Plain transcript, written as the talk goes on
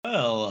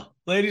Well,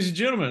 ladies and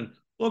gentlemen,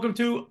 welcome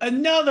to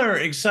another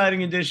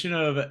exciting edition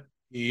of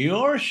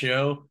your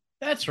show.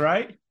 That's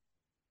right,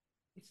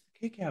 it's the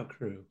Kickout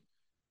Crew.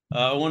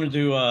 I wanted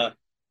to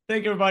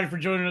thank everybody for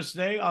joining us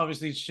today.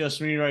 Obviously, it's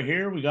just me right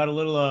here. We got a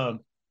little,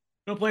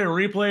 gonna play a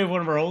replay of one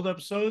of our old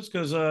episodes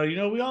because,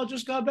 we all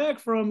just got back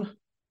from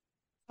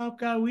Top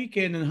Guy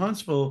Weekend in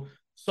Huntsville.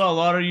 Saw a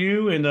lot of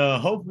you, and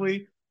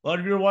hopefully, a lot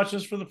of you are watching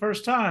us for the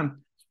first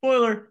time.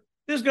 Spoiler: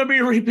 this is gonna be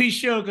a repeat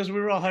show because we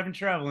were all having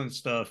travel and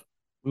stuff.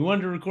 We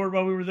wanted to record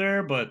while we were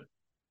there, but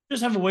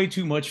just having way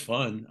too much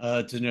fun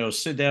to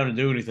sit down and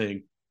do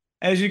anything.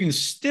 As you can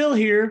still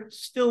hear,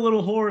 still a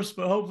little hoarse,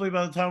 but hopefully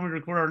by the time we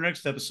record our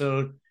next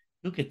episode,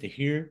 you'll get to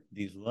hear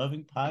these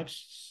loving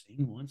pipes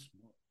sing once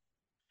more.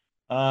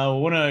 I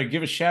want to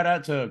give a shout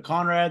out to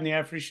Conrad and the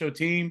After Show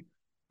team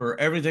for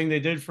everything they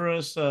did for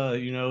us.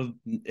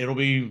 It'll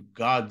be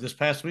God this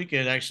past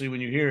weekend actually when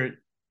you hear it.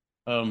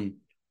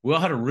 We all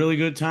had a really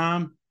good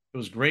time. It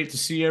was great to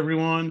see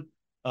everyone.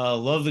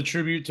 Love the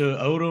tribute to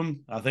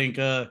Odom. I think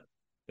it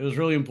was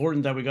really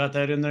important that we got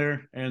that in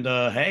there. And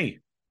hey,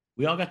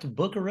 we all got to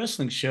book a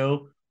wrestling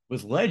show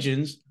with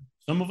legends.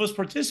 Some of us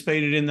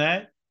participated in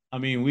that. I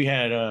mean, we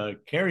had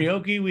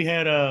karaoke. We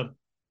had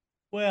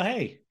well,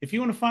 hey, if you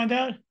want to find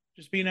out,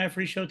 just be an ad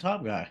free show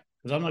top guy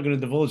because I'm not going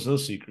to divulge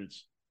those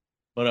secrets.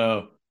 But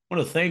I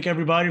want to thank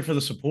everybody for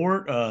the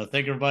support.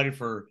 Thank everybody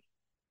for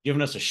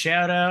giving us a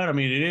shout out. I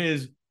mean, it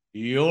is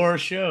your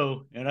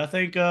show, and I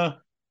think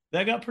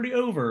that got pretty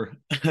over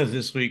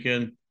this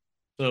weekend.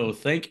 So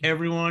thank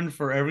everyone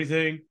for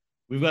everything.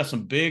 We've got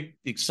some big,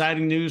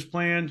 exciting news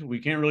planned. We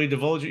can't really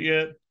divulge it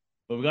yet,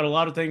 but we got a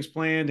lot of things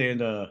planned,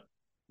 and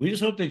we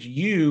just hope that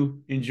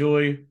you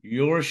enjoy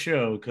your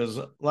show because,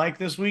 like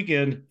this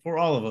weekend, for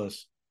all of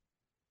us,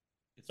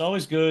 it's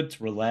always good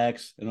to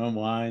relax and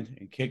unwind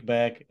and kick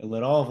back and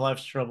let all of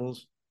life's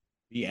troubles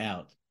be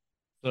out.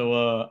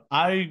 So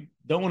I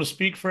don't want to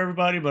speak for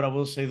everybody, but I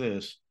will say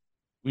this.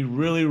 We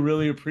really,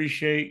 really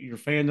appreciate your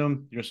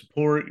fandom, your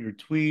support, your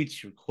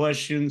tweets, your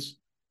questions.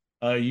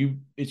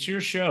 It's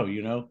your show,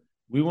 you know.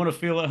 We want to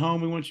feel at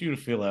home. We want you to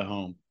feel at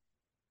home.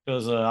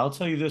 Because I'll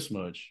tell you this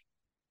much: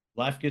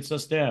 life gets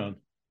us down.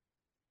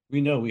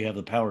 We know we have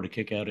the power to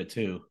kick out at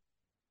two.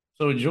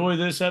 So enjoy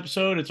this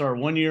episode. It's our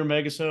 1 year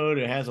Megasode.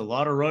 It has a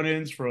lot of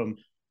run-ins from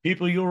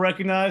people you'll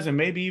recognize and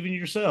maybe even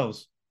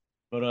yourselves.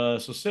 But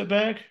so sit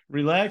back,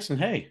 relax, and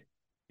hey,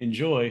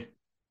 enjoy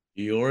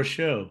your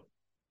show.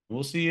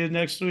 We'll see you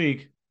next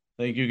week.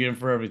 Thank you again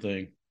for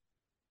everything.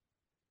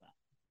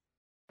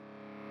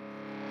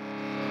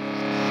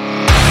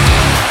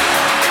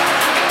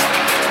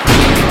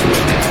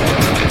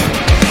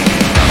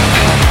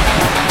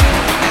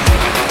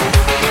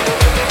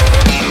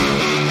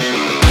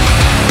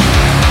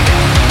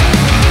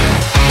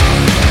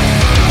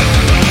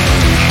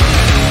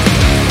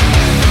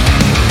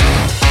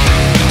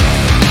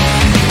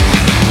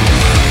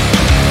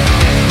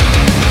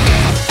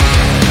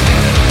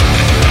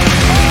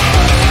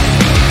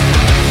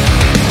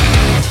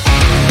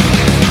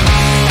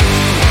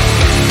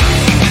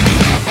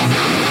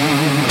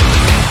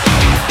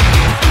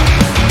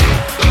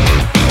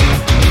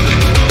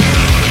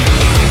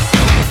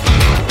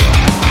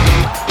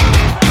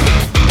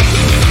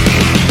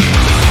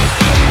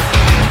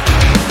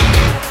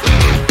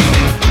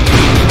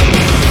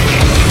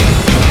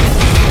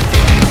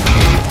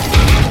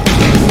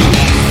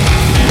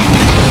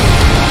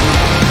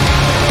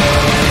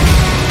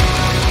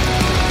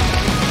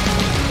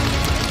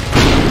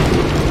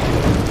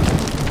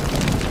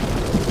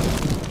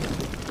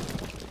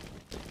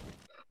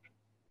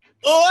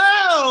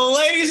 Well,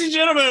 ladies and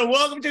gentlemen,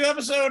 welcome to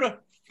episode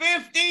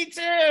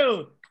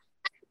 52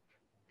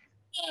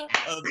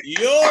 of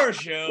your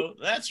show.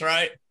 That's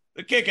right,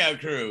 the Kickout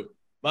Crew.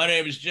 My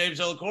name is James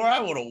Delacour.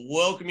 I want to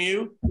welcome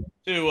you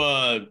to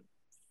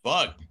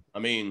I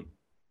mean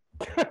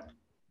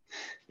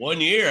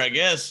 1 year, I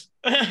guess.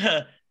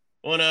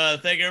 Want to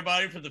thank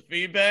everybody for the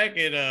feedback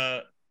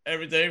and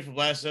everything from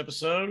last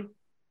episode.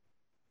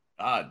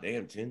 Ah,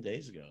 damn, 10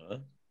 days ago, huh?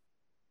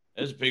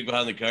 There's a peek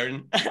behind the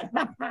curtain.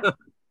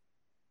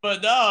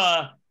 But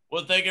no,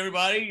 well, thank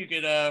everybody. You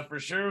can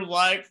for sure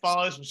like,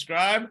 follow,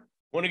 subscribe.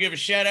 Want to give a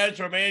shout out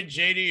to our man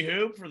JD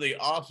Hoop for the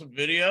awesome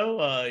video.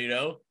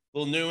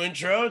 Little new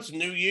intro. It's a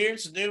new year.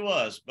 It's a new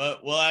us.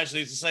 But well,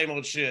 actually, it's the same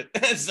old shit.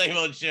 Same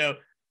old show.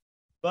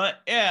 But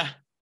yeah,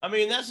 I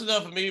mean that's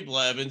enough of me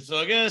blabbing. So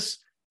I guess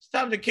it's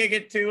time to kick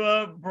it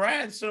to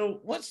Brad.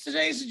 So what's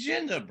today's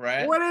agenda,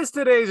 Brad? What is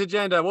today's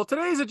agenda? Well,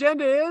 today's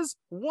agenda is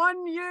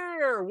 1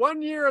 year.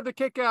 1 year of the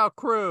Kickout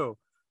Crew.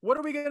 What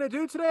are we going to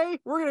do today?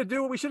 We're going to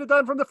do what we should have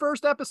done from the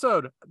first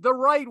episode, the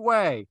right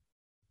way.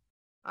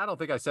 I don't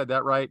think I said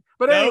that right,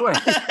 but anyway,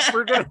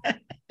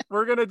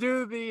 we're gonna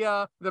do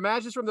the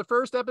matches from the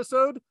first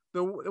episode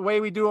the way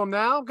we do them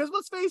now. Because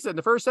let's face it, in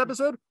the first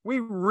episode,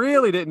 we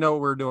really didn't know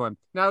what we were doing.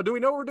 Now, do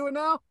we know what we're doing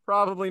now?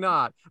 Probably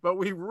not, but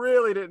we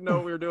really didn't know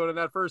what we were doing in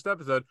that first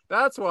episode.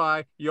 That's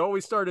why you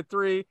always start at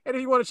 3, and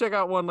if you want to check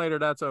out one later,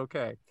 that's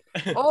okay.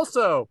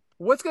 Also,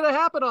 what's going to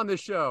happen on this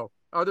show?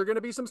 Are there going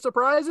to be some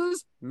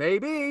surprises?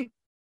 Maybe.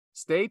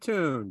 Stay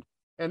tuned.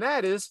 And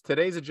that is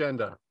today's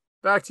agenda.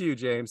 Back to you,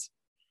 James.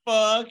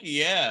 Fuck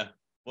yeah.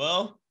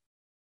 Well,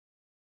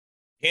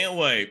 can't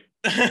wait.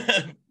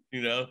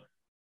 you know.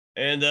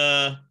 And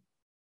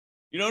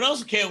you know what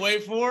else I can't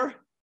wait for?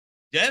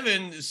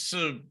 Devin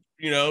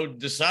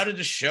decided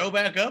to show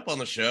back up on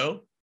the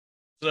show.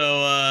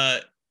 So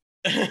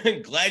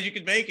glad you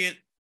could make it.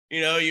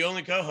 You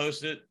only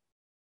co-host it.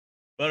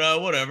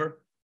 But whatever.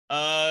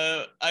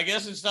 I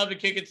guess it's time to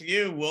kick it to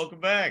you. Welcome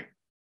back.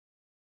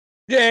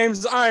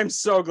 James, I'm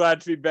so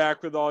glad to be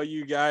back with all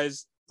you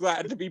guys.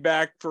 Glad to be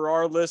back for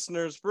our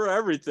listeners, for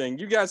everything.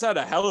 You guys had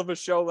a hell of a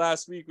show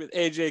last week with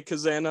AJ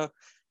Kazana.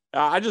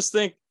 I just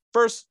think,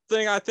 first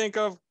thing I think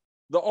of,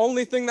 the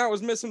only thing that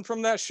was missing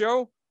from that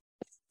show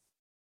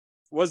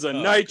was a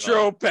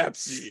Nitro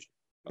Pepsi.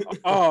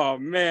 Oh,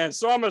 man.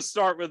 So I'm going to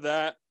start with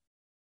that.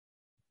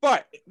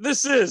 But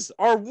this is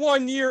our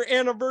 1-year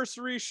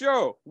anniversary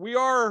show. We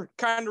are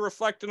kind of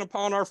reflecting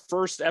upon our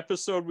first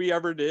episode we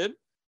ever did.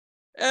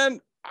 And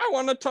I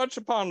want to touch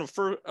upon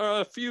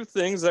a few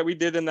things that we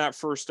did in that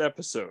first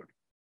episode.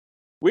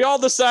 We all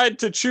decided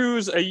to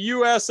choose a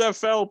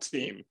USFL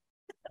team.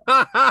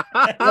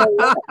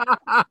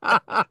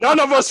 None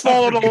of us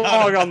followed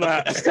along on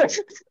that.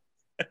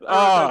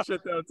 that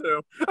shit down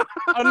too.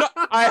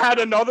 I had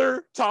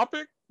another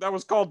topic that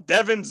was called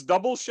Devin's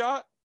Double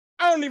Shot.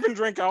 I don't even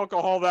drink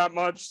alcohol that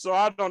much, so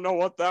I don't know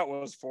what that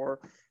was for.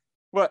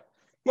 But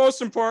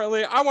most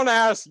importantly, I want to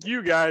ask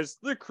you guys,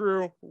 the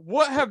crew,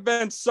 what have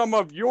been some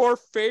of your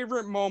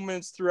favorite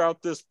moments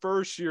throughout this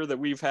first year that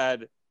we've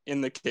had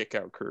in the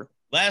Kickout Crew?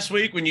 Last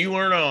week when you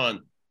weren't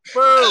on.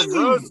 Boom,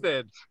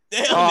 roasted.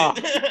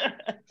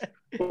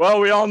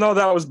 Well, we all know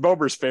that was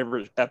Bober's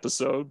favorite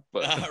episode.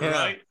 But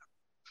right.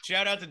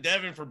 Shout out to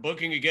Devin for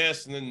booking a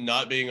guest and then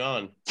not being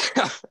on.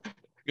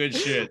 Good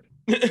shit.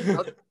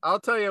 I'll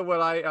tell you what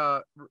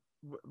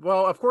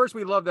well, of course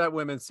we love that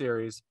women's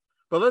series,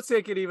 but let's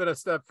take it even a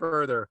step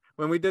further.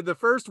 When we did the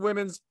first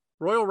women's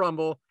Royal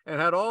Rumble and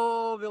had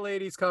all the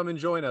ladies come and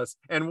join us,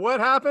 and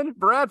what happened?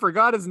 Brad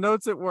forgot his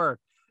notes at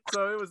work.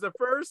 So it was the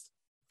first,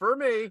 for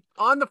me,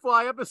 on the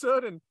fly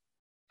episode, and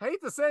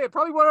hate to say it,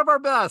 probably one of our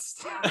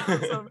best.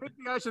 So maybe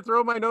I should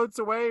throw my notes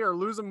away or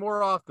lose them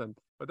more often.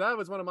 But that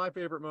was one of my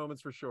favorite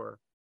moments for sure.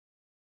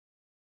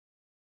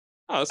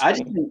 Oh,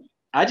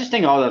 I just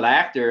think all the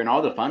laughter and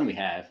all the fun we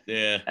have.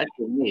 Yeah, that's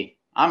for me.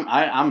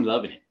 I'm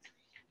loving it.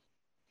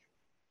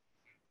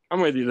 I'm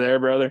with you there,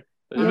 brother.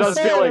 It does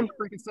feel like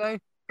freaking say.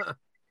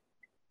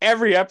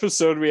 Every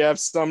episode we have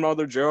some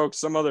other joke,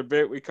 some other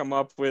bit we come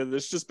up with.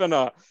 It's just been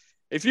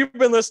if you've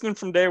been listening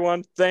from day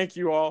one, thank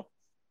you all.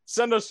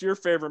 Send us your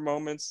favorite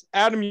moments.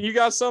 Adam, you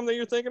got something that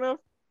you're thinking of?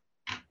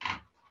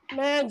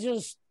 Man,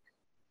 since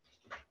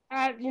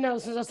I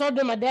started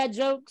doing my dad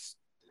jokes,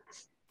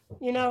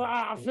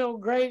 I feel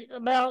great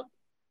about,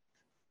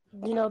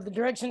 the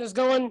direction it's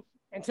going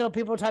until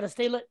people try to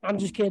steal it. I'm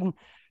just kidding.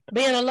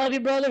 Ben, I love you,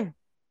 brother.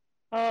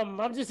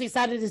 I'm just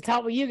excited to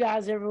talk with you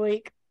guys every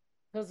week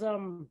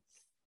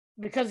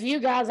because you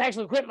guys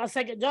actually quit my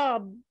second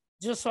job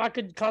just so I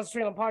could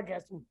concentrate on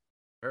podcasting.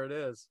 There it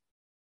is.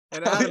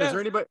 And Adam,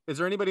 is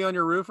there anybody on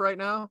your roof right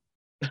now?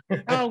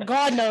 Oh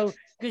God, no,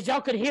 because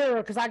y'all could hear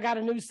her because I got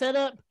a new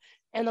setup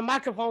and the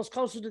microphone's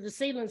closer to the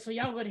ceiling, so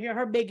y'all could hear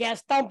her big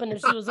ass thumping if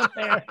she was up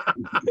there.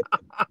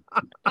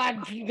 Like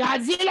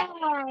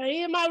Godzilla,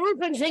 hear my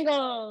roofing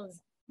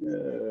shingles.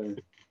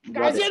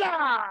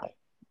 Godzilla.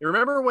 You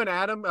remember when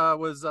Adam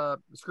was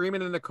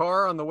screaming in the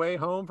car on the way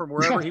home from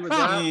wherever he was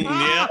at?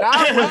 Yeah.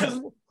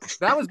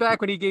 That was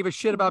back when he gave a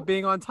shit about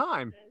being on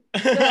time.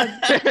 That's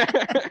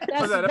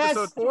that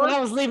episode 4? when I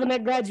was leaving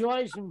at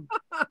graduation.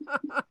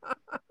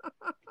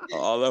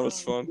 Oh, that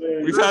was fun.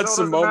 We've had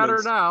some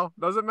moments.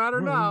 Doesn't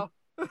matter now.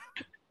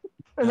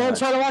 And then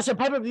trying to watch a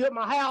pay-per-view at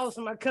my house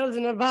and my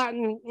cousin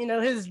inviting,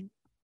 his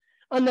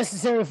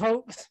unnecessary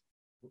folks.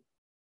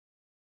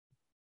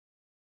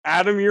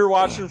 Adam, you're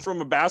watching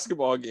from a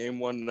basketball game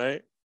one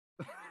night.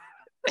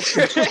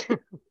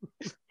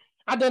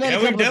 I've done that.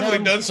 Yeah, we've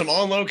definitely done some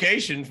on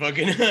location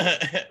fucking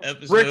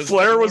episodes. Ric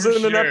Flair was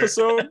in an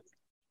episode.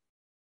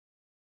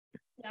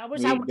 Yeah, I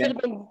wish I could have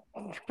been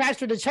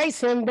faster to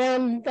chase him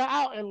down the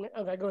out.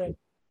 Okay, go ahead.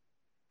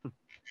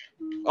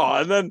 Oh,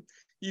 and then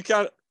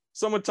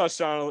someone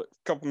touched on a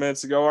couple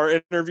minutes ago,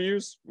 our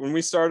interviews. When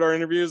we start our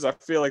interviews, I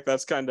feel like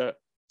that's kind of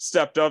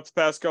stepped up the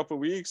past couple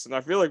of weeks, and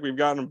I feel like we've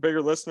gotten a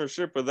bigger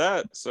listenership with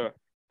that. So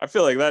I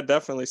feel like that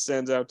definitely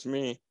stands out to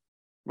me.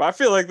 But I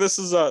feel like this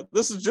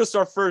is just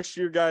our first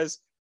year, guys.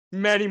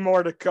 Many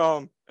more to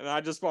come, and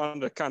I just wanted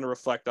to kind of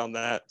reflect on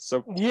that.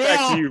 So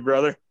back to you,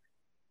 brother.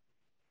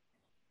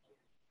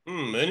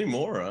 Many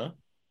more, huh?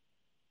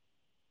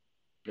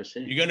 Just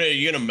saying. You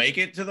gonna make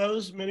it to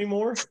those many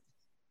more?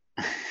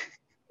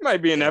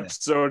 Might be an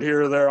episode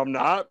here or there. I'm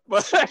not,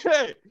 but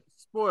hey.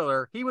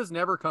 Spoiler: he was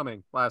never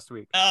coming last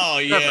week. Oh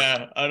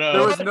yeah, I know.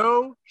 There was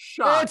no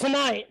shot.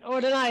 Or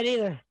tonight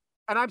either.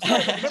 And I'm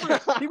sorry,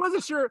 he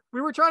wasn't sure.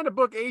 We were trying to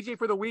book AJ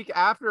for the week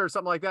after or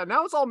something like that.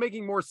 Now it's all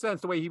making more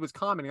sense the way he was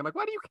commenting. I'm like,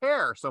 why do you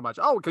care so much?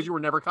 Oh, because you were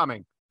never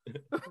coming.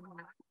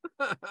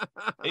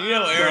 And you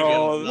know Eric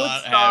No, is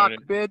not Woodstock, having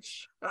it.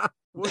 bitch.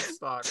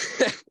 Woodstock.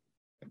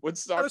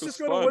 Woodstock Let's was just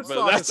go to fun, Woodstock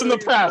but that's in the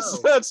instead of your past.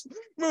 show. Let's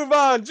move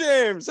on,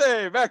 James.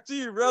 Hey, back to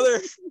you,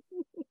 brother.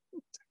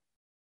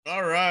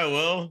 All right,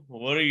 well,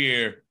 what a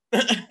year.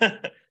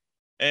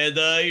 And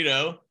you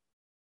know,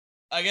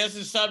 I guess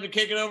it's time to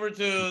kick it over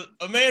to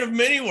a man of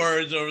many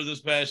words over this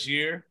past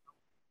year.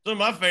 Some of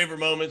my favorite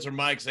moments are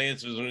Mike's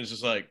answers when it's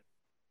just like,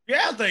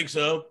 yeah, I think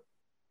so.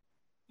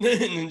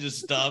 And then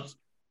just stops.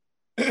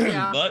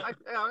 Yeah, but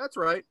yeah, that's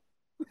right.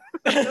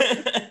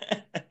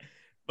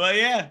 but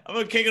yeah, I'm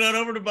gonna kick it on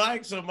over to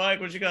Mike. So Mike,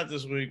 what you got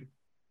this week?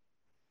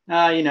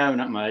 You know,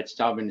 not much. It's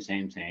all been the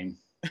same.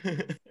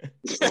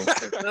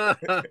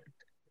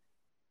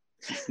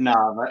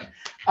 No, but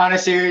on a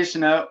serious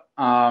note,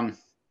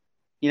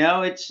 you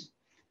know, it's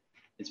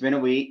been a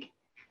week.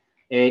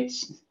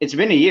 It's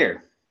been a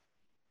year.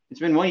 It's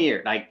been 1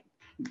 year. Like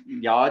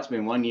y'all, it's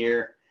been 1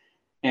 year.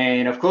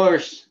 And of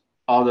course,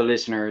 all the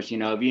listeners, you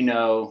know, if you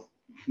know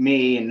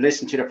me and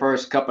listen to the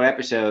first couple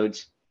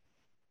episodes,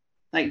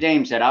 like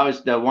James said, I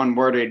was the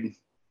one-worded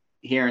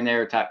here and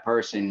there type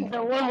person.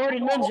 The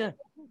one-worded ninja.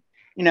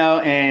 You know,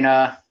 and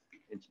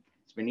it's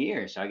been a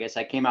year. So I guess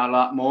I came out a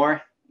lot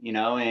more, you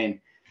know, and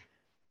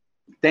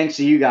thanks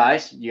to you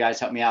guys. You guys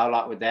helped me out a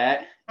lot with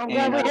that. I'm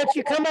glad we let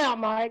you come out,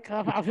 Mike.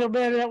 I feel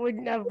better that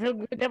I feel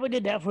good that we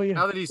did that for you.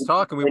 Now that he's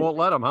talking, we won't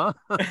let him, huh?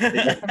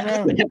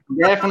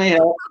 Definitely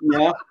help, you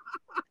know.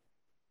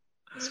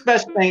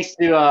 Special thanks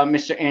to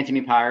Mr.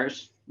 Anthony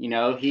Pyers. You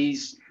know,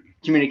 he's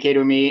communicated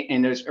with me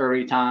in those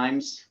early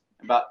times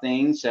about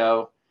things.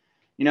 So,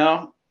 you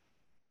know,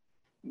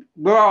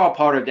 we're all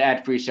part of the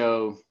Ad Free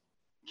Show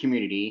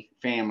community,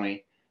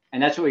 family,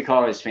 and that's what we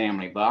call it as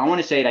family. But I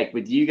want to say, like,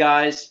 with you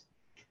guys,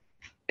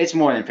 it's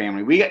more than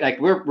family.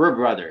 We're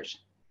brothers,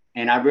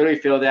 and I really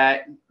feel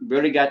that,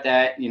 really got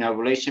that, you know,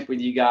 relationship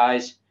with you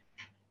guys.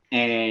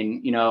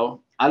 And you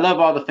know, I love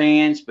all the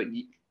fans, but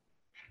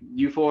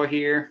you four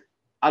here,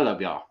 I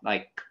love y'all.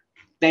 Like,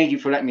 thank you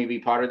for letting me be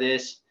part of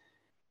this.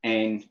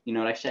 And you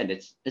know, like I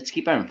said, let's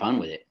keep having fun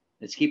with it.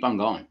 Let's keep on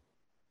going.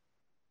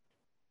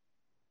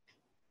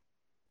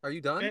 Are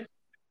you done? Okay.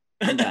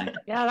 I'm done.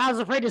 Yeah, I was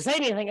afraid to say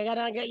anything.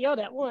 I got yelled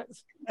at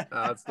once.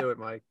 Let's do it,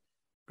 Mike.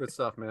 Good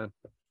stuff, man.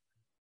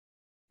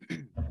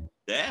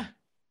 Yeah.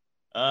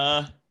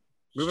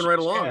 Moving right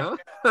along, yeah.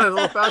 huh? A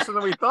little faster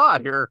than we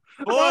thought here.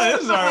 Boy,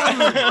 this is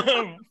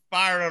our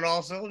firing on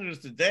all cylinders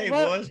today,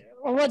 boys.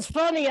 Well, what's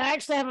funny, I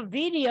actually have a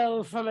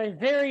video from a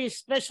very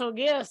special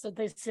guest that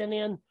they sent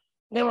in.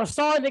 They were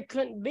sorry they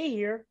couldn't be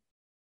here.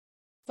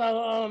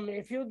 So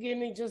if you'll give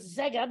me just a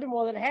second, I'd be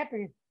more than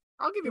happy.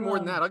 I'll give you more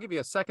than that. I'll give you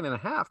a second and a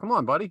half. Come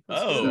on, buddy.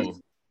 Let's do this.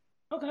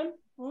 Okay.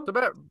 Well, So,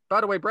 by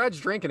the way, Brad's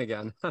drinking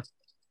again.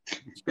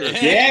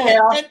 Yeah.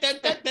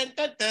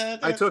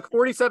 I took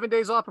 47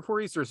 days off before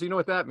Easter, so you know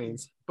what that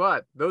means.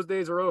 But those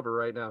days are over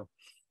right now.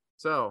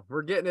 So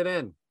we're getting it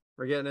in.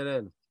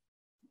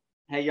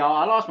 Hey y'all,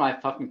 I lost my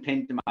fucking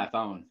pin to my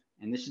phone,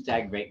 and this is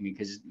aggravating me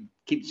because it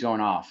keeps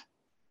going off.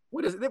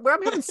 What is it?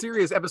 I'm having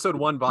serious episode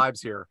 1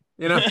 vibes here.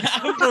 You know, For real.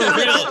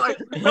 I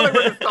feel like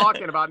we're just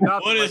talking about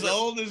nothing. What is like,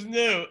 old is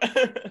new.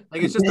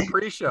 like it's just a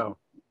pre-show.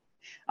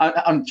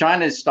 I'm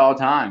trying to stall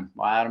time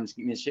while Adam's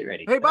getting his shit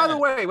ready. Hey, by the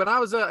way, when I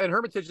was in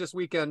Hermitage this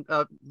weekend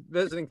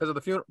visiting because of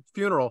the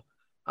funeral,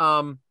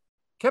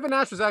 Kevin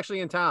Nash was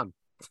actually in town.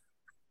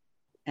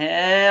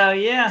 Hell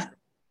yeah.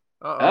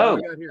 What do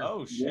we got here?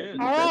 Oh shit.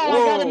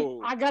 all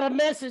right, I got a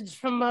message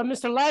from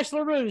Mr. Lash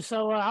LaRue,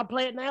 so I'll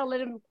play it now.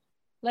 Let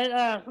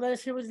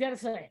us hear what he's got to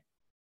say.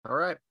 All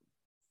right.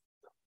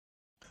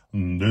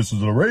 This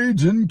is the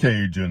Raging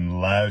Cajun,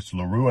 Lash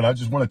LaRue, and I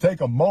just want to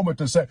take a moment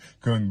to say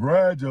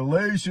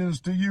congratulations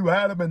to you,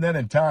 Adam, and that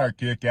entire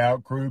Kick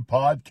Out Crew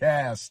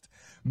podcast.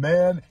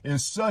 Man,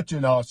 it's such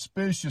an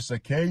auspicious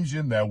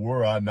occasion that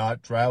were I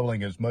not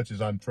traveling as much as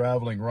I'm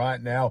traveling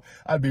right now,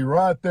 I'd be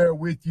right there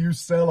with you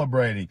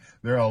celebrating.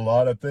 There are a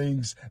lot of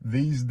things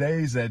these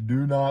days that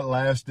do not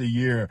last a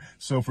year.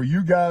 So for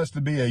you guys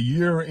to be a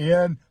year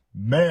in,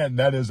 man,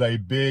 that is a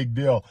big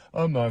deal.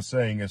 I'm not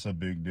saying it's a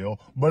big deal,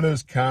 but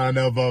it's kind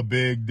of a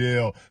big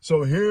deal.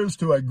 So here's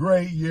to a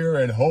great year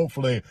and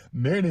hopefully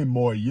many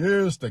more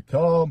years to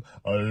come.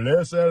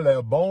 Laissez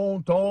le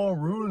bon temps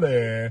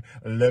rouler.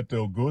 Let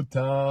the good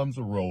times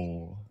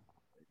roll.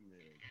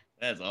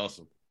 That's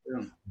awesome.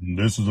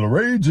 This is a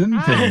Raging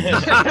Cajun.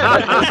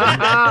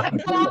 I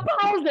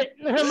paused it.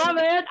 My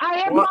bad. I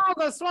had What? paused.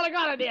 I swear to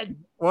God I did.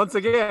 Once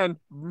again,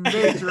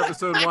 major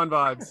episode 1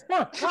 vibes.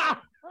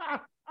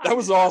 That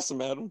was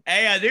awesome, Adam.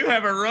 Hey, I do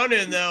have a run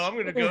in though. I'm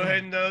gonna go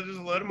ahead and just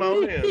let him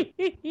on in.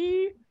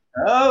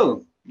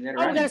 Oh, you got it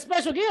Oh, we right. got a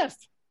special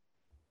guest.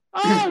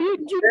 Oh,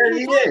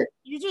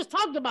 you just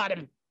talked about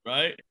him.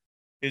 Right?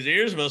 His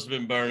ears must have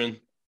been burning.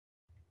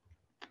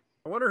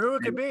 I wonder who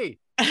it could be.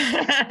 There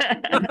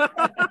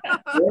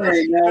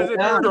you go. Because if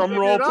you're, Drum if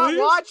roll, you're not please.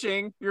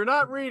 watching, you're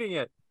not reading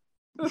it.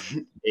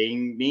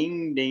 Ding,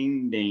 ding,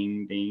 ding,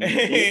 ding, ding.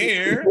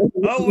 Here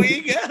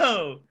we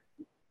go.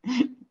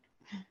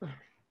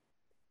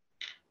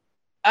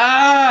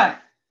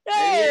 Ah!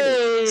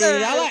 Hey,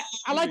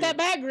 I like that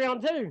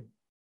background too.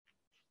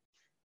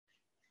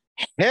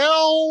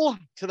 Hell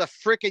to the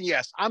frickin'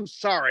 yes. I'm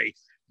sorry,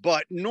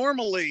 but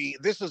normally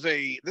this is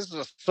a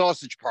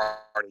sausage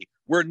party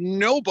where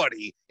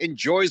nobody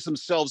enjoys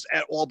themselves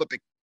at all, but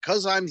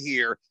because I'm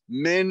here,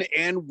 men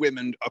and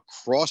women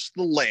across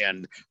the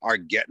land are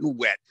getting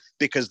wet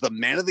because the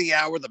man of the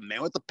hour, the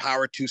man with the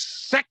power, too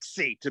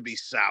sexy to be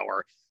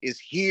sour, is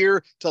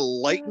here to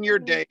lighten your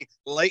day,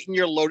 lighten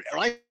your load. And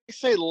when I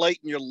say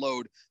lighten your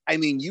load, I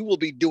mean you will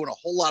be doing a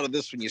whole lot of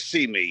this when you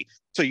see me,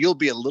 so you'll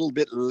be a little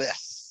bit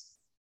less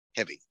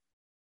heavy.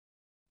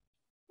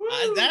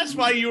 That's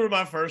why you were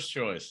my first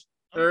choice.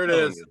 There it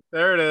is.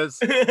 There it is.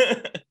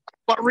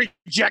 But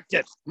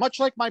rejected, much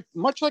like my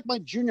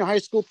junior high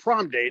school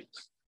prom date,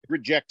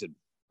 rejected.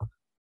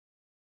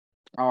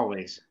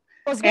 Always.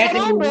 What's going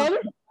on,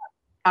 brother?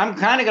 I'm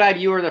kind of glad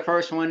you were the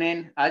first one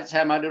in. I just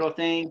had my little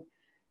thing,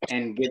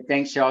 and good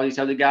thanks to all these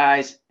other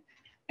guys,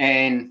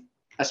 and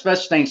a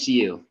special thanks to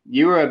you.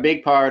 You were a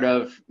big part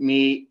of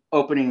me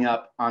opening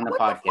up on the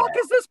podcast. What the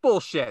fuck is this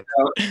bullshit?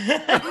 So,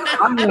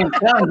 I'm going to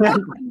tell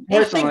him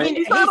personally.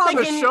 He's not on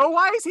the show.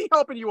 Why is he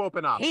helping you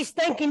open up? He's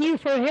thanking you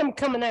for him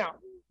coming out.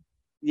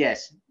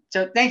 Yes.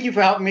 So thank you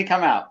for helping me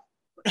come out.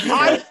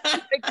 I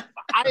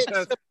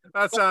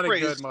That sounded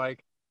good,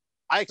 Mike.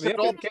 I The accept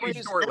all FMK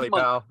is shortly,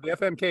 pal. The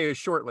FMK is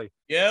shortly.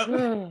 Yep,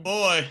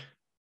 boy.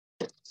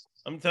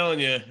 I'm telling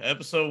you,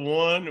 episode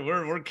 1,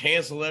 we're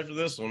canceled after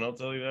this one. I'll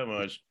tell you that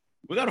much.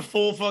 We got a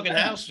full fucking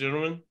house,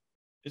 gentlemen.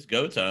 It's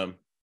go time.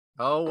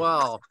 Oh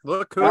well,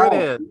 look who it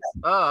is.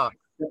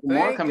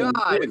 Thank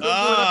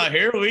God.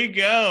 Here we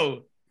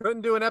go.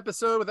 Couldn't do an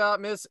episode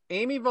without Miss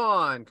Amy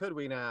Vaughn, could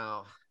we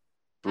now?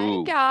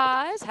 Hey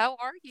guys, how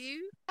are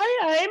you?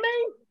 Hey,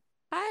 Amy.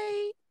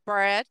 Hey,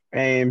 Brad.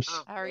 Ames.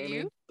 How are Amy.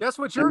 you? Guess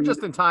what you're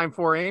just in time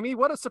for, Amy?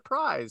 What a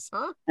surprise,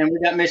 huh? And we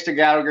got Mr.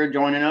 Gallagher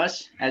joining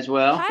us as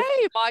well.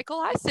 Hey, Michael.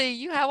 I see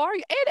you. How are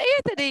you? And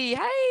Anthony.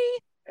 Hey.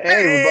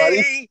 Hey,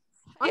 everybody.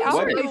 Why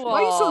are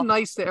you so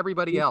nice to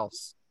everybody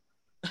else?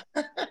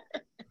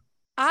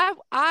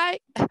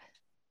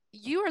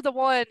 You are the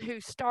one who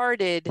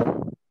started.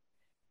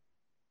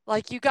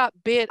 Like you got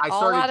bit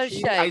all out of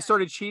shape. I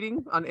started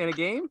cheating in a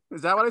game.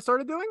 Is that what I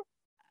started doing?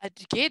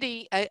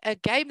 A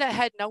game that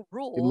had no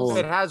rules.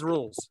 It has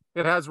rules.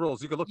 It has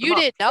rules. You can look. You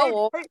didn't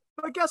know. Hey,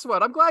 but guess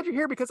what? I'm glad you're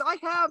here because I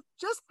have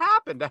just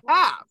happened to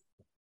have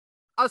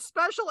a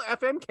special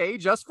FMK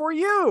just for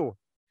you.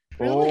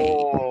 Really?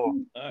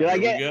 Oh, did I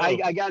get?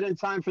 I got in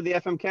time for the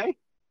FMK.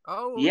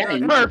 Oh yeah,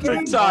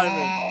 Perfect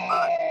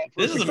timing.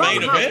 This is the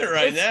main event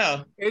right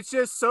now. It's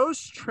just so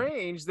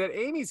strange that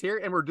Amy's here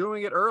and we're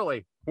doing it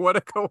early. What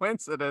a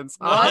coincidence.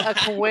 What a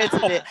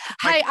coincidence.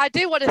 Hey, I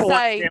do want to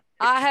say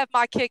I have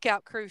my Kick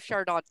Out Crew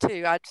shirt on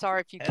too. I'm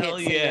sorry if you can't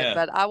see it,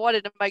 but I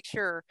wanted to make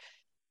sure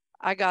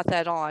I got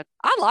that on.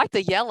 I like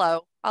the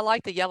yellow. I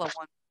like the yellow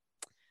one.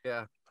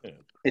 Yeah.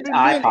 It's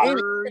iPod.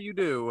 Sure you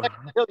do.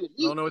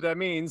 Don't know what that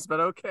means, but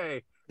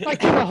okay.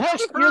 Like you're the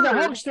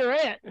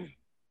hostess.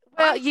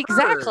 Well,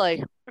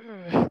 exactly.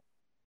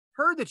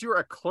 Heard that you're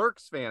a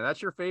Clerks fan.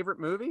 That's your favorite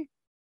movie?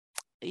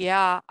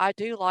 Yeah, I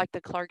do like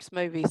the Clerks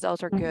movies.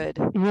 Those are good.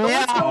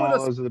 Yeah,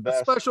 those are the best.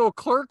 Special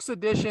Clerks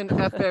edition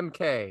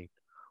FMK.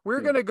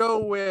 We're gonna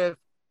go with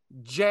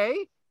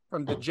Jay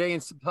from the Jay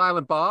and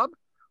Silent Bob.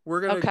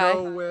 We're gonna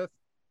go with.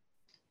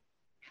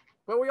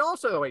 But we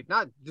also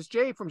not just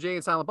Jay from Jay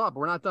and Silent Bob.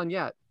 We're not done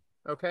yet.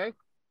 Okay,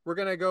 we're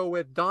gonna go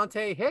with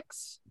Dante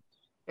Hicks,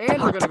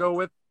 and we're gonna go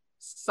with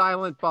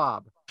Silent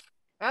Bob.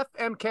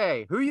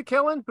 FMK. Who you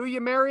killing? Who you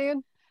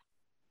marrying?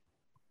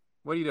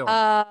 What are you doing?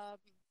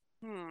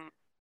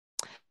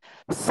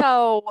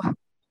 So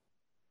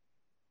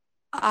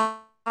I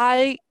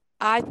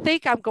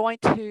think I'm going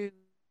to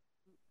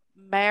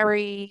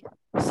marry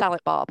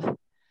Silent Bob.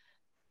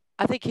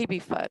 I think he'd be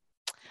fun.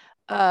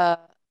 Well,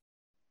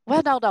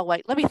 no,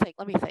 wait. Let me think.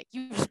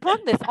 You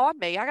sprung this on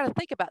me. I got to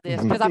think about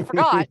this because I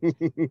forgot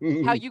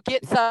how you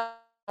get so.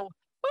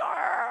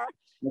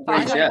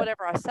 I say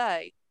whatever I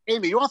say.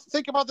 Amy, you want to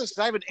think about this?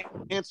 I have an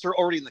answer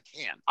already in the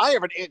can. I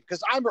have an answer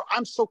because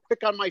I'm so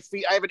quick on my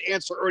feet. I have an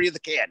answer already in the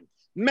can.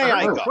 May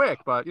I go? Quick,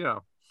 but you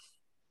know.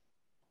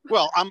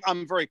 Well,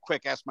 I'm very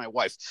quick. Ask my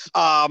wife.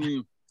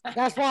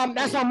 That's why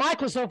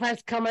Microsoft has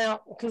to come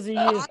out because of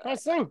you.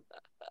 That's it.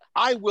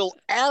 I will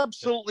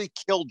absolutely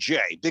kill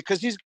Jay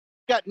because he's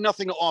got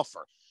nothing to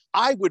offer.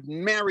 I would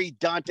marry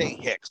Dante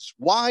Hicks.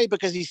 Why?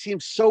 Because he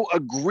seems so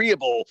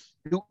agreeable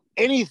to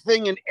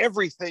anything and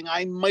everything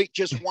I might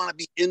just want to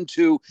be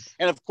into.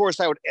 And of course,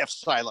 I would F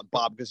Silent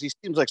Bob because he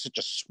seems like such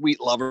a sweet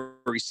lover.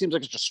 He seems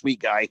like such a sweet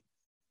guy.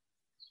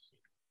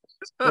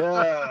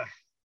 You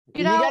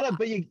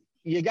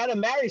gotta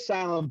marry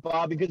Silent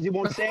Bob because he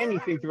won't say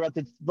anything throughout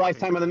the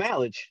lifetime of the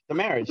marriage.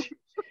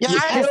 Yeah,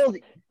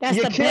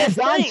 you killed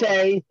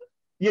Dante.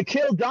 You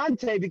killed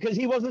Dante because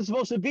he wasn't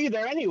supposed to be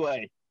there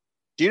anyway.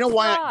 Do you know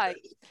why?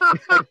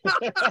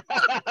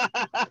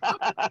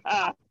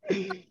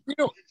 Do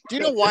you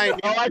know why?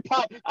 Oh,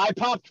 I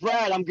popped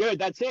Brad. I'm good.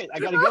 That's it. I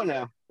gotta go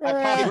now. I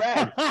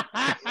popped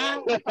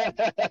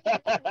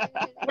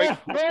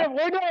Brad.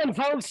 We're done,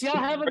 folks. Y'all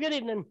have a good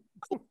evening.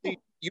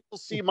 You will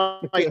see my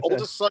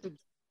oldest son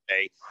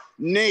Dante,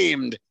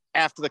 named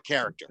after the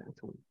character.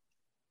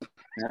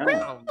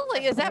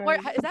 Really? Is that why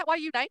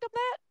you named him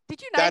that?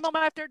 Did you name him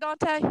after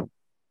Dante?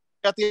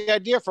 Got the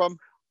idea from.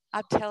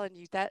 I'm telling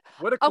you that.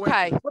 What a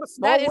okay. What a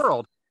small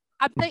world.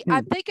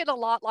 I'm thinking a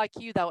lot like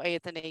you though,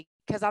 Anthony,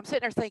 because I'm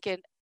sitting there thinking,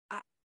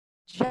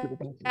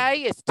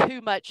 Jay is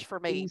too much for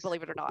me.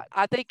 Believe it or not,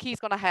 I think he's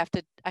gonna have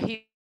to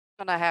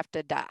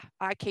die.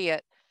 I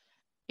can't.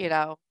 You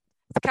know,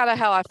 it's kind of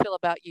how I feel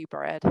about you,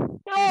 Brad.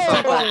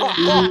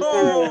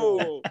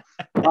 Oh!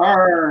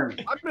 Burn.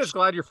 I'm just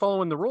glad you're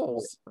following the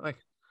rules. Like,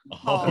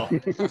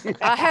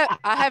 I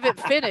haven't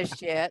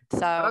finished yet, so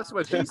that's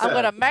what she said. I'm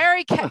gonna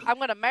marry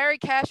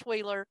Cash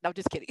Wheeler. No,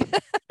 just kidding.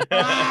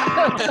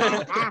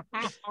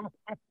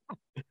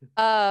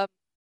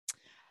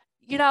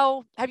 You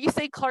know, have you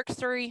seen Clerks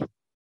 3?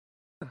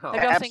 Have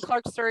y'all seen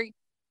Clerks 3?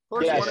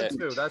 Clerks 1 and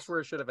 2. That's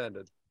where it should have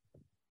ended.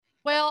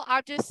 Well,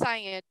 I'm just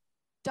saying,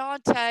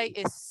 Dante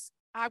is.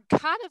 I'm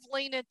kind of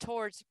leaning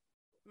towards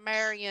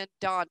marrying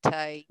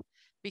Dante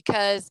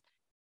because,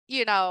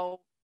 you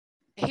know,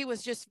 he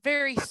was just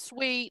very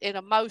sweet and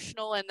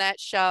emotional in that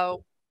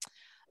show.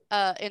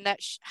 And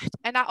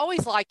I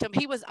always liked him.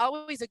 He was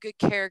always a good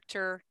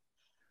character.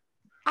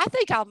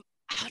 But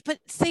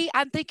see,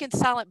 I'm thinking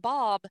Silent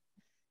Bob.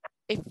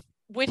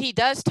 When he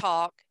does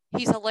talk,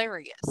 he's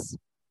hilarious,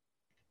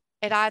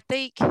 and I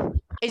think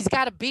he's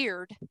got a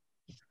beard.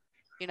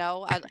 You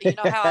know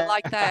how I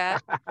like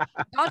that.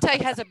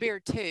 Dante has a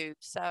beard too,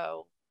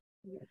 so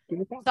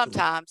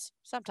sometimes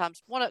a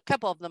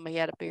couple of them he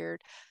had a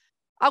beard.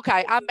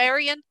 Okay, I'm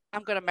going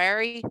to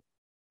marry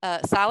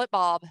Silent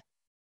Bob.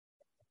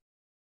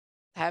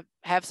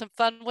 Have some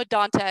fun with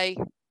Dante,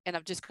 and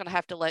I'm just going to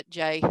have to let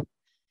Jay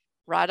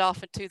ride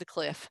off into the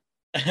cliff.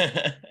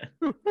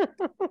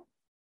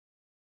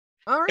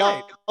 All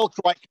right.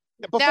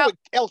 Can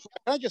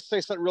I just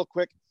say something real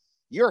quick?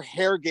 Your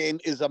hair game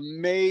is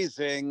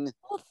amazing.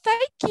 Well,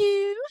 thank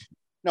you.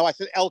 No, I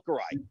said Elkarai.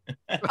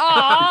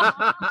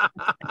 Aw.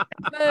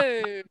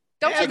 Boo.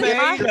 Don't forget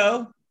my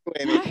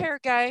hair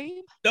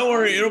game. Don't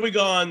worry, it'll be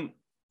gone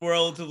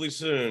relatively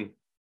soon.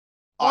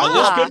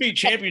 This could be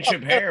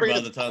championship hair by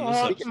the time this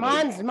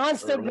episode.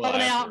 Mine's still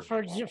going out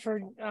for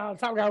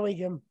Top Guy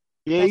Weekend.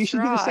 Yeah, you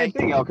should do the same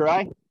thing,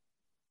 Elkarai.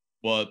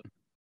 What?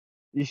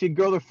 You should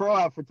grow the fro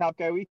out for Top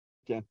Guy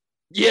Weekend.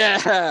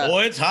 Yeah.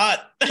 Boy, it's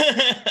hot.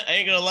 I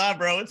ain't gonna lie,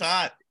 bro. It's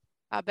hot.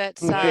 I bet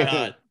so. Very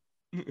hot.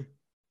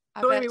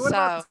 Amy, what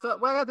about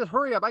well, I got to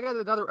hurry up. I got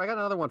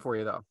another one for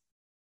you though.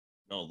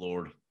 Oh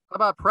Lord. How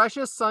about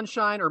Precious,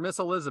 Sunshine, or Miss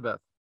Elizabeth?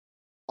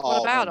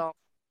 What about them?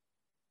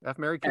 F,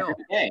 Mary, Kill.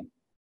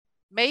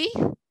 Me?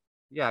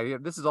 Yeah,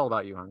 this is all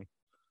about you, honey.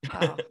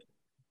 Oh.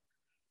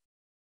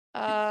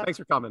 Thanks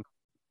for coming.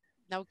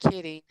 No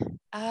kidding.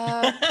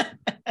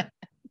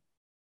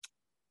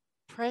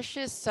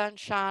 Precious,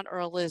 Sunshine, or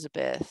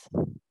Elizabeth?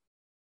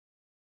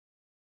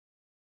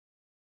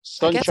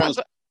 Sunshine's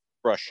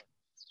brush.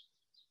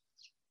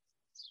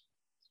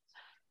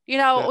 You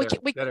know,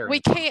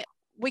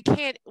 we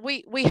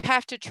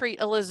have to treat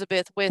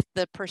Elizabeth with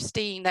the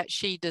pristine that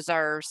she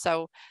deserves.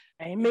 So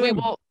Amen.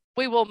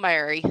 we will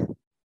marry.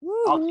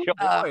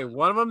 Boy,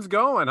 one of them's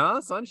going,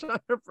 huh?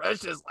 Sunshine or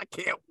Precious? I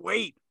can't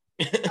wait.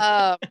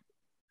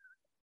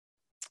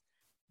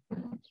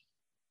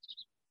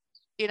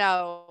 You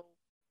know,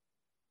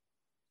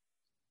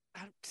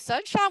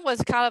 Sunshine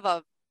was kind of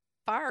a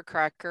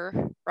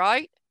firecracker,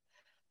 right?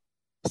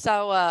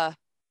 So I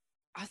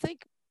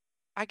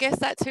guess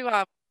that's who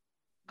I'm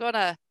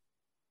gonna.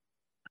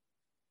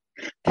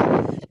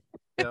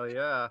 Hell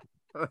yeah.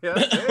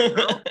 Hey,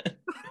 girl.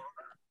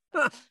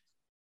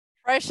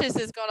 Precious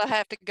is gonna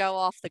have to go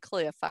off the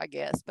cliff, I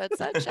guess. But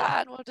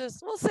Sunshine,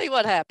 we'll see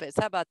what happens.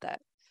 How about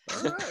that?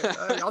 All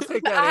right. I'll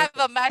take that. I have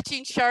a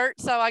matching shirt,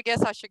 so I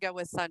guess I should go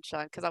with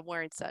Sunshine because I'm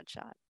wearing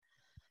Sunshine.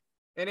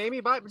 And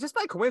Amy, just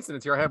by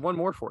coincidence here, I have one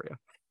more for you.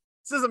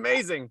 This is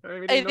amazing.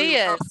 It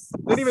is.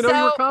 Didn't even know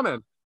you were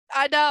coming.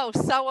 I know,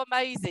 so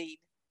amazing.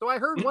 So I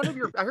heard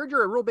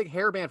you're a real big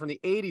hair band from the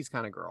 '80s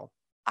kind of girl.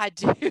 I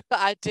do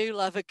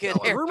love a good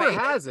hair rumor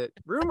band. has it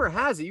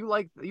you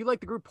like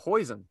the group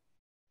Poison.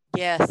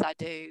 Yes, I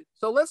do.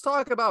 So let's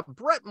talk about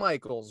Bret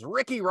Michaels,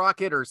 Ricky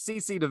Rocket, or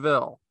CC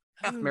DeVille.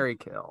 F, Mary,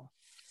 Kill.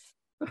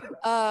 Pick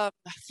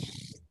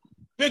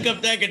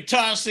up that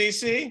guitar,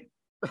 CC.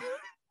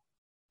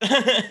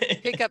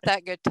 Pick up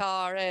that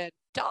guitar and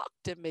talk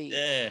to me.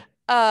 Yeah.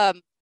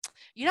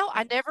 You know,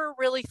 I never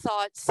really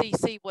thought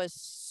CC was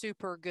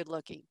super good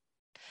looking.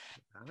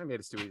 I made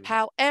it too easy.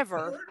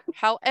 However,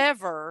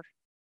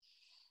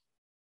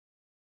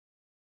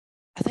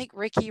 I think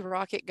Ricky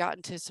Rocket got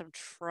into some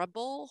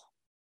trouble,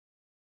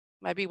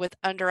 maybe with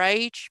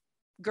underage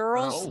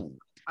girls. Oh,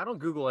 I don't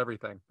Google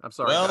everything. I'm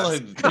sorry. Well,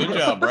 good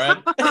job,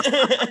 Brad.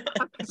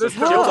 This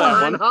killed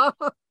that one, huh?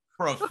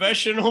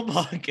 Professional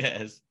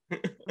podcast.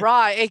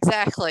 Right,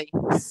 exactly.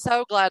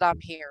 So glad I'm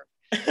here.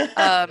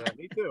 Yeah,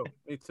 me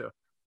too.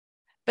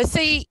 But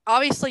see,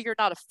 obviously you're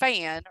not a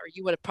fan, or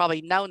you would have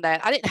probably known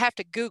that. I didn't have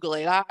to Google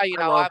it. I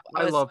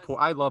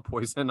love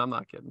Poison. I'm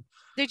not kidding.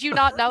 Did you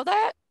not know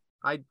that?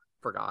 I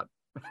forgot.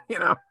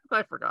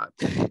 I forgot.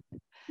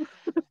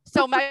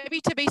 So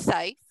maybe to be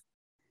safe,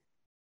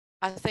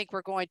 I think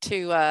we're going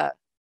to.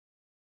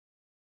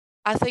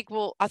 I think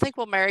we'll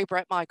marry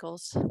Brett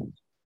Michaels.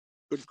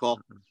 Good call.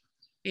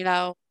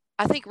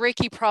 I think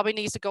Ricky probably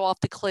needs to go off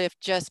the cliff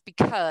just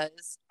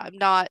because I'm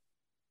not.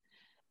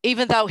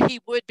 Even though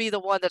he would be the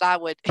one that I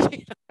would,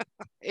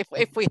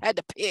 if we had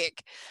to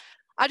pick,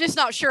 I'm just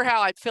not sure how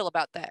I'd feel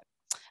about that.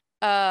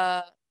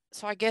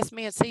 So I guess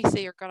me and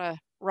Cece are gonna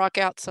rock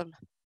out some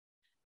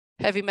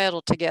heavy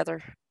metal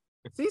together.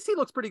 Cece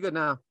looks pretty good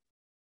now,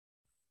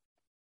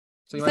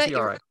 so you might be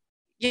all right.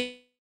 Yeah,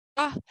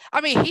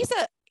 I mean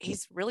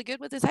he's really good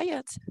with his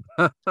hands.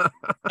 So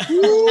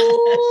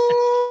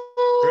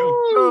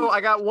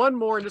I got one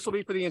more, and this will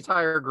be for the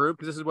entire group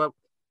because this is what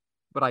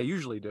I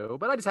usually do.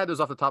 But I just had those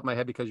off the top of my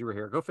head because you were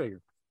here. Go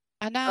figure.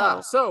 I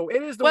know. So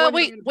it is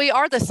the we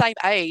are the same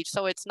age,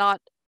 so it's not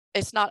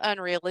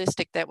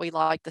unrealistic that we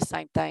like the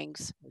same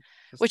things,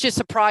 which is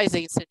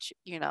surprising since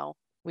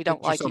we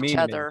don't like each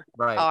other.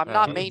 Right. Oh, I'm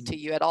not mean to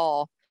you at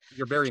all.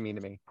 You're very mean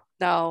to me.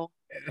 No.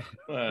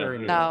 Very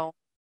mean. No,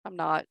 I'm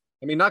not.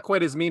 I mean, not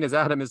quite as mean as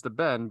Adam is to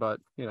Ben, but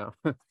So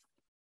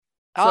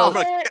I'm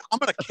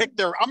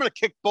gonna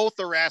kick both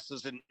their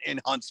asses in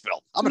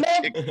Huntsville. I'm gonna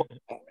kick.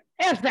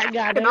 F that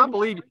guy. I cannot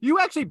believe you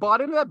actually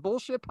bought into that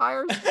bullshit,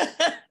 Pyers.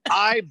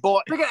 I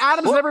bought. Freaking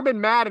Adam's never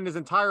been mad in his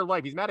entire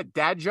life. He's mad at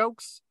dad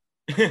jokes.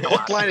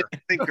 Hook, line,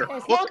 and sinker.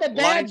 It's not the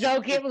dad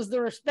joke. It was the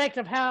respect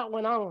of how it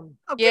went on.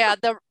 Yeah,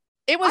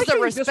 it was the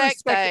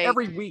respect day.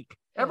 Every week.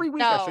 Every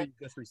week I show you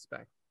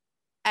disrespect.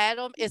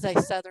 Adam is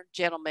a Southern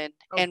gentleman,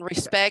 and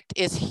respect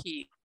is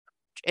huge.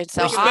 And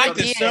so respect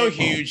is so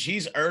huge.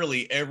 He's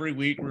early every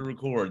week we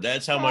record.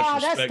 That's how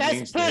much respect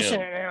means to pushing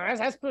him. it now.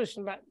 That's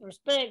pushing, but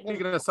respect.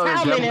 Speaking of Southern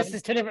gentlemen,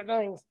 is two different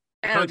things.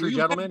 Country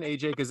gentleman,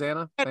 AJ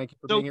Kazana. Thank you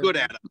for being here. So good,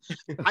 Adam.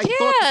 I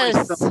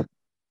thought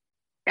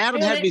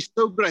Adam had me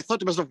so good. I thought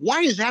to myself,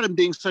 why is Adam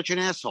being such an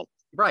asshole?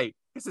 Right,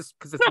 because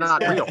it's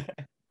not real.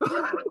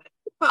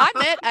 I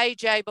met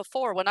AJ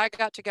before when I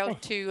got to go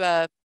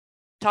to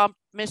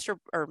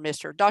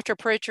Dr.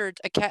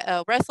 Pritchard's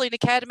Wrestling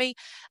Academy.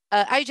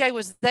 AJ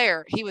was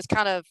there. He was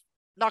kind of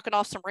knocking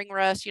off some ring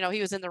rust. He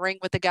was in the ring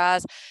with the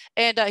guys,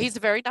 and he's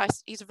very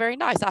nice.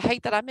 I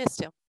hate that I missed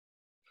him.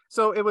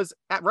 So it was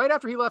right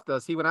after he left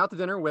us. He went out to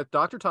dinner with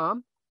Dr.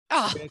 Tom,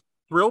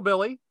 Thrill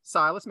Billy,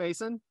 Silas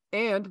Mason,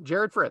 and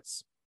Jared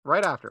Fritz.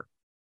 Right after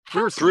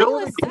we were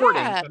still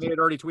recording, and they had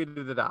already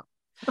tweeted it out.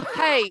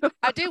 Hey,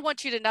 I do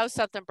want you to know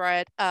something,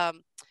 Brad.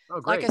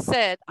 Like I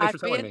said,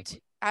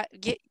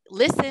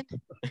 listen.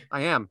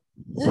 I am.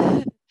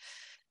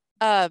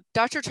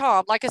 Dr.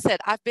 Tom, like I said,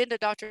 I've been to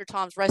Dr.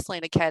 Tom's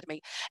Wrestling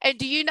Academy. And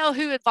do you know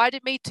who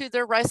invited me to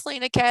their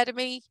Wrestling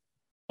Academy?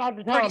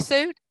 Dr. Tom. Pretty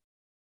soon?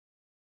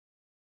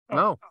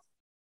 No.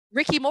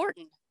 Ricky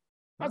Morton.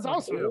 That's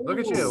awesome. Look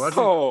at you.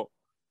 Oh.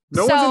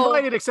 No one's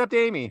invited except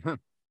Amy.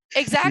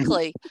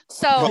 Exactly.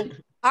 So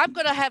I'm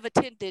going to have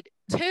attended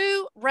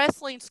 2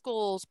 wrestling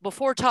schools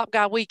before Top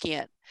Guy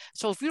weekend.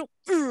 So if you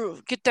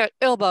don't get that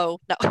elbow,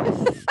 no.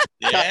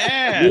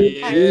 Yeah.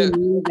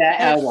 That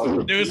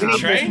elbow. Do some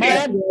training.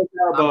 I'm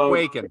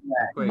quaking.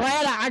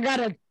 Brad, I got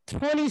a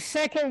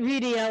 20-second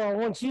video I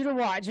want you to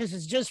watch. This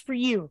is just for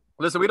you.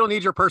 Listen, we don't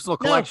need your personal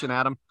collection,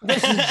 Adam.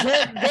 This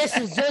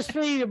is just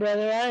for you,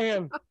 brother. I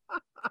am.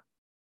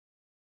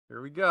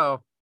 Here we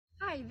go.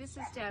 Hi, this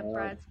is Deb,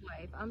 Brad's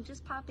wife. I'm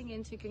just popping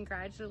in to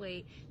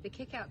congratulate the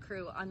Kickout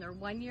crew on their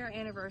 1-year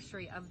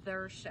anniversary of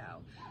their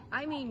show.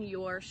 I mean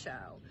your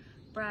show.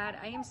 Brad,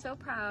 I am so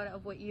proud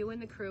of what you and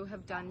the crew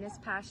have done this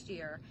past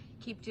year.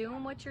 Keep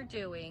doing what you're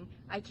doing.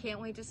 I can't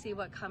wait to see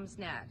what comes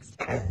next.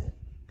 That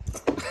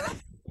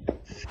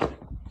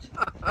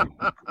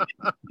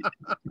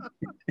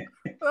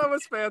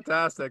was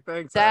fantastic.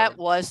 Thanks. That Adam.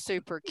 was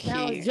super cute.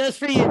 That was just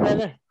for you,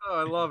 brother. Oh,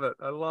 I love it.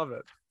 I love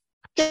it.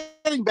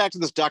 Getting back to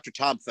this Dr.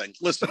 Tom thing,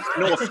 listen,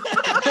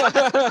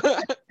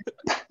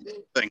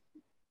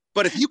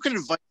 but if you could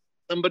invite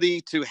somebody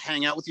to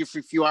hang out with you for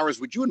a few hours,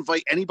 would you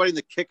invite anybody in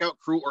the Kickout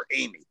crew or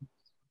Amy?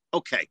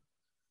 Okay.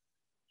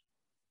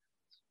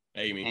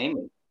 Amy.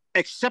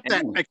 Except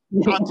that,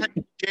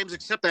 James,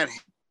 except that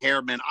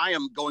hair, man. I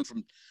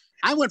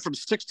went from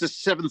 6 to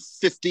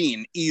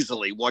 7:15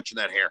 easily watching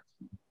that hair.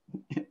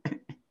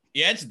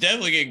 Yeah, it's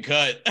definitely getting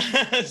cut.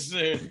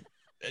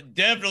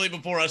 Definitely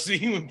before I see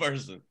you in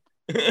person.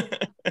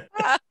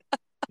 I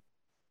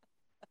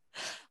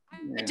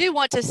do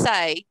want to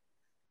say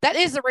that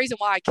is the reason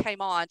why I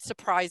came on.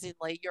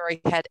 Surprisingly,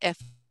 Yuri had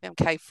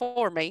FMK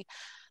for me.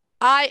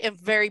 I am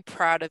very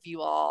proud of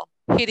you all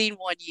hitting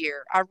 1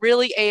 year. I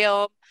really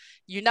am.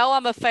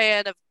 I'm a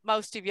fan of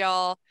most of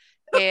y'all,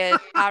 and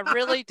I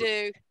really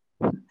do.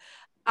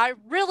 I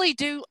really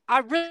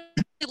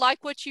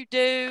like what you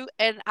do,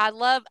 and I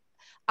love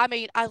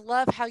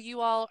how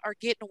you all are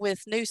getting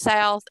with New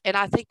South, and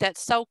I think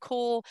that's so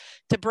cool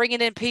to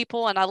bringing in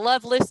people, and I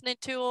love listening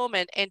to them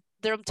and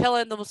them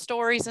telling them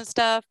stories and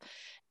stuff.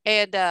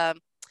 And, I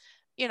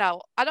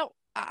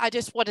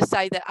just want to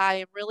say that I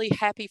am really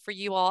happy for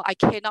you all. I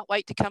cannot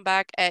wait to come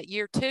back at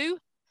year 2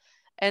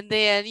 And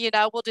then,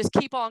 we'll just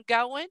keep on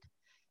going.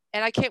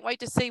 And I can't wait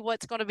to see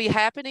what's going to be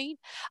happening.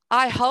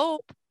 I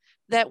hope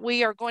that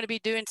we are going to be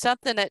doing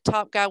something at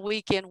Top Guy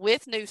Weekend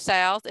with New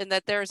South, and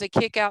that there's a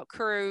Kick Out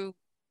Crew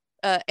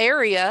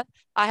area.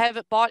 I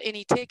haven't bought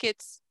any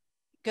tickets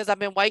because I've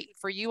been waiting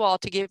for you all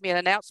to give me an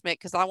announcement,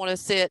 because I want to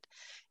sit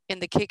in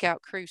the Kick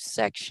Out Crew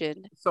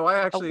section. So I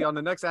actually, on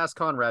the next Ask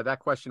Conrad, that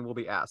question will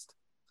be asked.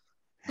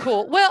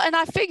 Cool. Well, and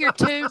I figured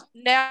too,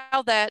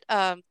 now that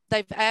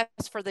they've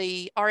asked for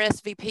the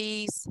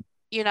RSVPs,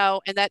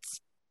 and that's,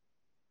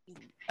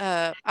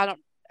 I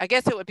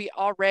guess it would be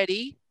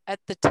already at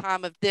the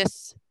time of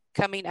this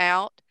coming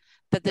out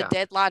that the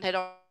deadline had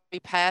already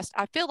passed.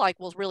 I feel like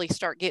we'll really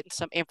start getting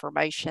some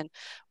information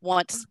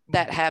once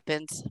that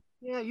happens.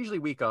 Yeah, usually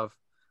week of.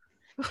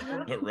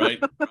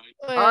 Right. Well,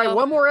 all right,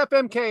 one more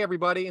FMK,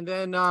 everybody, and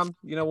then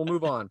we'll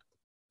move on.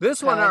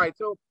 This one, all right.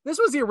 So this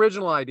was the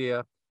original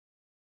idea,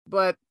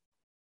 but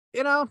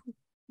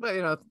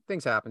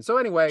things happen. So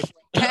anyway,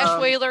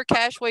 Cash Wheeler.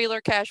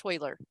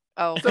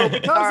 Oh, so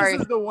because sorry.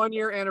 This is the 1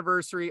 year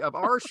anniversary of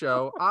our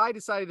show, I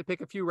decided to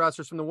pick a few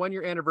wrestlers from the 1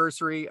 year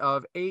anniversary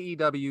of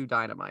AEW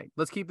Dynamite.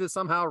 Let's keep this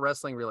somehow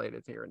wrestling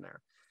related here and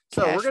there.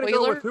 So we're going to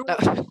go with who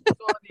was on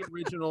the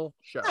original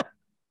show.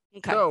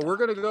 Okay. So we're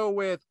going to go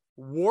with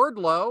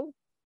Wardlow.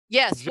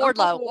 Yes,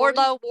 Jungle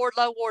Wardlow.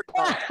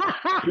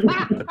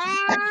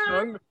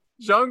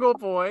 Jungle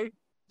Boy.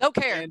 Don't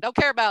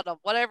care about them.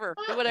 Whatever.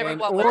 Do whatever you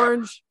want.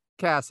 Orange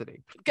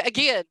Cassidy.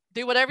 Again,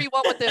 do whatever you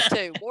want with this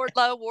too.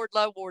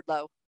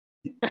 Wardlow.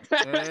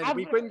 And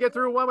we couldn't get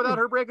through one without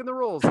her breaking the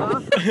rules,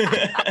 huh?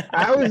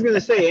 I was going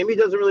to say, Amy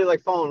doesn't really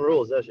like following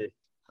rules, does she?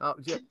 Oh,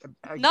 yeah.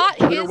 Not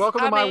You're his.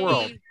 welcome to my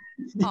world.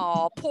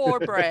 Oh, poor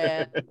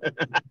Brad.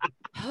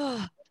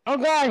 Oh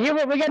God, here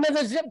we got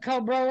another zip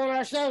code bro on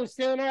our show,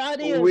 stealing our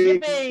ideas. We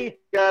Yippee.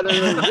 got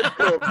another zip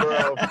code,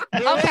 bro.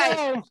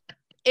 Okay.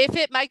 If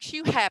it makes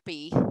you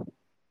happy,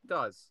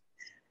 does.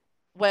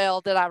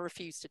 Well, then I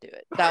refuse to do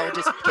it. No,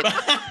 just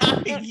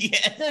kidding.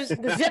 Yes.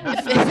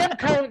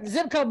 The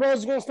zip code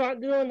bros are gonna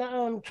start doing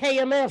the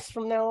KMFs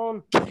from now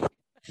on.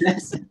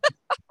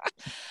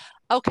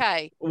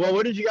 Okay. Well,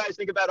 what did you guys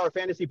think about our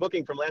fantasy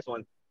booking from last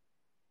one?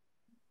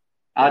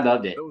 I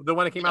loved it. The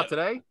one that came out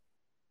today?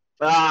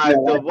 The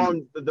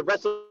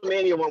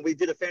WrestleMania one, we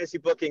did a fantasy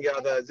booking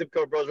of the Zip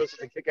Code Bros versus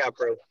the Kickout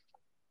Crew.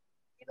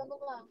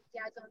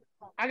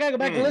 I gotta go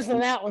back and listen to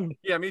that one.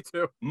 Yeah, me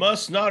too.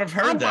 Must not have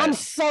heard that. I'm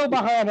so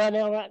behind right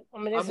now.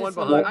 I'm one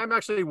behind. I'm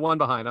actually one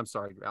behind. I'm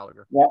sorry,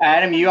 Gallagher. Well,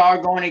 Adam, you are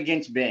going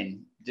against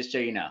Ben, just so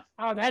you know.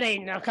 Oh, that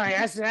ain't okay.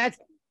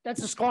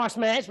 That's a squash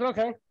match, but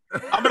okay.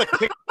 I'm gonna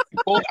kick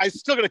both. I'm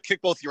still gonna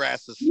kick both your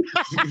asses.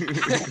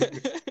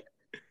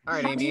 All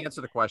right, Amy,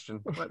 answer the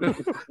question. Something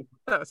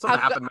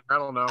happened there. I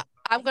don't know.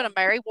 I'm going to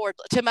marry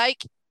Wardlow to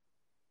make,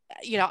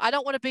 I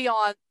don't want to be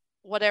on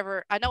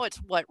whatever. I know it's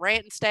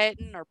Rant and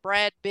Stanton or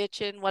Brad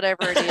bitching,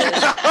 whatever it is.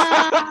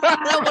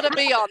 I don't want to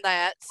be on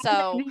that.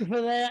 So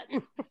for that.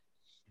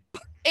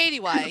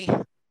 Anyway,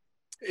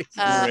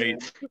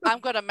 I'm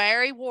going to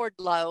marry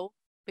Wardlow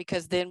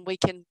because then we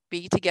can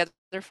be together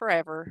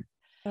forever.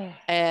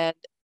 And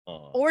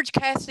Orange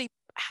Cassidy,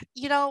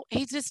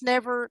 he's just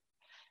never.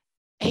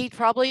 He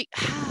probably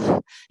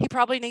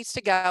needs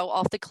to go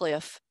off the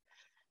cliff,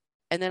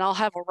 and then I'll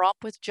have a romp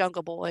with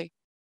Jungle Boy,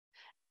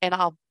 and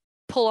I'll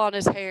pull on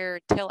his hair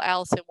and tell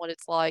Allison what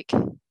it's like.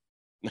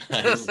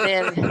 Nice.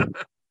 Then,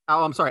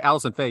 I'm sorry,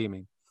 Allison Faye, you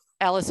mean?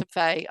 Allison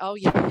Faye. Oh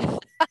yeah.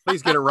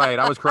 Please get it right.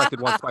 I was corrected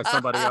once by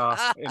somebody in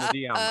a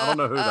DM. I don't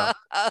know who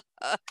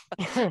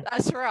though.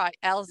 That's right,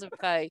 Allison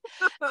Faye.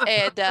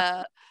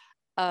 And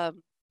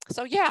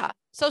so yeah.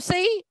 So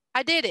see,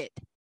 I did it.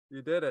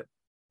 You did it.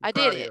 I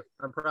did it.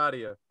 I'm proud of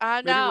you.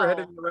 I know. Maybe we're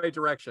headed in the right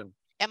direction.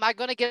 Am I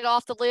going to get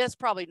off the list?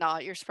 Probably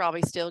not. You're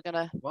probably still going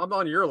to. Well, I'm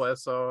on your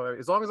list, so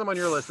as long as I'm on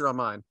your list, you're on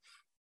mine.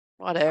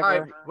 Whatever. All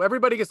right. Well,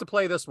 everybody gets to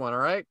play this one, all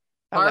right?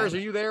 Myers, are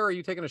you there? Or are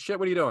you taking a shit?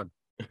 What are you doing?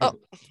 Oh.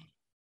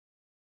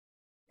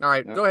 All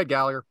right. Go ahead,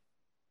 Gallagher.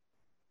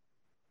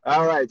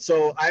 All right.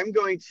 So I'm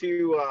going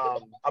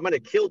to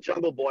kill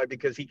Jungle Boy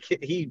because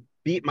he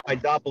beat my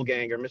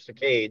doppelganger, Mr.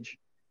 Cage.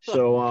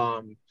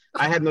 So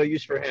I have no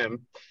use for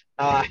him.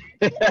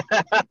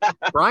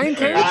 Brian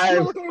Cage? I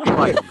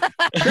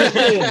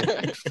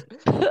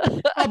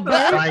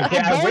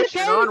wish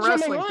you're not a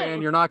wrestling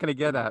fan, you're not going to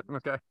get that.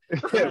 Okay.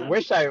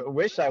 wish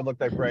I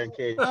looked like Brian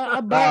Cage.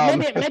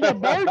 Maybe a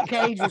bird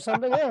cage or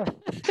something.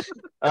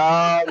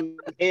 Yeah.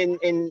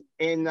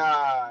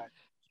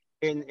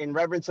 In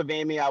reverence of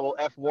Amy, I will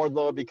F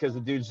Wardlow because the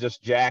dude's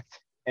just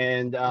jacked.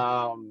 And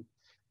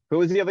who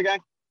was the other guy?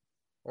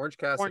 Orange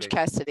Cassidy. Orange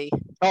Cassidy.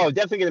 Oh,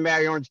 definitely gonna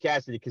marry Orange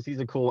Cassidy because he's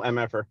a cool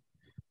MFer.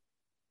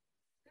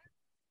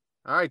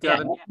 All right,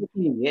 Devin.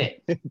 Yeah.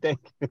 Thank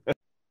you.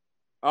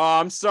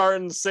 I'm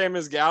starting the same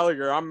as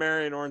Gallagher. I'm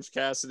marrying Orange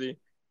Cassidy.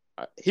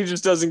 He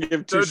just doesn't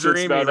give two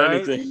shits about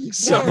anything.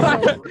 So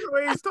the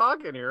way he's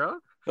talking here, huh?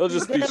 He'll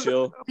just be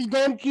chill. These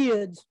damn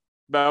kids.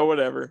 About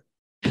whatever.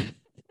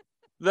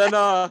 Then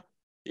Wardlow.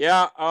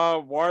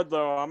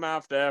 I'm gonna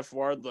have to F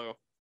Wardlow.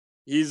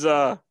 He's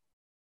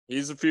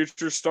he's a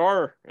future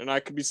star, and I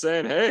could be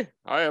saying, hey,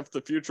 I have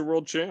the future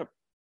world champ.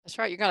 That's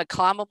right. You're going to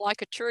climb him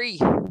like a tree.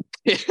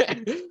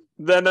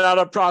 Then out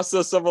of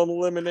process of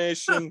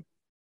elimination,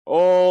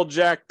 old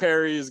Jack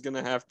Perry is going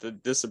to have to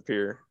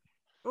disappear.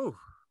 Ooh.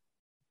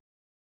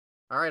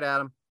 All right,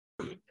 Adam.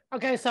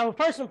 Okay, so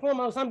first and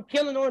foremost, I'm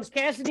killing Orange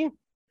Cassidy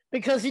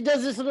because he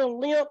does this little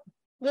limp,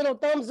 little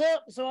thumbs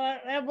up. So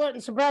that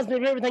wouldn't surprise me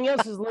if everything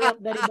else is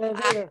limp that he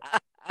does either.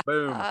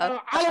 Boom. I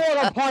don't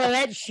want a part of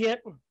that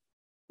shit.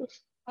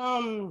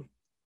 I'll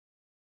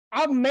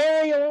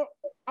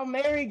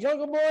marry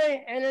Jungle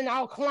Boy, and then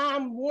I'll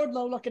climb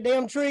Wardlow like a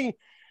damn tree,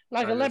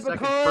 like a leprechaun.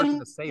 Second person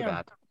to say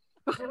that.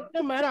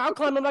 Doesn't matter. I'll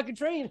climb him like a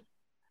tree.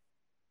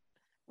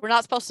 We're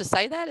not supposed to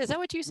say that? Is that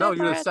what you said? No,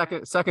 you're Brad?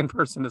 the second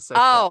person to say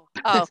Oh.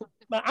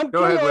 But I'm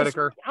Go ahead,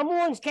 Whitaker. I'm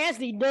Orange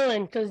Cassidy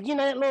done because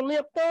that little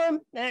lip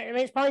thumb.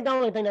 It's probably the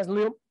only thing that's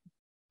limp.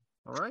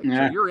 All right,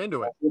 Yeah. so you're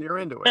into it. You're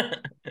into it.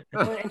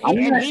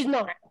 and he's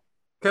not.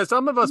 Because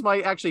some of us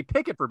might actually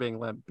pick it for being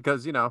limp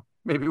because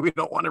maybe we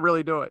don't want to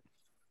really do it.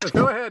 But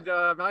go ahead,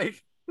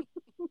 Mike.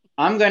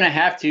 I'm gonna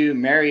have to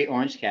marry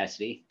Orange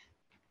Cassidy,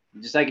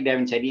 just like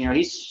Devin said.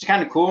 He's just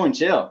kind of cool and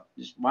chill.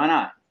 Just why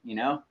not?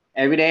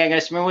 Every day I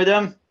gotta spend with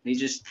him. He's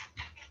just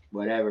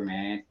whatever,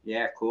 man.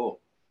 Yeah,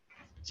 cool.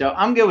 So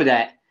I'm good with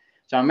that.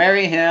 So I'll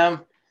marry him.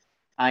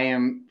 I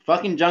am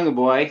fucking Jungle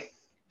Boy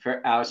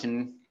for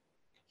Allison,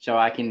 so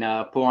I can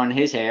pull on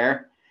his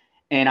hair,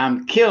 and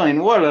I'm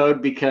killing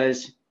Warlord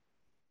because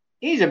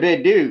he's a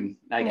big dude.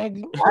 Like I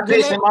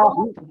piss him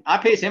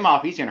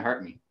off. He's gonna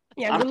hurt me.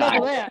 Yeah, I'm good luck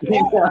with tired.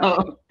 that.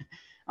 So,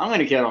 I'm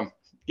gonna kill him.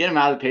 Get him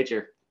out of the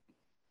picture.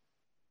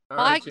 All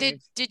Mike, right,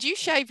 did you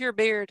shave your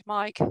beard,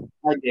 Mike?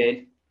 I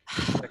did.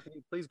 Can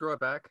you please grow it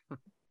back?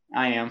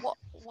 I am.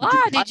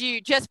 Why did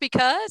you? Just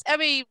because? I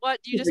mean, what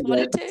you just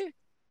wanted to?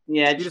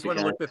 Yeah, You just want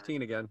to look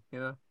 15 again,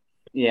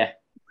 Yeah.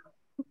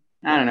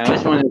 I don't know.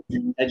 It's one of those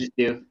things I just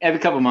do. Every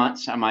couple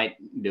months, I might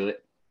do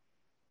it.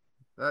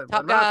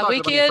 Top Guy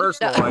Weekend.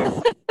 Personal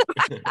life.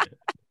 Top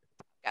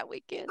Guy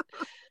Weekend.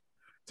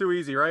 Too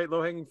easy, right?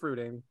 Low hanging fruit,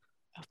 Amy.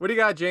 What do you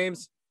got,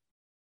 James?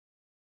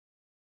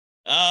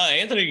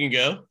 Anthony can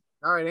go.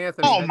 All right,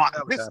 Anthony. Oh my!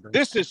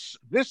 This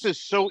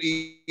is so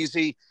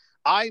easy.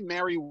 I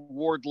marry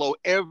Wardlow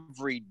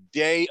every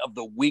day of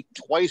the week,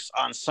 twice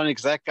on Sunday,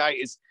 because that guy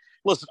is.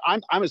 Listen,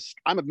 I'm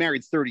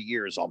married 30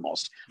 years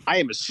almost. I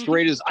am as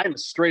straight as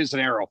an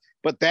arrow.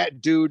 But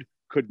that dude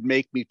could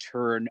make me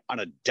turn on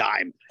a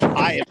dime.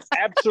 I am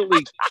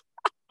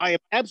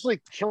absolutely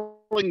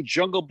killing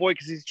Jungle Boy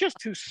because he's just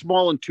too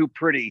small and too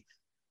pretty.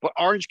 But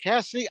Orange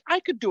Cassidy, I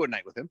could do a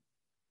night with him.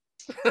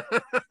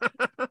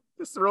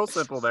 It's real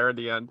simple there in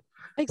the end.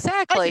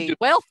 Exactly.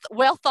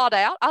 Well thought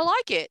out. I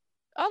like it,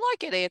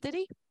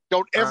 Anthony.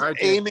 Don't ever, right,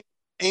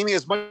 Amy,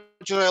 as much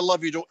as I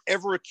love you, don't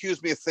ever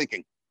accuse me of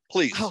thinking.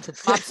 Please. Oh,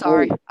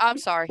 I'm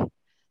sorry.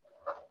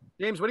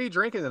 James, what are you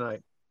drinking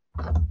tonight?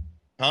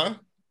 Huh?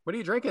 What are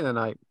you drinking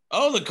tonight?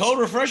 Oh, the cold,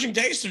 refreshing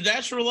taste of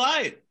Natural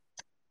Light.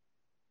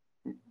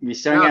 Now,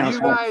 if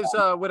you guys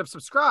would have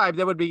subscribed,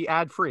 that would be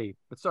ad-free.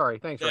 But sorry,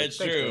 thanks. That's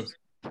true.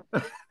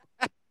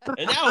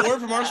 And now a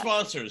word from our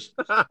sponsors.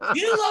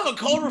 You love a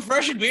cold,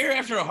 refreshing beer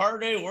after a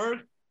hard day of work,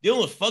 dealing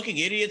with fucking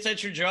idiots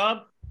at your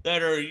job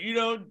that are,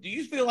 do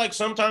you feel like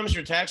sometimes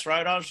your tax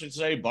write-off should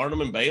say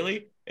Barnum and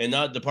Bailey and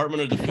not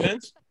Department of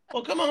Defense?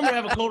 Well, come home and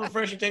have a cold,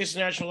 refreshing taste of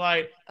Natural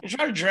Light and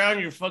try to drown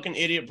your fucking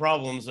idiot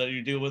problems that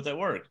you deal with at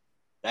work.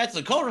 That's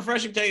the cold,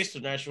 refreshing taste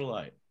of Natural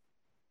Light.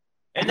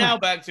 And now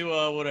back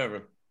to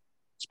whatever.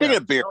 Speaking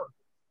of beer,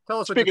 tell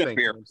us what you think.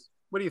 Beer.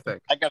 What do you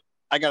think? I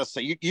got to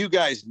say, you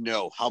guys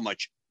know how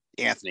much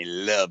Anthony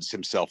loves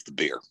himself the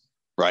beer,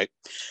 right?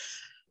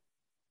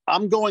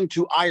 I'm going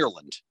to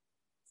Ireland,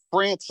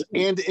 France,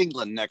 and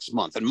England next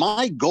month, and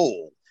my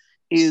goal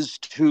is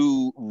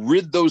to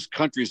rid those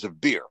countries of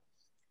beer.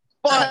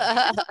 But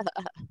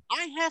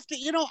I have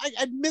to,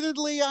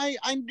 admittedly, I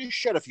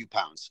shed a few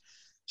pounds.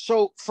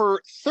 So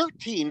for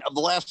 13 of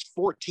the last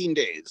 14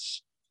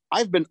 days,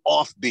 I've been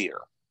off beer.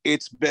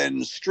 It's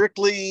been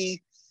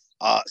strictly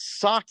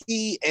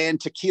sake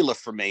and tequila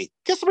for me.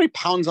 Guess how many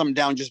pounds I'm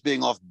down just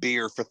being off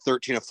beer for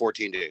 13 or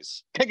 14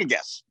 days? Take a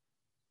guess.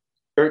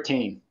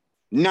 13.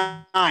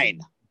 9. Oh,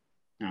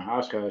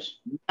 house goes.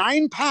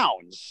 9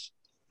 pounds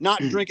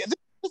not drinking.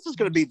 This is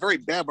going to be very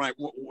bad when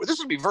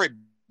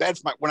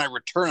I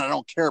return. I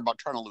don't care about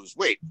trying to lose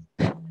weight.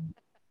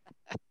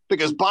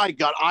 Because by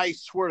God, I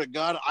swear to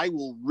God, I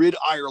will rid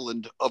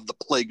Ireland of the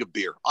plague of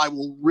beer. I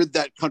will rid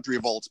that country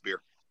of all its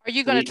beer. Are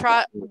you going to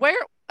try? When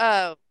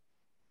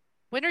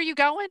are you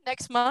going?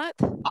 Next month?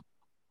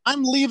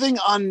 I'm leaving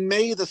on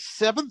May the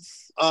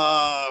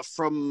 7th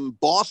from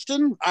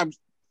Boston. I'm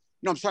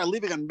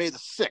leaving on May the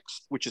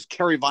 6th, which is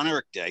Kerry Von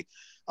Erich Day.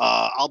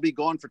 I'll be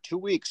gone for 2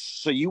 weeks.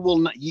 So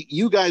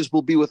you guys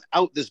will be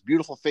without this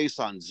beautiful face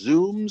on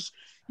Zooms.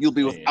 You'll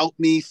be without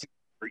me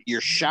for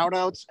your shout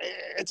outs.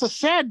 It's a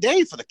sad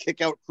day for the Kick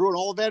Out crew and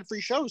all of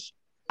ad-free shows.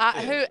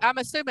 I'm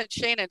assuming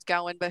Shannon's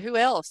going, but who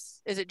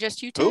else? Is it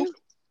just you two?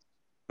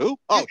 Who?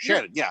 Oh,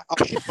 Shannon. Yeah. Oh,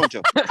 she's fun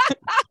too.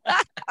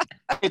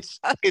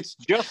 It's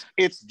just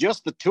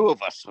the two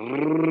of us.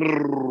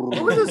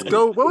 What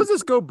was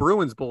this Go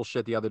Bruins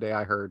bullshit the other day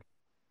I heard?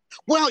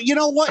 Well, you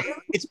know what?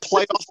 It's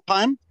playoff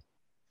time.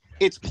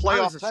 It's I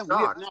playoff was time. We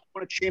have shocked. not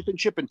won a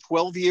championship in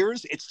 12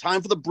 years. It's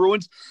time for the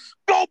Bruins.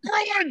 Go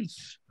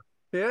Bruins!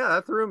 Yeah,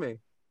 that threw me.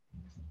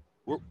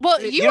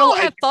 Well, you all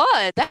have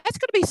fun. That's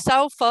going to be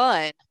so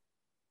fun.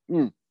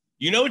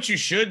 You know what you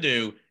should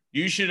do?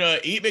 You should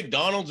eat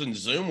McDonald's and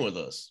Zoom with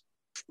us.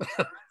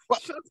 Shut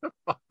the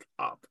fuck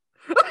up.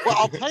 Well,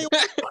 I'll tell you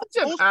what.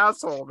 Such an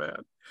asshole,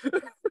 man.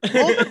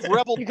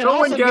 Rebel. No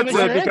one gets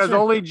it because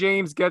only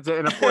James gets it.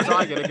 And of course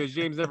I get it because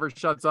James never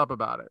shuts up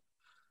about it.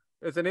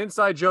 It's an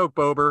inside joke,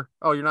 Bober.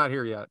 Oh, you're not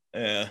here yet.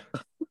 Yeah.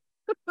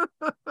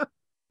 All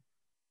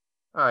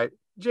right.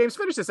 James,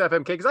 finish this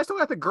FMK because I still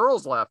got the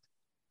girls left.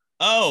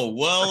 Oh,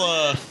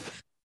 well,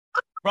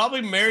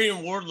 probably Marion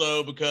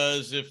Wardlow,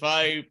 because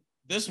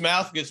this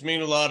mouth gets me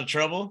in a lot of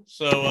trouble.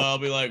 So I'll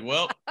be like,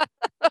 well,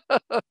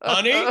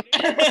 honey,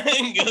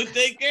 go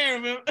take care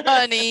of him.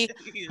 Honey.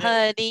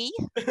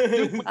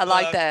 I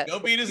like that. Go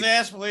beat his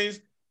ass,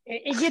 please.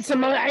 It gets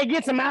him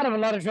out of a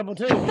lot of trouble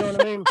too. You know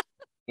what I mean?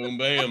 Boom,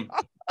 bam.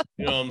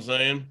 You know what I'm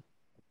saying?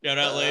 Shout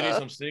out, ladies.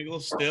 I'm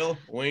single still.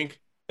 Wink.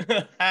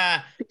 And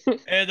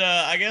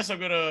I guess I'm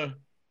gonna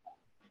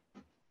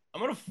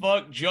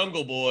fuck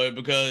Jungle Boy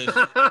because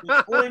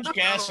Orange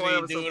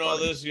Cassidy doing all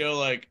this,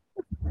 like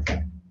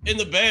in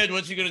the bed.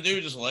 What's he gonna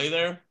do? Just lay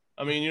there?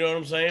 I mean, you know what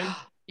I'm saying?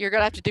 You're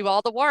gonna have to do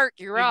all the work.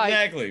 You're right.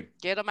 Exactly.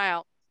 Get him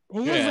out.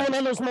 He is one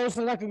of those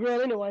mostly like a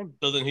girl anyway.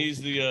 So then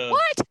he's the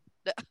what?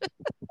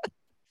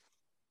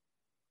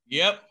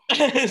 Yep.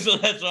 So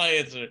that's my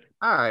answer.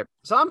 All right.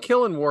 So I'm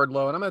killing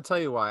Wardlow, and I'm going to tell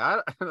you why.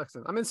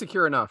 Listen, I'm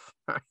insecure enough.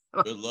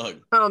 Good luck.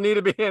 I don't need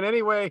to be in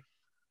any way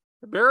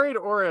buried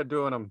or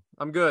doing them.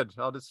 I'm good.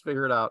 I'll just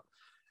figure it out.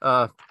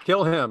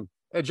 Kill him.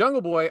 At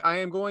Jungle Boy, I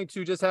am going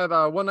to just have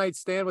a one-night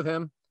stand with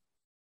him.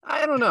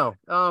 I don't know.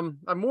 I'm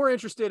more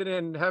interested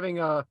in having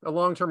a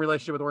long-term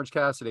relationship with Orange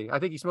Cassidy. I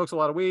think he smokes a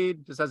lot of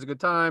weed, just has a good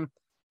time.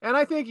 And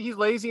I think he's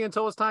lazy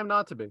until it's time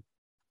not to be.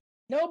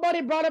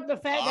 Nobody brought up the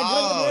fact that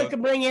Jungle Boy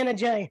could bring in a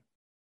J.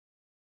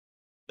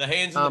 The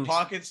hands in the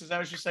pockets, is that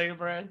what you're saying,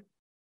 Brad?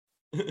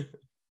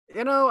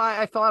 You know,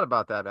 I thought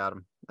about that,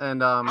 Adam.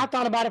 And I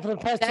thought about it for the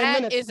past 10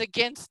 minutes. That is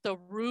against the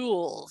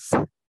rules.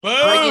 Boom!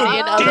 Bringing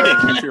in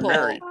other people.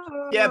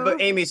 Yeah,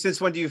 but Amy, since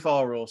when do you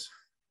follow rules?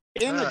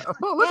 Look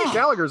at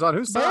Gallagher's on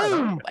whose side?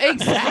 Huh?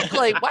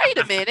 Exactly. Wait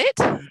a minute.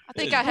 I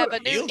think I have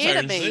a new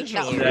enemy.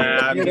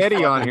 Get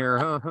Eddie on here,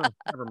 huh?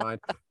 Never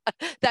mind.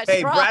 That's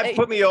hey, right. Brad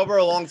put me over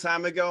a long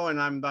time ago,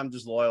 and I'm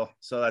just loyal,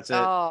 so that's it.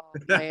 Oh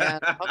man.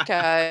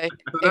 Okay.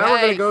 So now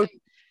we're gonna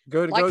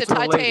go like the to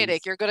Titanic. ladies.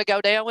 You're going to go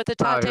down with the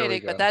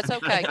Titanic, but that's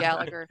okay,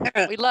 Gallagher.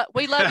 We love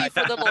you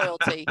for the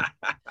loyalty.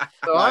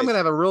 So I'm gonna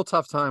have a real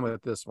tough time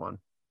with this one.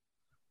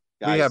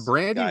 We have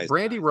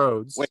Brandy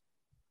Rhodes.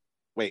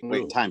 Wait,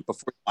 time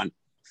before one.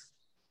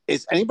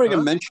 Is anybody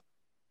gonna mention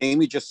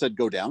Amy just said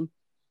go down?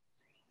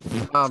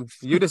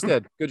 You just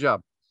did. Good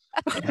job.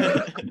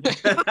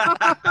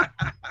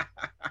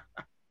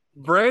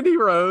 Brandy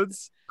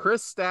Rhodes,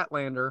 Chris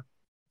Statlander,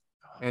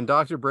 and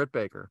Dr. Britt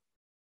Baker.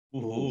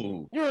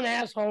 Ooh. You're an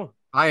asshole.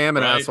 I am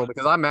an asshole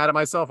because I'm mad at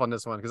myself on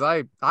this one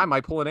because I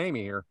might pull an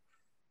Amy here.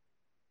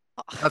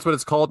 That's what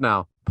it's called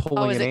now.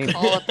 Pulling an Amy.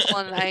 Called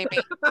pulling an Amy?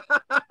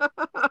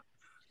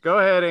 Go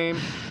ahead, Amy.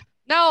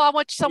 No, I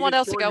want someone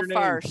else to go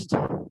first. I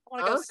want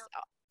to go.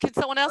 Can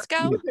someone else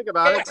go? Think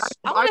about it.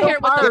 I know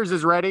Pyres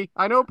is ready.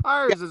 I know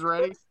Pyres is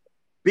ready.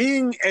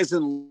 Being as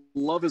in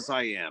love as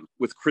I am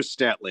with Chris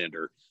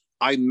Statlander,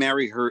 I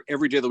marry her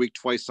every day of the week,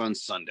 twice on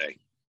Sunday.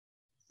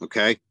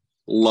 Okay?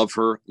 Love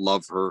her.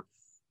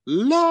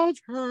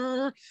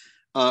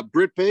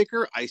 Britt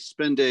Baker, I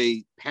spend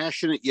a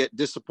passionate yet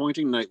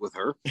disappointing night with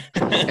her.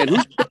 And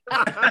who's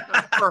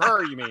for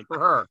her, you mean? For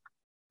her.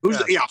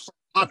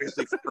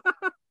 Obviously for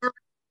her.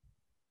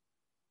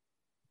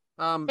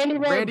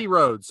 Brandy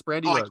Rhodes.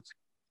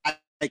 I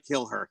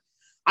kill her.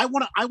 I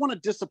want to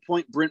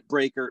disappoint Britt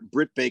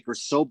Baker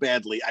so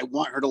badly. I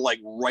want her to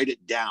write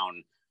it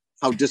down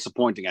how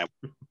disappointing I am.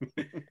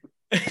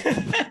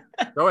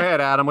 Go ahead,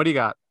 Adam. What do you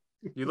got?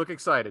 You look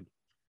excited,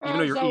 even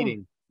though you're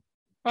eating.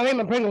 I ate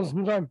my Pringles.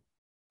 I'm sorry.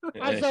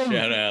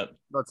 Shout out.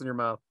 What's in your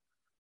mouth?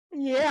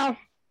 Yeah.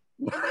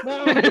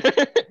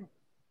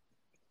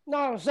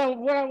 No, so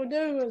what I would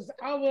do is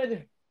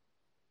I'd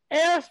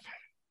ask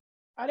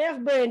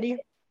Brandy,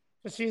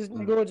 because she's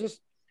gorgeous.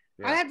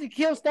 Yeah. I'd have to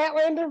kill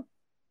Statlander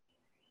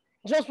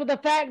just for the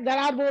fact that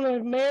I'd want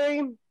to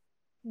marry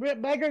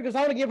Britt Baker because I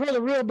want to give her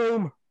the real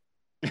boom.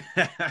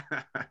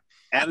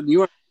 Adam,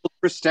 you are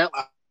Chris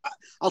Statlander.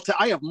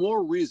 I have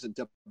more reason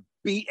to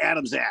beat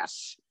Adam's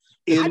ass.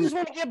 I just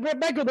want to give Britt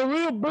Baker the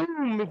real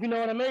boom, if you know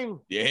what I mean.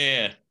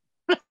 Yeah.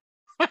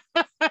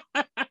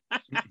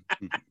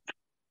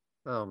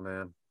 Oh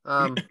man.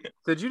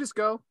 Did you just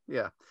go?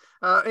 Yeah.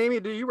 Amy,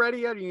 are you ready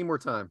yet? Or you need more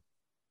time?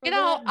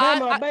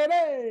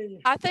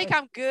 I think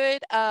I'm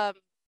good. I'm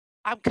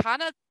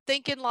kind of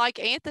thinking like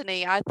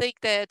Anthony. I think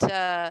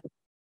that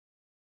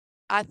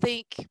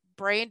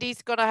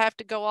Brandy's gonna have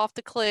to go off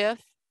the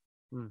cliff.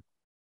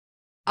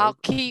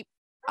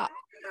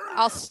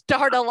 I'll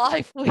start a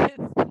life with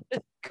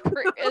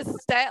Chris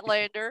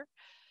Statlander,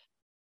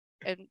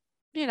 and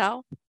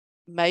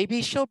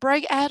maybe she'll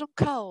bring Adam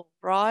Cole,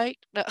 right?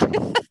 No.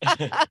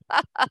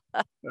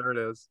 There it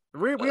is.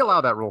 We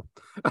allow that rule.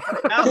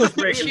 Now who's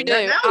breaking? You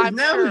do,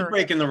 Now who's sure.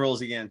 breaking the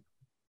rules again?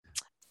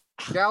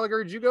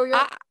 Gallagher, did you go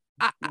yet?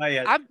 Not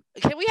yet.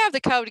 Can we have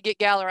the code to get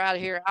Gallagher out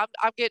of here?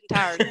 I'm getting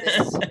tired of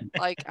this.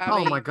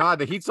 Oh my God,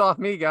 the heat's off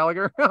me,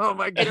 Gallagher. Oh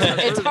my God,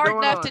 it's hard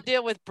enough to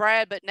deal with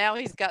Brad, but now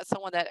he's got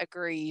someone that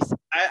agrees.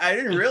 I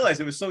didn't realize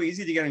it was so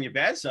easy to get on your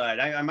bad side.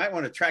 I might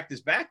want to track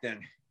this back then.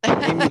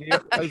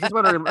 I just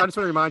want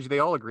to remind you, they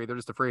all agree. They're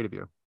just afraid of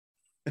you.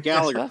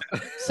 Gallagher,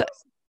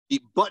 the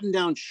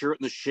button-down shirt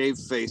and the shaved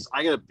face.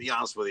 I gotta be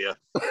honest with you.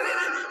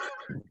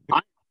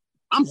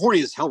 I'm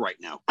horny as hell right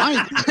now.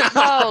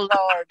 Oh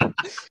Lord,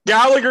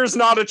 Gallagher's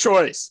not a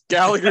choice.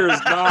 Gallagher is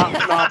not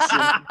an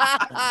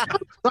option.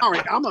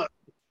 Sorry, I'm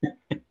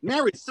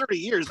married 30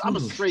 years. I'm a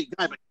straight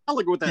guy, but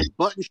Gallagher with that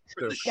button shirt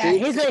and the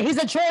shaved he's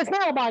a choice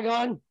now, by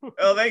God.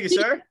 Oh, thank you,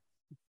 sir.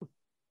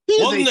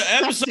 Welcome to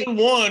episode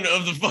 1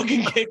 of the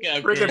fucking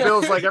Kickout Crew. Freaking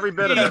Bill's like every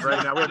bit of it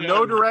right now. We have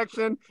no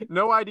direction,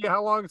 no idea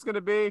how long it's going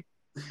to be.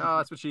 Oh,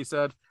 that's what she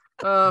said.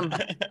 All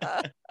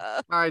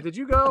right, did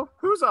you go?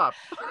 Who's up?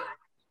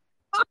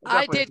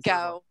 I did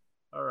go.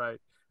 All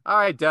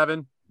right,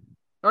 Devin.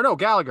 Or no,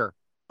 Gallagher.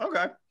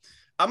 Okay.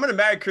 I'm going to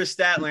marry Chris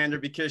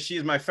Statlander because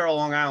she's my fellow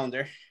Long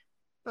Islander.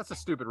 That's a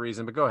stupid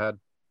reason, but go ahead.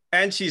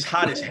 And she's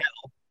hot as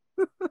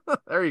hell.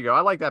 There you go.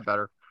 I like that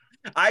better.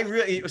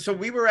 So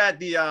we were at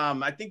the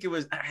I think it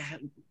was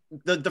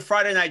the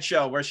Friday night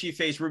show where she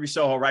faced Ruby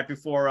Soho right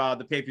before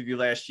the pay-per-view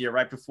last year,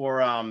 right before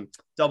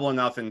Double or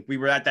Nothing. We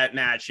were at that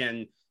match,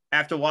 and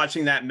after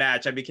watching that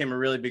match, I became a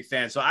really big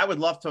fan. So I would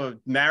love to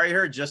marry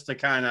her just to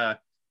kind of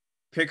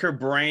pick her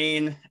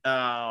brain,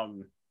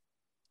 and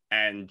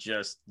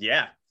just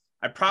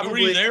I probably. Who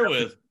were you there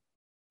with?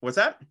 What's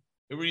that?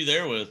 Who were you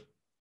there with?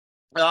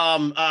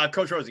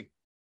 Coach Rosie.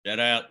 Shout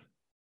out.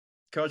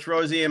 Coach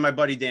Rosie and my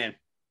buddy Dan.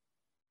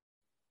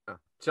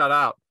 Shout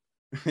out.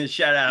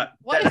 Shout out.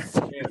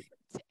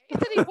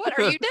 Anthony, what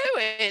are you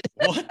doing?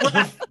 What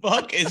the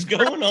fuck is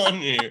going on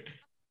here?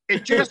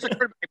 It just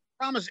occurred. I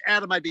promised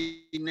Adam I'd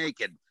be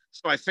naked,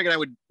 so I figured I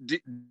would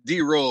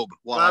derobe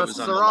while I was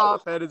on the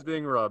off. Head is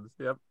being rubbed.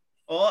 Yep.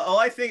 All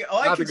I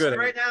can say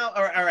right now.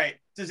 All right.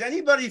 Does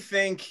anybody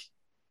think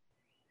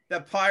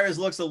that Pyres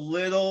looks a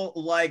little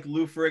like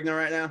Lou Ferrigno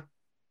right now?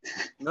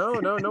 No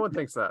one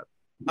thinks that.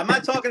 I'm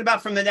not talking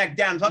about from the neck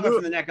down. I'm talking about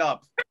from the neck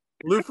up.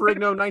 Lou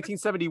Ferrigno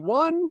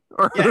 1971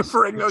 or yes. Lou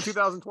Ferrigno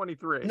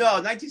 2023?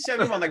 No,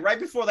 1971. Like right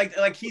before,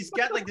 like he's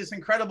got like this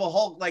incredible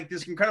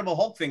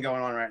Hulk thing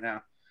going on right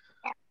now.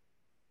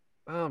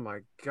 Oh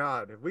my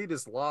God! Have we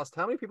just lost?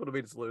 How many people did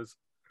we just lose?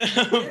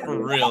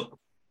 For real.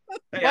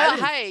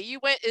 Hey, you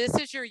went. This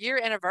is your year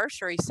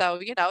anniversary, so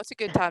it's a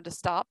good time to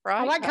stop,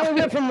 right? I like how we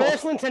went from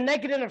wrestling to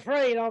naked and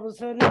afraid all of a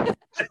sudden.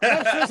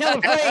 That's just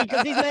afraid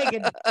because he's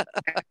naked.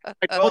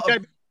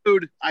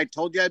 I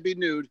told you I'd be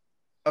nude.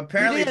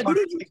 Apparently, who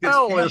did you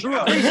tell? Appreciate you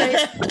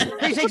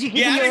I didn't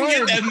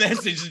your get that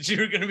message that you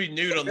were going to be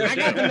nude on the show.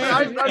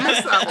 I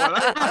missed that one.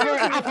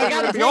 I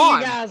forgot to tell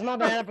you guys. My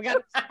bad.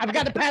 I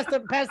forgot to pass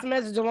the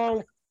message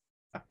along.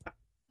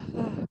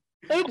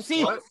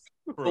 Oopsie.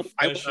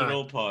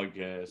 Professional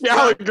podcast.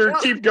 Gallagher,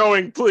 keep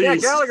going, please. Yeah,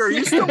 Gallagher, are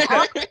you still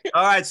up?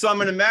 All right, so I'm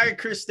going to marry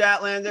Chris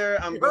Statlander.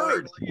 I'm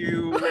going to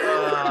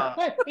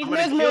kill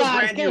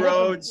Brandy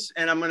Rhodes,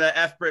 and I'm going to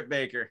F Britt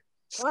Baker.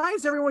 Why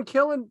is everyone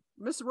killing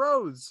Mrs.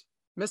 Rhodes?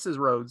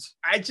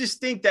 I just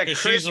think that Chris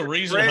she's the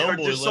reason are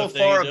just so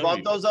far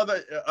above those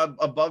other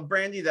above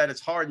Brandy that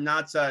it's hard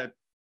not to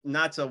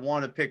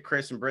want to pick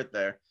Chris and Britt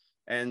there.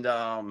 And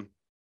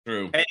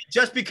true. And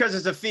just because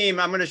it's a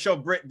theme, I'm going to show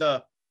Britt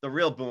the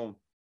real boom.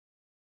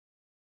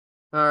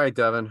 All right,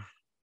 Devin.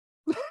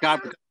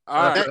 God,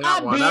 after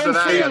that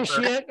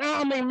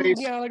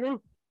Gallagher.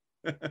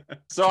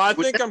 So I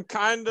think I'm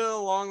kind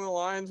of along the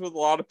lines with a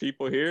lot of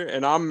people here,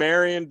 and I'm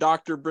marrying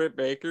Dr. Britt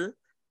Baker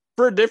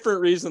for a different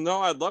reason,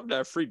 though. I'd love to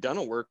have free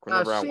dental work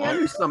whenever I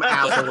want. Some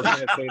asshole was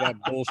gonna say that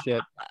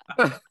bullshit.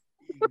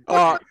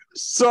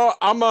 So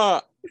I'm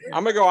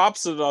gonna go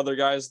opposite of the other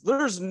guys.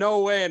 There's no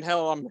way in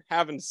hell I'm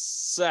having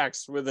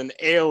sex with an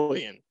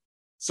alien.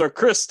 So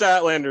Chris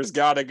Statlander's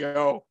got to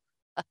go,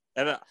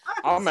 and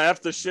I'm gonna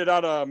F the shit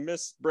out of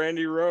Miss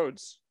Brandy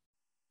Rhodes.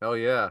 Hell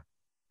yeah.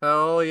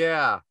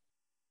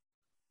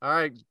 All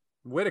right,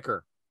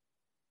 Whitaker.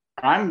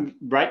 I'm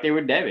right there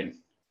with Devin.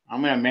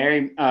 I'm going to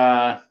marry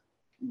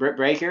Britt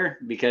Baker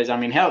because,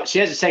 hell, she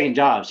has a second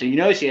job. So,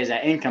 she has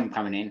that income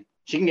coming in.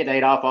 She can get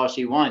laid off all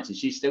she wants, and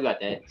she's still got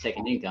that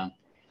second income,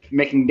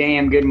 making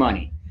damn good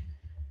money.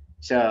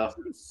 So,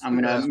 I'm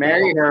going to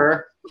marry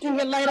her. She can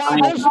get laid off,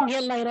 or she can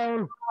get laid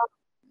on.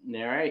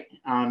 All right.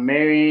 I'm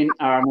going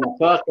to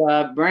fuck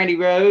Brandy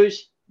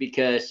Rose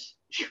because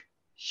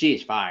she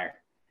is fire.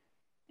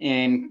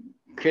 And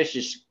Chris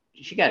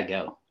she got to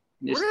go.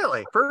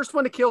 Really? First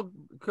one to kill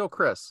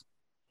Chris.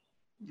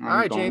 All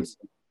right, James.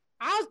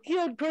 I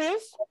killed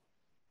Chris.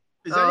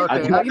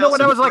 Okay. You know what?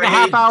 That was like a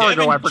half hour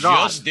ago. I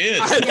forgot. Just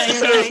did.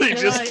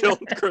 Killed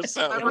Chris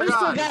out.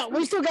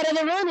 We still got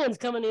other run-ins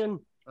coming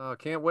in. Oh,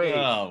 can't wait.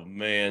 Oh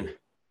man.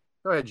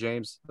 Go ahead,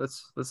 James.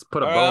 Let's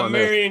put a All bow right, on I'm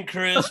this. marrying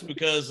Chris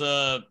because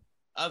I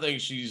think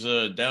she's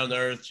down to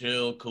earth,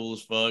 chill, cool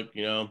as fuck.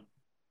 You know,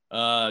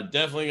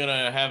 definitely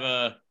gonna have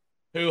a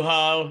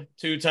hoo-ha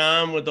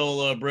 2-time with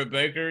old Britt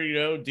Baker. You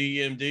know,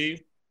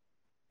 DMD.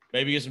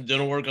 Maybe get some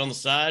dental work on the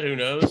side. Who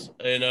knows?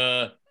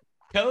 And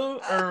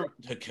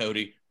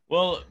Cody.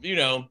 Well, you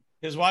know,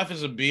 his wife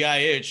is a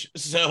bitch,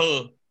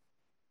 so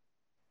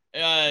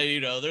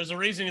you know, there's a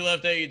reason he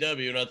left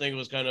AEW, and I think it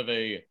was kind of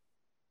a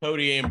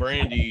Cody and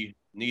Brandy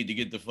need to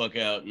get the fuck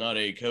out, not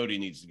a Cody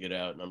needs to get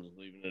out, and I'm just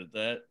leaving it at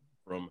that.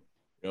 From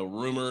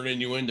rumor and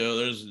innuendo,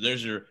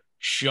 there's your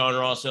Sean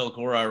Ross El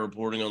Cori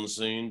reporting on the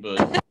scene,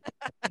 but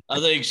I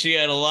think she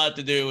had a lot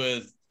to do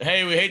with.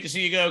 Hey, we hate to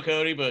see you go,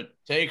 Cody, but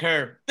take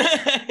her.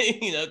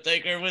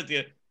 Take her with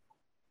you.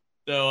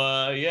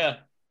 So yeah.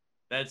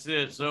 That's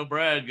it. So,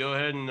 Brad, go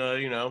ahead and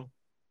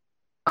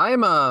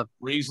I'm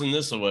reason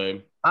this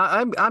away.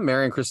 I'm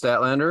marrying Chris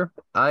Statlander.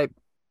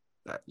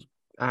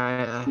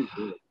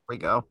 We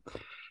go.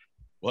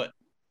 What?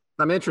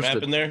 I'm interested. What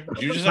happened there?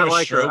 Did you just have a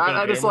like stroke? Her.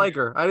 I just like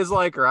her. I just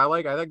like her. I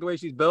like the way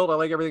she's built. I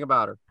like everything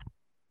about her.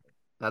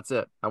 That's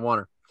it. I want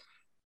her.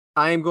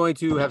 I am going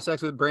to have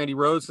sex with Brandy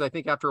Rhodes because I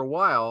think after a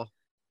while,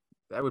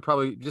 that would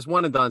probably just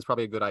one and done is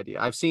probably a good idea.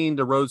 I've seen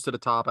the roads to the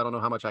top. I don't know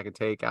how much I can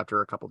take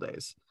after a couple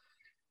days.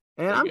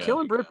 And I'm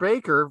killing Britt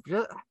Baker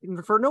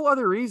for no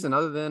other reason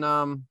other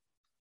than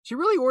she's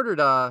really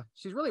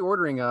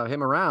ordering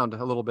him around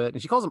a little bit,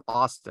 and she calls him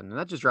Austin, and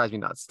that just drives me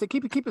nuts. To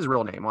keep his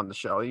real name on the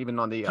show, even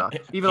on the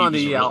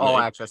All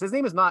Access. His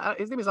name is not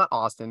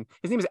Austin.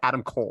 His name is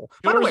Adam Cole.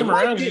 He orders him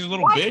around because he's a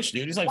little bitch,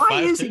 dude. He's like 5'2".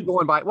 Why is he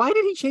going by? Why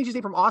did he change his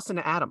name from Austin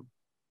to Adam?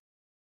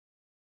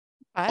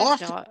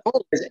 Austin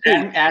Cole.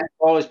 Adam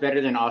Cole is better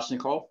than Austin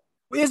Cole.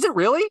 Is it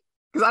really?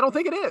 Because I don't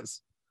think it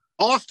is.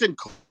 Austin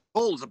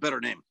Cole is a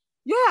better name.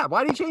 Yeah,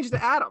 why did he change it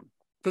to Adam?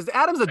 Because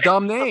Adam's a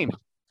dumb name.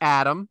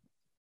 Adam.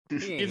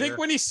 You think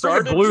when he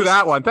started, blew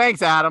that one?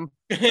 Thanks, Adam.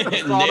 Nailed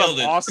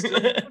it. Austin.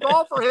 It's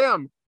all for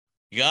him.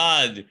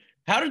 God,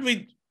 how did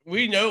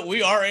we know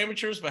we are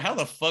amateurs, but how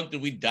the fuck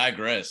did we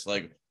digress?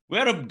 Like we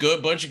had a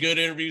bunch of good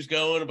interviews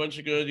going, a bunch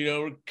of good,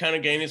 we're kind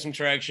of gaining some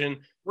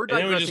traction. And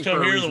then we just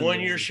come here to the 1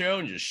 year show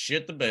and just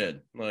shit the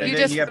bed. Like, and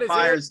then you get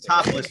Fire's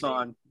topless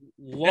on.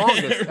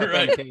 Longest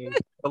Right. FMK,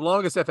 the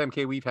longest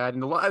FMK we've had,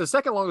 and the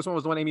second longest one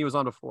was the one Amy was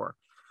on before.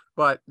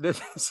 But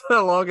this is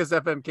the longest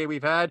FMK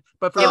we've had.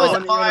 But for it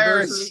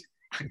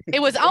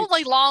was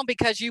only long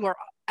because you were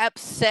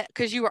upset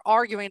because you were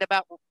arguing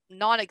about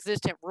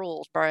non-existent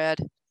rules, Brad.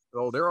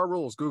 Oh, there are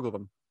rules. Google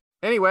them.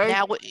 Anyway,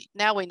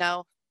 now we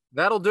know.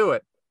 That'll do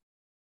it.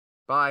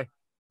 Bye.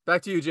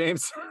 Back to you,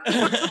 James.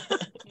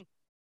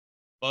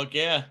 Fuck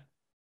yeah.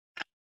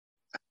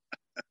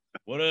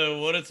 What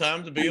a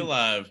time to be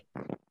alive.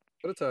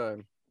 What a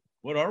time.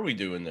 What are we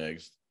doing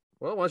next?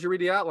 Well, why don't you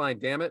read the outline,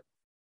 damn it?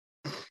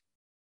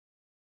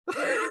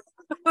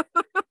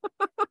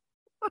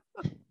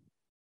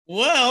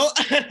 Well,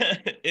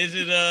 is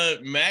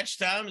it match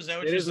time? Is that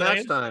what it you're is saying?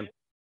 match time.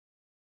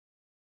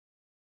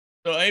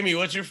 So, Amy,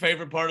 what's your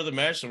favorite part of the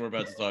match that we're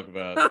about to talk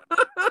about?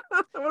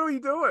 What are we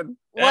doing?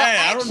 Hey,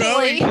 I don't know.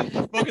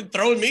 You're fucking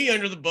throwing me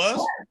under the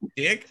bus,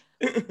 dick.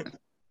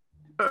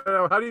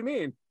 How do you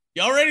mean?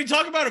 Y'all ready to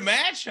talk about a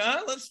match,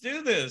 huh? Let's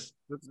do this.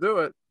 Let's do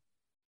it.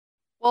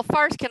 Well,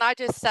 first, can I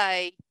just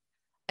say,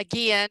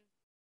 again,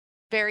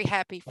 very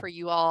happy for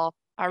you all.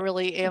 I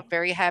really am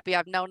very happy.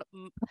 I've known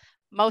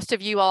most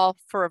of you all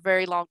for a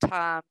very long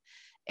time,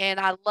 and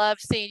I love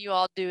seeing you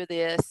all do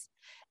this.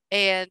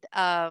 And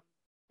I'll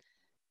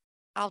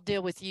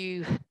deal with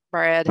you,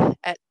 Brad,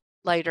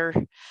 later.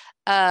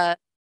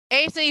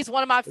 Anthony's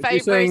one of my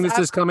favorites. You're saying this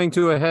is coming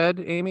to a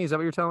head, Amy? Is that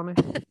what you're telling me?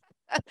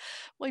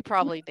 We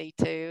probably need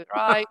to,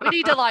 right? We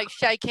need to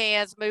shake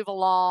hands, move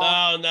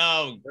along.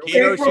 No.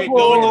 We're Keep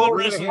going to the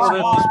wrestling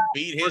schools,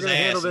 beat his ass.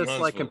 Handle this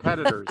like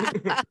competitors.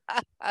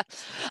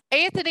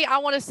 Anthony, I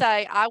want to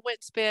say I went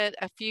and spent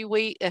a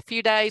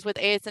few days with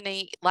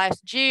Anthony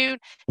last June.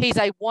 He's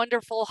a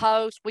wonderful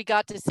host. We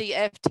got to see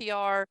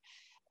FTR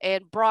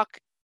and Brock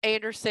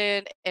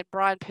Anderson and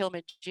Brian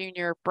Pillman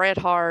Jr., Bret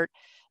Hart,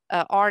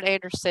 Arn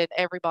Anderson,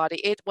 everybody.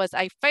 It was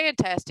a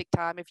fantastic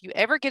time. If you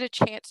ever get a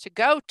chance to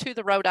go to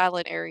the Rhode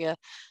Island area,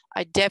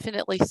 I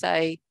definitely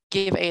say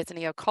give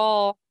Anthony a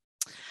call.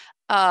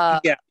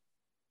 Yeah.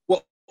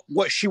 Well,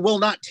 what she will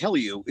not tell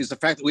you is the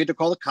fact that we had to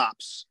call the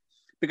cops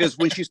because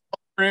when she saw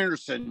Arn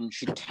Anderson,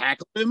 she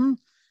tackled him,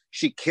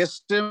 she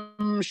kissed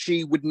him,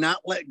 she would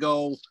not let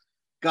go.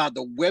 God,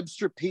 the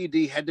Webster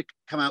PD had to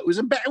come out. It was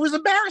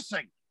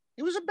embarrassing.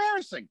 It was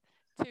embarrassing.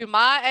 To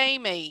my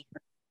Amy.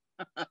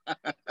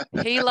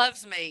 He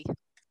loves me,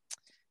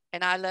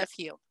 and I love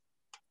him.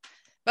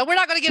 But we're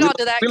not going to get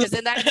onto that because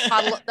then that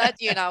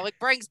it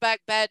brings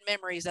back bad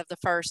memories of the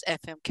first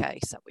FMK.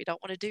 So we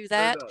don't want to do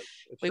that.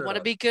 We want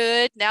to be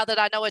good. Now that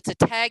I know it's a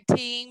tag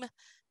team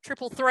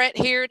triple threat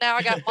here, now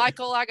I got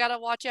Michael I got to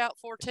watch out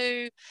for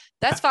too.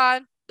 That's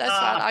fine. That's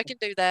fine. I can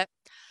do that.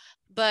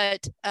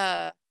 But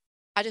I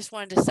just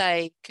wanted to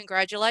say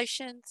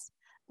congratulations.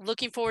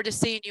 Looking forward to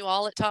seeing you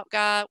all at Top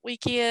Guy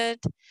weekend.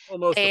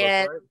 Almost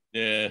and right?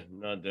 Yeah,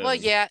 not definitely. well,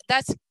 yeah,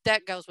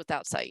 that goes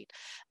without saying.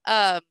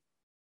 And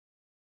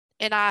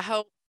I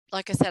hope,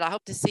 like I said, I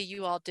hope to see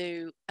you all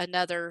do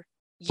another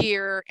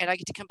year, and I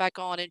get to come back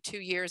on in 2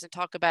 years and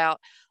talk about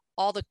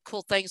all the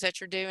cool things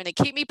that you're doing, and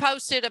keep me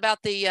posted about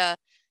the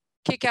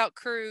Kick Out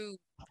Crew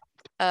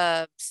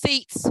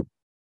seats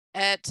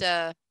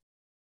at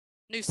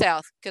New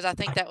South, because I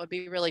think that would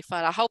be really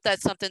fun. I hope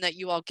that's something that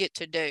you all get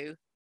to do.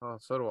 Oh,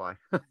 so do I.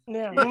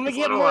 Yeah, when we So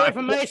get do more I.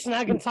 information,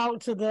 I can talk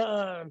to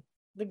the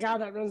guy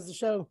that runs the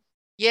show.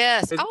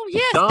 Yes. It's Oh,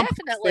 yes, Dump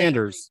definitely.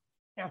 Sanders.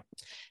 Yeah.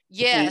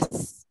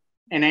 Yes.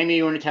 And Amy,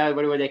 you want to tell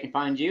everybody where they can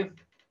find you?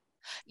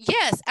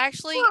 Yes,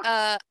 actually,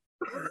 I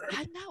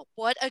know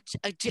what a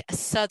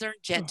Southern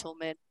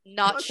gentleman.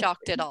 Not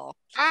shocked at all.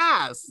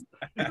 Ass.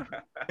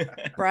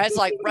 Brad's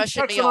like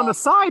rushing me Section on the off.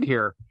 side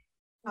here.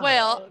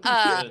 Well,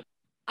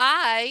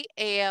 I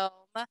am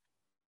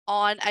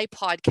on a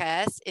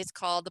podcast. It's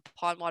called the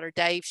Pondwater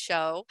Dave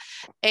Show,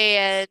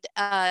 and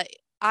I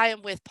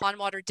am with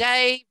Pondwater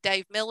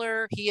Dave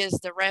Miller. He is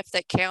the ref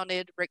that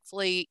counted Ric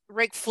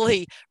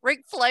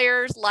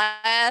Flair's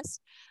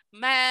last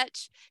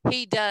match.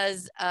 He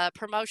does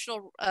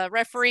promotional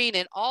refereeing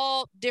in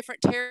all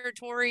different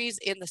territories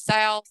in the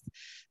South.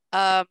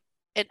 An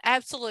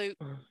absolute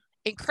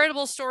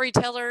incredible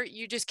storyteller.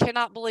 You just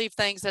cannot believe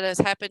things that has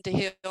happened to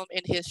him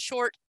in his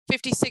short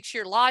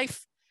 56-year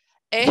life.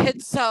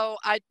 And so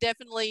I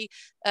definitely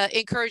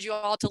encourage you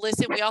all to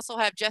listen. We also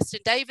have Justin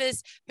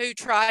Davis, who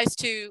tries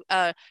to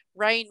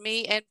rein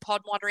me and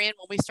Podwater in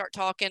when we start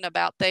talking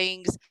about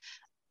things.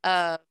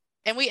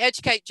 And we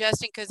educate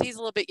Justin because he's a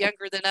little bit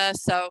younger than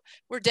us. So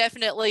we're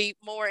definitely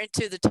more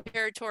into the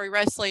territory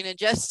wrestling. And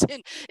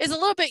Justin is a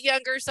little bit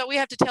younger, so we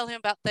have to tell him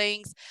about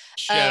things.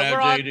 Shout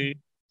out, JD.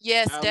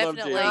 Yes, I love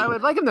definitely. JD. I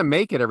would like him to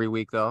make it every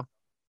week, though.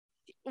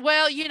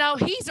 Well,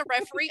 he's a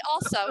referee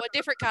also, a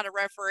different kind of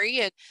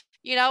referee. And,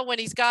 when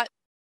he's got,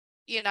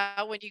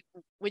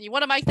 when you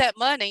want to make that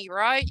money,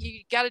 right,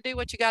 you got to do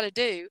what you got to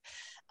do.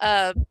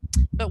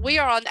 But we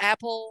are on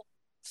Apple,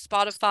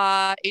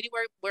 Spotify,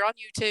 anywhere. We're on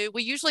YouTube.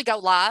 We usually go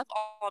live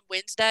on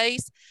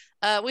Wednesdays.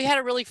 We had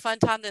a really fun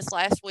time this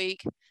last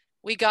week.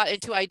 We got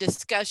into a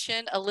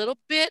discussion a little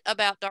bit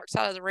about Dark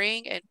Side of the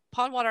Ring, and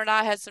Pondwater and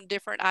I had some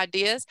different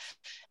ideas.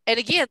 And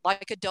again,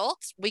 like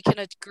adults, we can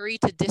agree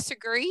to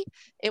disagree.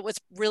 It was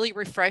really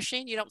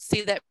refreshing. You don't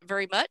see that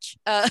very much,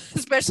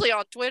 especially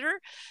on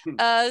Twitter.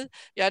 No.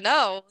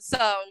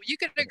 So you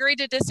can agree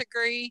to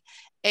disagree,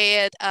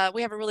 and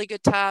we have a really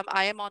good time.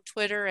 I am on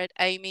Twitter at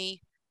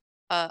Amy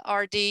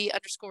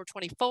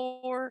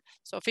RD_24.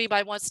 So if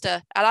anybody wants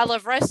to, and I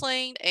love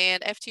wrestling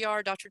and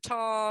FTR, Dr.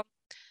 Tom,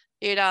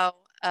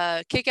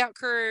 Kick Out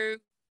Crew,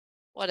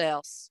 what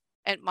else?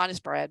 And minus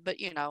Brad, but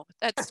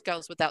that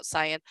goes without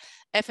saying.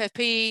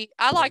 FFP,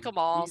 I like them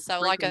all. So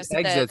like I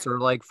said, exits are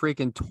like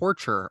freaking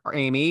torture.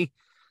 Amy,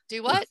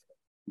 do what?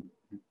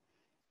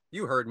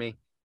 You heard me.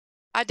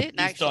 I didn't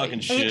He's actually. talking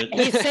shit.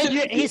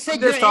 He said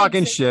I'm just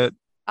talking shit.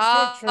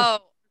 Oh,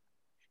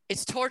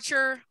 it's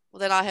torture. Well,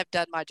 then I have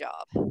done my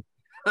job.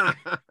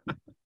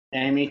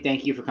 Amy,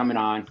 thank you for coming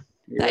on.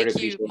 Thank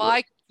you,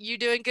 Mike. You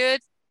doing good?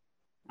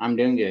 I'm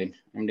doing good.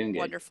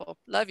 Wonderful.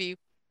 Love you.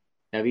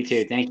 Love you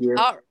too. Thank you.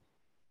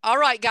 All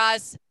right,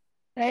 guys.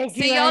 Thank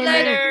you. See y'all Amy.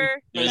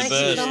 later. You're the Thank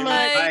you so best.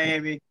 much. Bye,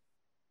 Amy.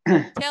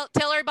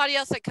 Tell everybody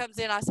else that comes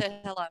in I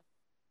said hello.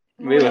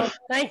 We will.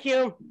 Thank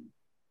you.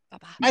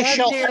 Bye-bye. I Love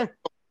shall. you.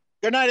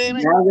 Good night,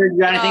 Amy. Robert, you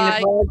got anything to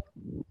Bye. plug?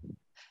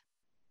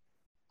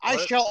 I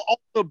shall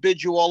also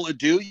bid you all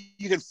adieu.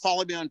 You can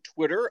follow me on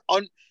Twitter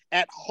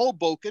at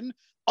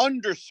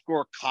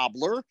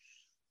Hoboken_cobbler.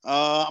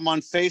 I'm on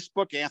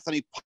Facebook,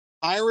 Anthony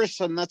Pyrus,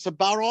 and that's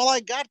about all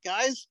I got,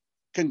 guys.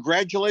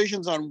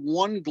 Congratulations on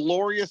one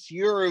glorious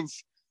year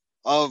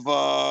of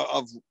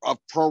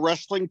pro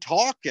wrestling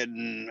talk,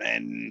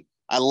 and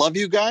I love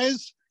you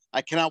guys.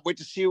 I cannot wait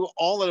to see you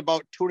all in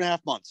about 2.5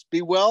 months.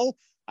 Be well.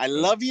 I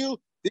love you.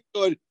 Be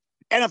good,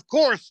 and of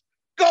course,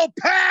 go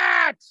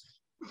Pats!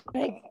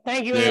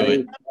 Thank you, Knew Amy.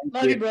 it.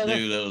 Love you, brother.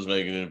 Knew that was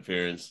making an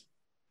appearance.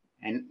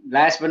 And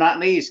last but not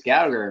least,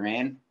 Gallagher,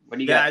 man. What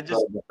do you got?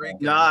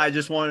 I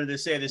just wanted to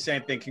say the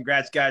same thing.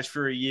 Congrats, guys,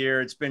 for a year.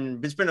 It's been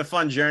a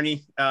fun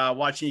journey.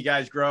 Watching you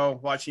guys grow,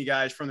 watching you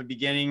guys from the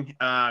beginning.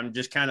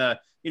 Just kind of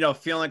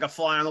feeling like a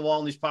fly on the wall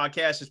in these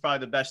podcasts is probably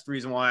the best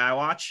reason why I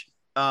watch.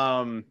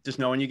 Just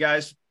knowing you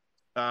guys.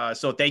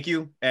 So thank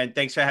you, and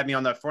thanks for having me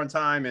on that front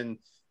time. And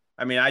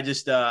I mean,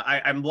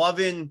 I'm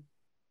loving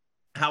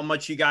how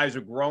much you guys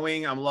are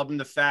growing. I'm loving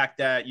the fact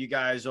that you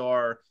guys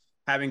are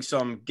having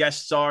some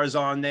guest stars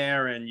on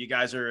there, and you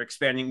guys are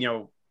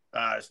expanding.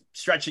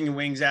 Stretching your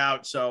wings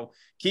out. So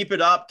keep it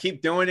up,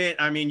 keep doing it.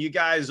 I mean, you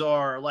guys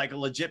are like a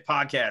legit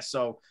podcast.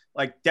 So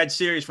like dead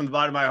serious from the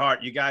bottom of my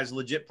heart, you guys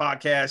legit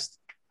podcast.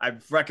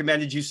 I've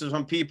recommended you to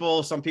some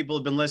people. Some people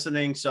have been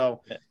listening.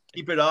 So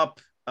keep it up.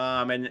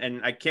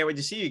 And I can't wait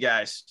to see you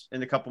guys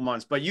in a couple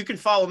months, but you can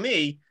follow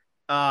me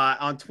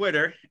on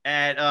Twitter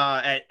at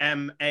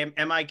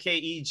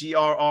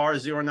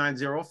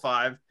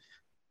MIKEGRR0905.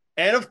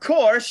 And of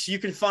course, you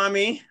can find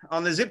me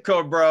on the Zip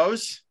Code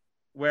Bros,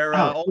 where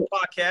all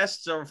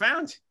podcasts are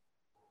found.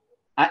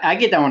 I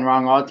get that one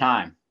wrong all the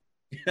time.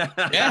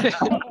 Yeah,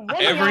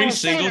 every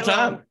single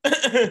time.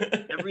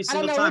 Every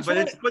single time.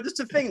 But it's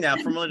a thing now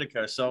from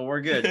Lineker, so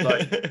we're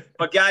good.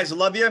 But guys, I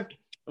love you.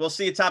 We'll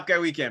see you Top Guy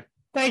weekend.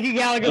 Thank you,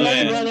 Gallagher. Love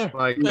you, brother.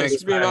 Mike,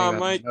 Thanks for being on,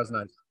 Mike. That was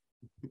nice.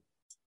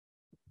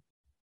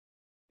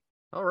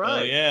 All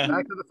right. Yeah.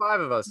 Back to the five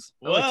of us.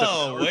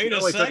 Well, wait a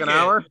second. Took an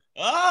hour.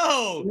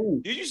 Oh,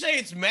 did you say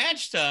it's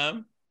match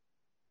time?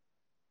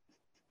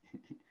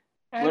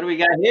 What do we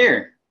got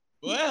here?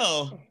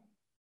 Well,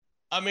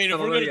 I mean, if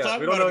we're going to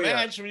talk about a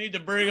match, we need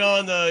to bring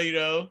on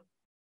the,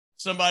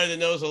 somebody that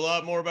knows a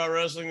lot more about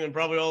wrestling than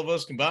probably all of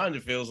us combined,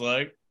 it feels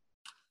like.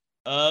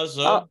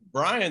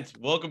 Brian,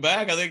 welcome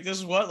back. I think this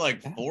is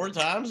like 4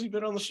 times you've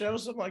been on the show,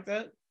 something like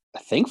that. I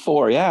think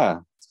 4, yeah.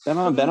 Been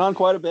on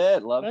quite a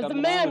bit. Love That's coming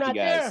the man on with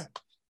you right guys.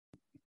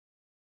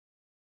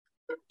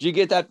 Did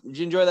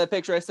you enjoy that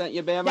picture I sent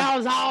you, Bama? That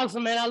was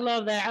awesome, man. I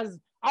love that. That was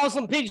an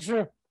awesome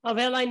picture of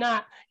LA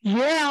Knight.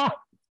 Yeah.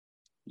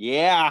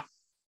 Yeah.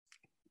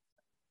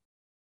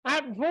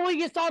 Before we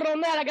get started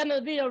on that, I got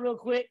another video real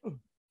quick.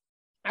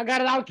 I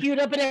got it all queued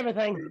up and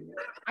everything.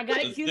 I got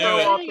it queued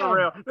up. Off the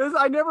rail.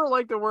 I never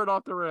liked the word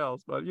off the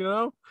rails, but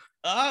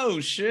Oh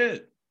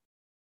shit.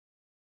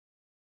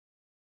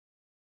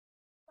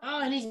 Oh,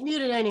 and he's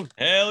muted, ain't he?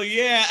 Hell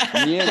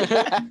yeah.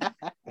 Yeah.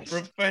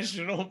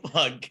 Professional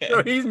podcast.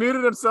 So he's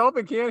muted himself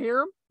and can't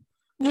hear him?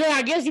 Yeah,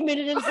 I guess he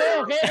muted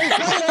himself.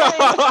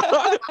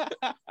 I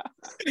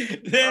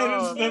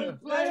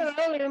don't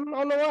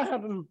know what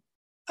happened.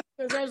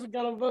 That's actually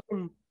kind of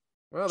fun.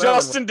 Well,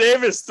 Justin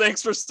Davis,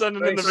 thanks for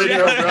sending in the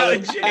video,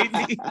 brother.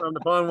 From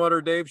the Pond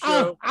Water Dave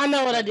show. I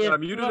know what I did.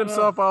 Muted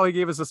himself while he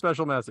gave us a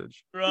special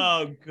message.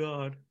 Oh,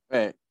 God.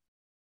 Wait.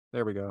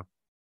 There we go.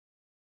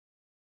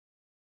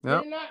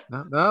 Nope.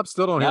 Nope.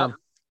 Still don't hear him.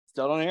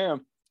 Still don't hear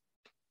him.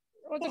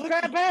 What the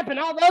crap happened?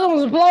 All the other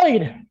ones are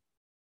played.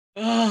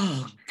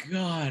 Oh,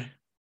 God.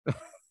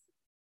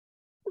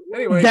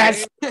 Anyway,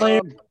 that's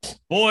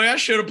boy, I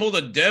should have pulled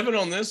a Devin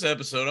on this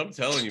episode. I'm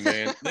telling you,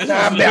 man.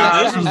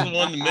 This was the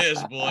one to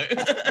miss, boy.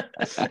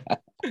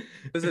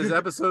 This is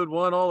episode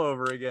 1 all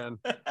over again.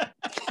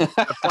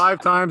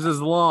 5 times as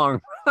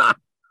long.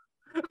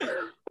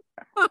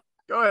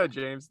 Go ahead,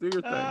 James. Do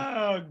your thing.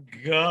 Oh,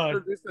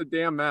 God. It's a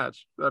damn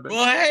match.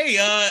 Well, hey,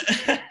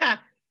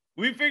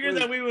 we figured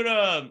that we would,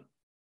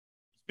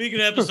 speaking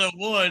of episode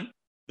 1,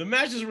 the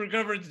matches we're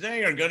covering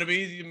today are going to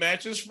be the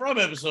matches from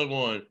episode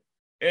 1.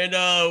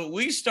 And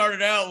we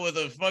started out with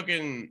a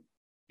fucking,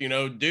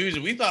 dudes.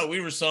 We thought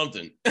we were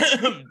something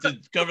to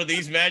cover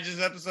these matches.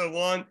 Episode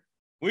 1,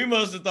 we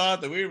must have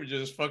thought that we were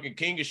just fucking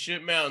king of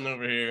shit mountain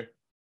over here.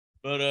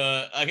 But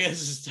I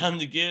guess it's time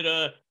to get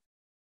to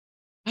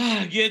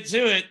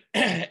it.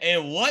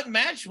 And what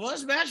match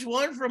was match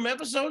 1 from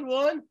episode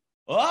 1?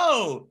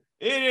 Oh,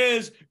 it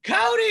is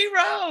Cody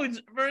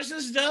Rhodes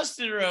versus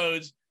Dustin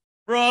Rhodes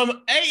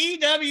from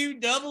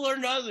AEW Double or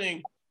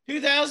Nothing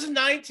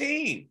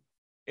 2019.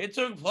 It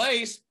took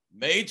place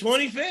May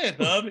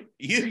 25th of,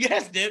 you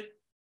guessed it,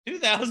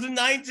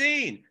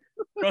 2019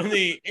 from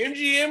the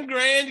MGM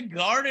Grand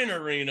Garden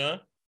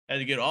Arena. Had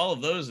to get all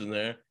of those in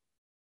there.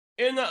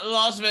 In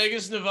Las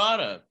Vegas,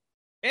 Nevada.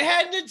 It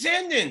had an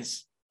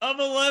attendance of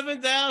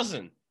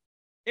 11,000.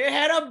 It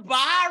had a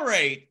buy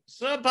rate,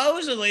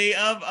 supposedly,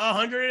 of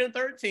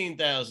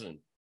 113,000.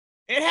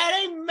 It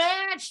had a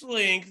match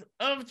length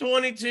of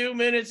 22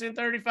 minutes and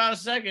 35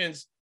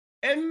 seconds.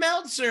 And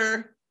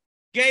Meltzer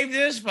gave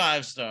this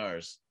 5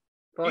 stars.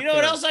 You know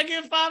what else I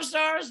give 5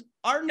 stars?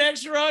 Our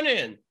next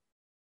run-in.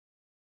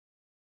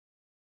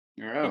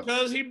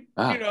 Because he,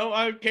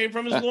 I came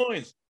from his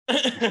loins.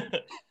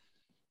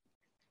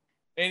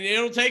 And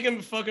it'll take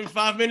him fucking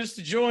 5 minutes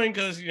to join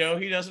because,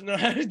 he doesn't know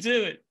how to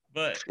do it.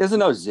 But he doesn't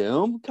know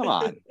Zoom? Come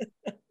on.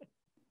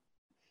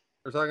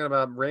 We're talking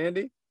about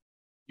Randy?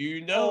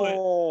 You know it.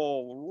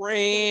 Oh,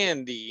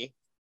 Randy.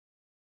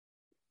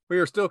 We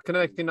are still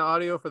connecting to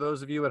audio for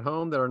those of you at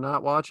home that are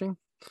not watching.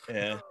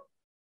 Yeah.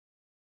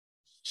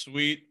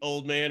 Sweet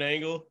old man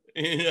angle,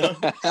 There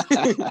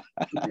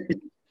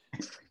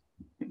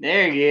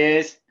he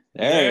is.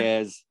 There he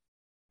is.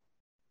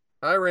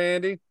 Hi,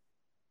 Randy.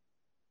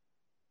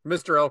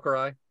 Mr.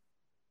 Elkerai.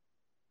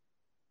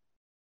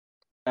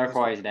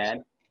 Elkerai's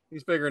dad.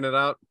 He's figuring it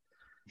out.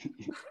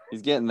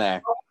 He's getting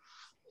there.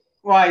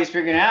 Why he's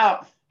figuring it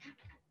out?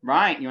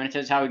 Brian, you want to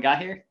tell us how we got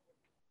here?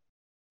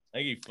 I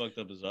think he fucked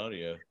up his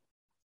audio.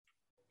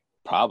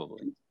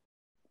 Probably.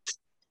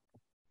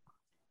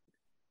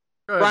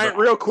 Brian,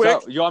 real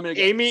quick. So, you want me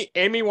to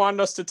Amy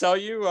wanted us to tell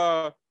you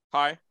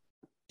hi.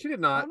 She did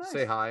not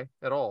say hi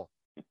at all.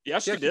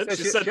 Yes, she did.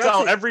 She said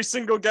tell every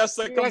single guest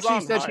that comes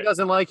on. She said she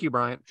doesn't like you,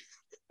 Brian.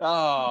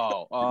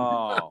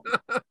 Oh.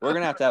 We're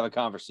going to have a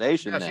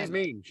conversation then. She's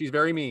mean. She's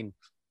very mean.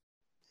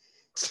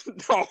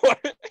 No.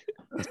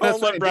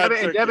 Don't let Brad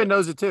and Devin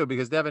knows it too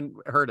because Devin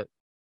heard it.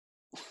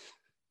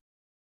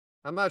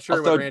 I'm not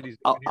sure what Randy's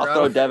doing I'll here.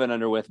 throw Devin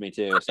under with me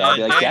too. So I'll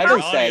be like,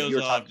 Devin said you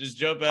were talking, just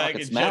jump back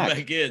and jump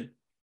back in.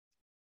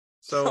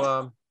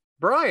 So,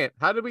 Bryant,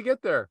 how did we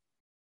get there?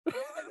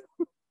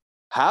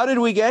 How did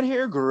we get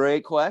here?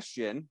 Great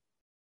question.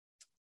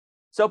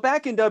 So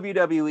back in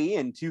WWE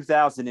in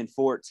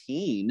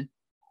 2014,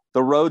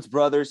 the Rhodes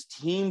brothers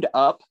teamed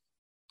up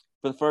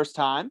for the first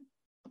time,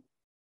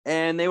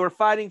 and they were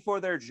fighting for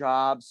their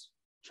jobs,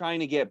 trying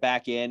to get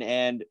back in,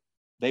 and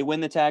they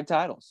win the tag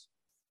titles.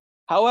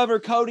 However,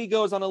 Cody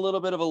goes on a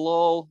little bit of a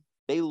lull.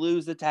 They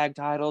lose the tag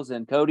titles,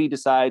 and Cody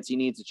decides he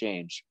needs a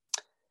change.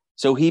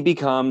 So he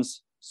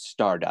becomes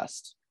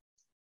Stardust.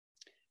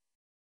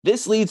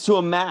 This leads to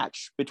a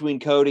match between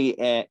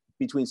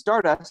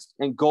Stardust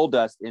and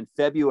Goldust in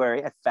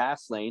February at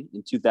Fastlane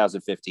in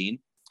 2015.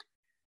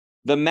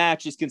 The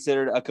match is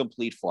considered a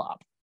complete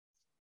flop.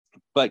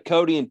 But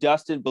Cody and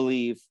Dustin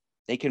believe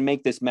they can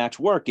make this match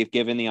work if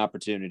given the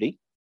opportunity.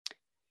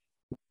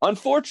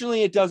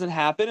 Unfortunately, it doesn't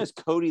happen as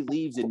Cody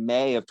leaves in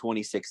May of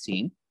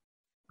 2016.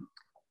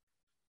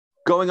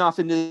 Going off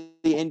into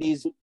the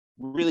Indies,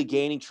 really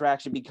gaining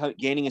traction,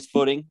 gaining his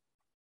footing.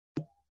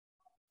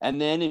 And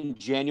then in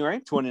January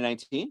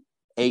 2019,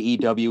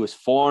 AEW was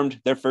formed,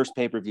 their first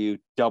pay-per-view,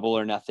 Double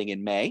or Nothing,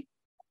 in May.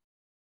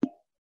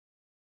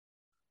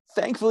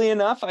 Thankfully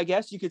enough, I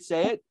guess you could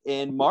say it,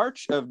 in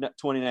March of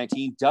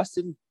 2019,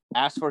 Dustin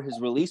asked for his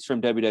release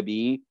from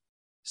WWE,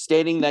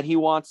 stating that he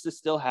wants to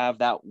still have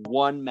that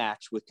one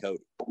match with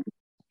Cody.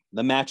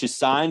 The match is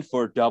signed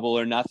for Double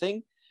or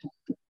Nothing,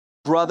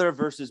 brother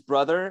versus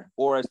brother,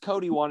 or as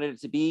Cody wanted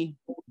it to be,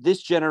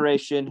 this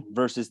generation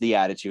versus the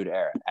Attitude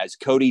Era, as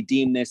Cody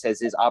deemed this as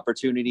his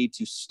opportunity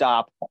to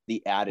stop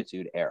the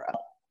Attitude Era.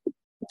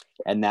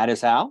 And that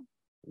is how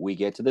we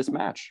get to this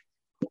match.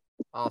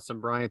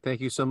 Awesome, Brian. Thank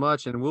you so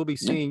much. And we'll be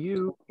seeing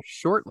you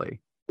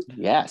shortly.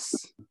 Yes.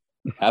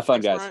 Have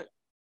fun, guys.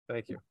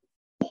 Thank you.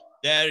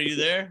 Dad, are you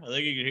there? I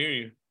think he can hear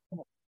you.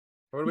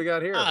 What do we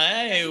got here? Oh,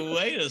 hey,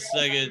 wait a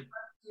second.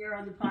 Here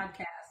on the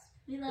podcast.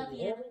 We love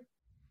you.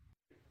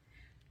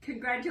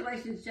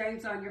 Congratulations,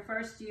 James, on your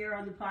first year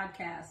on the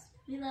podcast.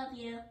 We love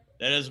you.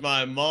 That is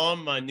my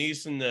mom, my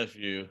niece, and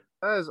nephew.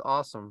 That is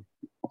awesome.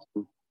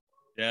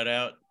 Shout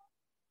out.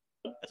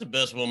 That's the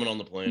best woman on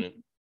the planet.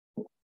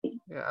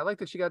 Yeah, I like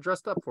that she got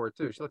dressed up for it,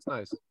 too. She looks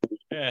nice.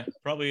 Yeah,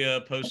 probably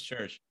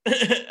post-church.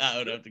 I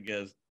would have to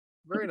guess.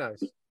 Very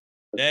nice.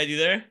 Dad, you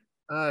there?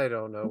 I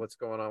don't know what's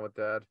going on with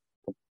Dad.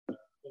 Can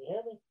you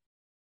hear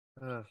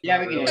me?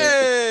 Yeah, we can.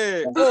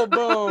 Hey, full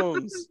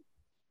bones.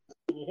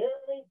 Can you hear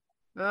me?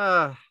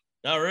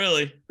 Not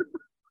really.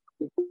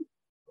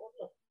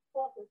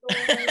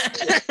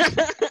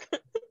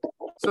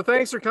 So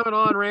thanks for coming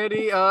on,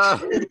 Randy.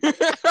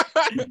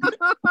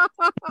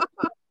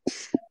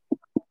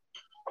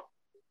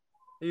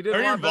 You did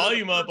turn your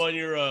volume up on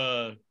your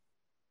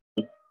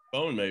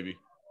phone, maybe.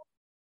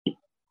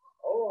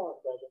 Hold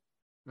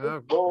on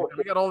a second.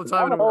 We got all the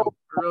time in the world.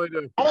 We really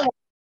do.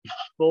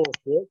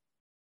 Bullshit.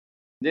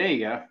 There you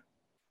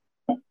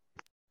go.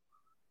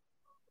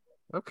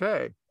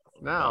 Okay.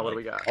 Now, what do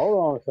we got? Hold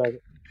on a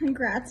second.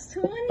 Congrats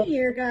to 1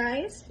 year,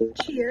 guys.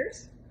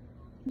 Cheers.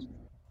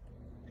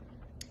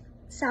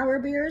 Sour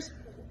beers,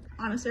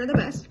 honestly, are the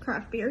best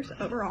craft beers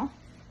overall.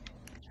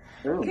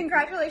 Ooh.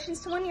 Congratulations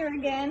to 1 year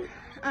again.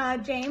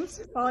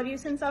 James, followed you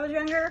since I was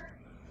younger.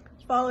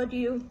 Followed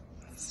you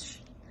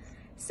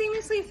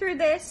seamlessly through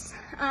this.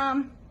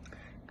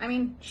 I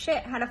mean,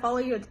 shit, had to follow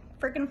you at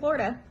freaking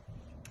Florida.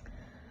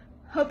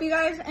 Hope you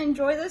guys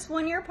enjoy this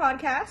 1 year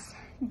podcast.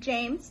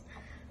 James,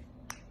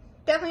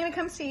 definitely gonna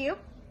come see you.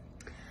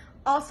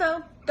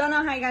 Also, don't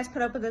know how you guys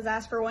put up with his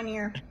ass for 1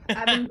 year.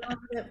 I've been going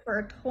with it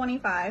for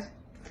 25.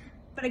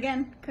 But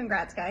again,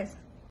 congrats, guys.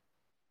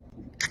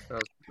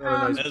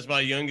 That's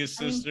my youngest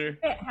sister.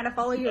 I mean, how to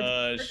follow you.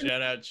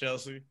 Shout out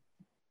Chelsea.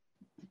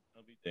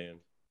 I'll be damned.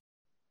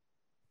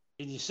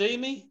 Can you see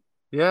me?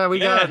 Yeah, we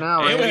got it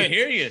now. Hey, we can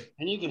hear you.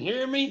 And you can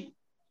hear me?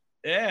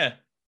 Yeah.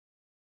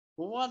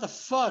 Well, what the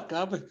fuck?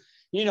 I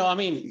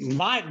mean,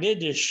 Mike did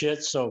this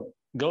shit, so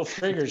go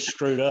figure it's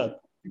screwed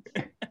up.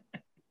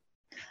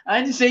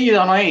 I didn't see you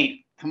on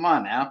 8. Come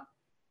on now.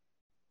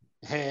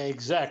 Hey,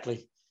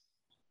 exactly.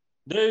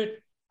 Dude,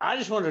 I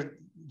just want to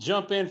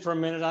jump in for a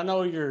minute. I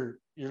know your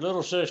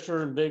little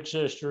sister and big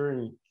sister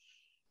and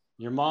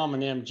your mom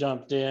and them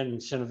jumped in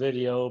and sent a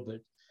video,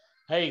 but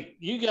hey,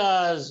 you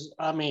guys,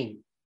 I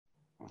mean,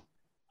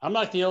 I'm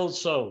like the old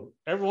soul.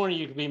 Every one of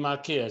you could be my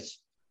kids.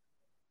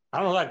 I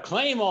don't know if I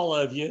claim all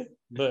of you,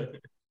 but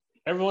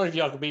every one of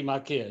y'all could be my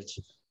kids.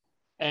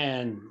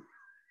 And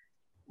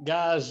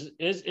guys,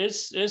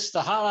 it's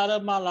the highlight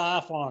of my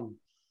life on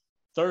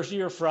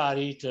Thursday or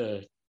Friday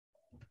to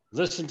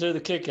listen to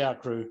the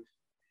Kickout Crew.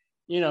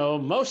 You know,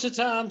 most of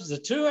the times the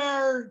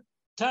 2-hour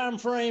time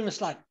frame, it's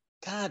like,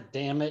 God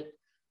damn it.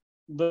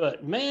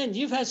 But man,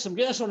 you've had some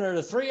guests on there,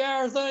 the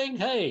 3-hour thing.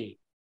 Hey,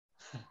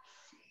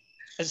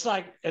 it's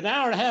like an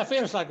hour and a half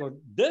in. It's like, well,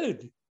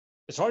 dude,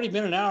 it's already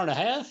been an hour and a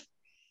half.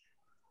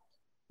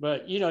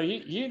 But you know,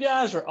 you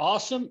guys are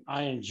awesome.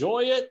 I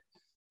enjoy it.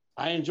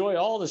 I enjoy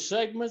all the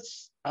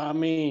segments. I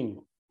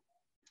mean,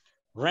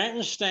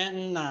 Ranton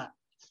Stanton.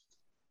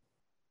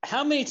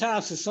 How many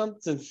times does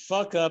something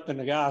fuck up in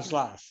a guy's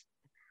life?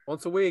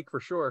 Once a week for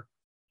sure.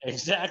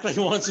 Exactly,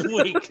 once a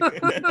week.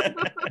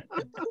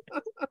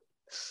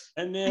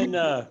 And then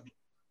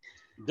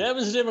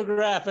Devin's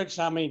demographics.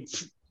 I mean,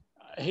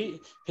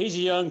 he's a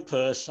young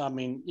puss. I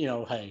mean, you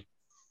know, hey,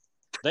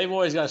 they've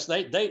always got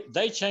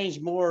they change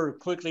more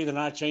quickly than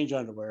I change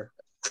underwear.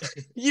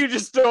 You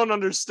just don't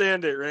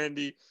understand it,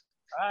 Randy.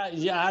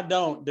 Yeah, I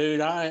don't,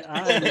 dude. I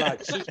am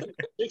like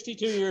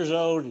 62 years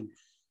old,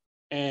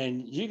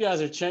 and you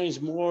guys have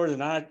changed more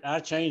than I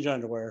change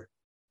underwear.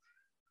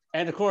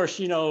 And of course,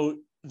 you know,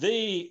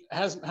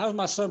 how's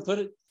my son put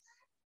it?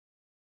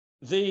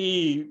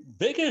 The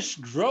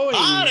biggest growing,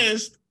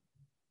 hottest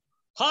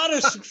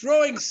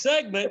growing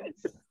segment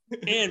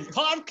in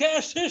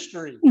podcast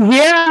history.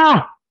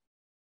 Yeah.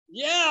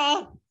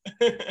 Yeah.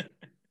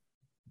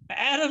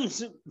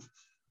 Adam's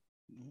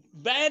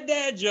bad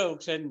dad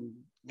jokes, and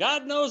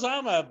God knows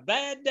I'm a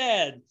bad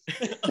dad.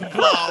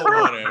 Oh,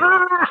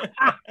 whatever.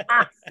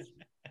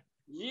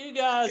 You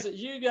guys,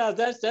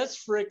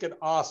 that's freaking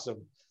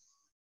awesome.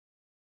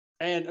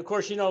 And of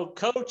course, you know,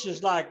 Coach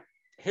is like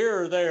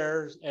here or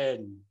there,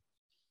 and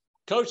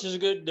Coach is a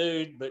good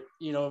dude, but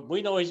you know,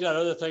 we know he's got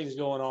other things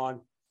going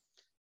on.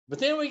 But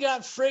then we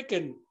got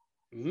freaking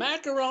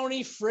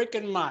Macaroni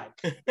freaking Mike,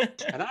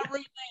 and I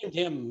renamed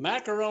him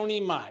Macaroni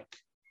Mike.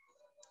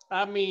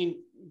 I mean,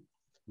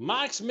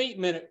 Mike's Meat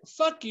Minute.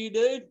 Fuck you,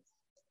 dude.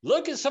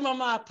 Look at some of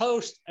my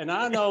posts, and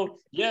I know,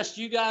 yes,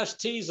 you guys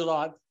tease a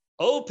lot.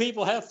 Old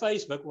people have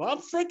Facebook. Well, I'm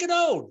freaking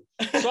old,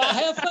 so I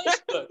have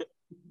Facebook.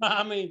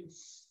 I mean,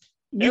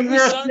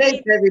 You're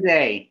snakes every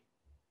day.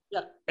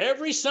 Yeah,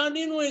 every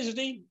Sunday and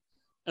Wednesday,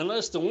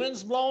 unless the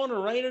wind's blowing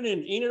or raining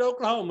in Enid,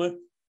 Oklahoma,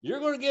 you're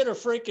going to get a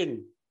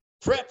freaking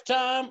prep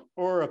time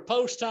or a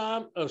post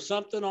time of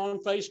something on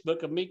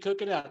Facebook of me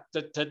cooking out.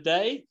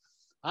 Today,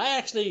 I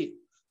actually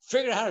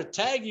figured out how to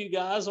tag you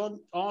guys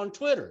on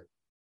Twitter.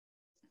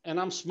 And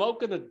I'm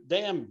smoking a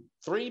damn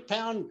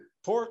 3-pound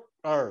pork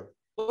or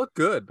look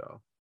good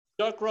though.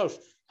 Duck roast.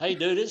 Hey,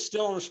 dude, it's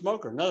still on the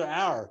smoker. Another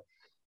hour.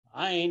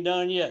 I ain't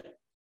done yet.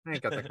 I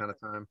ain't got that kind of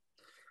time.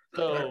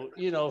 So,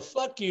 you know,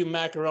 fuck you,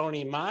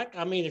 Macaroni Mike.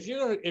 I mean, if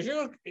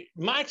you're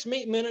Mike's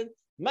Meat Minute,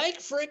 make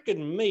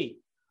freaking meat.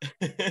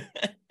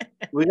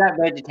 We got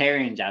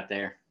vegetarians out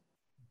there.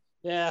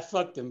 Yeah,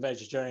 fuck them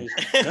vegetarians.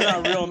 They're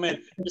not real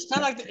men. It's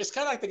kind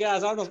of like the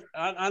guys.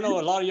 I know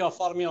a lot of y'all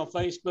follow me on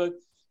Facebook.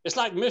 It's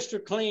like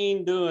Mr.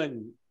 Clean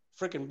doing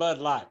freaking Bud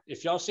Light.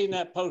 If y'all seen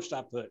that post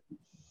I put,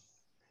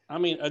 I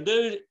mean, a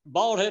dude,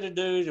 bald-headed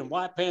dude in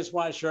white pants,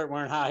 white shirt,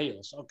 wearing high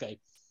heels. Okay,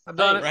 I've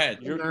done it.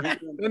 Brad,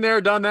 Been there,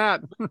 done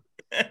that.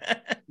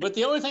 But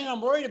the only thing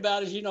I'm worried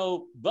about is, you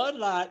know, Bud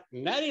Light,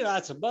 Natty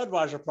Light's a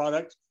Budweiser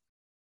product,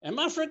 and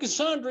my freaking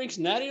son drinks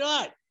Natty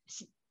Light.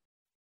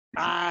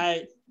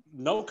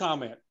 No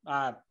comment.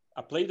 I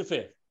plead the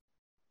fifth.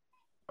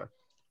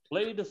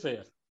 Plead the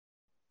fifth.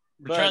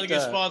 We're trying to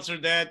get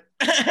sponsored, Dad.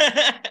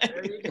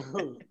 There you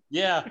go.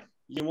 Yeah,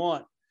 you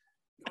want.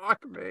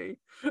 Fuck me.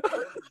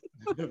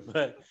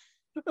 But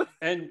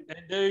and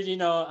dude, you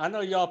know, I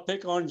know y'all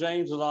pick on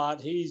James a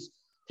lot. He's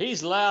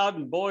loud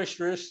and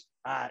boisterous.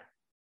 I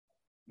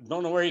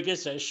don't know where he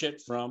gets that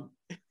shit from.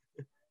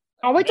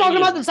 Are we talking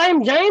about the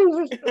same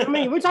James? I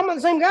mean, we talking about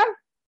the same guy?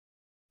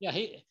 Yeah,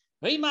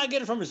 he might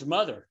get it from his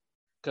mother.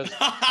 Because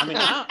I mean,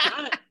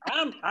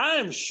 I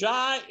am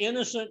shy,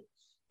 innocent,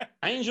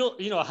 angel,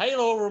 you know,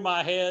 halo over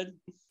my head.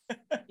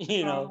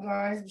 You know, oh,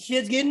 God,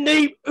 shit's getting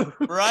deep,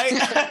 right?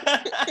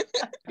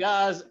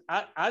 Guys,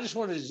 I just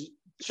wanted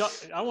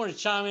to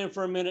chime in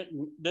for a minute,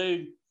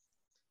 dude.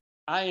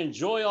 I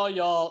enjoy all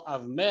y'all.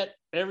 I've met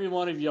every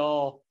one of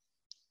y'all,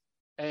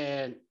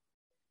 and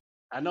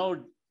I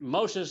know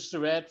most of us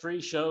through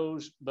ad-free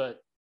shows, but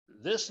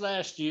this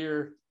last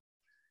year,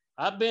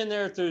 I've been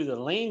there through the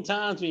lean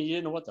times when you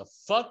didn't know what the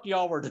fuck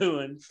y'all were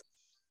doing,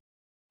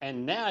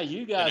 and now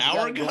you guys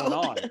got it going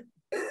on.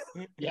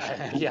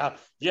 Yeah,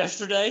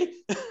 yesterday.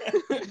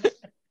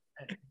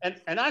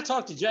 and I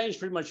talk to James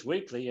pretty much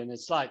weekly, and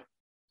it's like,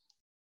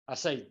 I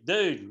say,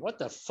 dude, what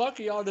the fuck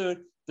are y'all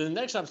doing? Then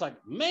the next time it's like,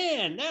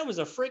 man, that was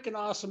a freaking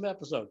awesome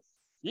episode.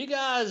 You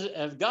guys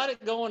have got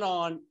it going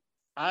on.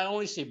 I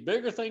only see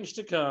bigger things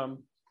to come.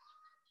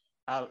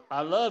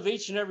 I love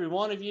each and every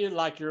one of you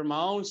like you're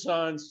my own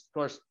sons. Of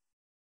course,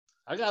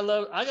 I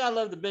gotta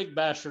love the big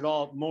bastard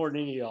all more than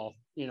any of y'all.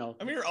 You know,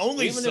 I'm your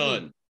only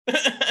son.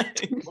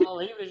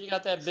 Well, even if you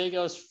got that big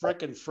ass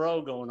freaking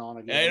fro going on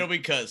again. Yeah, it'll be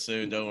cut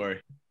soon. Don't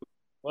worry.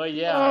 Well,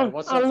 yeah.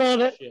 What's up? I love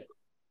it. Shit?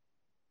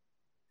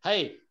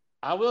 Hey,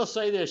 I will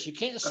say this. You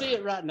can't see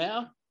it right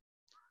now,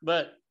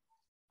 but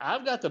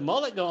I've got the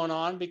mullet going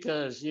on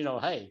because, you know,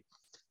 hey,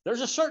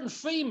 there's a certain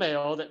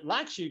female that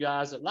likes you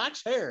guys, that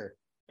likes hair.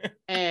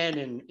 And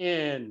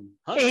in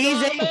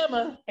Huntsville,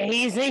 Alabama.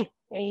 Easy.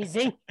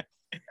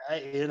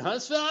 In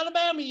Huntsville,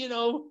 Alabama, you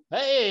know,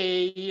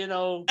 hey, you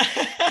know,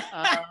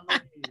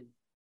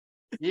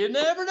 you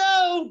never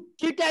know.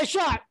 Shoot that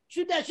shot.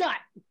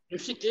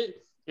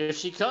 If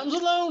she comes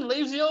alone,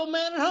 leaves the old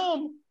man at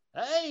home,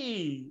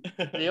 hey,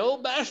 the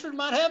old bastard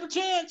might have a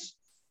chance.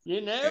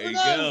 You never There you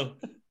know.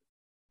 go.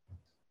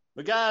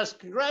 But guys,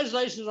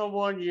 congratulations on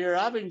 1 year.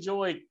 I've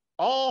enjoyed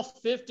all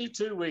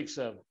 52 weeks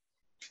of it.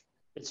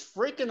 It's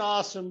freaking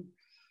awesome.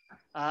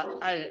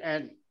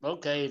 And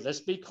okay, let's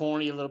be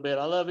corny a little bit.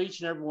 I love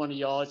each and every one of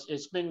y'all.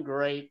 It's been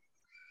great.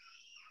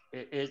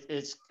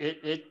 It's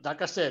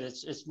like I said,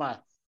 it's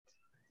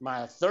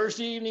my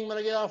Thursday evening when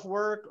I get off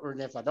work, or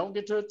if I don't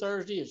get to it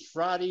Thursday, it's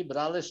Friday. But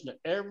I listen to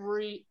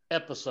every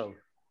episode,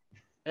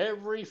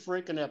 every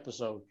freaking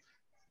episode.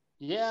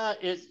 Yeah,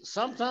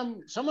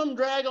 sometimes some of them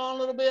drag on a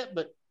little bit,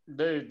 but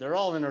dude, they're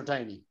all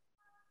entertaining.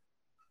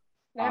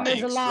 That means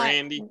a Thanks, lot.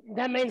 Randy.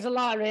 That means a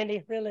lot,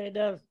 Randy. Really, it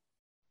does.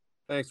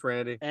 Thanks,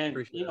 Randy. And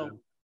Appreciate it.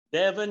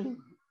 Devin,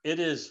 it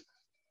is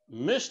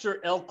Mr.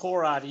 El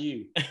Cora to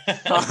you.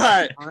 All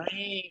right.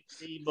 Randy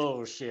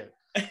bullshit.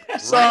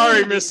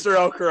 Sorry, Randy- Mr.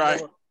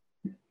 Elkorai.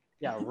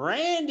 Yeah,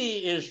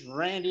 Randy is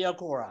Randy El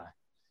Cora.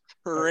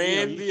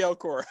 Randy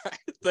Elkorai.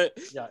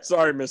 Yeah.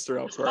 Sorry, Mr.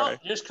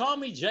 Elkorai. Just call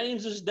me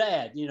James's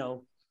dad,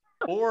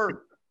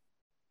 or,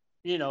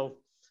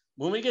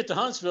 when we get to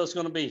Huntsville, it's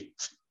going to be,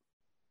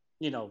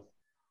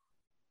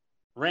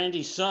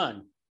 Randy's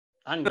son.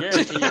 I can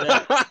guarantee you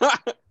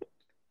that.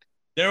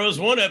 There was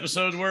one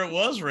episode where it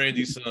was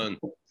Randy's son.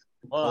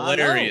 Well,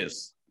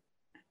 Hilarious.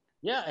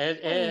 Yeah,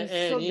 and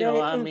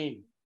so I great.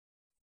 mean,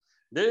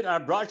 dude, I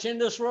brought you in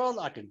this world.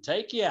 I can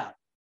take you out.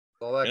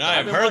 And I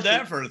have heard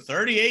that for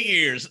 38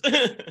 years.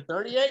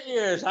 38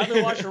 years. I've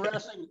been watching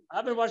wrestling.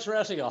 I've been watching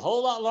wrestling a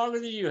whole lot longer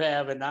than you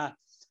have, and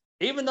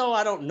even though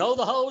I don't know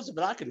the hoes,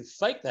 but I can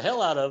fake the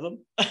hell out of them.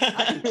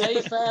 I can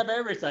K-fab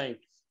everything.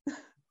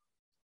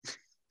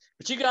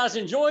 But you guys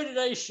enjoy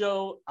today's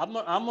show. I'm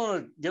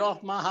gonna get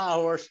off my high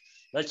horse.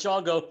 Let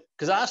y'all go,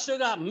 because I still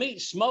got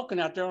meat smoking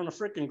out there on the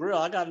freaking grill.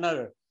 I got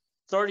another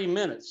 30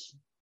 minutes.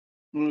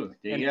 Ooh,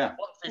 yeah.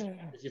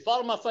 If you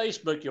follow my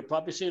Facebook, you'll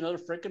probably see another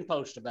freaking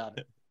post about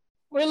it.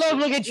 We love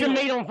looking at your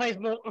meat on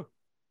Facebook.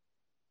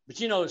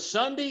 But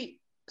Sunday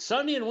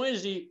and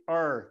Wednesday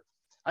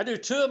I do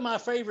two of my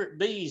favorite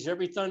B's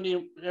every Sunday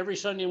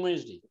and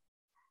Wednesday.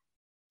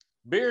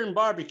 Beer and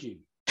barbecue.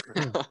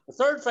 The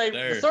third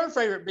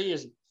favorite B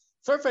is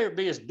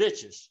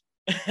bitches.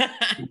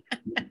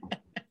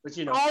 But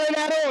all in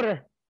that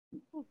order.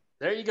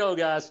 There you go,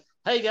 guys.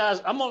 Hey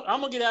guys, I'm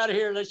gonna get out of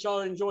here and let y'all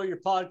enjoy your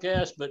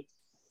podcast. But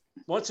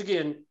once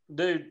again,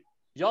 dude,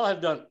 y'all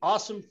have done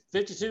awesome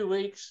 52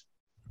 weeks.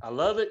 I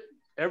love it.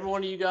 Every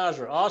one of you guys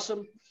are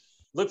awesome.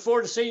 Look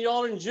forward to seeing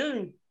y'all in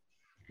June.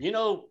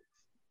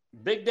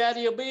 Big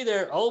Daddy will be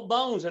there. Old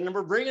Bones, and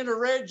we're bringing a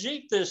red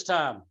Jeep this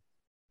time.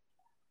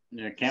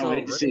 Yeah, can't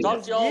wait to see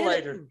Talk to y'all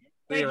later.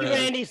 Thank you,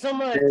 Randy, so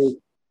much.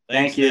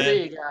 Thank you.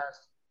 See you guys.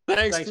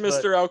 Thanks,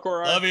 Mr.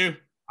 Elkorai. Love you.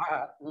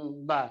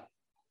 Bye.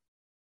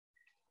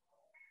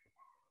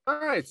 All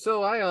right,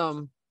 so I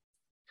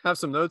have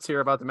some notes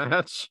here about the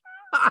match.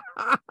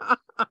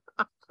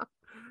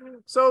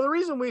 So the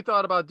reason we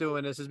thought about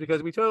doing this is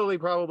because we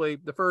probably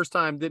the first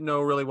time didn't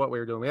know really what we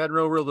were doing. We had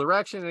no real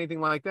direction, anything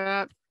like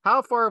that.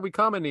 How far have we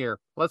come in here?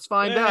 Let's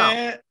find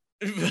out.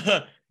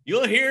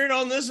 You'll hear it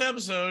on this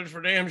episode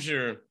for damn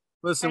sure.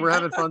 Listen, we're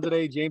having fun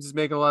today. James is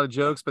making a lot of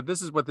jokes, but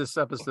this is what this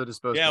episode is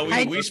supposed to be.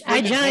 Yeah, we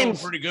split the flow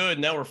pretty good.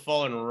 Now we're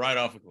falling right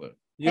off a cliff.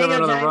 You have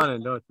another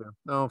run-in, don't you?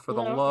 No, for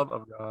the love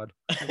of God.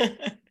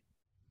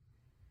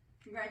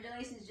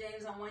 Congratulations,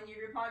 James, on 1 year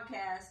of your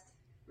podcast.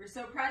 We're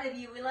so proud of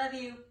you. We love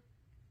you.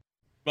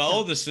 My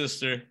oldest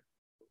sister.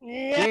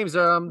 James,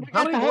 how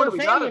many more do we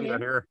got of you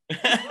here? You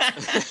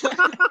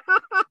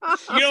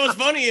know what's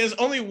funny is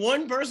only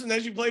one person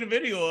that you played a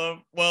video of.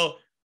 Well,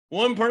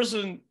 one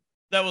person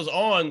that was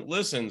on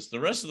listens. The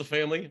rest of the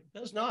family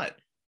does not.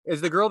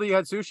 Is the girl that you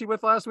had sushi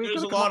with last week?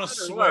 There's a lot of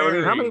swearing. I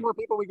mean, how many more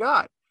people we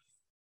got?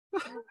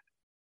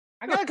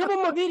 I got a couple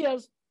more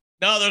videos.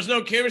 No, there's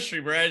no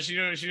chemistry, Brad. She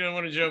don't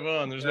want to jump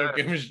on. There's no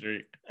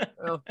chemistry.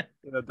 Well,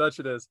 Dutch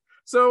it is.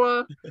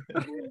 So,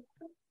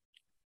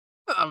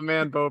 oh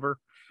man, Bober.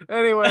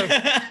 Anyway,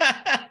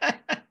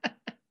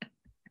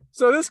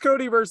 so this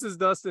Cody versus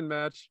Dustin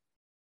match,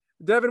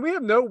 Devin, we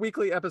have no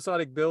weekly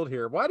episodic build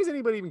here. Why does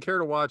anybody even care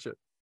to watch it?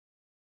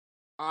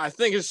 I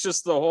think it's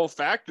just the whole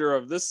factor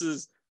of this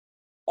is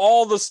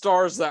all the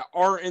stars that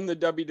aren't in the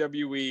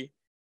WWE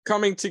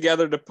coming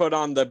together to put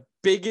on the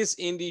biggest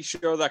indie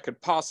show that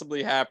could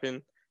possibly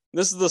happen.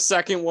 This is the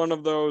second one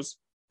of those.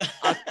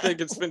 I think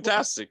it's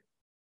fantastic.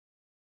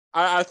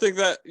 I think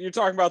that you're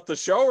talking about the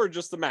show or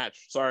just the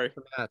match? Sorry.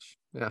 The match.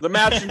 Yeah. The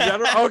match in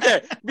general?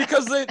 Okay.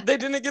 Because they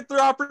didn't get their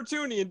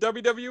opportunity in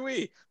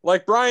WWE.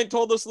 Like Brian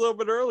told us a little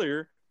bit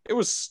earlier, it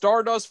was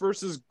Stardust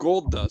versus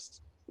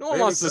Goldust. No one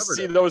wants to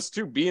see those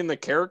two be in the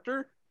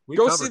character.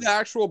 Go see the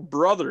actual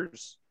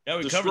brothers. Yeah,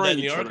 we covered that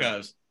in the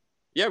archives.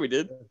 Yeah, we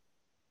did.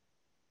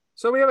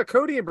 So we have a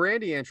Cody and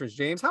Brandy entrance,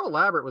 James. How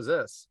elaborate was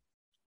this?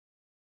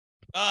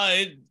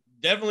 It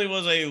definitely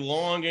was a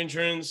long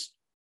entrance.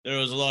 There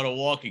was a lot of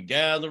walking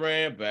down the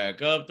ramp,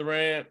 back up the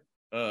ramp,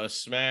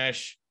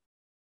 smash.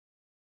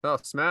 Oh,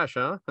 smash,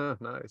 huh?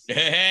 Nice.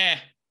 Yeah.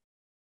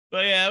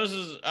 But yeah,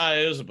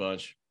 it was a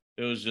bunch.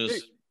 It was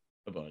just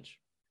a bunch.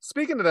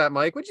 Speaking of that,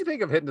 Mike, what'd you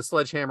think of hitting the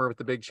sledgehammer with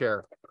the big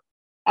chair?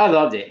 I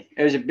loved it.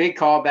 It was a big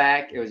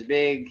callback. It was a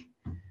big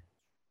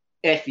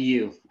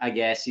FU, I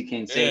guess you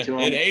can say to him.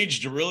 It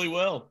aged really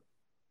well.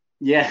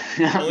 Yeah.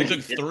 It only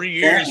took 3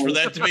 years for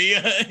that to be,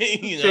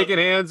 shaking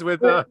hands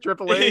with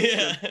Triple H.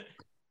 Yeah.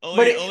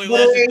 Only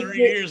lasted 3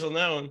 years on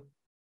that one.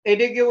 It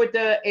did good with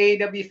the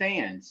AEW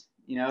fans.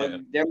 They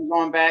were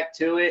going back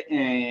to it,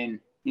 and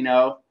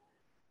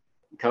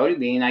Cody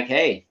being like,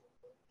 "Hey,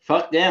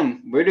 fuck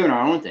them. We're doing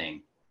our own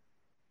thing."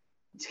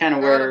 It's kind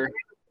of where.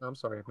 I'm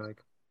sorry,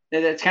 Mike.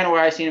 That's kind of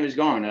where I seen it was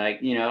going.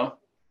 Like,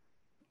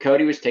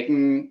 Cody was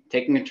taking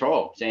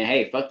control, saying,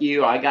 "Hey, fuck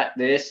you. I got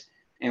this,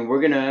 and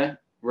we're gonna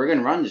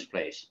run this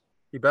place."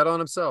 He bet on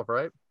himself,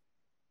 right?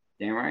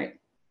 Damn right.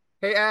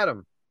 Hey,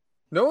 Adam,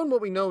 knowing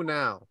what we know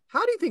now,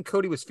 how do you think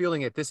Cody was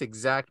feeling at this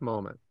exact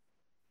moment?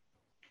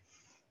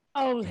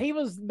 Oh, he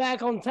was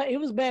back on top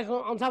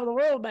of the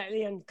world back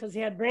then because he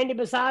had Brandy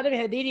beside him, he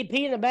had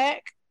DDP in the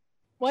back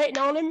waiting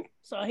on him.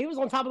 So he was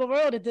on top of the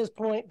world at this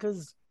point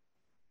because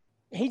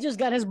he just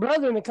got his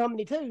brother in the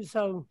company too.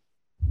 So,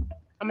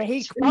 I mean,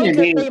 he probably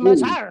couldn't be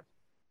much higher.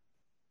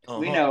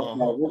 We know.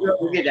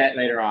 We'll get that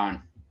later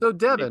on. So,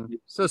 Devin,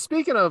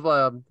 speaking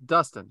of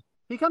Dustin,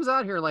 he comes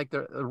out here in like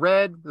the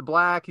red, the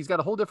black. He's got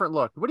a whole different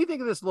look. What do you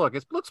think of this look?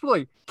 It looks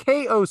really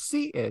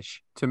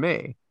KOC-ish to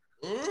me.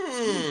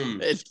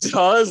 It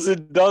does.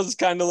 It does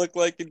kind of look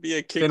like it'd be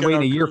a kick. Been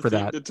waiting a year for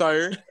that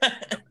attire.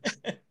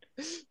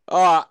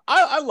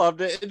 I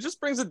loved it. It just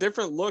brings a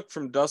different look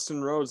from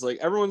Dustin Rhodes. Like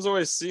everyone's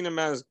always seen him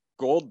as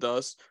Gold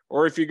Dust,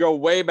 or if you go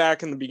way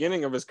back in the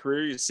beginning of his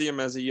career, you see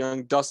him as a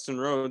young Dustin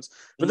Rhodes.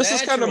 But this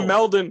is kind of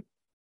melding.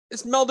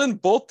 It's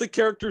melding both the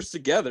characters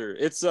together.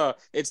 It's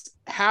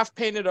half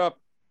painted up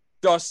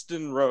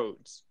Dustin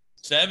Rhodes.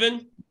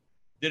 7?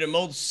 Did it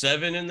mold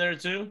 7 in there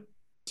too?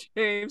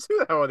 James, who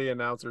the hell are the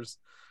announcers?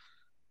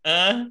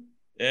 Yeah.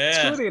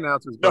 Screw the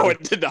announcers. No,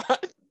 it did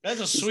not. That's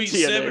a sweet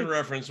 7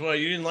 reference. What,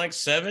 you didn't like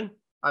 7?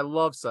 I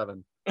love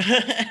 7.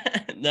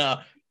 No.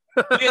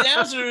 The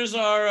announcers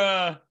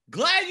are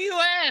glad you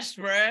asked,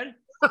 Brad.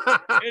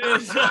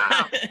 It is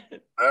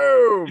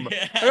boom.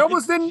 Yeah. I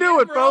almost didn't do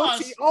it,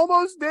 folks. He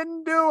almost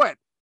didn't do it.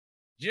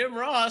 Jim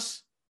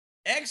Ross,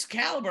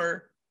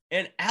 Excalibur,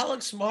 and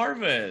Alex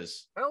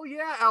Marvez. Hell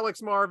yeah,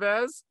 Alex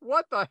Marvez.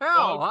 What the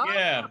hell? Oh, huh?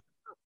 Yeah.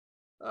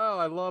 Oh,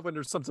 I love when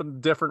there's something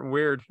different and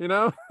weird,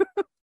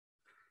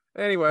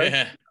 Anyway,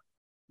 yeah.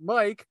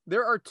 Mike,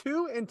 there are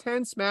 2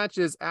 intense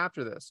matches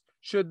after this.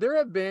 Should there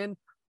have been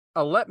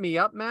a Let Me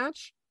Up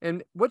match?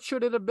 And what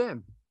should it have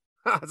been?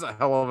 That's a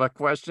hell of a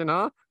question,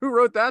 huh? Who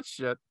wrote that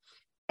shit?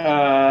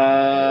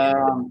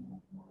 I'm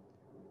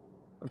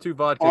too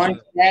vodka.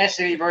 Orange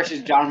Cassidy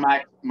versus John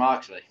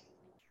Moxley.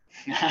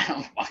 I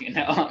don't fucking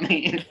know. I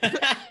mean,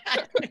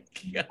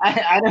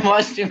 I didn't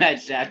watch 2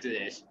 matches after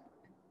this.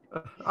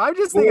 I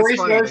just think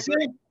it's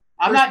funny.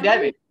 I'm not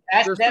Devin.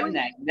 Ask Devin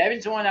that.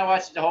 Devin's the one that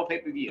watched the whole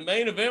pay-per-view. The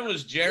main event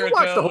was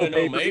Jericho and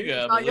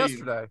Omega. Not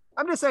yesterday.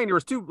 I'm just saying there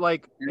was 2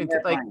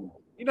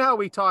 you know how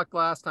we talked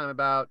last time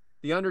about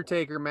the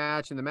Undertaker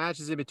match and the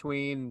matches in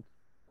between.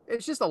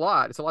 It's just a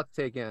lot. It's a lot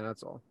to take in.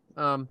 That's all.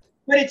 But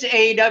it's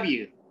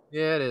AEW.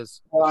 Yeah, it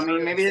is. Well, I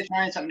mean, maybe they're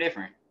trying something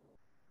different.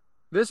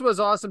 This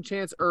was awesome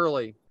chance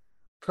early.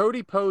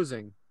 Cody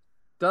posing.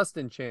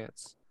 Dustin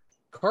chance.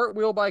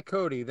 Cartwheel by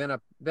Cody, then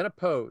a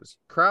pose.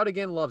 Crowd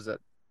again loves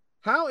it.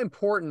 How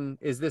important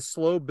is this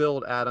slow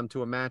build, Adam,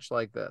 to a match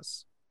like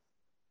this?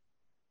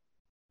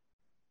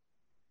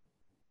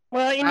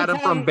 Well, Adam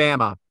from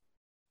Bama.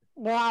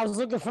 Well, I was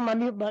looking for my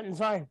mute button,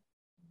 sorry.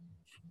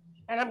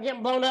 And I'm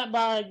getting blown up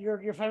by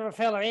your favorite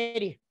fella,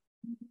 Eddie.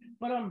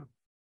 But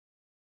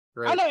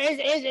Great. I know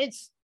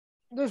it's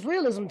there's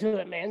realism to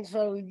it, man.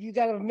 So you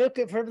got to milk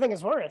it for everything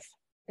it's worth.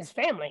 It's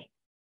family.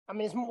 I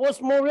mean,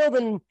 what's more real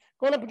than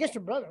going up against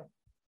your brother?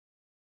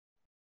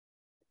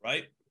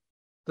 Right.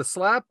 The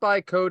slap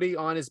by Cody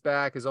on his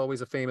back is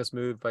always a famous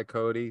move by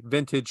Cody.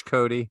 Vintage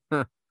Cody.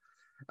 Tope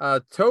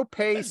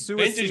Suicida.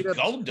 Vintage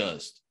Gold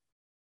Dust.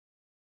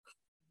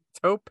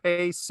 Tope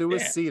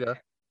Suicida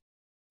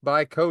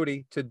by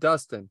Cody to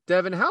Dustin.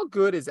 Devin, how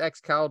good is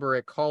Excalibur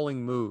at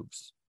calling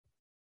moves?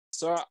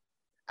 So,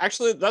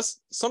 actually,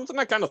 that's something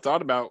I kind of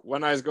thought about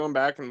when I was going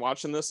back and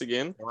watching this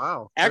again.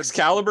 Wow.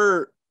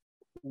 Excalibur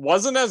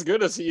wasn't as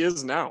good as he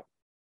is now.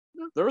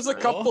 There was a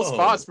couple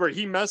spots where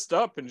he messed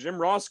up and Jim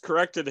Ross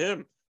corrected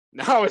him.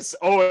 Now it's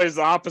always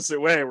the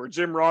opposite way, where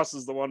Jim Ross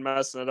is the one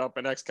messing it up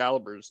and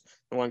Excalibur's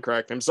the one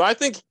correcting him. So I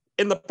think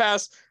in the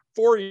past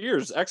 4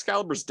 years,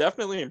 Excalibur's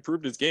definitely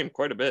improved his game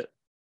quite a bit.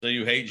 So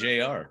you hate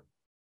JR.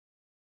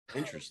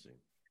 Interesting.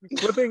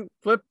 Flipping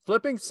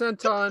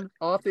senton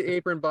off the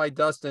apron by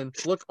Dustin.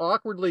 Look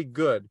awkwardly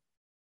good.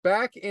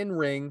 Back in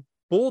ring.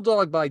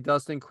 Bulldog by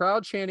Dustin.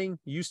 Crowd chanting,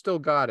 "You still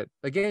got it."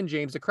 Again,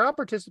 James, the crowd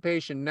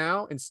participation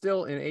now and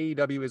still in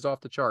AEW is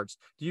off the charts.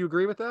 Do you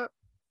agree with that?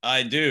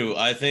 I do.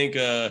 I think,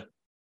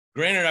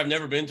 granted, I've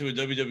never been to a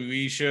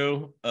WWE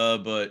show,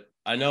 but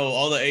I know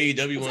all the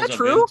AEW ones I've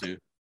been to.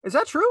 Is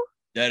that true?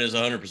 That is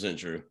 100%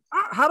 true.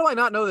 How do I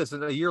not know this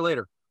a year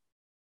later?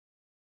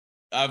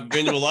 I've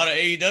been to a lot of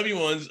AEW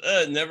ones,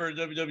 never a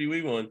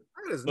WWE one.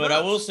 But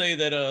I will say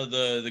that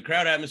the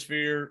crowd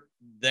atmosphere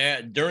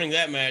that during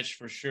that match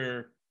for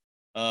sure,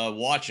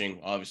 watching,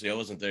 obviously I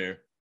wasn't there,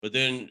 but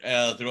then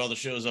through all the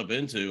shows I've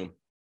been to,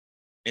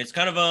 it's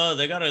kind of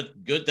they got a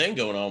good thing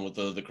going on with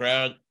the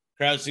crowd.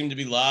 Crowds seem to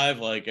be live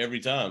like every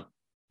time.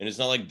 And it's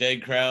not like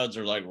dead crowds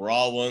or like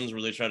raw ones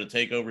where they try to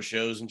take over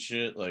shows and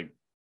shit. Like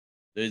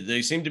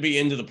they seem to be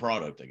into the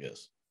product, I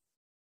guess.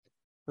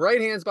 Right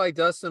hands by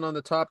Dustin on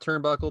the top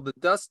turnbuckle.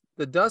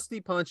 The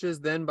Dusty punches,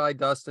 then by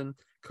Dustin.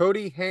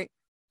 Cody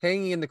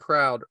hanging in the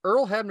crowd.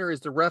 Earl Hebner is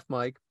the ref,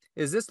 Mike.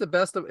 Is he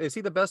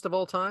the best of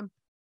all time?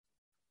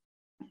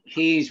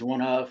 He's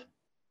one of.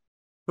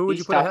 Who would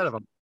you put ahead of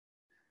him?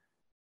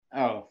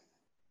 Oh,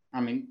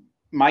 I mean,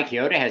 Mike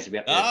Chioda has to be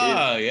up there too.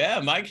 Oh, yeah,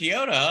 Mike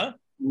Chioda, huh?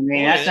 I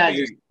mean, that's not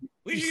just.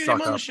 We should get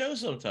him on the show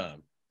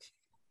sometime.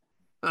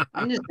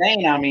 I'm just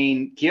saying. I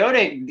mean,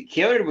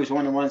 Chioda was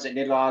one of the ones that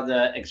did a lot of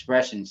the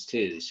expressions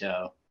too,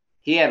 so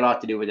he had a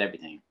lot to do with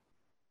everything.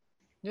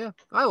 Yeah,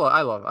 I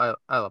love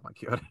my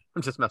Chioda.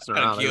 I'm just messing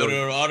around. Got a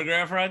Chioda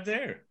autograph right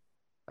there.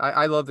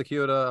 I love the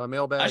Chioda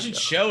mailbag. I should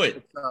show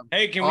it.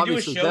 Hey, can we do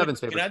a show?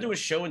 Can I do a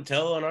show and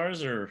tell on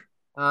ours, or?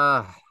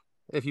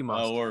 If you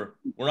must. Oh,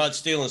 we're not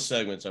stealing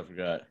segments. I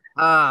forgot.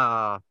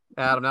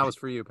 Adam, that was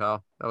for you,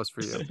 pal. That was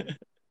for you.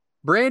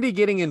 Brandy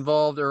getting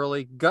involved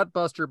early.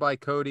 Gutbuster by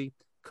Cody.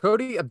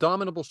 Cody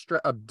abdominal,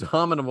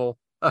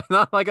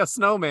 not like a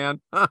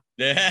snowman.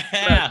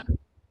 Yeah.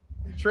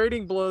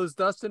 Trading blows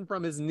Dustin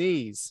from his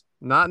knees,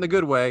 not in a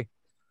good way.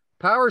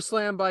 Power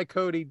slam by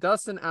Cody.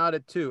 Dustin out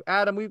at 2.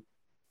 Adam,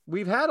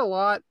 we've had a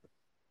lot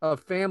of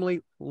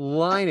family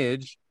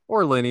lineage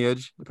or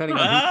lineage, depending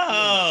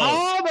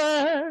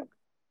on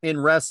in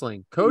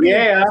wrestling. Cody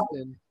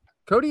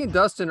and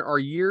Dustin are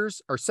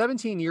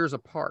 17 years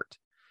apart.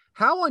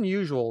 How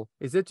unusual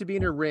is it to be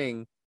in a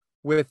ring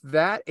with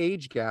that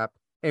age gap?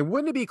 And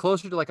wouldn't it be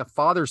closer to like a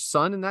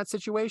father-son in that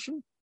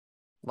situation?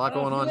 A lot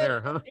going on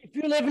there, huh? If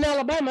you live in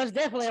Alabama, it's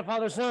definitely a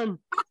father-son.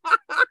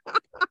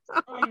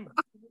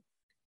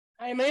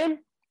 Amen.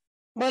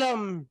 But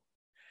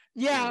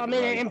yeah, I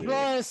mean, and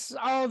plus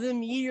all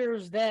them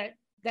years that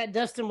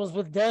Dustin was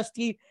with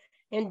Dusty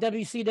in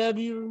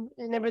WCW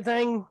and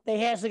everything,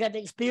 they actually got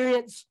the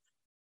experience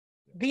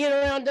being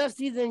around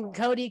Dusty. Then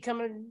Cody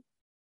coming,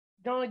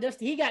 the only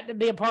Dusty he got to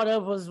be a part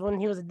of was when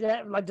he was a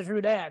dad, like the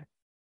true dad.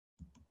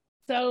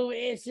 So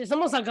it's just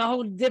almost like a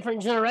whole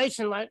different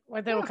generation, like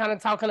they were kind of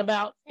talking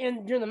about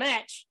during the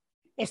match.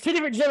 It's 2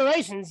 different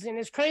generations, and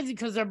it's crazy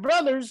because they're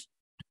brothers,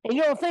 and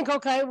you don't think,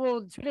 okay,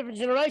 well, 2 different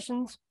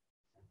generations.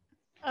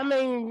 I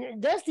mean,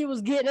 Dusty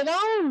was getting it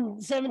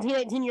on 17,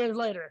 18 years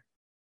later.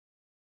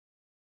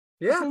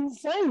 Yeah.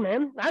 It's insane,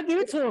 man. I give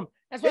it to him.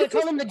 That's why they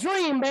call him the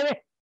Dream, baby.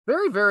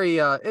 Very, very,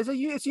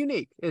 it's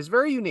unique. It's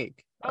very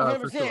unique.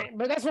 100%. For sure.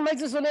 But that's what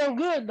makes it so damn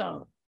good,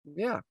 though.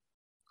 Yeah.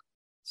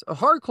 So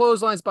hard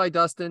clotheslines by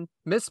Dustin,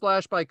 miss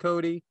splash by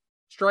Cody,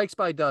 strikes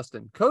by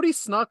Dustin. Cody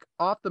snuck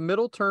off the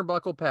middle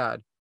turnbuckle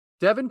pad.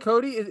 Devin,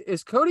 Cody,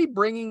 is Cody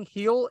bringing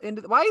heel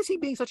into? Why is he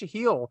being such a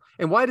heel?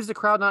 And why does the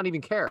crowd not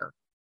even care?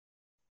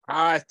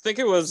 I think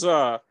it was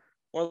one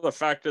of the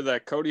factor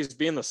that Cody's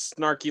being the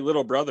snarky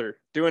little brother,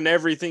 doing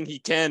everything he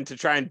can to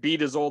try and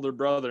beat his older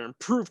brother and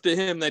prove to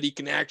him that he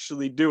can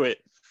actually do it.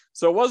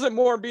 So it wasn't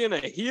more being a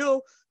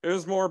heel. It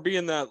was more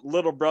being that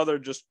little brother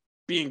just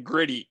being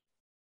gritty.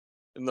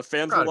 And the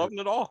fans were loving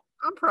it all.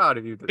 I'm proud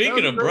of you.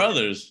 Speaking of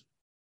brothers,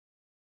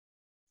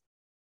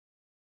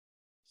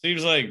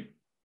 seems like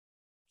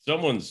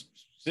someone's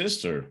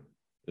sister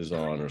is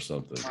on or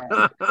something.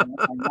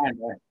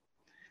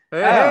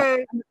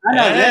 Hey.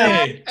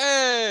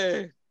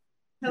 Hey.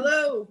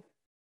 Hello.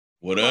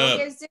 What up?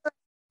 You guys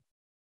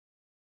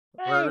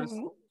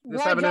doing? We're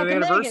just having an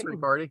anniversary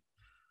party.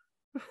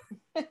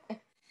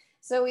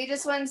 So we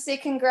just want to say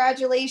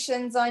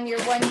congratulations on your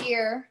 1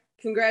 year.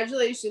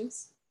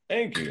 Congratulations.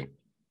 Thank you.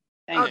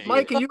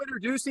 Mike, can you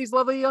introduce these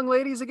lovely young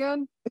ladies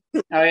again? Oh,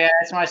 yeah,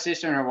 that's my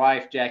sister and her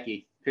wife,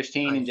 Jackie.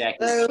 Christine and Jackie.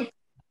 Hello.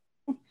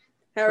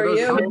 How are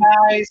you?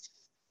 Guys.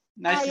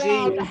 Nice to see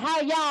you.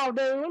 How y'all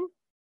doing?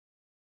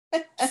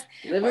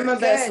 Living my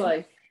best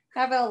life.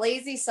 Having a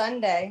lazy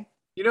Sunday.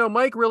 You know,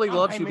 Mike really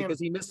loves you because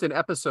he missed an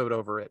episode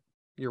over at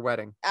your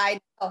wedding.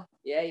 I know.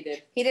 Yeah, he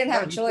did. He didn't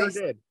have a choice.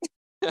 Sure did.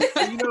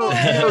 you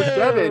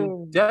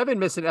know, Devin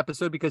missed an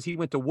episode because he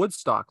went to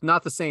Woodstock.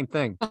 Not the same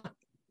thing.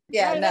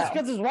 Yeah, that's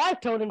because his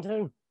wife told him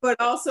to. But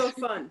also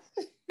fun.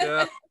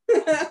 Yeah.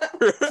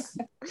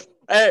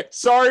 Hey,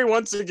 sorry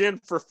once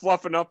again for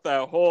fluffing up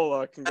that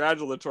whole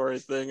congratulatory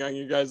thing on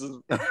you guys'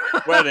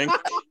 wedding.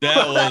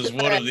 That was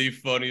one of the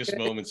funniest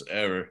moments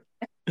ever.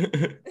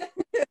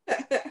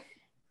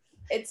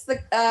 It's the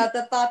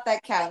thought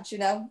that counts, you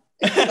know.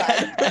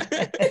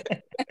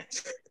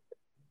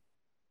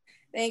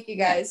 Thank you,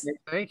 guys.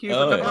 Thank you.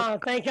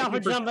 Thank y'all for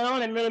jumping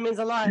on. It really means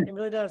a lot. It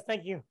really does.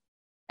 Thank you.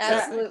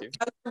 Absolutely.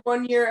 How's the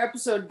 1 year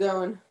episode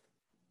going?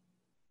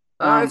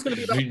 It's going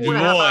to be about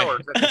 4.5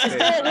 hours.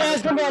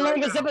 It's going to be our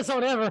longest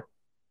episode ever.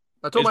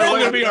 It's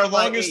going to be our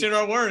longest and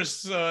our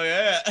worst. So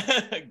yeah,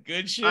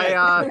 good shit.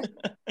 I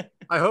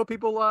I hope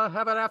people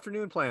have an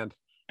afternoon planned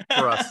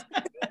for us.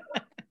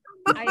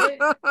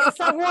 It's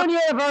our 1 year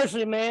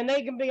anniversary, man.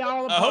 They can be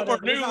all. I hope our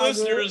new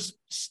listeners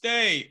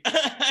stay.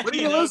 What are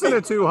you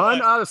listening to, hun?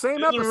 The same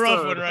this episode. is a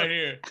rough one right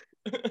here.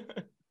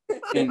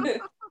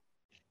 And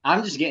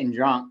I'm just getting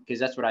drunk because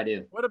that's what I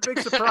do. What a big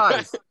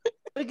surprise.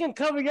 We can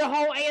cover your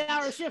whole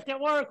 8-hour shift at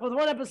work with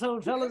one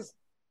episode, fellas.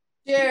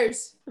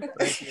 Cheers.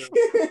 Thank you.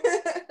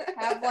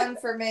 Have one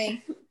for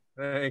me.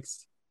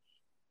 Thanks.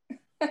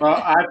 Well,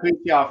 I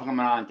appreciate y'all for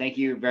coming on. Thank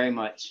you very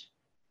much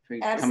for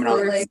coming on.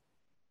 Absolutely.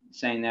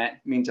 Saying that it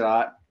means a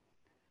lot.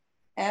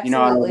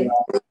 Absolutely. You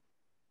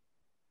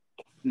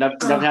know,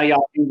 I love how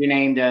y'all changed your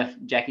name to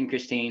Jack and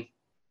Christine.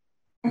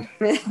 All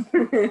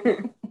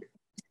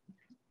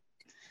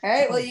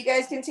right. Well, you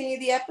guys continue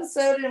the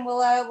episode, and we'll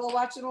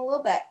watch in a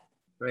little bit.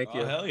 Thank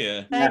you. Oh, hell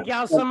yeah. Thank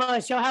y'all so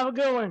much. Y'all have a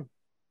good one.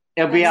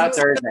 It'll be out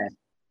Thursday.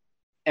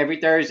 Every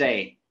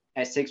Thursday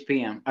at 6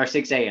 p.m. or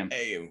 6 a.m.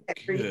 Every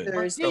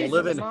Thursday. The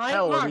living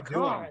hell are we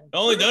doing?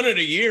 Only done it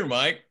a year,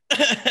 Mike.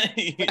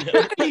 You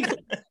know?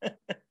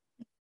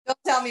 Don't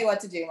tell me what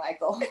to do,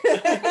 Michael.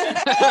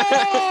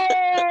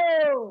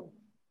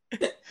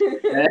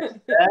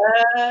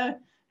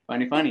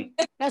 Funny.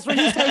 That's when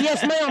you say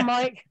yes, ma'am,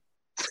 Mike.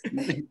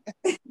 Hey,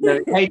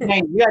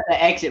 James, you got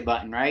the exit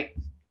button, right?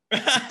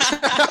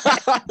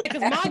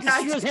 Because Mike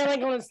sure as hell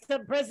ain't going to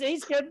press it.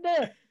 He's scared to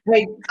death.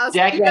 Hey, I'll see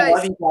Jackie, you I guys.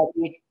 love you,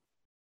 Jackie.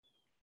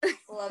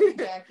 Love you,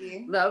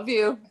 Jackie. Love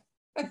you.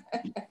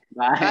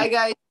 Bye. Bye,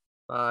 guys.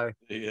 Bye.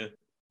 Yeah.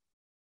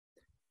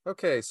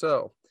 Okay,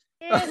 so.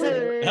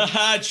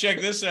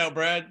 Check this out,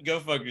 Brad. Go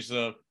fuck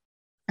yourself.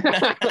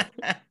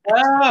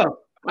 Oh,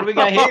 what do we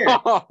got here?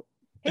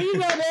 Here you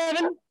go,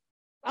 Devin.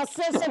 I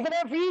set something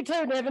up for you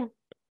too, Devin.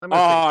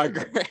 Oh,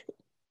 great.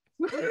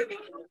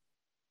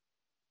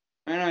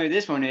 I know who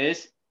this one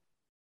is.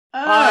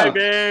 Hi, Oh,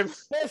 babe.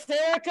 Miss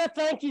Erica,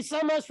 thank you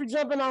so much for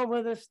jumping on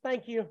with us.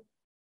 Thank you.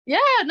 Yeah,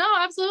 no,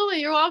 absolutely.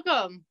 You're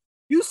welcome.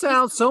 You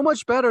sound so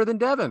much better than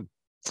Devin.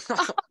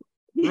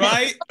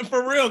 Right?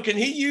 For real. Can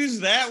he use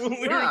that when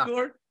we Yeah.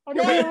 record? Oh,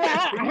 no,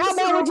 how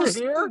about we just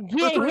here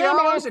get for 3 him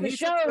hours off and the he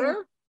sits show?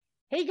 there?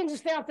 He can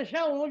just stay off the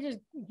show and we'll just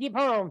keep her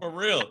on. For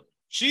real.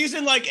 She's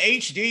in like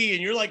HD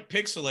and you're like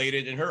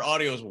pixelated and her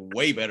audio is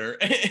way better.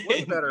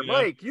 Way better. You know?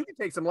 Mike, you can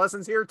take some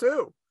lessons here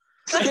too.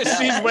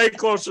 She's way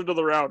closer to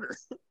the router.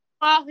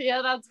 Well,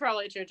 yeah, that's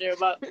probably true too,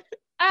 but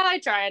I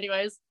try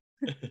anyways.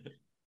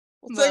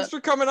 Well, thanks for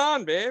coming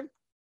on, babe.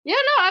 Yeah,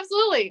 no,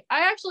 absolutely.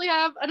 I actually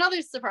have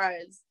another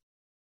surprise.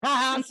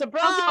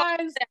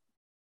 Surprise!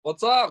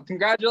 What's up?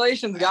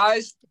 Congratulations,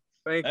 guys.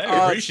 Thank Hey, you.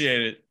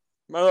 appreciate it.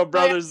 My little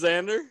brother,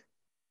 Xander.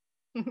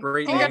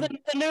 Great Oh, name. the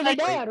newly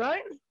dad,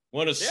 right?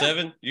 One of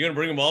 7. You gonna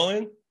bring them all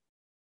in?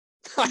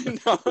 I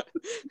know.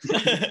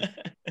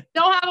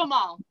 Don't have them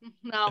all.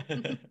 No.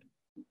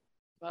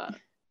 But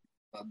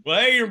Well,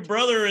 hey, your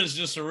brother is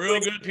just a real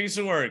good piece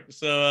of work.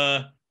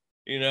 So,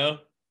 you know,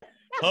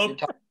 hope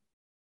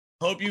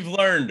you've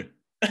learned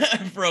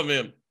from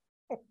him.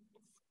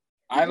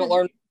 I haven't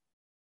learned.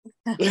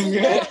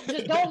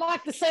 Just don't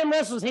like the same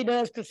wrestlers he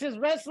does because his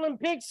wrestling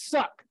picks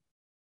suck.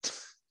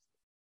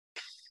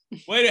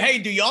 Wait, hey,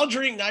 do y'all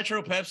drink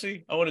Nitro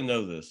Pepsi? I want to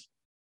know this.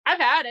 I've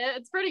had it.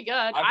 It's pretty good.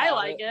 I had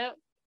like it.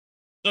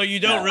 So you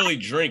don't really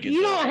drink it.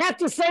 You though. don't have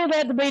to say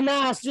that to be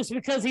nice just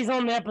because he's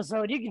on the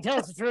episode. You can tell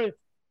us the truth.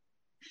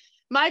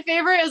 My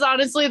favorite is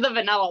honestly the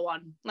vanilla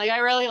one. Like I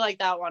really like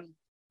that one.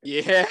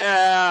 Yeah.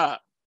 Yeah.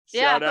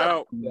 Shout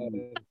out. I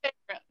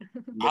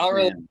don't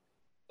really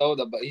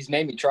soda, but he's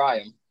made me try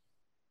him.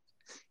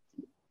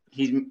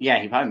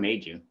 he probably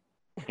made you.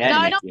 He No, had to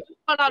I make don't you. drink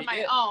one on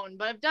my own,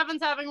 but if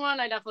Devin's having one,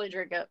 I definitely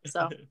drink it.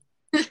 So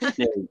There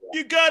you go.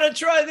 You gotta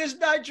try this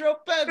Nitro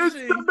It's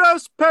Pepsi. the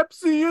best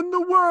Pepsi in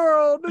the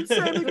world. It's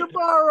Sammy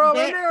Guevara and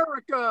Yeah.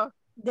 Erica.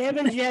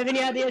 Devin, do you have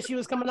any idea she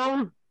was coming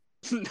on?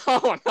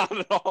 No, not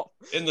at all.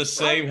 In the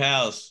same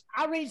house.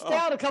 I reached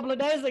out a couple of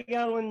days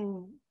ago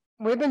and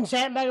we've been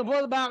chatting back and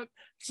forth about.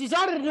 She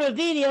started to do a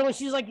video and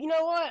she's like, you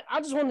know what?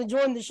 I just wanted to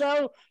join the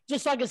show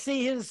just so I could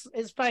see his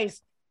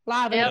face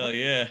live. Yep. Hell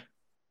yeah.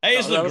 Hey,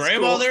 is Oh, the that was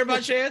grandma cool. there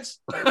by chance?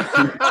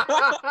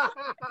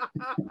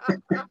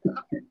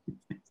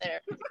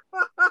 there.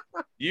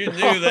 You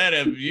knew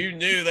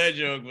that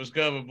joke was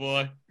coming,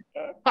 boy.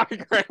 My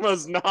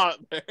grandma's not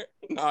there.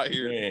 Not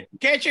here. Yeah.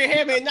 Can't you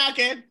hear me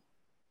knocking?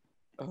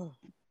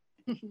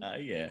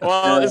 Yeah.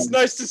 Well, it's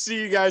nice to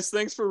see you guys.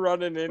 Thanks for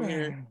running in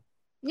here.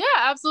 Yeah,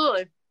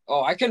 absolutely.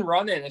 Oh, I can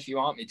run in if you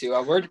want me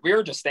to. We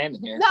were just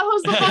standing here. That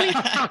was the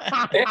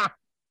funny.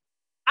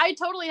 I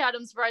totally had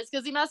him surprised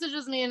because he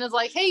messages me and is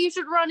like, "Hey, you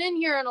should run in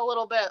here in a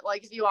little bit,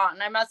 like if you want."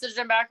 And I messaged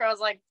him back. I was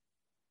like,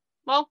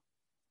 "Well,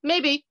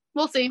 maybe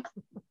we'll see."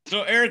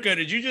 So, Erica,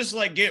 did you just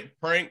like get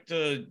pranked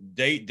to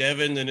date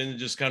Devin and then it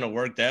just kind of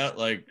worked out?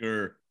 Like,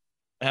 or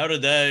how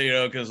did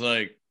that, because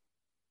like,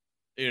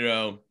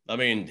 I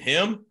mean,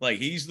 him, like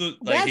he's the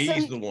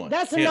one.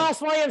 That's a him.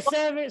 nice way of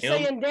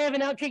saying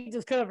Devin outkicked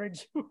his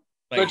coverage. Like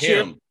But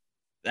him.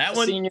 That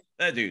one, senior-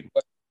 that dude.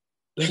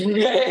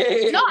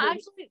 No,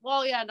 actually,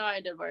 well, yeah, no,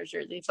 I did wear a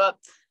jersey, but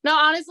no,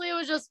 honestly, it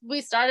was just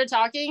we started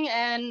talking,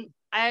 and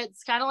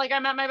it's kind of like I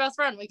met my best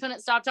friend. We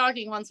couldn't stop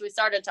talking once we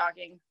started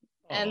talking,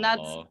 and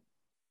that's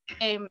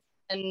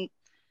and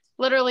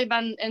literally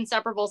been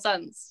inseparable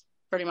since,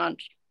 pretty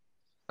much.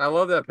 I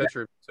love that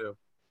picture too,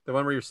 the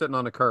one where you're sitting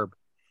on the curb.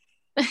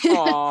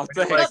 Oh,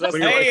 thanks.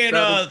 Hey, and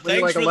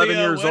thanks for 11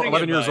 the years old, wedding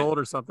 11 years invite. old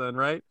or something,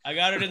 right? I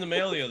got it in the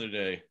mail the other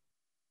day.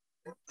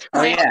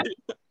 Oh yeah.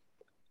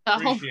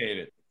 Appreciate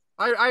it.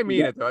 I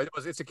mean it though.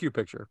 It's a cute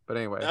picture, but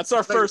anyway. That's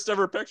our first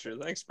ever picture.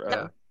 Thanks, Brad.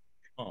 Yeah.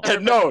 Oh.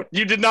 And no,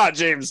 you did not,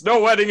 James.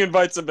 No wedding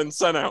invites have been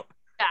sent out.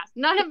 Yeah,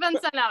 none have been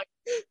sent out.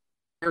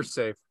 You're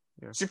safe.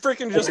 Yeah. She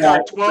freaking just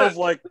got 12,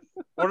 like,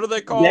 what are they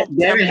called?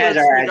 Devin has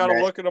Templates. our We gotta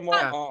address. look at them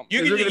all.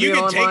 You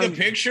can take a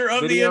picture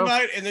of the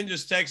invite and then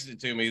just text it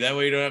to me. That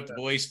way you don't have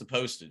to waste the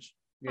postage.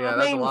 Yeah,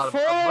 that's a lot of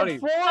money.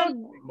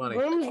 Four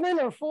groomsmen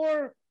or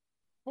four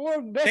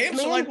best Stamps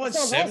men? are like, what,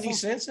 Sounds 70 awesome.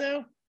 cents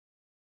now?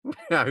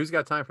 Yeah, who's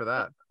got time for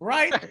that?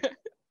 Right.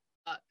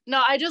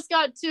 No, I just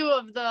got 2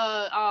 of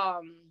the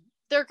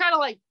they're kind of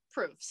like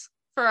proofs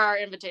for our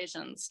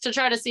invitations to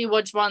try to see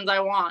which ones I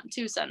want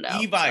to send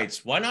out.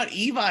 Evites. Why not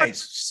Evites?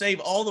 Save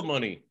all the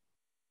money.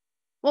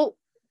 Well,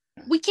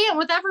 we can't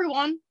with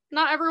everyone.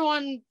 Not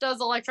everyone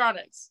does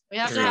electronics. We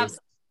have to have.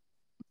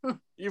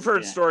 You've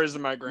heard stories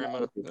of my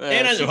grandma.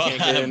 And I She know, can't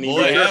get any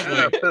boy, better.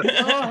 have we.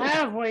 Oh,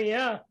 have we?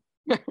 Yeah.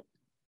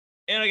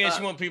 And I guess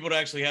you want people to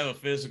actually have a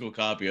physical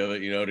copy of it,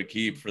 to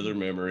keep for their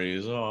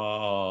memories.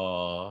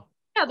 Oh.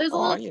 Yeah, there's a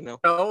little. You know.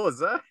 Oh, is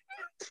that?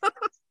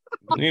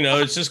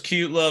 It's just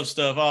cute love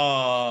stuff.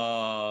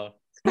 Oh.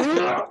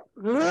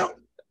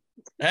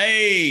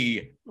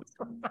 Hey.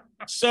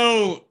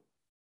 So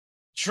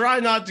try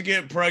not to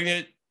get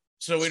pregnant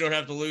so we don't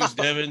have to lose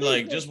Devin.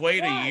 Like, just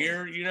wait a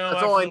year,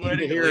 That's all I need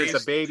to hear is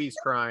the babies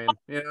crying,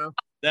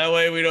 That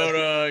way we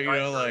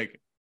don't,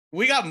 like,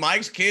 we got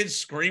Mike's kids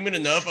screaming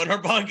enough on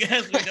our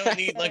podcast. We don't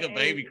need, like, a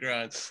baby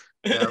crying.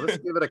 Yeah, let's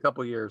give it a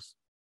couple years.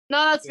 No,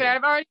 that's fair.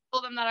 I've already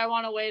told them that I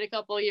want to wait a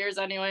couple of years,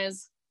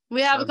 anyways.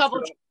 We have a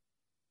couple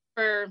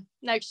for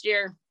next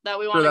year that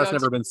we want to go. That's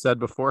never been said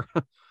before.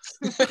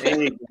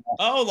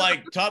 Oh,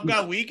 like Top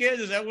Guy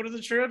Weekend? Is that one of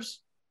the trips?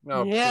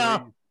 No.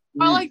 Yeah.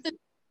 I like the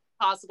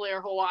possibly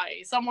or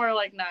Hawaii, somewhere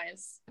like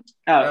nice.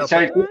 Oh, so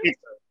it's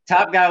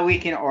Top Guy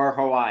Weekend or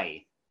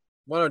Hawaii.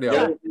 One or the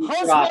other.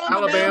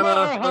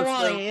 Alabama,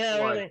 Hawaii. Yeah,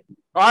 really.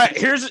 All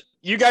right,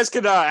 you guys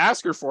could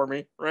ask her for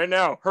me right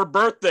now. Her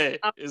birthday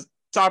is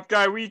Top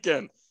Guy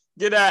Weekend.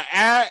 Get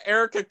at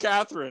Erica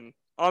Catherine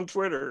on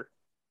Twitter.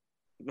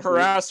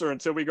 Harass her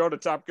until we go to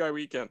Top Guy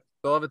Weekend.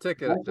 They'll have a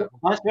ticket.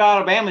 Huntsville,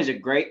 Alabama is a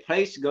great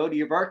place to go to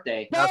your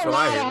birthday. That's what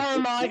I hear. Her,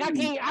 Mike.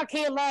 I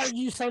can't let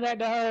you say that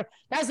to her.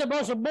 That's a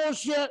bunch of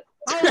bullshit.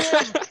 I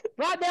live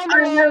right down the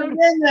road. I've never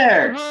been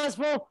there. In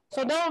Huntsville,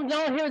 so don't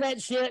hear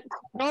that shit.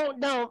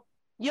 Don't.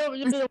 You'll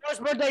be the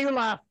worst birthday of your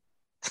life.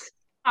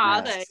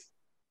 Thanks.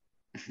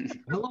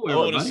 Hello, I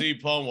want to everybody. see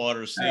Palm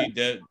Water.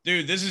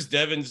 Dude, this is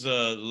Devin's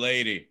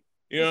lady.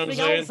 You know what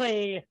I'm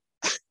saying?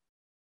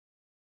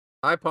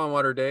 Hi, Palm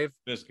Water Dave.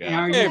 This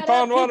guy. Hey,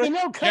 Palm Water.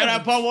 Shout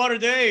out Palm Water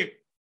Dave.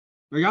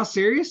 Are y'all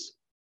serious?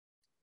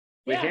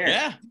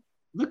 Yeah.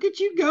 Look at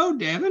you go,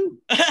 Devin.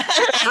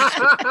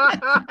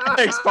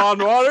 Thanks, Palm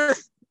Water.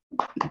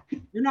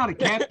 You're not a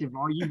captive,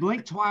 are you?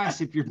 Blink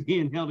twice if you're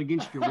being held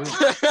against your will.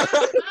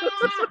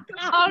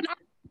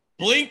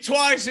 Blink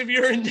twice if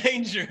you're in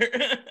danger.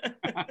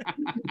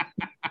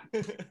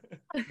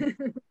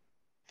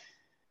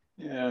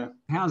 Yeah.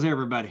 How's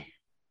everybody?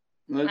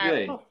 Look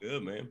good.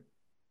 Good, man.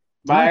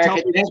 Bye, Don't Erica. tell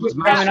me Thanks this for was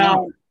coming my show.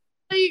 on.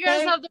 So you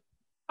guys have the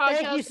podcast.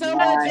 Thank you so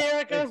much,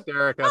 Erica. Thanks,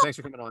 Erica. Thanks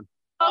for coming on.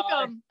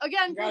 Welcome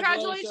again.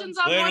 Congratulations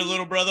on Later, one.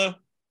 little brother.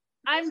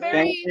 I'm Thank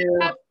very you.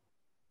 happy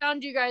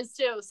found you guys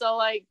too. So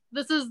like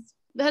this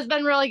has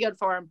been really good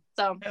for him.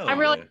 So Hell I'm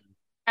really yeah.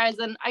 guys,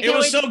 and I It can't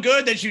was wait. so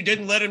good that you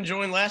didn't let him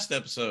join last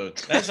episode.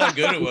 That's how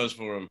good it was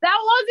for him. That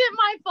wasn't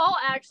my fault,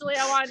 actually.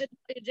 I wanted to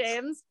tell you,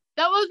 James.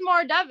 That was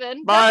more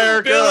Devin. Bye,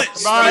 Erica.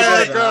 Bye,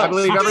 Erica. I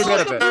believe every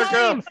bit of it.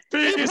 Erica,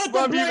 He peace. put the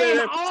Love you, blame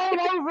man. all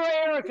over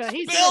Erica.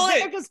 He said Spill it's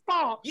it. Erica's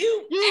fault.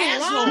 You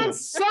asshole. lying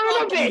son of a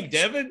Fuck you, bitch.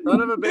 Devin.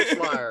 Son of a bitch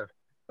liar.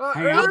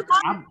 Hey, Erica,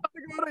 I'm-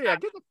 yeah,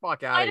 get the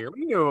fuck out of here.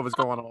 We knew what was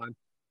going on.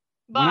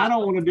 when I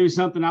don't want to do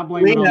something, I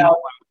blame We it on my know.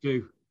 wife,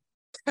 too.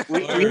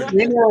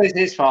 We know it's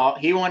his fault.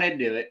 He wanted to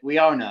do it. We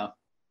all know.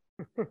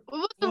 It was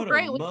What a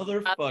great.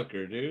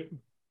 motherfucker, dude.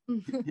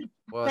 Thank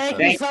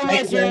you so Thank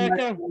much, you very much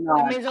Erica. for coming That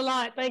on. means a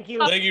lot. Thank you.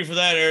 Thank you for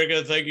that,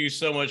 Erica. Thank you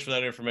so much for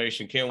that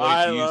information. Can't wait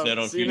I to use love that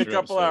on See you in a future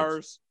couple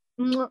episodes.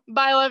 hours.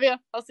 Bye, Olivia.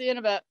 I'll see you in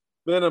a bit.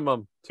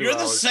 Minimum 2 You're in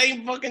the hours.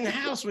 same fucking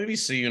house. Maybe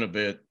see you in a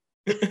bit.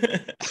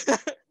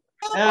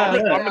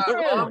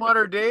 Palm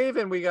Water Dave,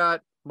 and we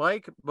got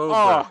Mike Bover.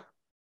 Oh,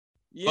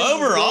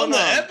 Bover on the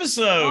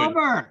episode.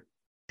 Bummer.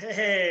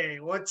 Hey,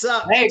 what's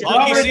up? Hey,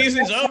 Hockey Bover.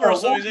 season's over,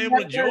 so he's able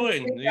to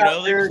join. You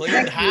know, they cleared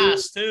Thank you.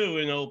 Haas too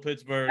in old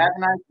Pittsburgh. Have a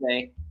nice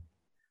day.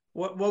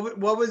 What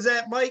was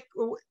that, Mike?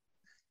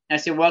 I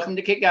said, welcome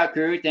to Kickout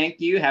Crew. Thank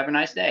you. Have a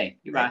nice day.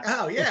 Goodbye.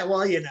 Oh yeah,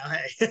 well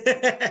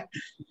hey.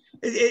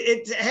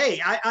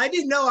 Hey, I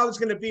didn't know I was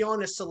going to be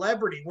on a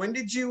celebrity. When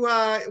did you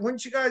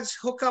guys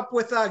hook up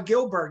with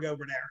Gilbert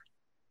over there?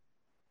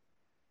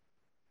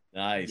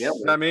 Nice.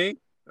 Is that me?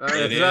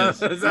 It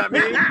is that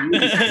me?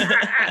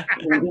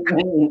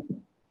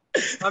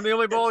 I'm the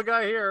only bald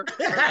guy here.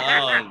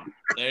 Oh,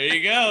 there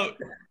you go.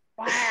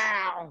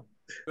 Wow.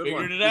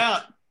 Figured it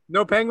out.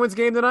 No Penguins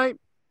game tonight?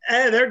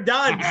 Hey, they're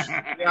done.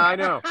 Yeah, I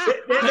know.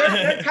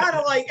 They're kind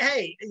of like,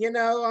 hey,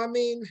 I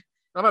mean,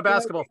 I'm a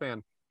basketball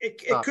fan. It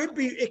could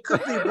be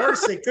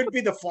worse. It could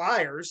be the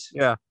Flyers.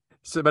 Yeah.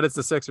 So, but it's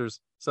the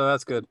Sixers. So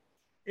that's good.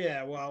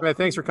 Yeah, well, right,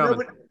 thanks for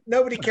coming.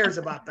 Nobody cares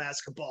about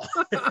basketball.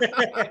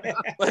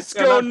 Let's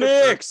go,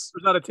 Knicks.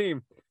 There's not a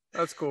team.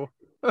 That's cool.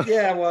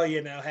 Yeah, well,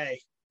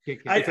 hey,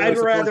 I'd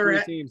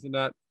rather teams than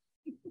that.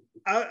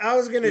 I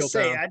was going to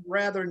say, down. I'd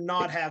rather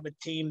not have a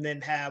team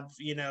than have,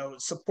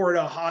 support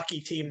a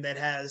hockey team that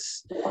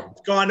has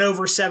gone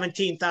over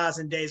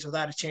 17,000 days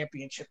without a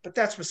championship. But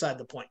that's beside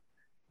the point.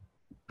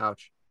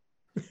 Ouch.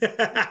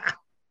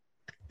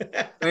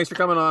 Thanks for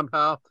coming on,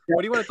 pal.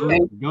 What do you want to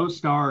do? Go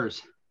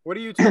Stars. What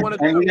do you two want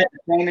to And do? we got the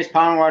famous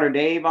Pondwater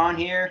Dave on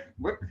here.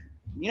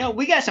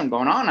 We got something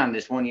going on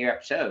this 1 year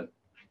episode.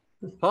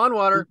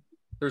 Pondwater.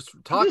 There's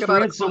talk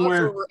about it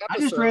somewhere. I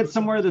just read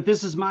somewhere that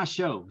this is my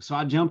show, so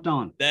I jumped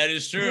on. That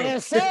is true.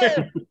 Yes,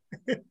 sir.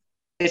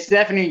 It's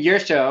definitely your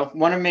show,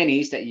 one of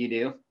minis that you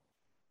do.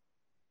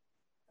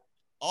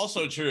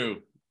 Also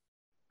true.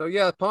 So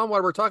yeah,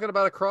 Pondwater, we're talking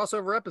about a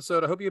crossover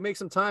episode. I hope you make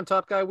some time,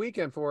 Top Guy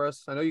Weekend, for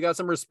us. I know you got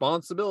some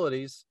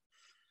responsibilities.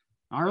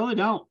 I really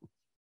don't.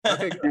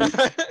 Okay,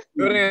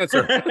 good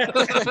answer.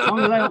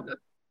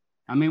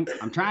 I mean,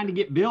 I'm trying to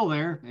get Bill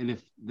there, and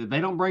if they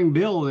don't bring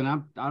Bill, then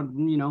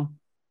I'm.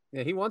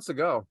 Yeah, he wants to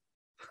go.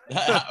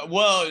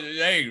 Well,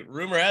 hey,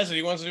 rumor has it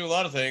he wants to do a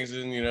lot of things,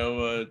 and hey,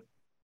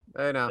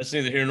 now that's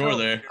neither here nor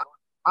there.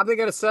 I'm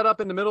thinking a set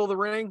up in the middle of the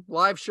ring,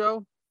 live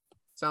show.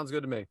 Sounds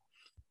good to me.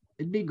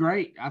 It'd be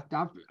great. I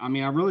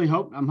mean, I really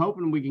hope. I'm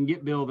hoping we can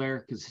get Bill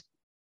there because,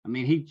 I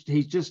mean,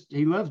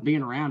 he loves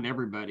being around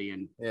everybody,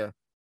 and yeah,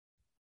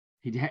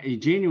 he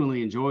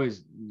genuinely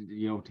enjoys.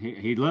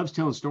 He loves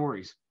telling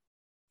stories.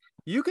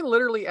 You can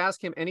literally ask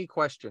him any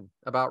question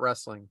about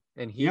wrestling,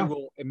 and he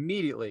will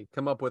immediately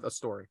come up with a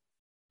story.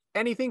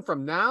 Anything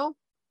from now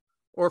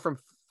or from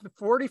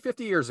 40,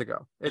 50 years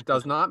ago. It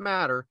does not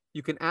matter.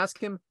 You can ask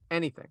him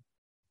anything.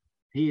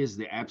 He is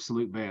the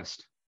absolute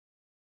best.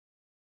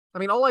 I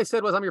mean, all I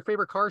said was, I'm your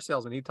favorite car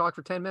salesman. He talked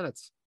for 10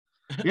 minutes.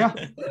 Yeah.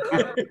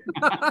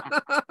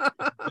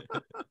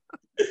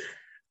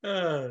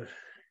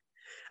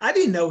 I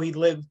didn't know he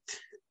lived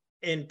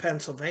in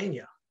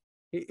Pennsylvania.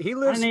 He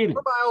lives 4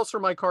 miles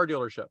from my car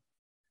dealership.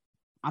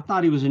 I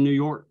thought he was in New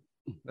York.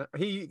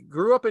 He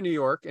grew up in New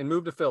York and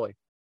moved to Philly.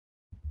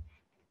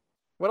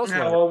 What else?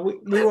 Well,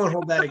 we won't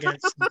hold that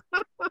against him.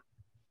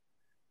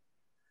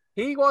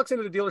 He walks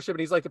into the dealership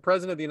and he's like the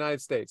president of the United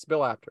States,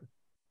 Bill Apter.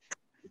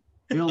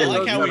 I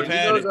like how we've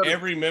had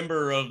every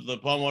member of the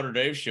Pondwater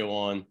Dave show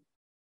on.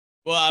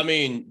 Well, I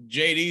mean,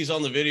 JD's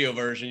on the video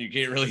version. You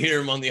can't really hear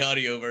him on the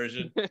audio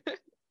version.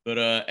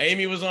 But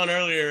Amy was on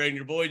earlier, and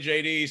your boy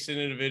JD sent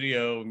in a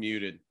video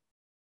muted.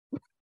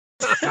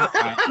 It's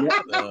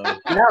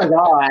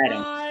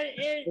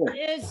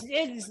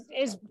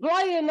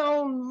playing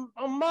on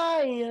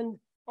my end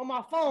on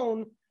my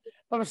phone,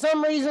 but for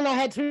some reason I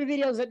had 2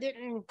 videos that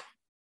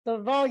the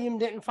volume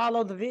didn't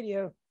follow the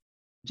video.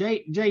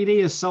 JD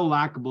is so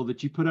likable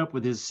that you put up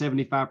with his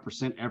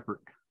 75%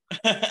 effort.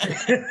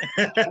 That's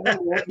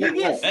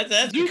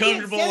a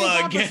comfortable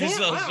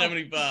guess on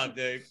 75,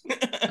 Dave.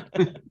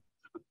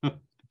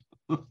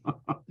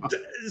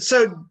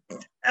 So,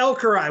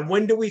 Elkarai,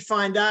 when do we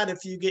find out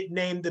if you get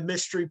named the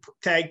mystery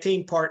tag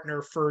team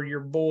partner for your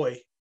boy?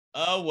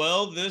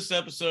 Well, this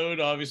episode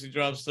obviously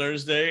drops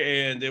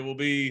Thursday, and it will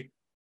be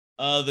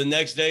the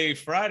next day,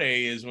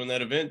 Friday, is when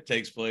that event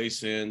takes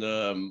place. And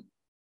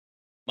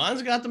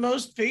mine's got the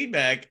most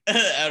feedback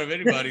out of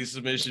anybody's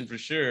submission for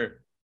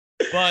sure.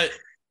 But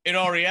in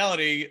all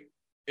reality,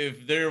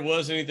 if there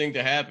was anything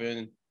to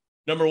happen,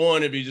 number one,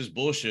 it'd be just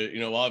bullshit.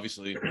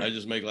 Obviously, I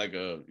just make like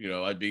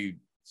I'd be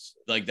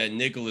like that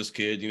Nicholas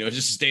kid,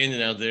 just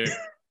standing out there.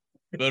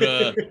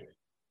 But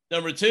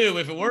number two,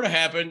 if it were to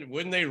happen,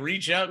 wouldn't they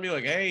reach out and be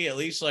like, hey, at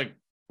least like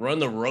run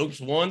the ropes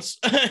once,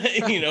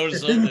 or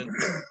something?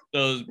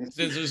 So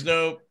since there's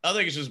I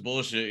think it's just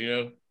bullshit,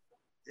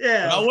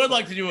 Yeah. But I would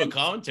like to do a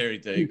commentary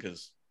thing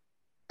because.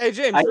 Hey,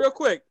 James, real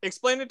quick,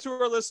 explain it to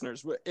our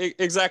listeners,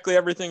 exactly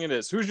everything it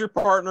is. Who's your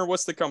partner?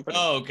 What's the company?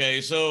 Oh, okay.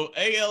 So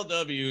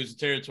ALW is a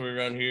territory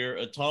around here,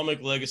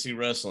 Atomic Legacy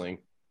Wrestling.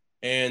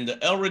 And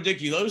El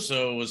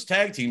Ridiculoso was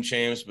tag team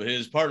champs, but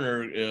his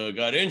partner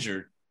got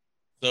injured.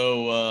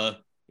 So,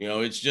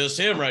 it's just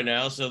him right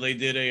now. So they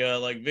did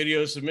a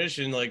video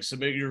submission,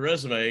 submit your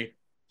resume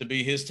to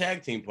be his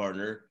tag team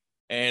partner.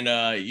 And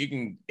you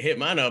can hit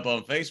mine up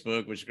on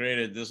Facebook, which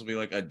granted, this will be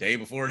like a day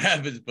before it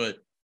happens, but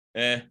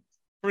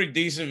pretty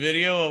decent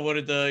video. I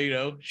wanted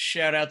to,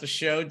 shout out the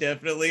show,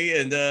 definitely.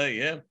 And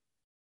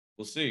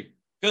we'll see.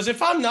 Because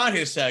if I'm not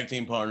his tag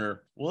team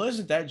partner, well,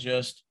 isn't that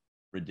just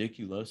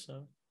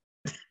ridiculoso?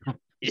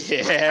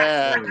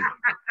 Yeah.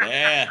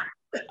 Yeah.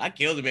 I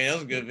killed it, man. That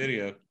was a good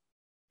video.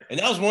 And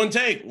that was one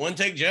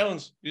take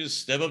Jones. You just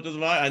step up to the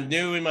mic. I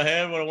knew in my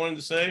head what I wanted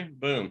to say.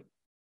 Boom.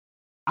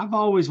 I've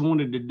always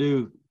wanted to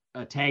do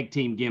a tag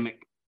team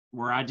gimmick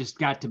where I just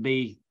got to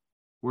be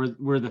where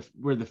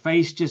the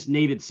face just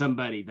needed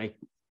somebody.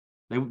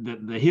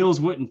 The heels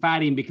wouldn't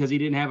fight him because he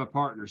didn't have a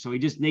partner, so he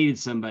just needed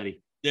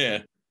somebody.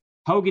 Yeah.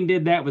 Hogan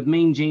did that with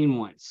Mean Gene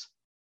once.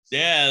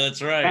 Yeah,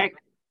 that's right.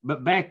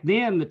 But back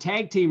then, the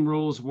tag team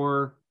rules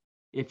were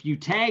if you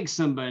tag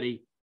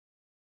somebody,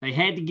 they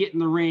had to get in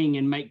the ring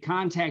and make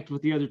contact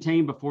with the other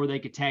team before they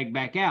could tag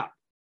back out.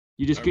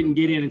 You just couldn't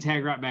get in and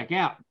tag right back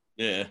out.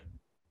 Yeah.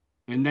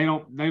 And they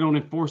don't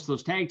enforce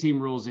those tag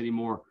team rules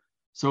anymore.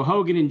 So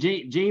Hogan and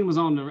Gene was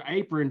on the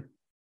apron.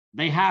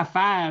 They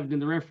high-fived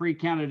and the referee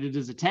counted it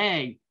as a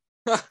tag.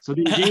 So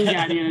then Gene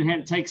got in and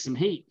had to take some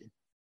heat.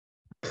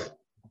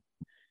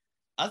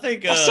 I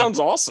think that sounds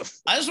awesome.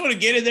 I just want to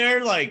get in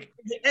there, like,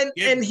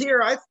 and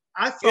here I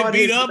thought get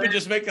beat up and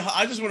just make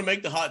I just want to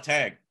make the hot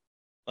tag.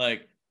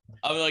 Like,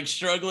 I'm like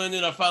struggling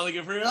and I finally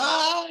get free.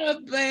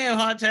 Bam,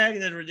 hot tag,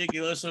 and then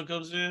Ridiculoso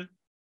comes in.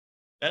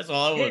 That's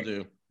all I want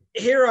to do.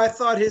 Here I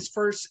thought his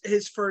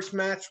first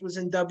match was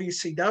in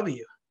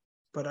WCW,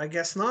 but I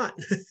guess not.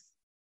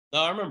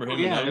 No, I remember him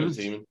and Hogan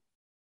teaming.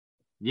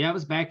 Yeah, it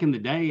was back in the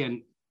day.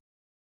 And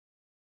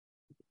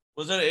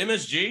was that an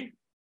MSG?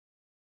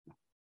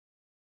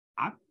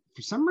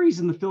 For some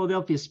reason, the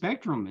Philadelphia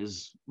Spectrum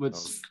is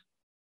what's.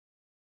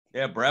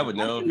 Yeah, Brad would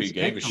know if he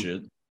gave a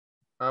shit.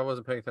 I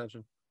wasn't paying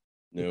attention.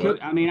 No,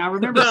 I mean, I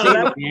remember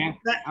seeing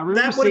that would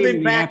have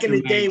been back in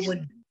the day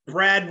when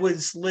Brad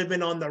was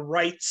living on the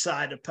right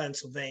side of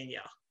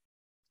Pennsylvania.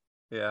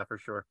 Yeah, for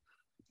sure.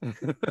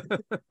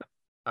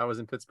 I was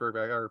in Pittsburgh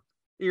or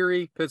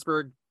Erie,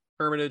 Pittsburgh,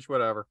 Hermitage,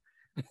 whatever.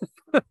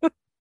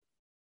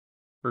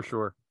 For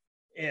sure.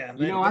 Yeah,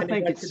 you know, I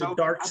think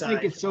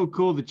it's so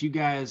cool that you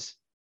guys,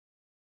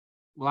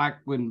 like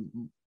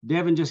when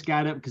Devin just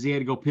got up because he had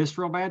to go piss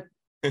real bad.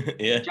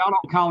 Yeah, y'all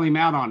don't call him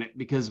out on it,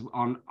 because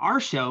on our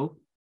show,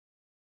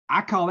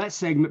 I call that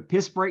segment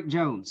Piss Break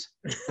Jones.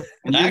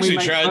 And I actually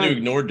try to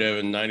ignore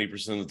Devin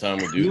 90% of the time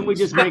we do. Then we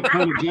just make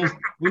fun of Justin.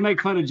 We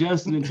make fun of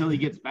Justin until he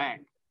gets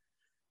back.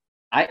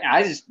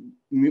 I just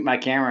mute my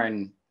camera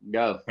and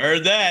go.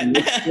 Heard that.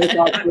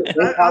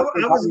 I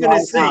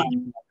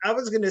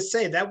was gonna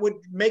say that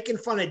making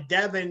fun of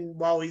Devin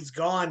while he's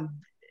gone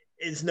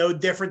is no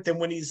different than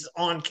when he's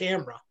on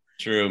camera.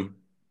 True.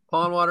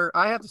 Pondwater,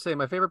 I have to say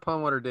my favorite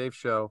Pondwater Dave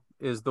show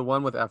is the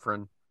one with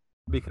Efren,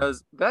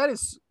 because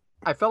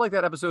I felt like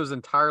that episode is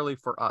entirely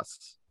for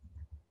us.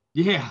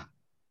 Yeah.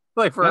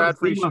 Like for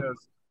ad-free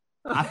shows.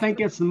 I think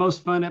it's the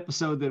most fun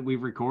episode that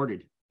we've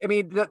recorded. I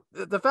mean,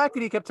 the fact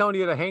that he kept telling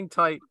you to hang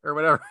tight or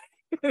whatever,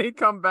 and he'd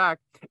come back,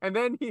 and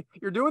then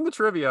you're doing the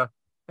trivia,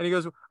 and he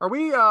goes, "Are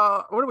we?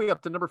 What are we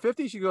up to? Number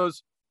 50?"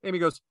 Amy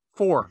goes,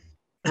 4.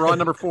 We're on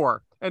number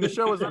 4, and the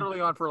show was literally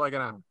on for like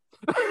an hour.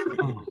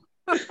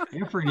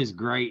 Efren is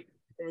great.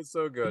 It was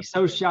so good. He's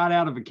so shot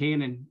out of a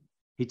cannon.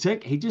 He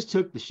just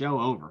took the show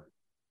over.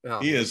 Oh,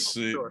 he is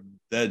sure.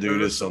 That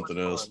dude is something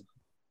else.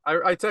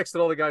 I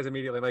texted all the guys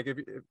immediately. Like, if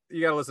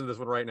you got to listen to this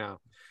one right now.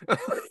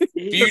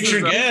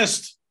 Future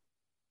guest.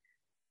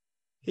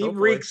 He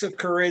reeks of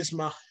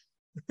charisma.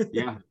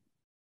 Yeah.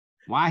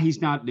 Why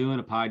he's not doing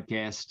a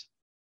podcast.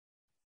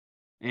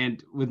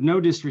 And with no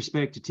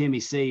disrespect to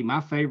Timmy C,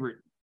 my favorite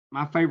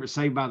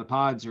Saved by the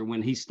Pods are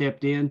when he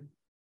stepped in,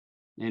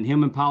 and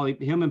him and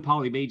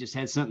Paulie B just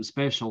had something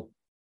special.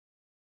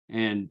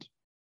 And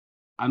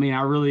I mean,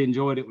 I really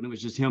enjoyed it when it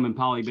was just him and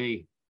Paulie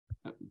B.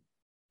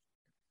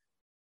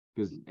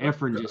 Because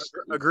Efren just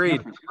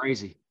agreed. Efren's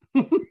crazy.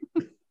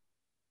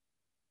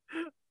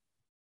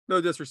 No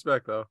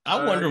disrespect, though.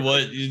 I wonder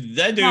what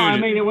that dude. No, I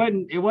mean,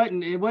 it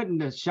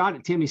wasn't a shot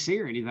at Timmy C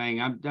or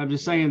anything. I'm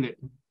just saying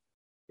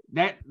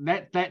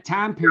that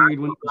time period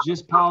when it was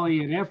just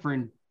Paulie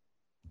and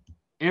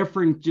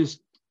Efren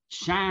just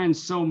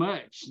shines so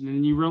much, and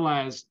then you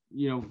realize,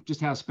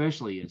 just how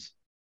special he is.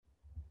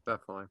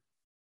 Definitely.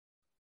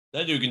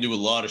 That dude can do a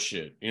lot of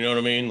shit. You know what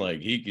I mean? Like,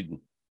 he could.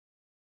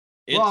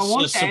 It's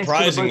just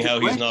surprising how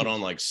he's not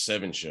on like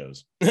 7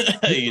 shows.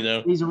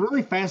 He's a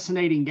really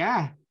fascinating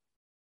guy,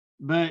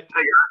 but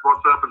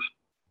what's up?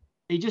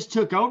 He just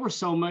took over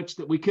so much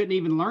that we couldn't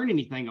even learn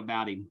anything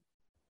about him.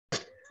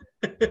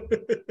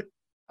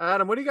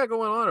 Adam, what do you got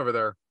going on over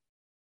there?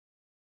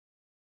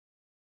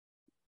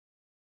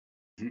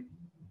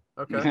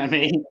 Okay. I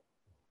mean,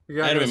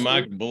 Adam and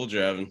Mike bull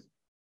driving.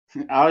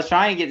 I was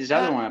trying to get this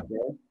other one up there.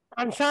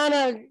 I'm trying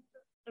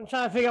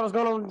to figure out what's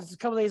going on with a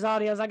couple of these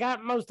audios. I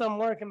got most of them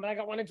working, but I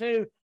got 1 or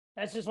 2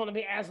 that's just want to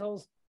be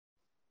assholes.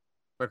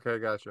 Okay,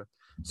 gotcha.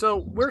 So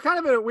we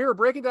were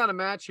breaking down a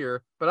match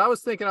here, but I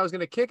was thinking I was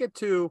going to kick it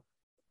to,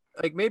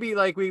 like, maybe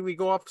like we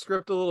go off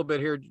script a little bit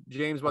here,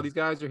 James, while these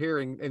guys are here,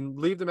 and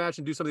leave the match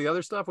and do some of the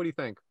other stuff. What do you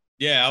think?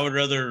 Yeah, I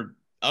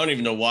don't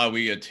even know why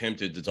we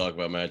attempted to talk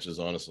about matches,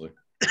 honestly.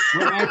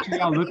 What match are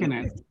y'all looking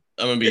at?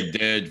 I'm gonna be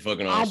dead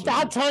fucking honest.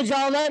 I told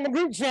y'all that in the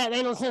group chat. There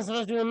ain't no sense of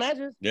us doing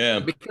matches. Yeah.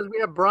 Because we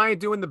have Brian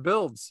doing the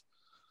builds.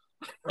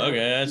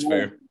 Okay, that's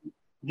fair.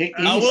 He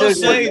I will says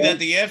say what- that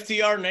the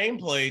FTR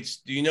nameplates,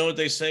 do you know what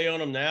they say on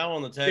them now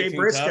on the tag Jay team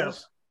Briscoe.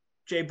 titles?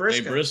 Jay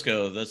Briscoe. Jay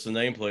Briscoe, that's the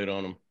nameplate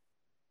on them.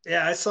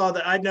 Yeah, I saw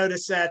that. I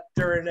noticed that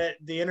during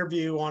the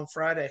interview on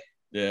Friday.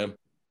 Yeah.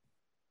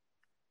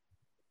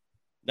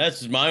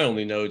 That's my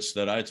only notes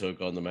that I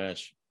took on the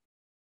match.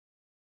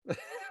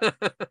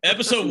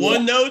 Episode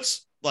 1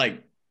 notes,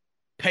 like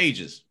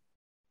pages.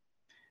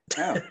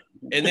 Oh.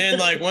 And then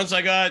like once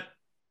I got,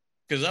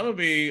 because I'm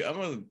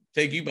gonna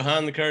take you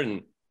behind the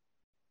curtain.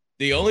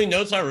 The only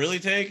notes I really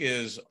take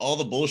is all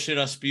the bullshit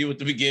I spew at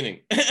the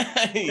beginning.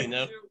 You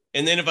know?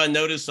 And then if I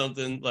notice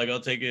something, like I'll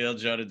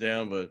jot it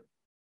down. But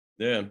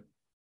yeah.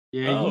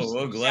 Yeah. Oh,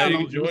 well, glad you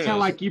could join You sound us.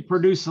 like you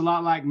produce a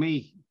lot like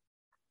me.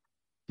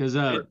 Because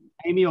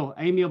Amy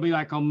will be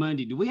like on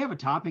Monday, do we have a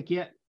topic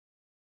yet?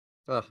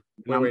 Wait.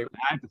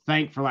 I have to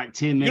think for like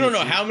 10 minutes. You don't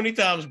know how many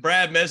times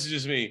Brad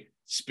messages me,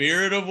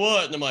 spirit of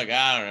what? And I'm like,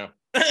 I don't know.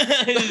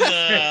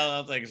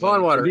 I'll take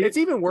Lawn water. It's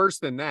even worse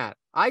than that.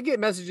 I get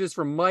messages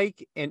from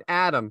Mike and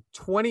Adam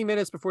 20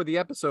 minutes before the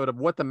episode of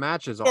what the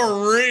matches are.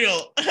 For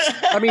real.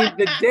 I mean,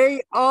 the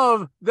day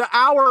of, the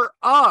hour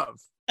of.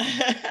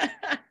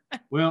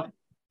 Well,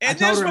 and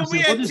this one we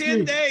had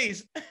 10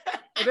 days.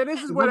 And then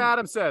this is what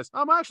Adam says.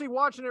 I'm actually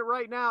watching it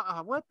right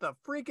now. What the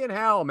freaking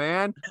hell,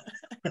 man?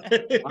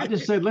 I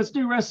just said, let's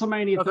do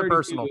WrestleMania 32.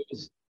 Personal.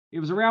 It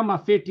was around my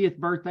 50th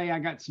birthday. I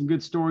got some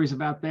good stories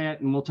about that,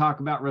 and we'll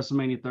talk about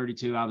WrestleMania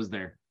 32. I was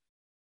there.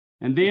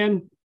 And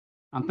then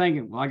I'm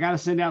thinking, well, I got to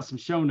send out some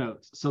show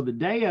notes. So the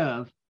day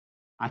of,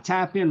 I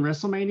type in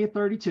WrestleMania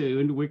 32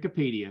 into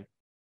Wikipedia.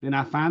 Then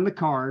I find the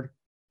card,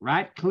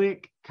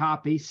 right-click,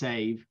 copy,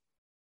 save,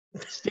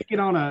 stick it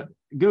on a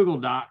Google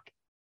Doc,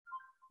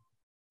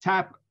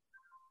 type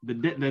the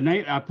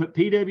name. I put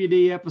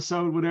PWD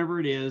episode,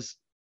 whatever it is,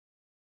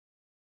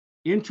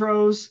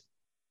 intros,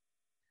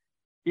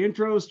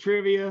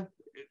 trivia,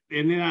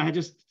 and then I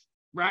just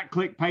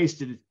right-click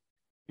pasted it.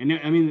 And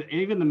I mean,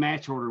 even the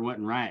match order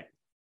wasn't right.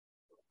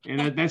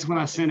 And that's when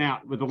I sent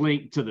out with a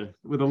link to the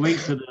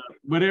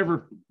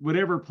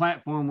whatever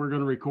platform we're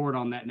going to record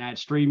on that night,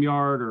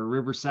 StreamYard or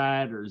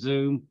Riverside or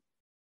Zoom.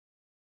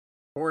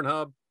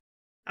 Pornhub.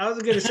 I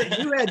was going to say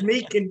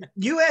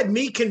you had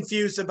me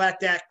confused about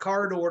that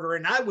card order,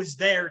 and I was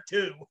there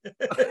too.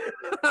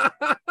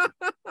 But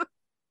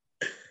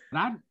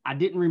I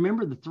didn't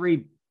remember the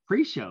 3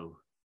 pre-show.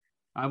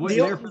 I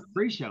wasn't there for the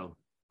pre-show.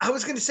 I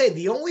was going to say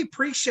the only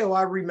pre-show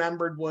I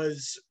remembered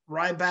was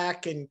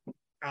Ryback and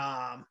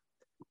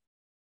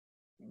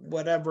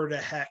whatever the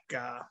heck.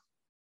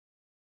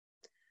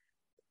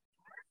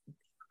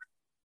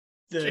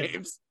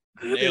 James.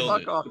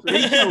 Fuck off. The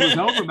pre-show was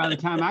over by the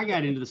time I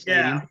got into the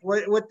stadium.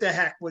 Yeah. What the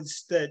heck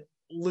was the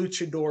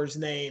luchador's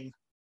name?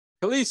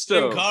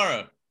 Kalisto. Sin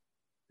Cara.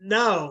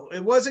 No,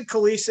 it wasn't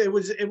Kalisto. It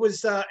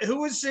was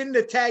who was in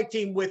the tag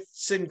team with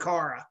Sin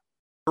Cara?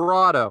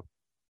 Dorado.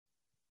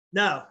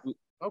 No.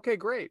 Okay,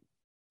 great.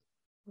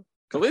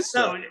 Kalisto.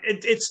 No,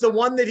 it's the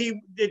one that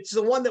it's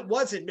the one that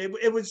wasn't.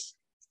 It was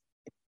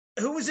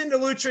who was in the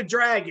Lucha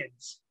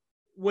Dragons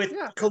with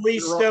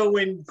Kalisto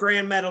and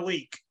Grand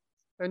Metalik.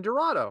 And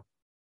Dorado.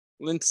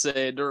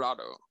 Lindsay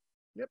Dorado.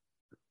 Yep.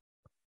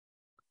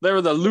 They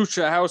were the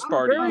Lucha House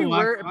Party. Very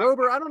rare,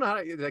 Bober, I don't know how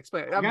to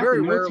explain it. I'm got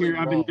very the notes rarely here.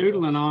 I've been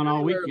doodling on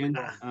all Very weekend.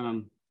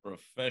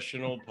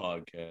 Professional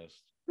podcast.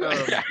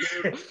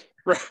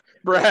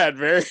 Brad,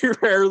 very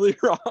rarely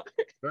wrong.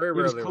 Very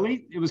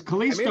rarely. It was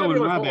Kalisto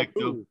and Ryback,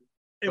 though.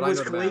 It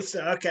was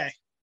Kalisto. Okay.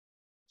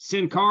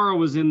 Sin Cara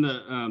was in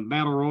the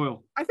Battle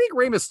Royal. I think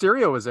Rey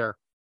Mysterio was there.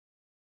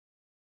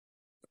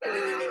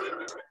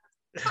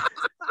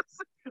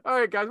 All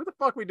right, guys, what the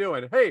fuck we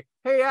doing? Hey,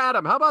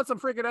 Adam, how about some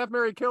freaking F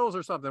Mary Kills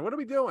or something? What are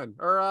we doing?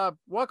 Or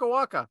Waka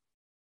Waka?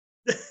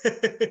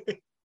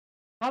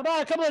 How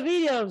about a couple of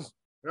videos?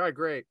 All right,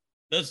 great.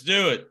 Let's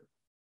do it.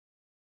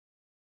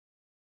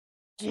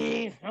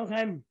 Gee,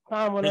 okay.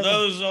 For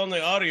those on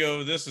the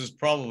audio, this is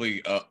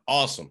probably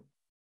awesome.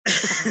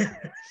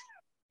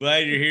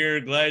 Glad you're here.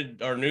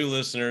 Glad our new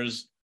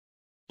listeners.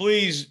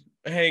 Please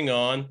hang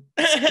on.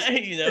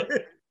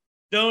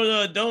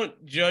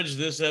 Don't judge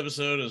this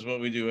episode as what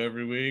we do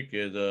every week.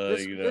 And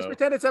Just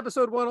pretend it's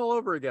episode 1 all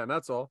over again.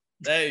 That's all.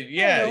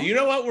 Yeah, you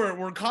know what?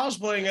 We're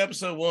cosplaying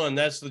episode 1.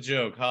 That's the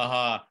joke. Ha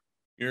ha.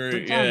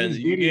 You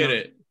get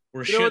it.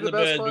 We're shitting the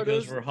bed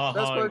because we're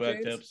ha-haing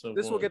back to episode 1.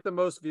 This will get the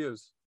most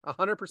views.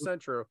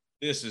 100% true.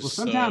 This is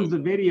sometimes the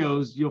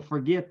videos you'll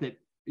forget that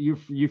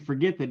you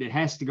forget that it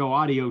has to go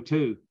audio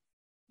too.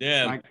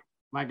 Yeah.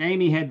 Like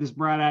Amy had this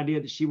bright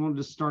idea that she wanted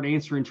to start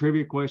answering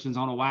trivia questions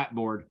on a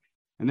whiteboard.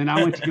 And then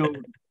I went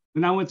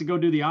to go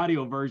do the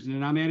audio version,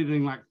 and I'm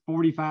editing like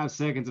 45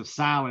 seconds of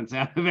silence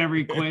out of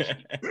every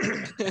question.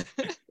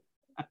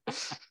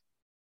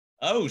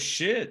 Oh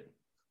shit.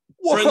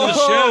 Whoa. Friend of the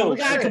show. We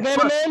got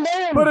Cabana Man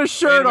Dan. Put a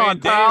shirt on,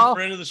 pal.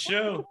 Friend of the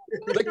show.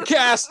 The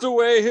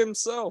castaway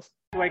himself.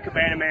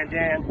 Cabana Man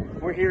Dan.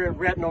 We're here at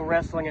Retinal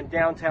Wrestling in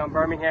downtown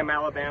Birmingham,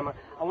 Alabama.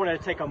 I wanted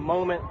to take a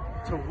moment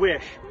to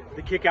wish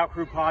the Kick Out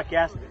Crew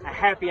podcast a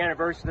happy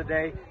anniversary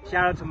today.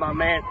 Shout out to my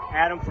man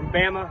Adam from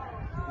Bama.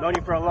 Known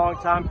you for a long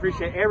time.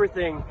 Appreciate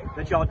everything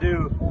that y'all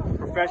do for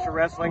professional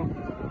wrestling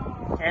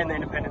and the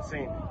independent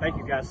scene. Thank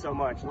you guys so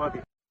much. Love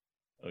you.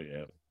 Oh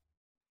yeah.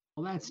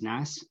 Well, that's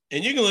nice.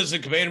 And you can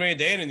listen to Commander Man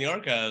Dan in the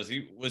archives.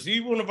 Was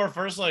he one of our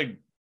first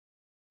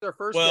Their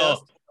first well,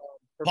 guest.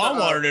 Palm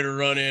Water did a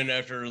run in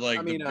after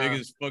the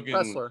biggest fucking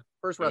wrestler,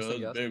 first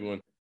wrestling guest. Big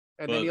one.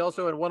 And then he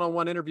also had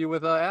one-on-one interview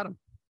with Adam.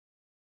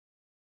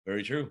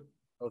 Very true.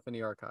 Both in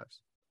the archives.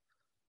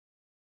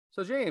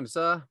 So James,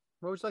 what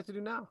would you like to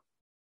do now?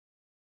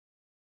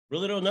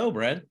 Really don't know,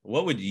 Brad.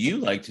 What would you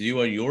like to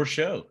do on your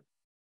show?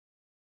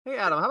 Hey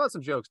Adam, how about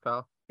some jokes,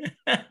 pal?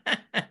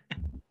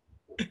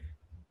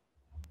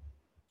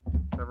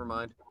 Never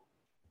mind.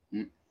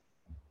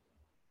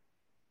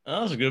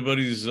 Oh, that's a good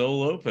buddy, Zoe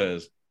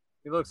Lopez.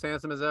 He looks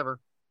handsome as ever.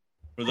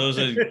 For those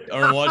that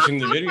aren't watching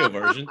the video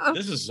version,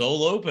 this is Zoe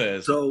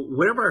Lopez. So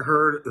whenever I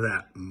heard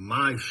that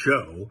my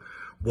show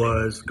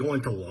was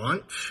going to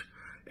launch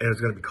and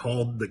it's going to be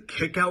called the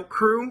Kickout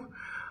Crew,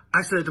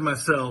 I said to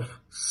myself,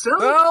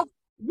 so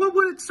what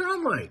would it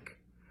sound like?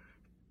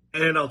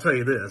 And I'll tell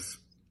you this,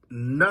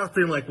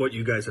 nothing like what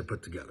you guys have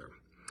put together.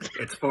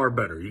 It's far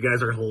better. You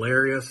guys are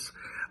hilarious.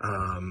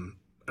 I'm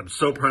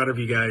so proud of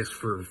you guys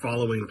for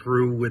following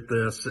through with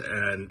this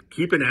and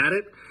keeping at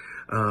it.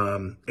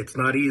 It's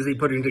not easy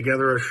putting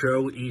together a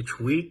show each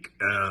week,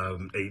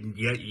 and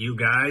yet you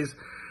guys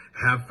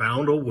have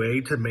found a way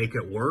to make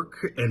it work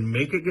and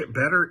make it get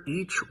better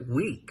each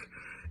week.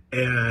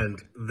 And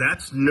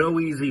that's no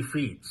easy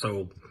feat.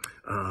 So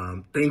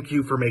thank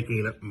you for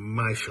making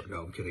my show.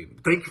 No, I'm kidding.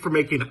 Thank you for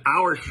making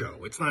our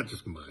show. It's not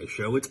just my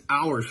show. It's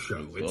our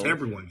show. It's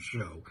everyone's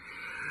show.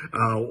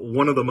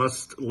 One of the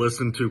must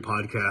listen to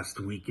podcasts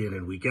week in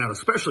and week out,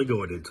 especially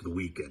going into the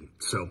weekend.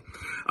 So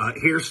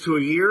here's to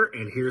a year,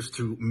 and here's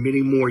to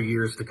many more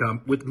years to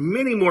come with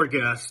many more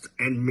guests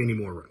and many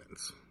more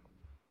run-ins.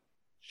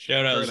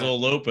 Shout out Zoe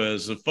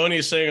Lopez. The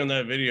funniest thing on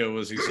that video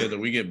was he said that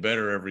we get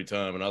better every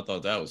time, and I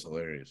thought that was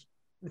hilarious.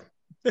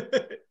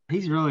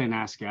 He's really a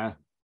nice guy.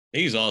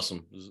 He's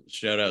awesome.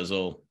 Shout out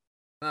Zoe.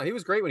 He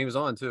was great when he was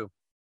on too.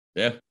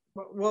 Yeah.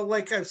 Well,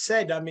 like I've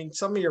said, I mean,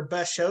 some of your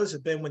best shows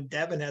have been when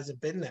Devin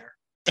hasn't been there.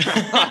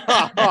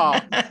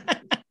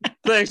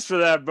 Thanks for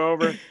that,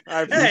 Bober.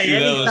 I appreciate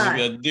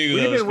that.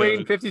 We've been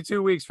waiting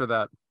 52 weeks for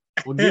that.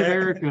 Well,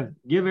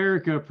 give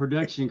Erica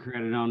production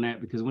credit on that,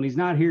 because when he's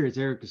not here, it's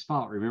Erica's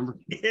fault. Remember?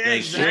 Yeah,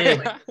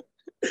 exactly.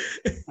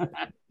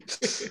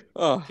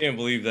 Can't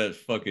believe that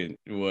fucking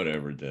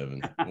whatever,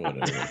 Devin.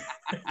 Whatever.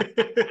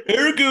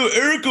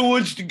 Erica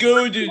wants to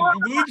go to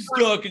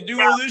Woodstock and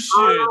do all this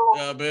shit.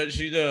 I bet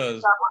she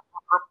does.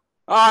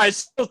 All right,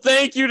 so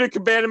thank you to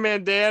Cabana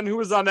Man Dan, who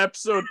was on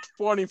episode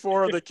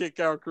 24 of the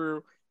Kickout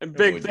Crew, and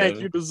big thank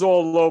you to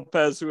Zoe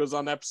Lopez, who was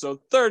on episode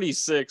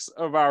 36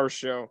 of our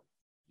show,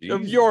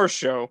 of your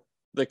show,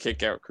 the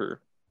Kickout Crew.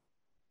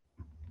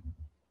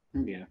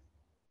 Yeah,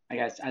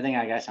 I think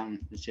I got something.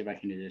 Let's see if I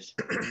can do this.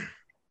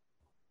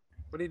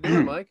 What are you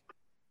doing, Mike?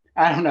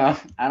 I don't know.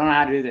 I don't know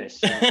how to do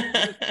this. So.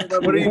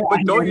 What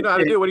don't you know how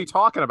to do? What are you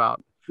talking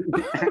about?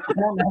 I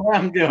don't know what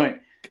I'm doing.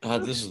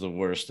 God, this is the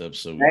worst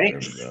episode Ready?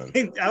 we've ever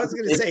done. I was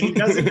going to say, he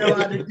doesn't know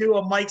how to do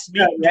a Mike's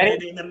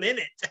Meet in a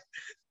minute.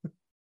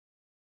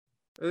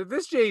 If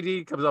this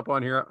JD comes up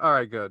on here, all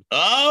right, good.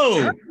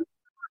 Oh!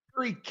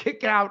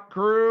 Kick Out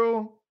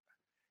Crew.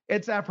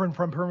 It's Efren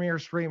from Premier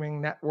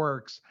Streaming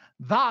Networks,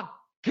 the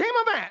Game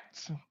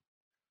Event.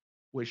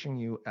 Wishing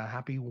you a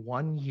happy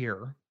 1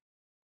 year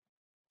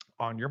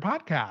on your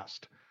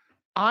podcast.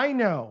 I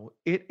know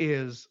it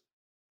is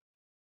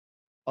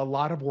a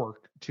lot of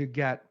work to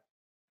get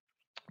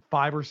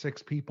 5 or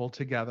 6 people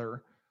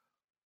together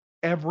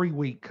every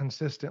week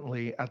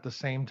consistently at the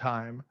same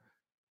time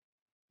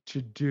to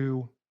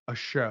do a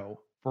show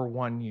for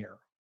 1 year.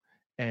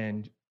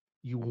 And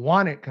you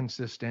want it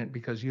consistent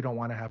because you don't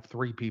want to have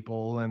 3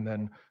 people and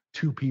then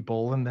 2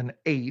 people and then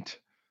 8.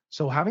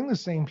 So having the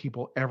same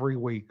people every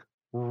week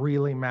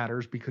really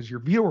matters, because your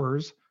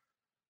viewers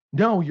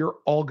know you're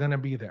all going to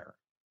be there.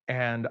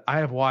 And I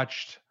have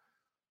watched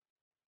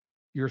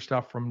your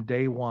stuff from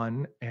day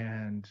one,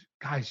 and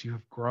guys, you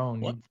have grown.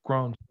 What? You've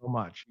grown so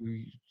much.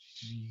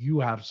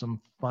 You have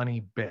some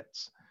funny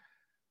bits.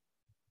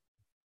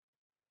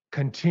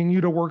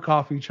 Continue to work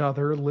off each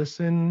other.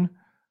 Listen,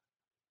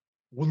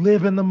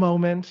 live in the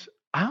moment.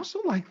 I also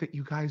like that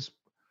you guys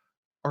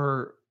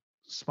are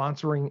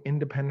sponsoring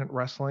independent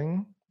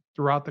wrestling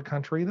throughout the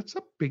country. That's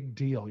a big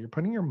deal. You're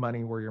putting your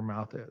money where your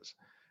mouth is.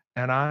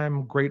 And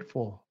I'm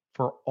grateful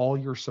for all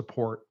your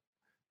support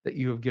that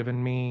you have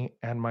given me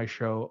and my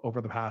show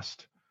over the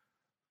past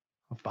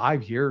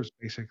 5 years,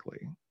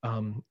 basically.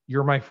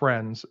 You're my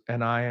friends,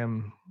 and I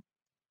am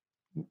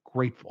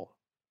grateful.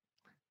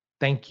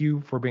 Thank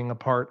you for being a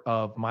part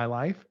of my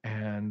life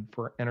and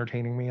for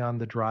entertaining me on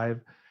the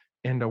drive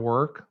into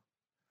work.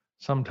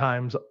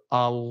 Sometimes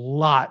a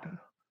lot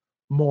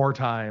more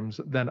times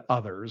than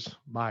others.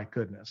 My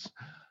goodness.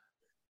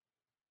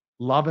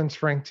 Love and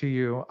strength to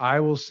you. I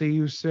will see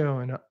you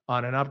soon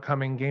on an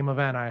upcoming game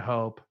event, I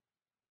hope.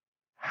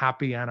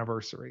 Happy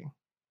anniversary.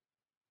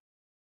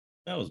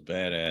 That was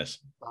badass.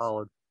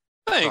 Solid.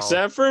 Thanks,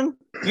 Solid. Efren.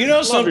 You know,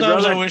 Love you, sometimes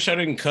I brother. wish I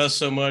didn't cuss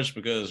so much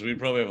because we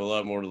probably have a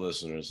lot more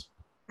listeners.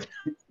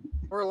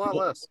 Or a lot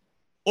less.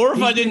 Or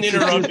if I didn't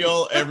interrupt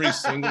y'all every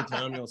single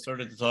time y'all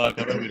started to talk,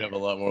 I bet we'd have a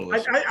lot more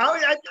listeners.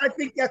 I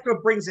think that's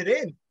what brings it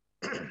in.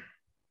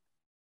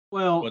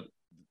 Well,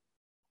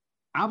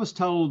 I was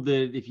told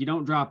that if you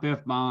don't drop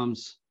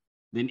F-bombs,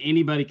 then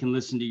anybody can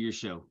listen to your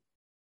show.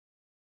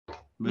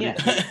 But Yeah.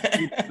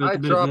 I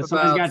drop somebody's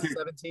about got their-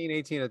 17,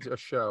 18 a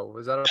show.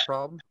 Is that a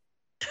problem?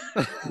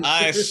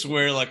 I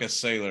swear like a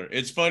sailor.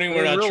 It's funny In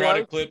when I real try to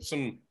life? clip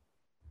some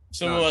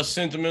No. of my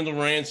sentimental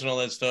rants and all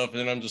that stuff, and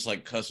then I'm just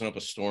like cussing up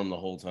a storm the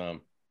whole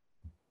time.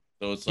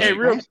 So it's like, Hey,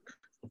 real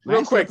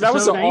Last quick, that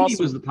was episode, an 80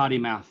 awesome. was the potty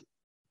mouth.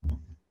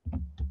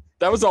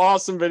 That was an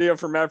awesome video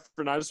from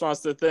Efren. I just want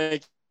to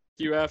thank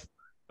you, F.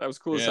 That was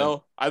cool as Yeah.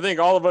 hell. I think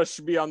all of us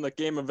should be on the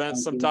game event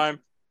sometime,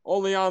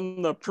 only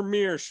on the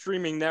premier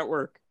streaming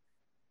network.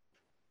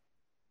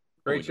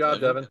 Great job,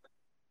 Devin.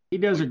 He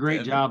does a great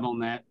Devin. job on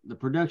that. The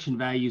production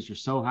values are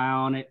so high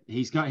on it.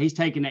 He's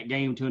taken that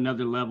game to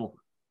another level.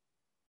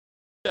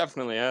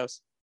 Definitely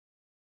has.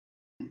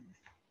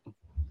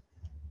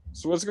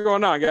 So what's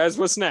going on, guys?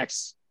 What's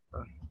next?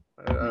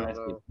 I don't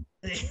know.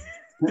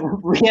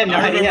 We have no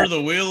I idea. remember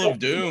the Wheel of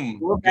Doom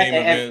game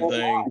event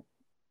thing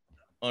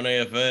on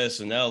AFS,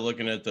 and now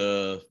looking at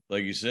the,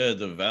 like you said,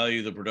 the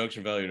value, the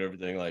production value, and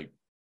everything, like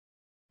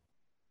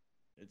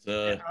it's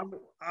I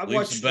leaps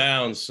watched and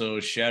bounds. So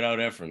shout out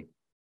Efren.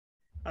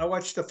 I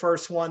watched the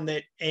first one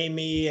that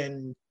Amy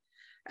and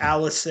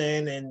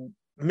Allison and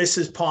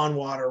Mrs.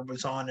 Pondwater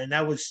was on, and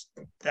I was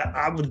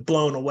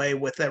blown away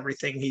with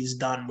everything he's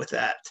done with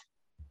that.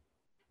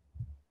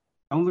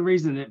 The only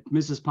reason that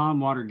Mrs.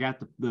 Pondwater got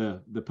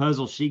the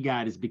puzzle she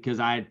got is because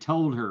I had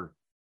told her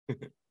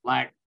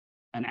like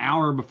an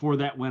hour before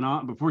that went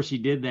on, before she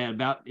did that,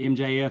 about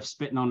MJF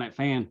spitting on that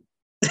fan.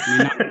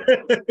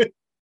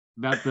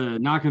 About the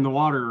knocking the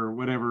water or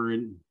whatever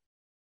and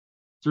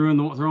throwing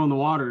the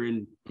water.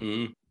 And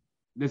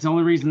that's the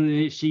only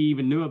reason that she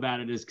even knew about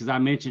it is because I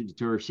mentioned it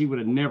to her. She would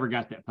have never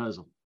got that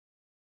puzzle.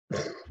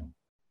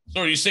 So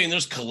are you saying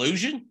there's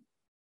collusion?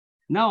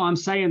 No, I'm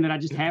saying that I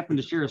just happened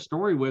to share a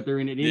story with her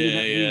and it ended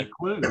up being a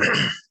clue.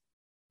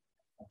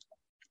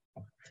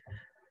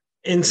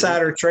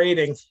 Insider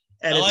trading.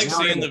 I like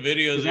seeing the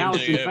videos of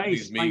Allison MJF, Faye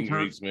these mean spanked her.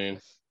 greets, man.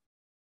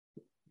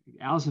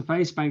 Allison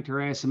Faye spanked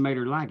her ass and made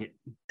her like it.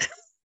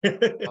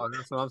 Oh,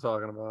 that's what I'm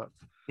talking about.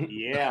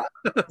 Yeah.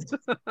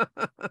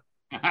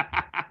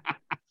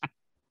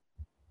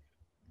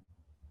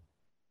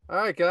 All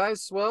right,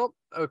 guys. Well,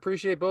 I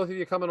appreciate both of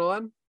you coming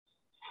on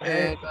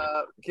and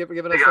giving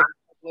us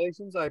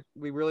congratulations.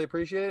 We really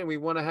appreciate it, and we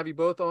want to have you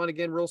both on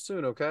again real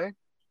soon. Okay.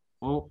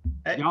 Well,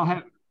 y'all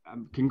have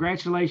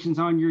congratulations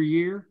on your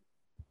year.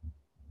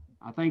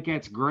 I think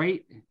that's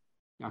great.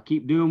 Y'all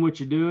keep doing what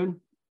you're doing.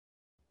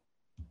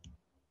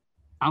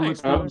 I look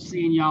forward to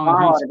seeing y'all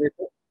in Houston.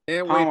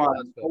 Can't wait.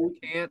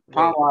 Can't wait.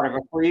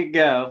 Pondwater, before you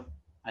go,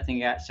 I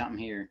think I got something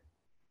here.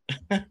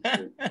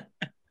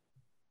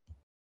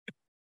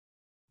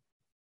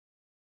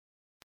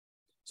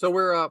 So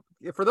we're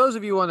for those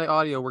of you on the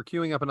audio, we're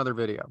queuing up another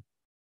video.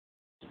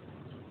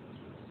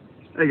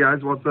 Hey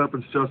guys, what's up?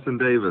 It's Justin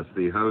Davis,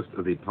 the host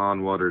of the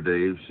Pondwater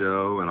Dave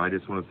Show, and I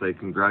just want to say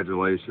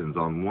congratulations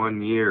on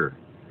 1 year,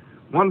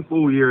 1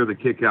 full year of the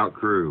Kick Out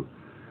Crew.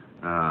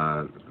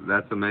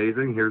 That's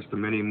amazing. Here's to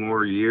many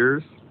more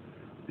years.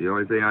 The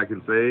only thing I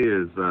can say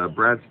is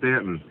Brad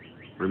Stanton,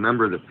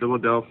 remember that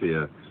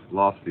Philadelphia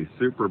lost the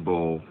Super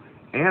Bowl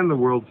and the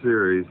World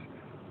Series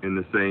in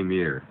the same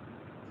year.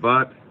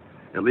 But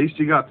at least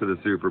you got to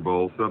the Super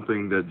Bowl,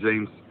 something that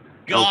James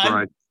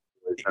Elfright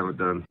haven't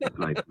done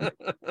tonight.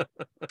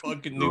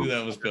 Fucking knew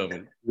that was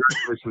coming.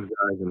 Congratulations,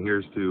 guys, and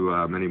here's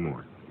to many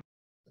more.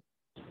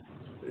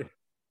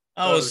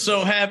 I was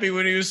so happy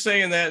when he was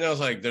saying that, and I was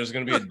like, "There's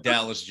going to be a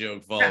Dallas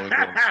joke following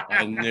this."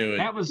 I knew it.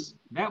 That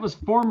was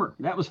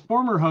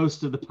former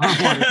host of the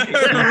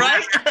Pondwater,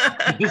 right?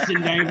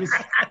 Justin Davis.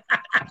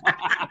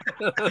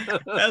 That's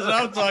what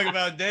I'm talking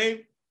about,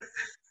 Dave.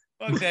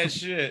 Fuck that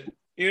shit.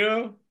 You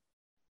know?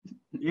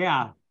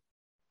 Yeah.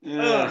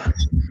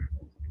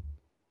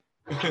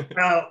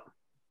 Now,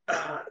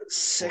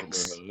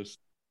 6.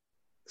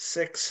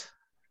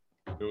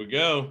 Here we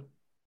go.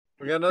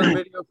 We got another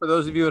video for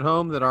those of you at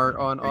home that aren't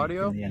on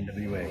audio. The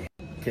NWA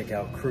Kick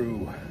Out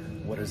Crew.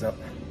 What is up?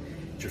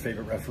 It's your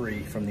favorite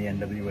referee from the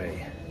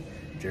NWA,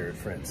 Jared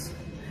Fritz.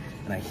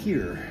 And I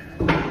hear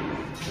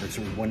that it's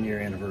your 1 year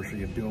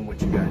anniversary of doing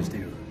what you guys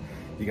do.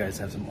 You guys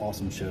have some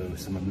awesome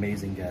shows, some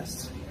amazing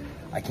guests.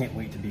 I can't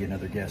wait to be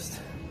another guest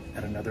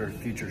at another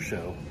future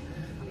show.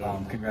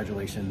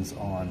 Congratulations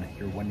on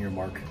your 1 year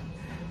mark.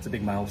 It's a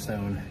big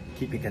milestone.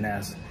 Keep kicking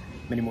ass.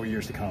 Many more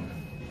years to come.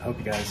 I hope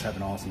you guys have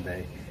an awesome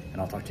day, and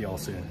I'll talk to you all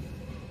soon.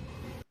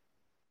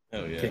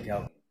 Oh yeah. Kick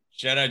out.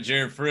 Shout out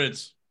Jared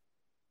Fritz.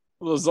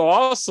 It was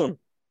awesome.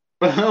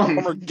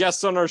 Former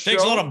guest on our show.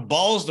 Takes a lot of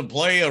balls to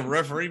play a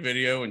referee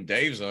video, and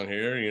Dave's on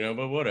here, you know,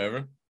 but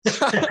whatever.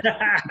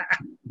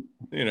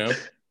 You know.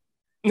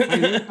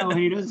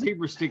 He does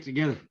zebra stick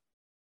together.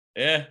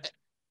 Yeah.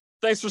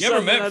 Thanks for You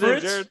ever sending met that in,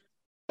 Fritz? Jared.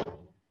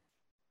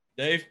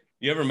 Dave,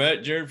 you ever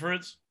met Jared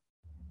Fritz?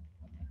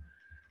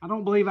 I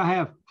don't believe I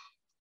have.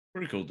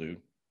 Pretty cool dude.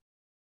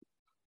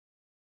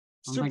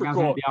 I don't think Super I've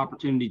cool. had the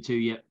opportunity to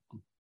yet.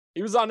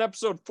 He was on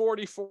episode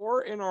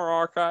 44 in our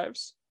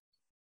archives.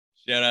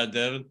 Shout out,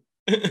 Devin.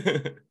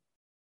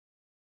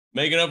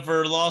 Making up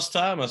for lost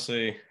time, I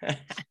see.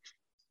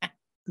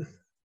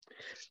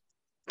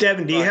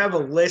 Devin, do you have a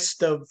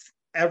list of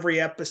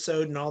every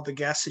episode and all the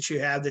guests that you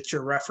have that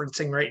you're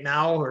referencing right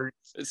now? Or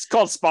it's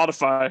called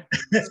Spotify.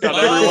 It's got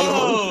every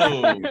one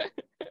of them.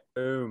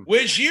 Boom.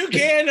 Which you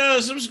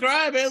can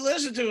subscribe and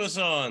listen to us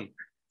on.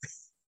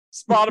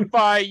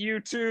 Spotify,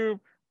 YouTube,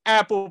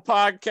 Apple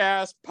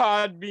Podcasts,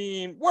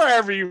 Podbean,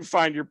 wherever you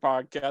find your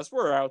podcast,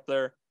 we're out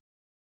there.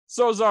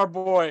 So's our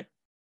boy,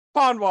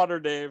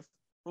 Pondwater Dave,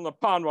 from the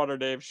Pondwater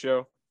Dave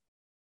Show.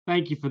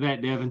 Thank you for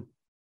that, Devin.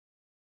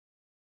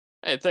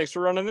 Hey, thanks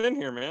for running in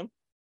here, man.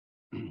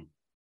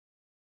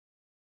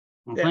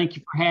 Well, thank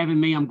you for having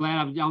me. I'm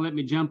glad y'all let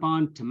me jump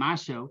on to my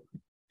show.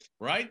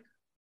 Right?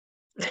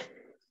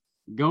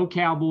 Go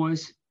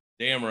Cowboys.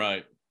 Damn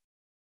right.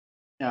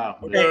 Oh,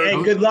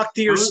 hey, good luck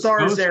to your Go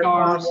stars there,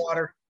 Stars.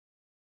 Pondwater.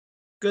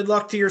 Good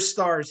luck to your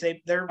stars.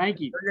 They're Thank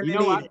you. They're You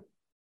gonna know, need it.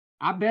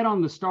 I bet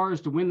on the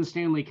Stars to win the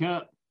Stanley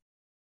Cup.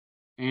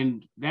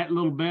 And that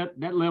little bet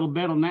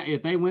on that,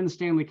 if they win the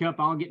Stanley Cup,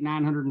 I'll get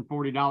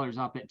 $940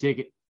 off that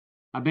ticket.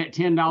 I bet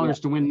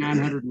 $10 to win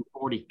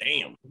 $940.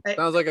 Damn.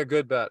 Sounds like a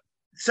good bet.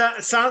 So,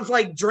 sounds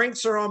like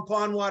drinks are on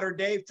Pondwater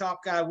Dave Top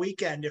Guy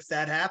weekend if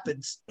that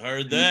happens.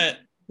 Heard that.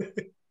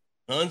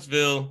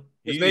 Huntsville.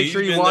 Just make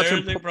sure you watch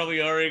him. They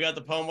probably already got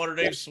the Pondwater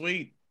Dave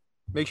suite.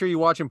 Make sure you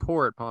watch him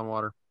pour it,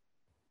 Pondwater.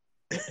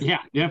 Yeah,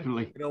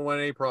 definitely. You don't want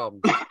any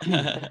problems.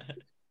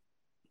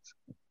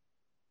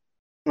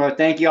 Well,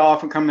 thank you all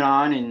for coming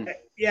on. And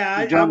Yeah,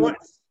 I want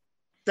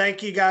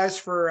thank you guys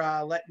for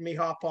letting me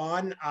hop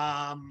on.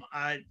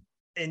 I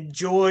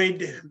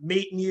enjoyed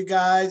meeting you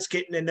guys,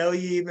 getting to know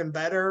you even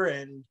better,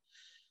 and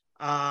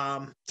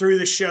through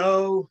the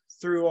show,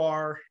 through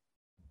our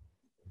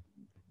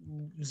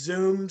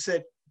Zooms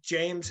that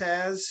James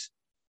has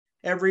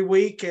every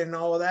week and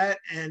all of that,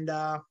 and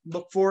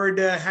look forward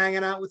to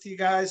hanging out with you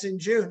guys in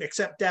June,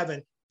 except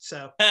Devin.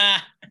 So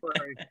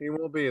He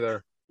won't be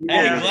there.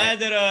 Hey, Yeah. glad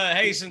that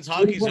hey, since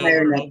hockey's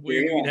over, hope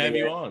we can have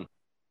you on.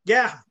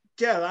 Yeah.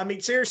 I mean,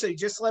 seriously,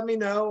 just let me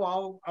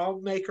know. I'll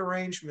make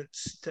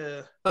arrangements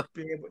to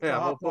be able to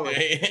hop on.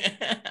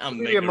 I'm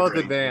We'll give you a month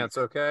advance,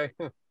 okay?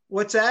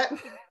 What's that?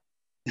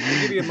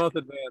 We'll give you a month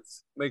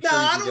advance. Make No, sure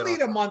you I can don't get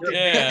need on. a month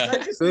Yeah. advance.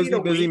 I just need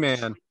a Busy week.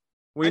 man.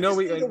 We I know just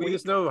need a we week.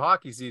 just know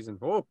hockey season.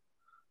 Whoa,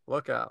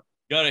 look out.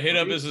 Got to hit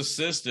up his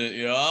assistant.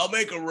 You know, I'll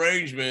make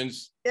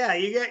arrangements. Yeah,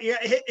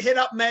 hit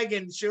up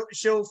Megan.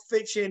 She'll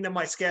fit you into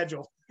my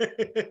schedule.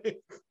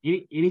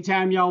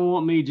 Anytime y'all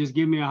want me, just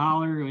give me a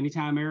holler.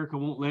 Anytime Erica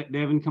won't let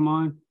Devin come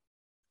on.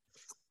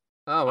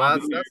 Oh, well,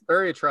 that's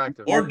very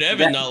attractive. Or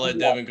Devin not let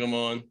Devin come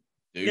on.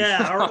 Dude.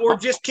 Yeah, or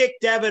just kick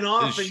Devin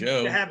off His and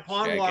show, have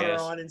Pondwater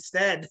jackass. on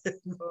instead.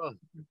 Well,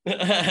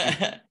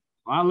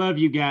 I love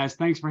you guys.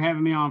 Thanks for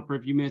having me on for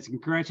a few minutes.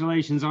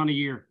 Congratulations on a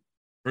year.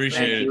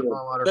 Appreciate it.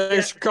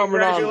 Thanks for coming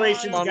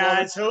Congratulations, on.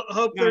 guys.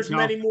 Hope there's y'all.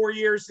 many more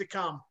years to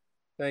come.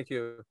 Thank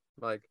you,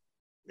 Mike.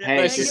 Hey,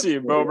 Nice to see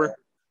you, Bober.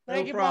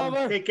 No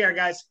problem. Take care,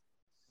 guys.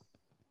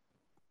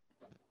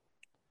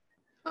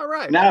 All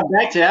right. now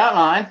back to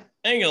Outline.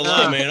 Ain't gonna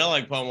lie, man. I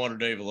like Pondwater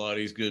Dave a lot.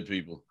 He's good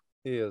people.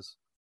 He is.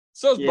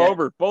 So's Yeah.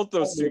 Bober. Both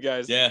those two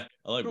guys. Yeah,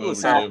 I like Cool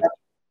Bober as too.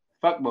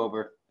 Fuck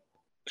Bober.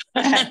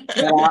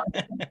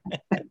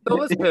 So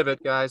let's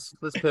pivot, guys.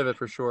 Let's pivot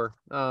for sure.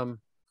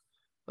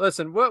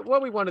 Listen,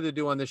 what we wanted to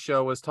do on this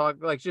show was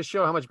just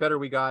show how much better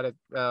we got at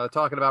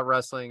talking about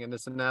wrestling and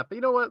this and that. But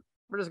you know what?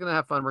 We're just gonna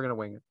have fun. We're gonna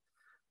wing it.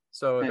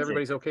 So if That's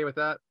everybody's okay with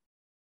that,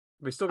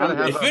 we still gotta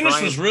The have finish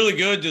Brian. was really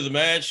good to the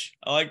match.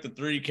 I like the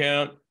 3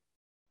 count.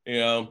 You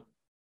know,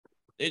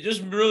 it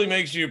just really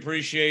makes you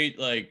appreciate.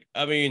 Like,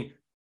 I mean,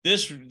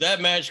 that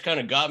match kind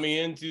of got me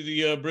into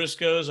the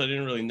Briscoes. I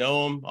didn't really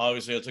know them.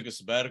 Obviously, I took a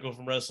sabbatical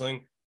from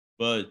wrestling,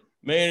 but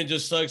man, it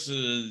just sucks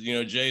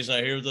that Jay's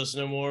not here with us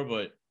no more.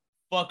 But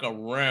fuck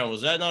around,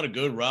 was that not a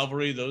good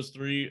rivalry? Those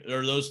three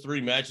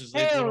matches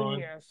they put Hell on.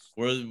 yes.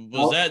 Was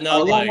that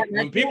not like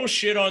when people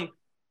shit on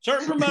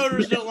certain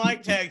promoters don't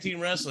like tag team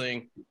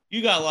wrestling?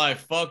 You got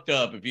life fucked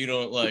up if you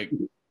don't like.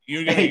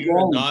 You're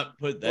gonna not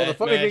put that. Well, the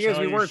funny thing match is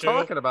we on your weren't show?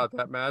 talking about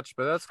that match,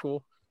 but that's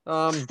cool.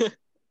 Well,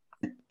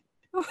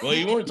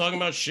 you weren't talking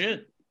about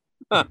shit.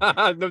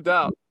 No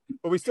doubt.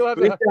 But we still have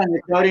We've to. done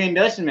the Cody and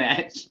Dustin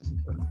match.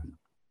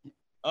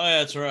 Oh, yeah,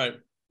 that's right.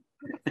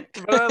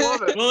 But I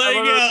love it. Well,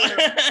 there I love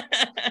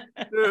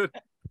it. Dude.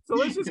 So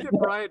let's just get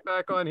Bryant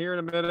back on here in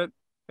a minute,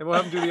 and we'll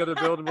have him do the other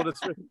build, and we'll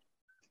just.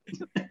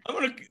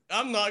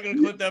 I'm not gonna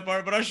clip that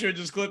part, but I should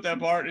just clip that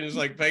part and just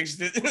like paste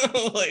it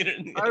later.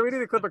 All right, we need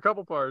to clip a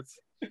couple parts.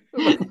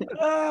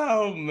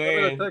 Oh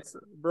man, text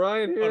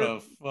Brian here. What a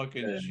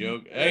fucking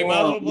joke! Hey, might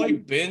as well play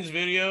Ben's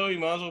video. You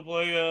might as well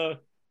play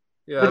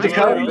Yeah, But the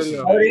Brian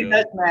else's Cody video.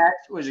 Dustin match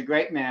was a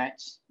great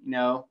match. You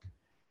know,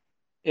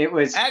 it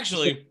was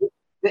Actually,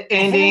 The Before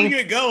we ending.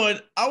 get going,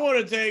 I want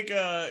to take,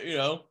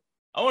 I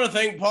want to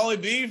thank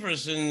Pauly B for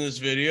sending this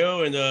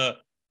video, and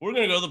we're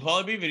going to go to the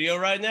Pauly B video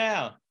right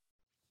now.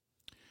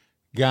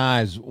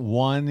 Guys,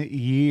 1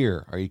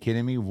 year. Are you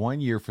kidding me?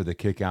 1 year for the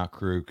Kickout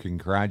Crew.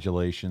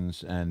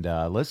 Congratulations. And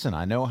listen,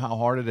 I know how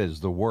hard it is,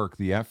 the work,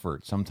 the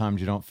effort. Sometimes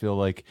you don't feel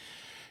like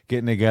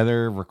getting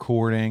together,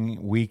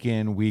 recording week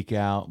in, week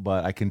out,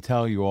 but I can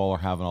tell you all are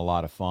having a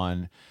lot of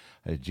fun.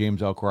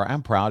 James Elcor,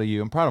 I'm proud of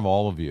you. I'm proud of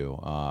all of you.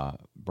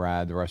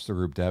 Brad, the rest of the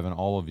group, Devin,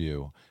 all of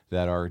you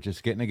that are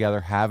just getting together,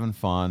 having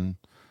fun.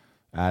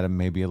 Adam,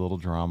 maybe a little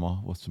drama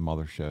with some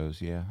other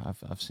shows. Yeah,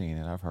 I've seen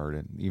it. I've heard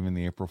it. Even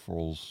the April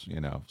Fools,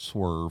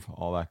 swerve,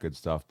 all that good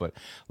stuff. But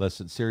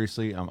listen,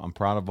 seriously, I'm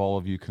proud of all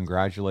of you.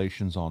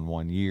 Congratulations on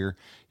 1 year.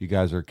 You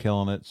guys are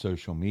killing it.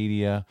 Social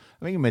media.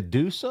 I mean,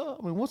 Medusa.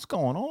 I mean, what's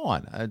going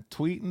on?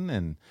 Tweeting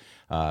and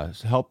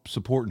help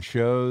supporting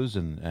shows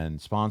and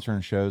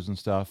sponsoring shows and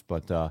stuff.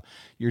 But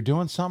you're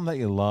doing something that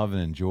you love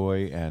and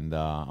enjoy, and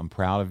I'm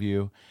proud of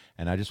you.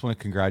 And I just want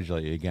to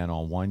congratulate you again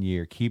on 1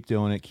 year. Keep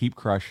doing it. Keep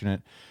crushing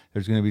it.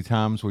 There's going to be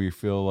times where you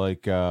feel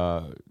like,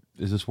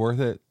 is this worth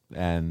it?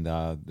 And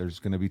there's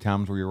going to be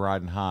times where you're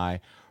riding high.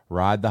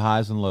 Ride the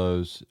highs and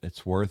lows.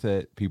 It's worth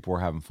it. People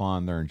are having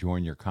fun. They're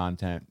enjoying your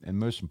content. And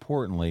most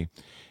importantly,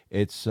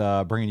 it's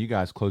bringing you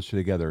guys closer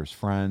together as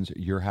friends.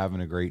 You're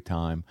having a great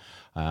time.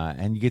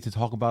 And you get to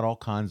talk about all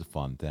kinds of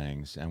fun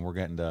things. And we're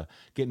getting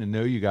to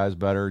know you guys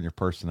better and your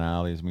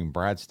personalities. I mean,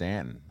 Brad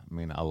Stanton. I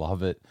mean, I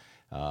love it.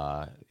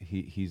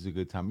 He's a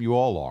good time. You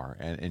all are,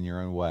 and in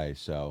your own way.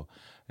 So,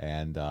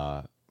 and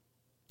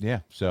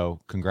yeah,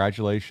 so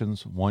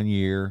congratulations, 1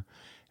 year.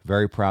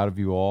 Very proud of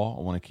you all.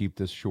 I want to keep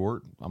this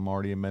short. I'm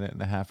already a minute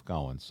and a half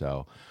going.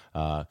 So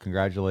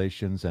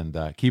congratulations, and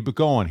keep it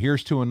going.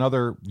 Here's to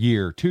another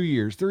year, 2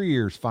 years, 3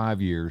 years,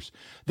 5 years.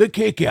 The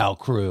Kickout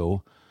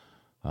Crew.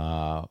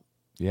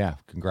 Yeah,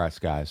 congrats,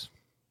 guys.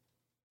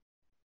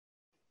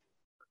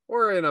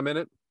 We're in a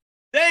minute.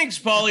 Thanks,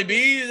 Pauly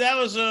B. That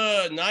was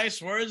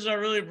nice words. I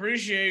really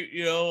appreciate,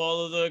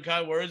 all of the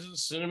kind words and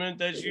sentiment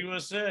that you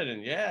said,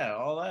 and yeah,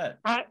 all that.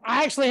 I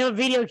actually have a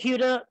video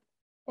queued up,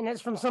 and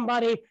it's from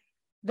somebody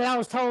that I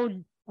was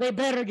told they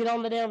better get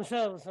on the damn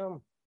show.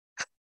 So,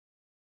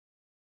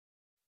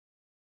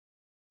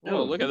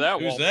 Oh, look at that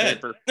Who's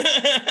wallpaper.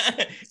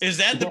 That? Is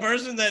that the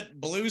person, that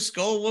blue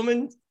skull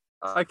woman?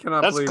 I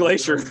cannot That's believe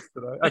Glacier. we're doing this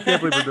today. I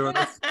can't believe we're doing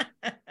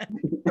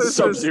this.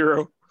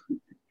 Sub-Zero.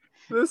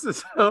 This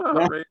is so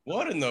outrageous.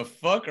 What in the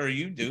fuck are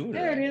you doing?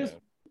 There it is.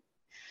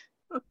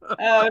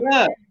 Oh,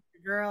 no.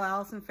 Girl,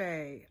 Allison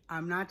Faye.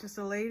 I'm not just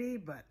a lady,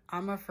 but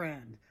I'm a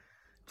friend.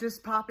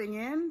 Just popping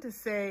in to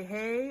say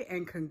hey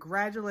and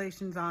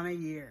congratulations on a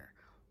year.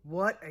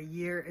 What a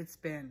year it's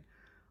been.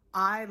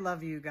 I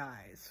love you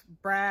guys.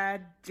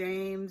 Brad,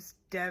 James,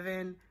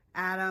 Devin,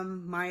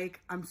 Adam,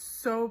 Mike. I'm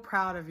so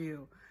proud of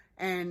you.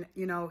 And,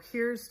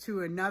 here's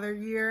to another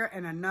year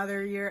and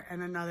another year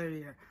and another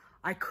year.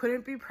 I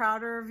couldn't be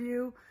prouder of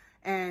you,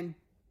 and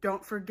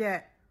don't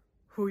forget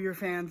who your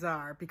fans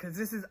are, because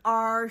this is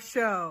our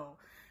show.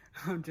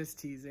 I'm just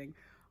teasing.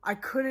 I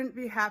couldn't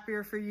be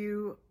happier for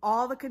you.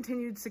 All the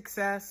continued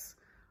success.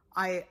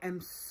 I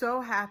am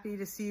so happy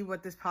to see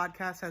what this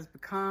podcast has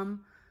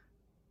become.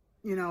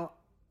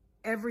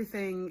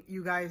 Everything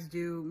you guys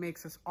do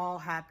makes us all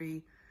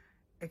happy,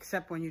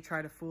 except when you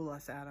try to fool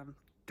us, Adam.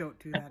 Don't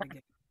do that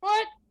again.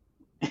 What?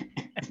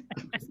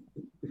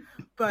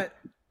 But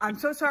I'm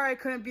so sorry I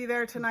couldn't be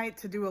there tonight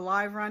to do a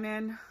live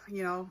run-in.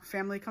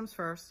 Family comes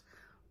first.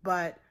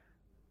 But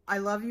I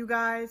love you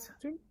guys.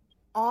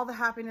 All the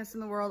happiness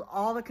in the world,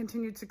 all the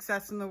continued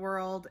success in the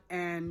world.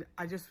 And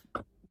I just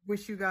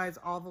wish you guys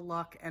all the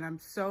luck. And I'm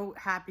so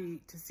happy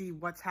to see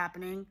what's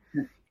happening.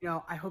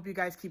 I hope you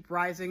guys keep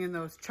rising in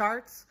those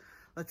charts.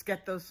 Let's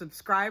get those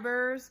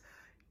subscribers.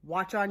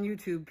 Watch on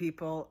YouTube,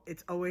 people.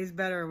 It's always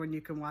better when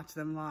you can watch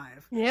them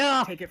live.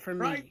 Yeah. Take it from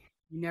right. me.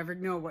 You never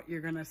know what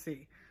you're going to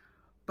see.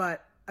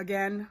 But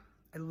again,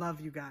 I love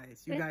you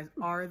guys. You guys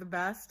are the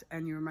best,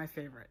 and you're my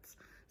favorites.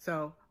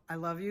 So I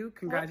love you.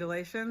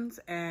 Congratulations.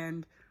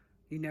 And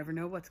you never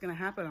know what's going to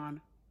happen on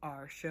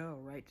our show.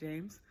 Right,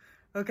 James?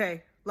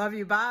 Okay. Love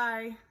you.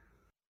 Bye.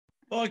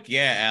 Fuck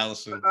yeah,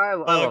 Allison. I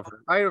love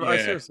her. I Yeah.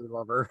 seriously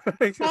love her.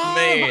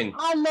 Man.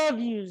 I love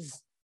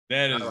yous.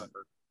 That I is. love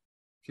her.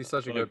 She's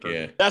such a good person.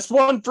 Yeah. That's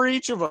one for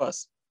each of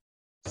us.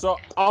 So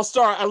I'll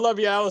start. I love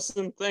you,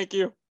 Allison. Thank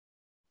you.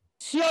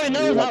 She already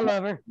knows I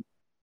love her.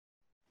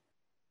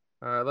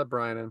 All right, let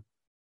Brian in.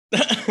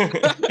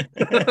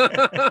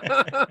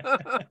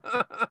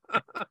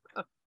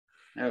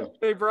 Oh.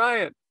 Hey,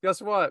 Brian,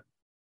 guess what?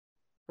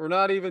 We're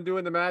not even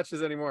doing the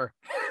matches anymore.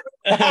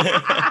 But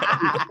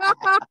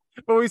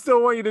we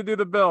still want you to do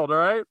the build, all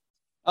right?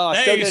 Oh,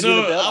 Hey, so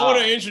I want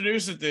to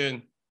introduce it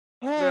then.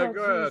 Yeah,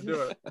 go ahead,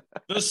 do it.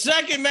 The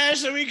second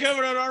match that we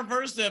covered on our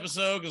first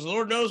episode, because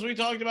Lord knows we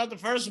talked about the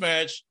first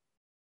match,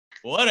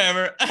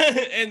 whatever.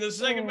 And the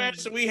second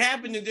match that we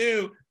happened to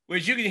do,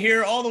 which you can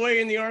hear all the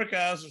way in the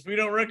archives, which we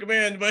don't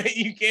recommend, but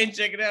you can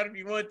check it out if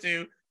you want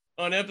to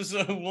on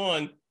episode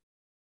 1.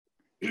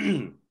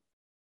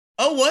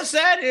 Oh, what's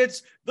that?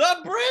 It's the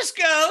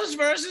Briscoes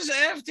versus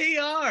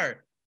FTR.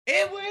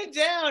 It went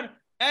down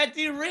at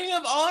the Ring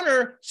of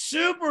Honor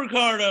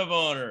Supercard of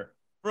Honor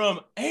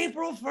from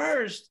April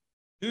 1st,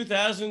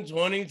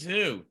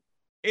 2022.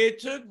 It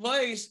took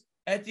place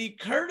at the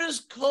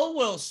Curtis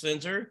Colwell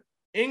Center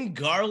in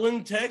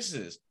Garland,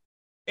 Texas.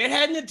 It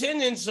had an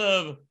attendance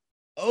of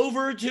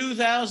over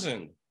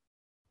 2,000.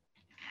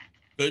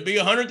 Could be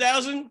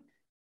 100,000.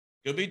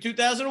 Could be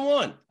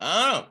 2001.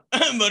 I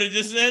don't know. But it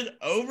just said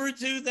over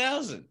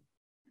 2,000.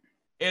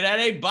 It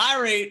had a buy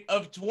rate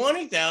of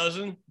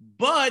 20,000,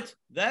 but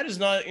that is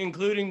not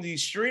including the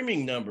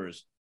streaming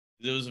numbers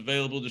that was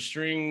available to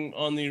stream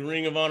on the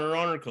Ring of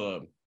Honor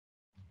Club.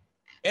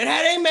 It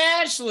had a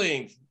match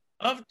length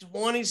of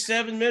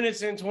 27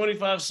 minutes and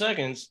 25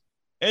 seconds.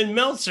 And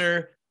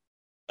Meltzer,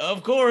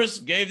 of course,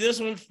 gave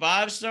this one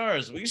 5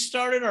 stars. We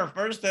started our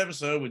first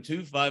episode with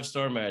 2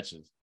 5-star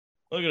matches.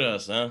 Look at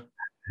us, huh?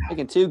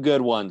 Making 2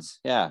 good ones.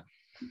 Yeah.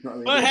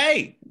 But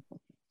hey,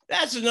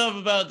 that's enough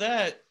about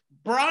that.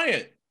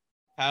 Bryant,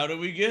 how do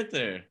we get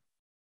there?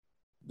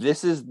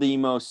 This is the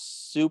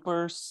most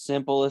super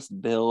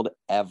simplest build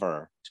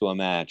ever to a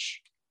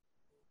match.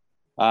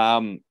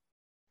 In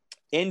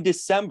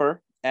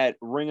December at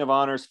Ring of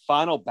Honor's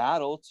Final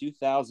Battle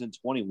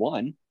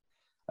 2021,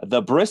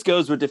 the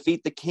Briscoes would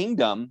defeat the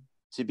Kingdom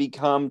to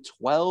become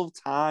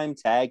 12-time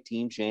tag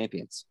team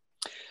champions.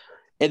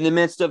 In the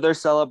midst of their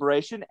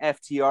celebration,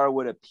 FTR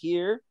would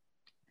appear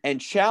and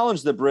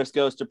challenge the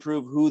Briscoes to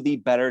prove who the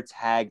better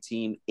tag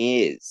team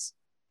is.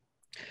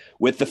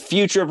 With the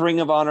future of Ring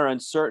of Honor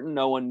uncertain,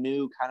 no one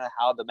knew kind of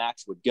how the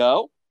match would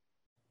go.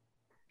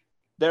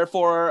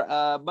 Therefore,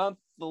 a month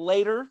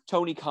later,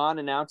 Tony Khan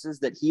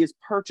announces that he has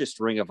purchased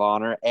Ring of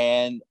Honor,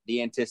 and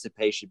the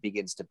anticipation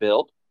begins to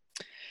build.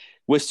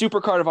 With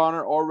Supercard of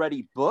Honor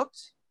already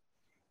booked,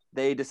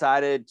 they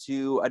decided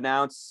to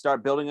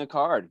start building a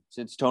card.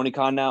 Since Tony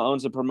Khan now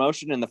owns the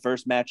promotion, and the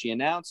first match he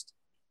announced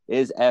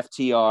is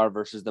FTR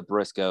versus the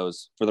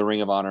Briscoes for the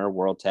Ring of Honor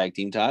World Tag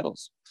Team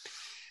titles.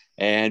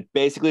 And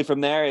basically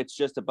from there, it's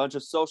just a bunch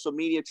of social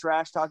media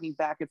trash talking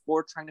back and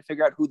forth, trying to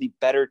figure out who the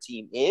better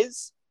team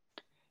is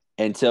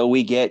until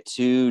we get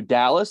to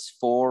Dallas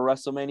for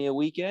WrestleMania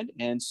weekend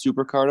and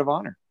Supercard of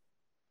Honor.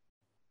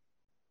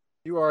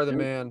 You are the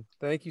man.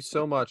 Thank you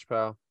so much,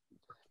 pal.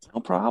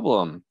 No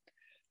problem.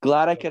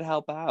 Glad I could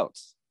help out.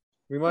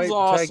 We might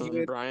awesome, tag you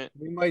in, Bryant.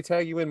 We might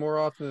tag you in more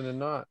often than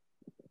not.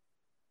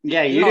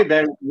 Yeah, you did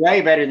better,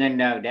 way better than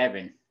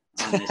Devin.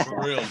 On this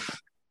For real.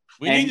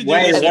 We And need to do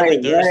way, this every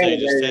way, Thursday. way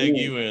Just better tag than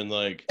me. you in,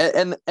 like.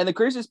 And the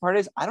craziest part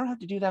is I don't have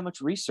to do that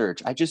much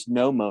research. I just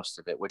know most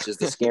of it, which is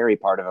the scary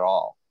part of it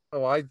all.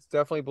 Oh, I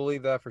definitely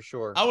believe that for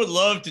sure. I would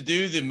love to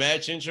do the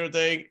match intro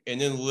thing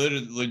and then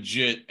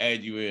legit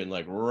add you in,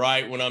 like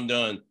right when I'm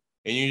done,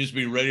 and you just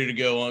be ready to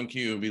go on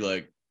cue and be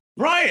like,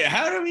 Bryant,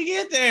 how did we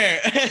get there?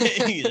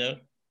 You know,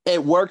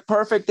 It worked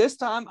perfect this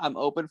time. I'm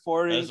open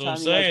for it that's what I'm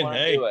anytime you guys saying. want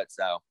to Hey, do it.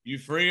 So you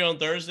free on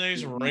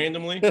Thursdays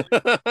randomly?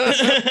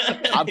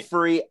 I'm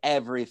free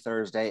every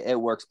Thursday. It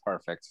works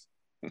perfect.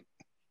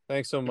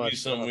 Thanks so much.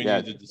 Something we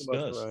Yeah. need to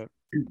discuss.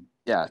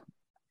 Yeah,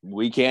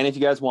 we can if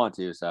you guys want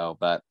to. So,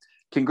 but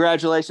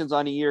congratulations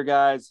on a year,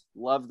 guys.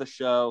 Love the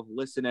show.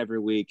 Listen every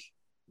week.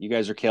 You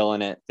guys are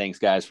killing it. Thanks,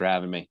 guys, for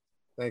having me.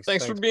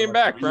 Thanks for being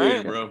back,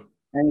 Brian. Bro.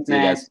 Thanks, See you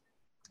man. guys.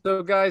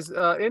 So, guys,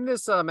 in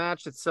this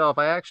match itself,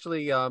 I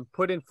actually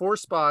put in 4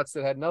 spots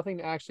that had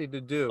nothing actually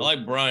to do. I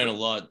like Brian a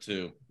lot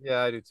too.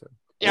 Yeah, I do too.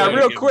 Yeah, I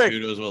real give him quick.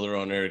 kudos while they're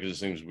on air because it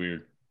seems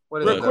weird.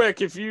 Real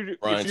quick, if you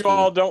Brian's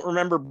all don't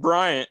remember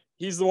Bryant,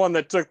 he's the one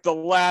that took the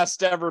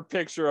last ever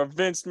picture of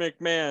Vince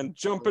McMahon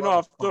jumping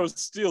off those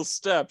steel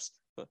steps.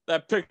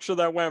 That picture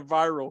that went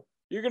viral.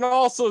 You can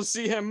also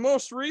see him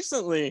most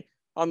recently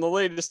on the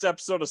latest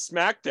episode of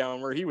SmackDown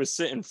where he was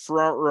sitting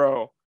front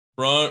row.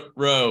 Front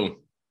row.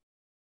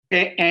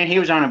 And he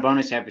was on a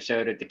bonus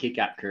episode at the Kick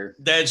Out Crew.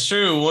 That's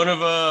true. One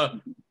of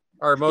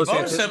our most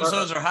bonus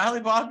episodes are highly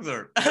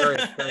popular. Very,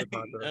 very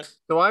popular.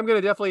 So I'm going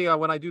to definitely,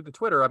 when I do the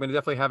Twitter, I'm going to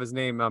definitely have his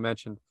name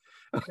mentioned.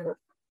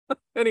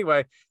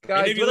 Anyway, guys.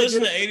 And if you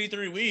listen to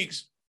 83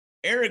 Weeks,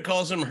 Eric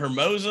calls him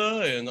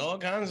Hermosa and all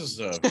kinds of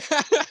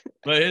stuff.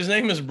 But his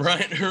name is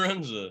Brian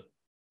Hermosa.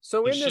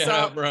 So in this Shout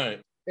out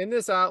Brian. In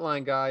this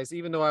outline, guys,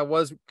 even though I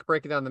was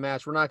breaking down the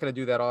match, we're not going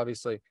to do that,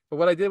 obviously. But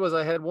what I did was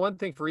I had one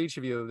thing for each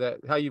of you, that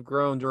how you've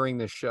grown during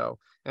this show.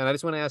 And I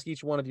just want to ask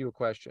each one of you a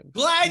question.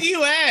 Glad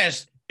you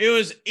asked. It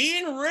was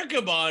Ian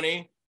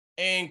Riccaboni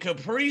and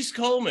Caprice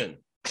Coleman.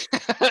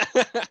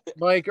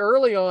 Mike,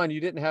 early on, you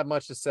didn't have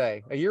much to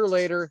say. A year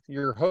later,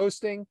 you're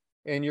hosting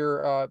and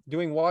you're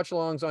doing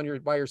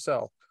watch-alongs by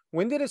yourself.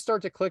 When did it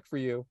start to click for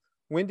you?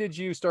 When did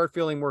you start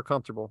feeling more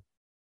comfortable?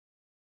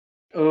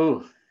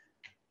 Oh,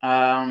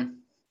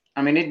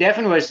 I mean, it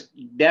definitely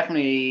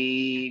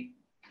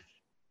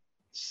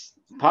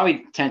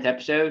probably 10th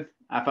episode.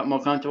 I felt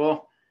more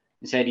comfortable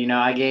and said,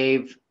 I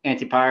gave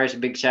Anti-Pirates a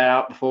big shout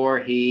out before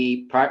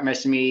he private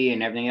messaged me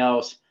and everything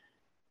else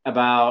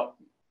about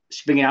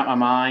speaking out my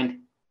mind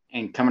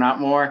and coming out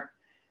more.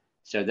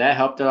 So that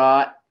helped a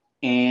lot.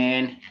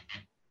 And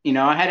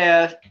I had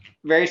a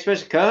very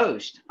special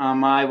co-host on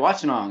my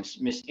watch-alongs,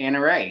 Miss Anna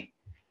Ray,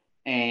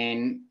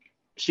 and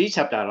she's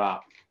helped out a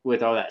lot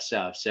with all that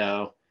stuff.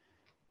 So,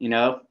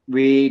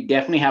 we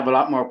definitely have a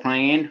lot more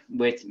planned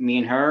with me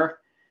and her,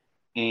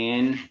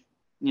 and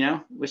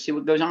we'll see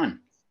what goes on.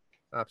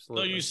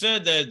 Absolutely. So you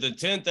said that the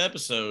 10th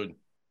episode.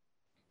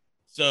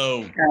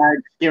 So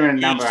give it a you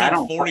number. I took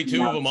don't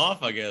 42 of them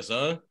off, I guess,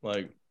 huh?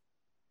 Like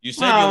you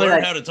said, you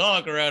learned how to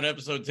talk around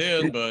episode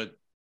 10, but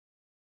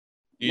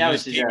you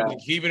just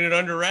keeping it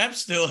under wraps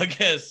still, I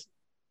guess.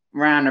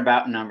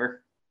 Roundabout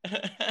number.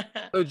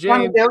 So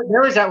James,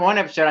 there was that one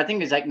episode. I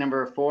think it was like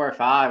number 4 or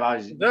 5. I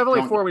was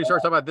definitely 4 when you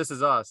start talking about This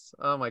Is Us.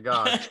 Oh my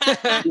god.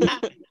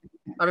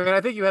 I mean,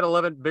 I think you had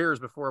 11 beers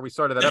before we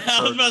started that episode.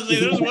 I was about to say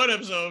there was one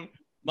episode.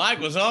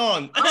 Mike was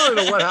on. I don't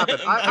even know what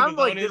happened. I'm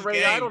like getting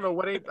ready. I don't know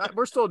what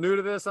we're still new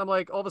to this. I'm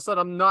like, all of a sudden,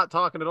 I'm not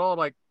talking at all. I'm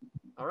like,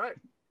 all right.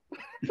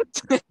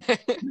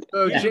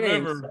 So yeah,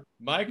 James, remember,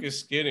 Mike is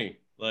skinny.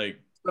 Like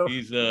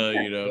he's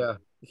yeah,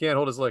 he can't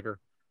hold his liquor.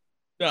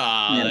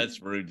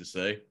 That's rude to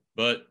say,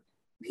 but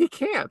he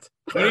can't.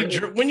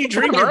 When you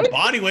drink your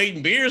body weight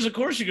in beers, of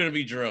course you're going to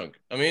be drunk.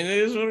 I mean, it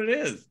is what it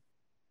is.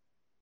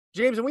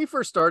 James, when we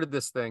first started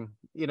this thing,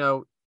 I'd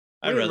rather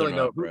really not,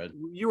 know. Brad.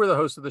 You were the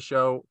host of the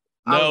show.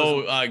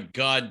 No,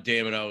 God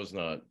damn it, I was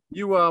not.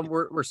 You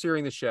were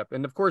steering the ship,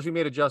 and of course we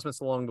made adjustments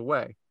along the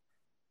way.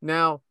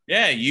 Now,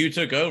 yeah, you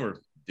took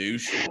over,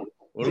 douche.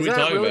 What are we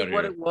talking about here?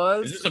 What it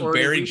was? Is this a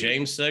Barry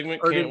James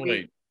segment? Can't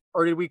wait.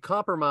 Or did we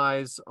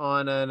compromise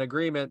on an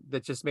agreement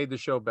that just made the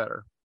show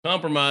better?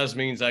 Compromise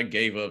means I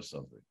gave up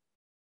something.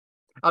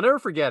 I'll never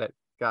forget it,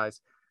 guys.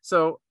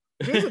 So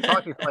James had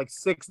talking for like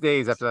 6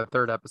 days after that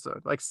third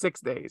episode, like 6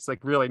 days,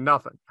 like really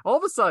nothing. All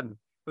of a sudden,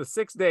 the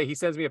 6th day, he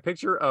sends me a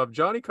picture of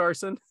Johnny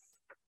Carson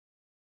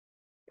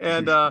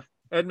and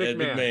Ed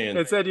McMahon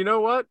and said, "You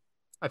know what?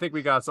 I think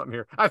we got something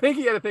here." I think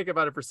he had to think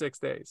about it for 6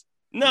 days.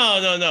 No.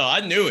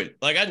 I knew it.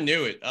 I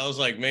knew it. I was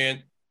like,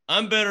 man,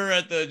 I'm better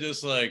at the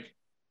just like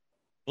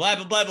blah,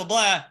 blah, blah, blah,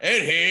 blah.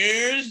 And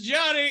here's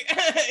Johnny.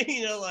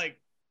 Like,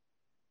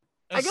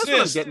 I guess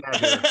what I'm getting at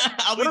here.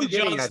 I'll be the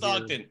John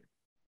Stockton.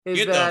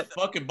 Get the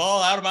fucking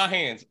ball out of my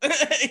hands.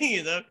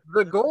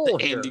 The goal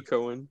here. Andy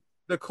Cohen.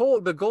 The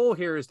goal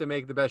here is to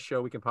make the best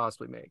show we can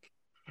possibly make.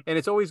 And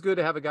it's always good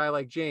to have a guy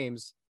like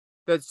James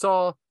that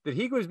saw that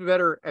he was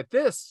better at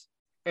this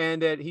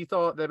and that he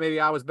thought that maybe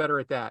I was better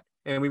at that.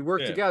 And we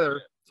worked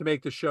together to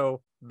make the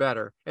show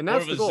better. And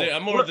that's the goal.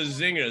 I'm more of the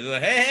zinger.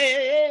 Like,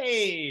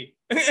 hey.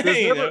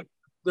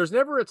 There's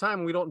never a time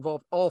when we don't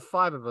involve all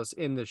 5 of us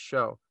in this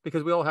show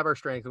because we all have our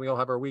strengths and we all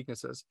have our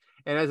weaknesses.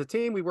 And as a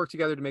team, we work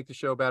together to make the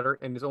show better,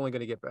 and it's only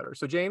going to get better.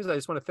 So, James, I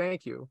just want to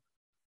thank you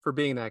for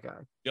being that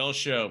guy. Y'all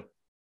show.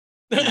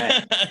 Now,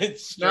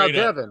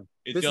 Devin,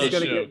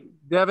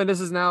 Devin, this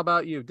is now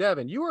about you.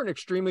 Devin, you are an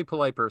extremely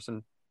polite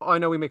person. I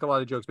know we make a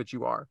lot of jokes, but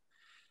you are.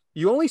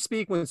 You only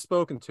speak when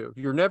spoken to.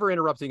 You're never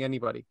interrupting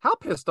anybody. How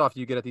pissed off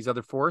do you get at these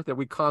other 4 that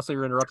we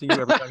constantly are interrupting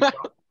you every time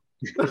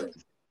you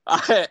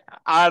talk?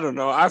 I don't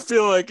know. I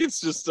feel like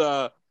it's just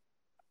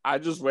I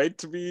just wait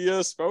to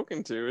be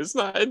spoken to.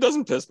 It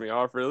doesn't piss me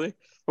off really.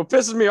 What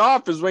pisses me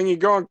off is when you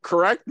go and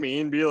correct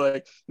me and be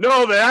like,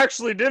 no, they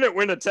actually didn't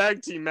win a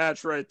tag team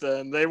match right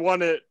then. They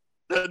won it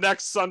the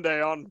next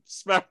Sunday on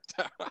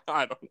SmackDown.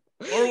 I don't know.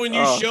 Or when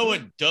you show a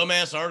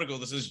dumbass article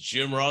that says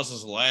Jim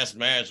Ross's last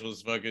match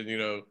was fucking,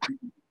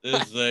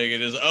 this thing.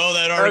 It is,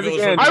 that article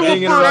is from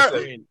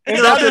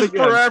that is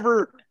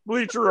forever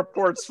Bleacher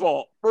Report's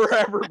fault.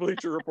 Forever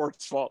Bleacher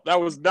Report's fault. That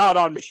was not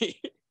on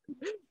me.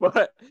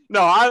 But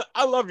no,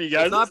 I love you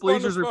guys. It's not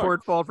Bleacher's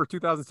Report fault for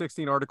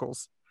 2016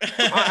 articles.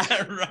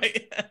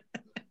 Right.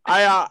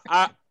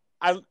 I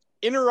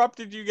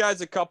interrupted you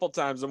guys a couple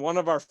times in one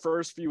of our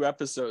first few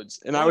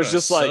episodes, and I was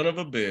just like, son of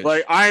a bitch.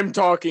 Like, I'm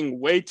talking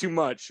way too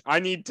much. I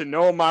need to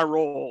know my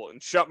role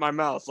and shut my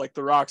mouth, like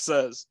The Rock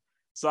says.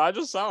 So I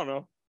don't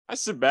know. I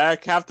sit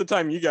back. Half the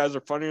time you guys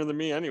are funnier than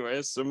me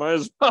anyway, so might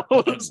as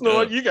well let's know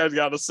what you guys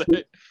got to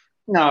say.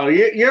 No,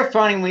 you're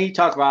funny when you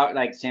talk about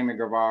like Sammy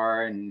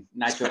Guevara and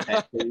Nitro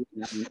Petty.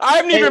 I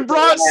haven't even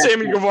brought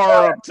Sammy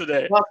Guevara up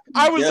today.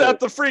 I was at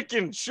the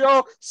freaking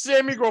show.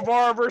 Sammy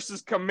Guevara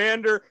versus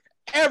Commander.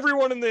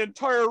 Everyone in the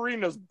entire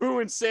arena is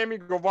booing Sammy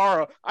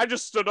Guevara. I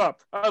just stood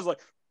up. I was like,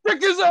 "Kick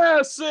his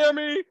ass,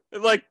 Sammy!"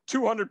 And like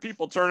 200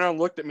 people turned around and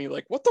looked at me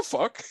like, "What the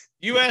fuck?"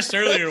 You asked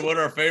earlier what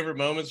our favorite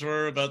moments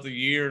were about the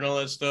year and all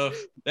that stuff.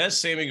 That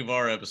Sammy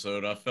Guevara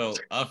episode, I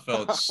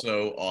felt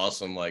so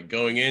awesome. Like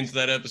going into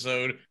that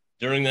episode,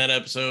 during that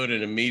episode,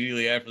 and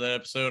immediately after that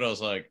episode, I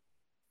was like,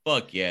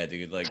 "Fuck yeah,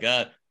 dude!" Like,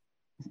 God,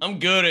 I'm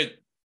good at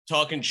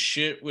talking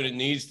shit when it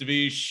needs to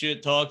be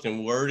shit talked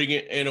and wording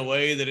it in a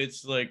way that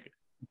it's like.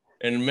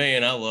 And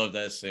man, I love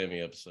that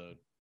Sammy episode.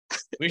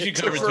 We should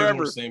cover 2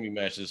 more Sammy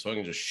matches so I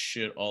can just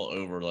shit all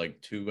over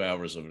like 2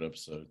 hours of an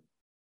episode.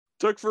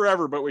 Took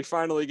forever, but we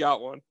finally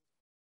got one.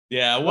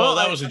 Yeah, well,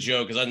 that was a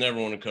joke because I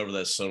never want to cover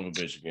that son of a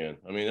bitch again.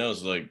 I mean, that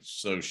was like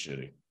so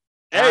shitty.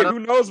 Hey, who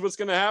knows what's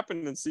going to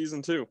happen in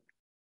season 2?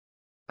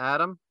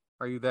 Adam,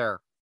 are you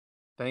there?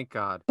 Thank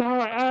God. All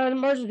right, an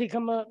emergency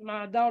come up.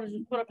 My daughter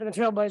just put up in the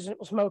trailblazer and it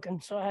was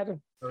smoking, so I had to.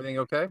 Everything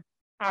okay?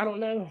 I don't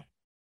know.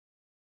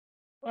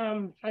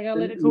 I gotta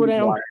let it cool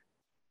down.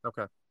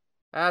 Okay.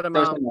 Adam,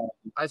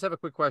 I just have a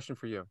quick question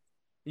for you.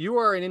 You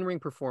are an in-ring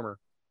performer.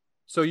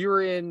 So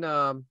you're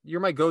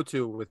my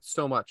go-to with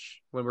so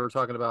much when we were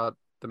talking about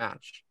the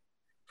match.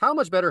 How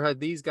much better have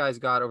these guys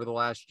got over the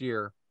last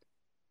year?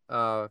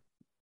 And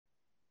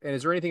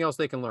is there anything else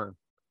they can learn?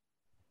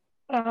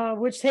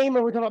 Which team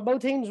are we talking about?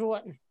 Both teams or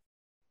what?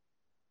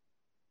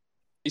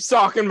 He's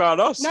talking about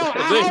us. No,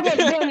 I haven't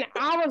been.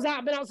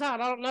 Been outside.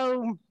 I don't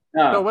know.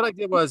 No, what I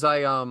did was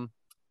I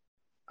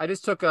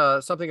just took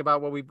something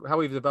about how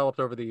we've developed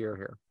over the year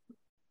here.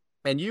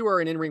 And you are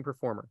an in-ring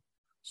performer.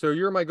 So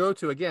you're my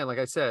go-to again, like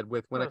I said,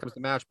 when it comes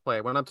to match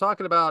play. When I'm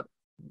talking about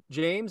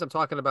James, I'm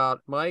talking about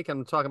Mike,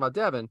 I'm talking about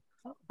Devin.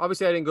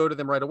 Obviously, I didn't go to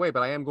them right away,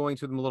 but I am going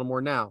to them a little more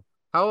now.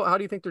 How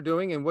do you think they're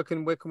doing, and what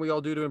can we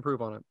all do to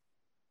improve on it?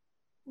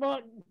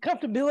 Well,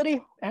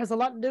 comfortability has a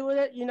lot to do with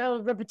it. You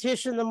know,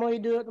 repetition, the more you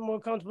do it, the more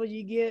comfortable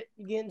you get.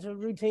 You get into a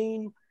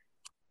routine.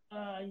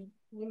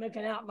 We make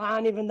an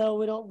outline, even though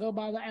we don't go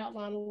by the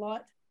outline a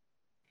lot.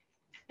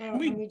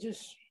 We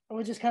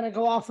just kind of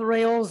go off the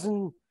rails,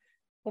 and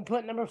we'll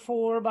put number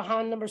 4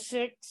 behind number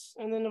 6,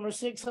 and then number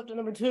 6 up to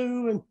number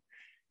 2. And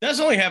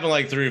that's only happened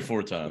like 3 or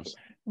 4 times.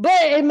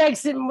 But it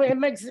makes it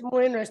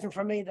more interesting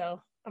for me,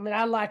 though. I mean,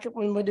 I like it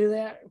when we do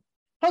that.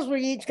 Plus,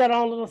 we each got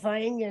our own little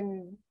thing,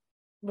 and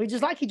we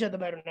just like each other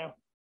better now.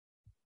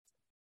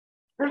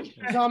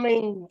 So, I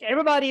mean,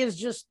 everybody has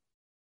just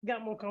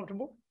got more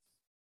comfortable.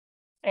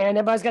 And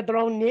everybody's got their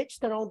own niche,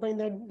 their own thing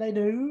that they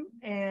do.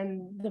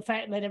 And the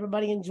fact that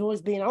everybody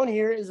enjoys being on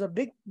here is a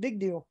big, big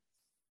deal.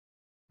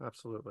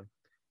 Absolutely.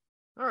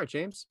 All right,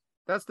 James.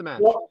 That's the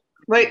match. Well,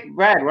 wait,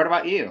 Brad, what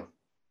about you?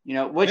 You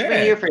know, what's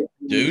been your favorite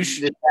this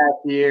past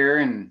year?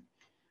 And,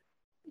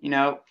 you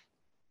know,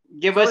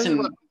 give us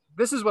some.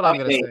 This is what I'm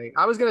going to say.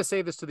 I was going to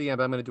say this to the end,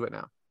 but I'm going to do it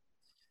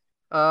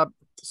now.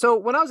 So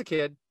when I was a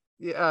kid,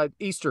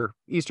 Easter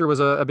was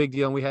a big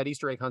deal, and we had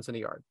Easter egg hunts in the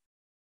yard.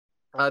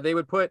 They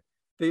would put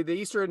the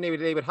Easter, and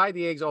they would hide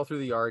the eggs all through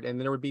the yard,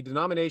 and there would be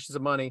denominations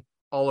of money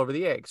all over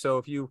the egg. So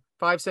if you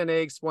 5-cent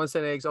eggs,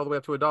 1-cent eggs, all the way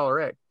up to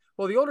 $1 egg.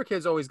 Well, the older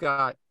kids always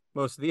got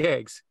most of the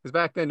eggs, because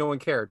back then no one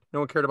cared. No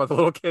one cared about the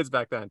little kids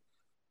back then.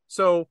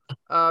 So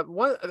I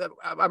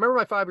remember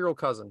my 5-year-old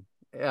cousin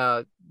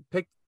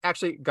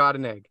actually got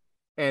an egg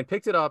and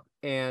picked it up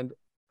and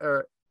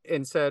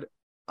said,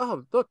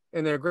 "Oh, look!"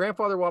 And my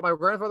grandfather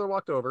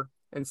walked over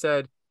and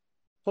said,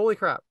 "Holy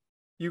crap,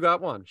 you got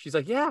one!" She's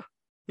like, "Yeah."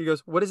 He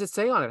goes, "What does it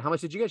say on it? How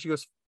much did you get?" She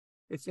goes,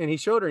 and he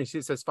showed her, and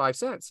it says 5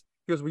 cents.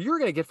 He goes, "Well, you're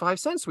going to get 5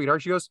 cents,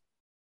 sweetheart." She goes,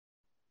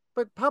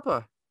 "But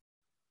Papa,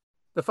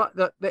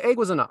 the egg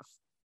was enough."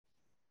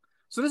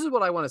 So this is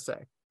what I want to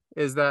say,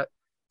 is that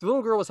the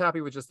little girl was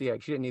happy with just the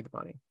egg. She didn't need the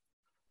money.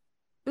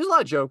 There's a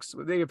lot of jokes.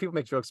 People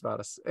make jokes about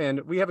us,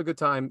 and we have a good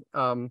time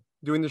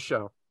doing the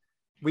show.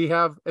 We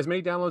have as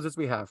many downloads as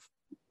we have.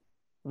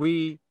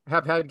 We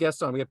have had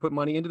guests on. We have put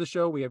money into the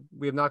show. We've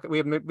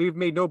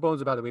made no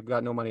bones about it. We've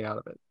got no money out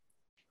of it.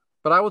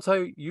 But I will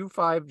tell you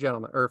 4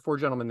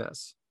 gentlemen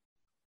this.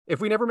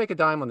 If we never make a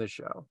dime on this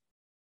show,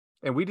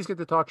 and we just get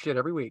to talk shit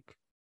every week,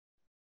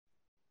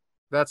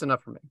 that's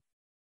enough for me.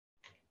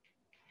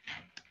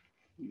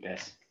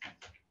 Yes.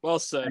 Well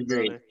said.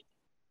 Agreed.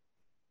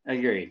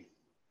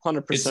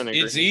 100% agree.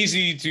 It's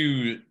easy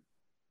to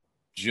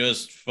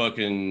just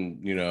fucking,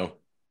 you know,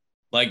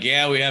 like,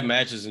 yeah, we have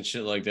matches and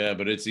shit like that,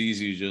 but it's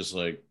easy to just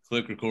like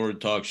click record,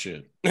 talk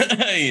shit,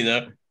 you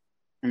know?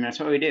 And that's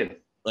what we do.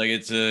 Like,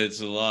 it's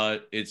a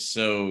lot. It's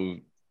so,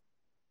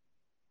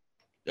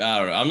 I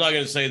don't know. I'm not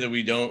going to say that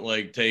we don't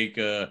like take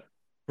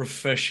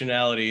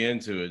professionality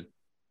into it,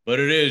 but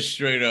it is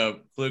straight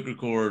up click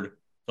record,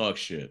 talk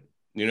shit,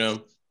 you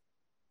know?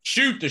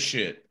 Shoot the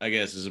shit, I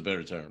guess, is a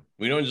better term.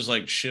 We don't just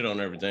like shit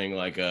on everything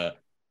like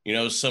you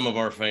know, some of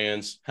our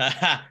fans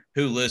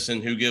who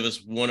listen, who give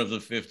us 1 of the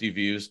 50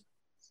 views.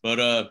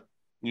 But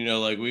you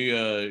know, like we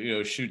you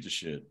know, shoot the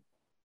shit.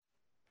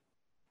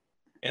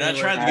 And I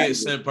tried to get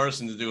said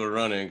person to do a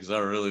run-in because I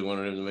really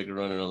wanted him to make a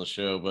run-in on the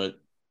show, but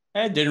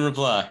I didn't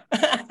reply.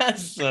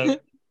 So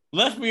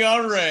left me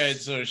on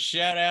red. So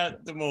shout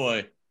out to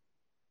Moy.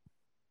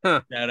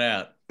 Shout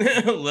out.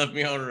 Left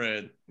me on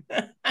red.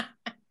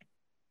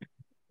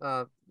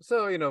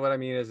 So you know what I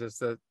mean is just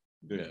that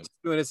doing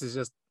this is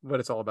just what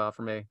it's all about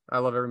for me. I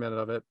love every minute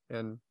of it,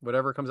 and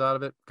whatever comes out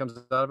of it comes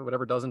out of it.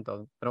 Whatever doesn't. I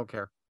don't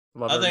care.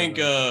 I think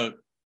the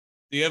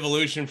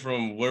evolution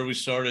from where we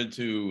started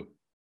to,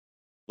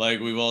 like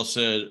we've all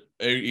said,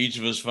 each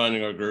of us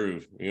finding our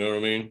groove. You know what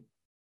I mean?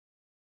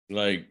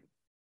 Like,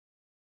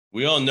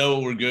 we all know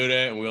what we're good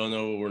at, and we all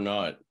know what we're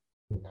not.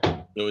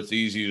 So it's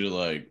easy to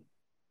like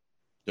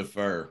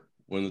defer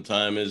when the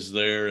time is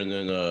there, and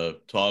then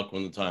talk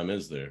when the time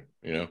is there.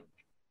 You know.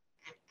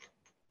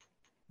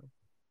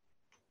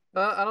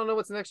 I don't know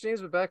what's next,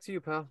 James, but back to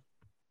you, pal.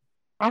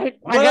 I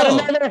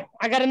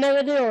got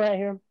another deal right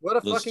here. What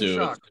a fucking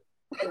shock!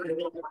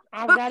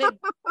 I've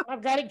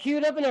got it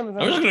queued up and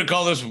everything. I'm just gonna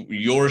call this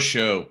your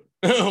show.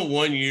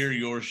 1 year,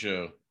 your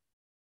show.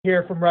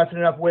 Here from Roughing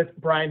It Up with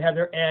Brian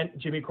Heather and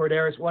Jimmy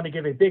Corderas. Want to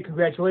give a big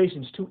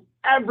congratulations to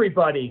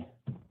everybody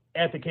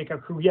at the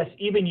Kickout Crew. Yes,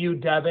 even you,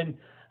 Devin.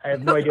 I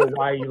have no idea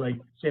why you like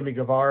Sammy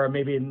Guevara.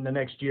 Maybe in the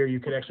next year you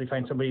could actually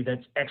find somebody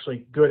that's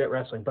actually good at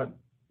wrestling. But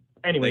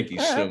anyway, Thank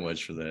you so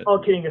much for that. All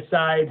kidding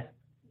aside,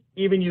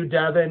 even you,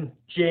 Devin,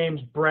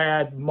 James,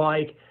 Brad,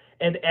 Mike,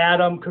 and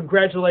Adam,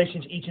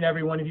 congratulations, each and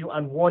every one of you,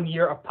 on 1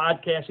 year of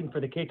podcasting for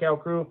the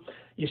Kickout Crew.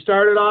 You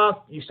started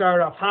off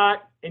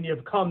hot, and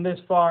you've come this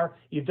far.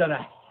 You've done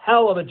a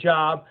hell of a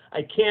job.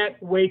 I can't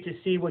wait to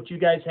see what you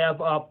guys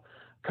have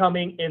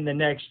coming in the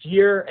next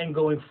year and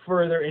going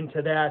further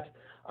into that.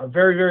 I'm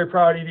very, very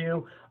proud of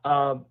you.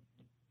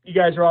 You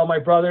guys are all my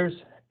brothers,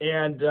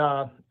 and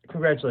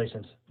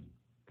congratulations.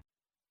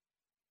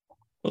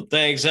 Well,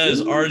 thanks. That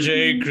is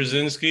RJ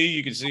Krasinski.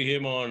 You can see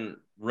him on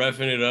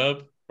Reffing It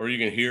Up, or you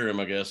can hear him,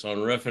 I guess, on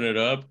Reffing It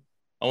Up.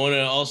 I want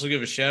to also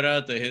give a shout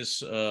out that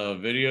his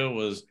video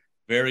was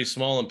very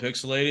small and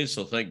pixelated,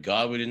 so thank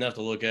God we didn't have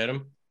to look at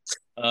him.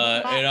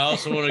 And I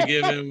also want to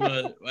give him,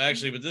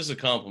 actually, but this is a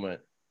compliment.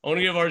 I want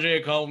to give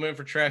RJ a compliment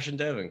for trashing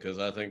Devin, because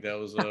I think that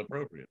was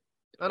appropriate.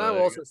 And I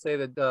will also say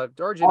that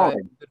RJ and I have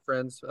been good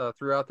friends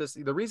throughout this.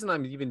 The reason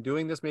I'm even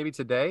doing this maybe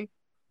today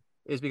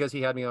is because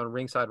he had me on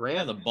Ringside Rant.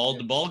 Yeah, the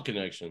bald-to-bald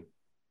connection.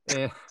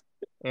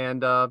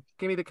 And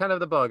gave me the kind of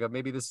the bug of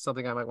maybe this is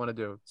something I might want to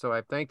do. So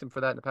I've thanked him for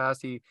that in the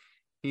past. He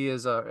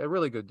is a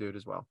really good dude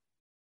as well.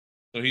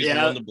 So he's the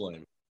one to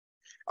blame.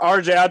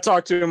 RJ, I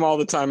talk to him all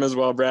the time as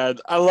well, Brad.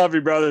 I love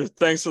you, brother.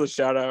 Thanks for the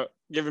shout out.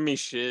 Giving me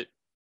shit.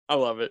 I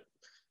love it.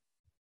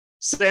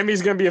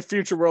 Sammy's going to be a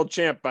future world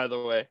champ, by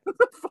the way. What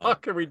the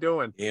fuck are we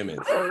doing? Damn it.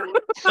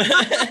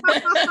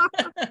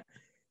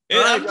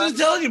 I'm just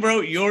telling you,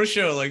 bro, your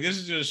show. Like, this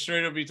is just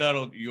straight up be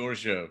titled Your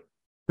Show.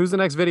 Who's the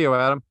next video,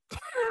 Adam?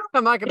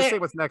 I'm not going to say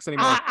what's next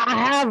anymore.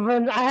 I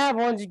have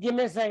one. Just give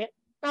me a second.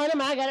 Oh,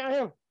 no, I got it right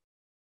here.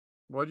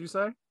 What'd you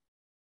say?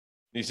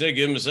 He said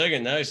give him a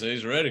second. Now he says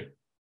he's ready.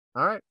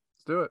 All right,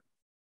 let's do it.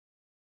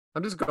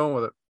 I'm just going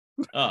with it.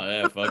 Oh,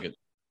 yeah, fuck it.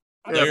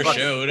 Their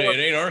show. It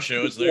ain't our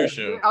show. It's their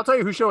show. I'll tell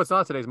you whose show it's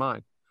not. Today's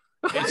mine.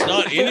 It's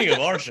not any of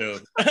our show.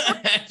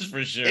 That's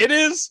for sure. It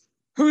is.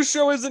 Whose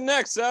show is it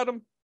next,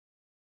 Adam?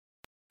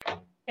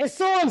 It's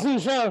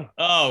Sorensen's show.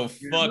 Oh,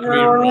 fuck me,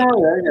 bro.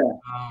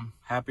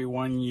 Happy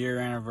 1 year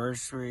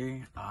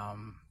anniversary. A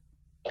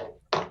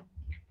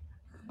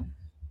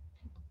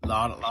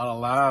lot of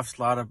laughs.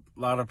 Lot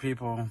of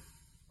people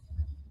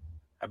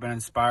have been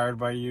inspired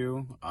by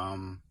you.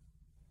 Like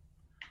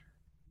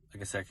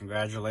I said,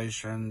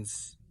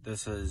 congratulations.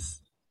 This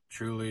is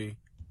truly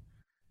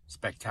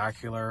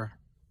spectacular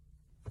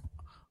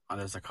on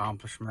this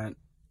accomplishment.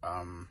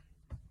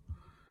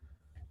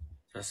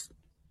 Just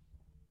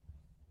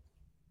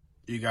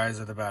you guys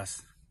are the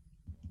best.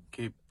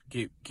 Keep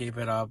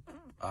it up.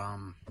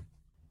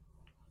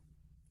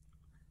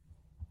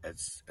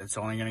 It's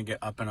only gonna get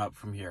up and up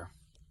from here.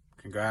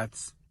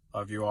 Congrats.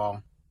 Love you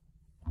all.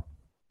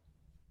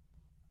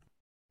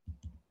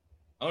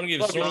 I want to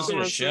give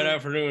Sorensen a shout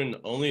out for doing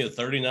only a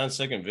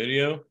 39-second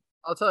video.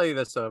 I'll tell you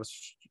this,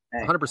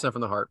 100%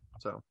 from the heart.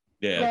 So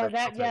yeah,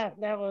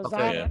 that was.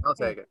 I'll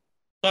take it.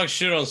 Talk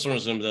shit on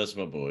Sorensen, but that's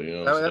my boy.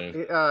 You know what I'm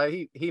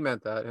saying? He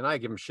meant that, and I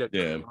give him shit.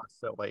 Yeah.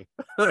 Constantly.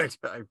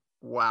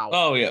 Wow.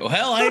 Oh yeah. Well,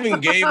 hell, I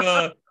even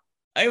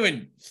I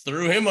even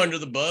threw him under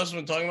the bus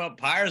when talking about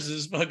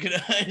Pirates' fucking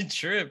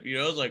trip. You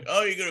know, I was like,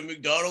 oh, you go to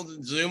McDonald's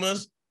and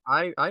Zuma's?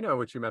 I know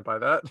what you meant by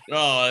that.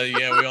 Oh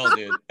yeah, we all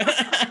did.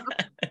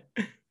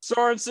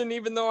 Sorensen,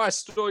 even though I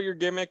stole your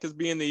gimmick as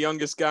being the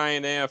youngest guy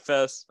in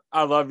AFS,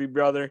 I love you,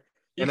 brother.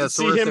 You can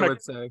see him.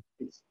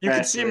 You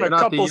can see him a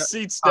couple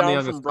seats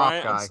down from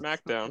Bryant on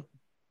SmackDown.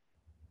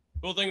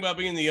 Cool thing about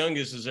being the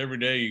youngest is every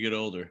day you get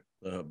older.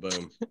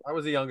 Boom. I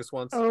was the youngest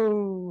once.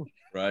 Oh.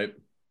 Right.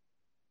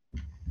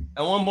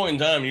 At one point in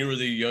time, you were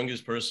the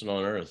youngest person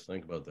on Earth.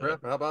 Think about that.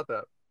 How about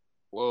that?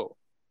 Whoa.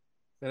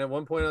 And at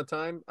one point in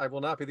time, I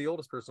will not be the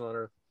oldest person on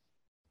Earth.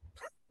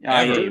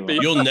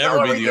 You'll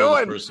never be the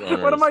oldest person on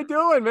Earth. What am I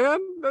doing, man?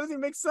 That doesn't even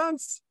make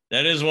sense.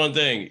 That is one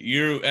thing.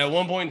 You at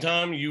one point in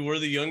time, you were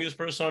the youngest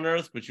person on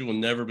Earth, but you will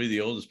never be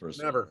the oldest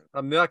person. Never.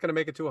 I'm not going to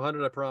make it to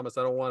 100. I promise.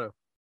 I don't want to.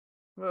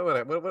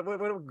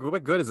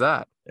 What good is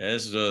that? Yeah,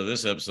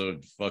 this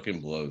episode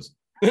fucking blows.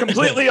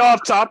 Completely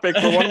off topic,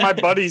 but one of my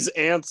buddy's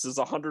aunts is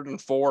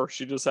 104.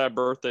 She just had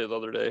birthday the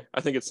other day.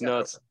 I think it's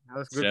nuts.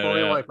 That's good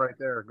quality of life right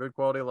there. Good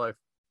quality of life.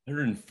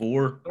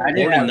 104? Born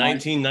in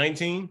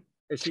 1919?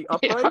 Is she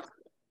upright?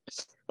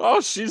 Oh,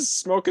 she's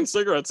smoking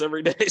cigarettes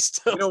every day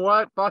still. You know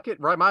what? Fuck it.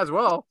 Right, might as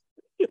well.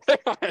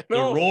 I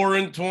know. The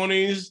roaring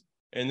 20s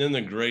and then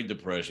the Great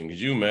Depression. Could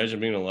you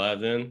imagine being alive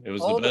then? It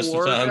was the best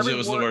of times. It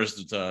was the worst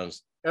of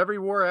times. Every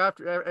war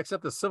after,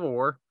 except the Civil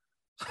War.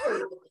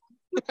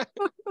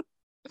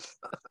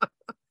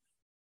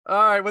 All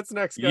right, what's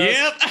next, guys?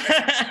 Yep.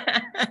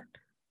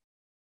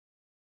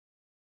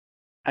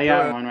 I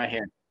got one right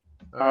here.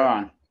 Hold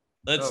on.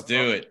 Let's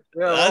do it.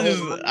 Yeah, I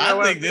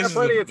think this is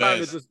plenty the of time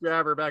best. to just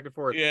jab her back and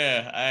forth.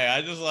 Yeah,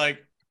 I just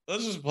like,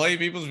 let's just play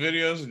people's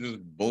videos and just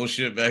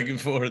bullshit back and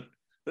forth.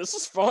 This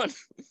is fun.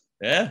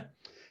 Yeah.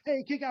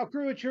 Hey, Kick Out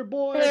Crew, it's your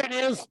boy. There it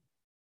is.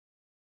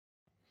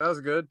 That was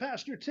good.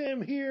 Pastor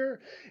Tim here.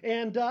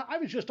 And I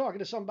was just talking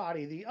to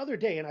somebody the other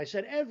day, and I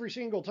said every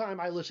single time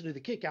I listen to the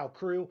Kick Out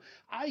Crew,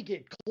 I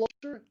get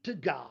closer to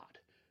God.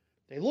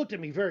 They looked at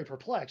me very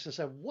perplexed and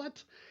said,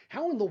 what?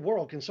 How in the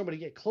world can somebody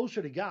get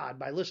closer to God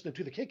by listening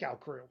to the Kick Out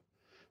Crew?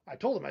 I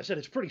told them, I said,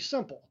 it's pretty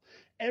simple.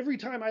 Every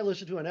time I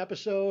listen to an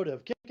episode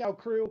of Kick Out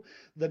Crew,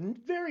 the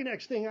very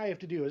next thing I have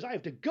to do is I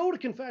have to go to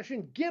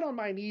confession, get on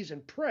my knees,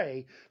 and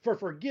pray for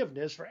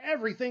forgiveness for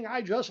everything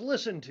I just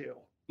listened to.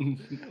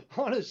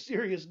 On a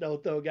serious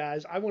note, though,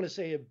 guys, I want to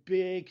say a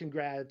big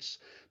congrats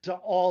to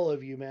all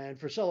of you, man,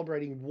 for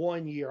celebrating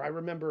 1 year. I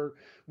remember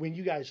when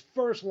you guys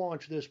first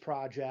launched this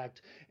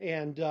project,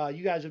 and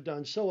you guys have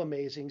done so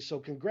amazing. So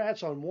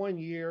congrats on 1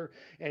 year,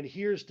 and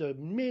here's to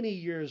many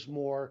years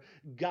more.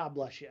 God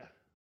bless you.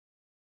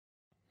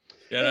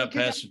 Shout out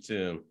Pastor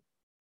Tim.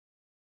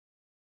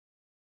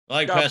 I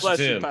like God Pastor bless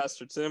Tim. you,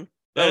 Pastor Tim.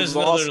 That That is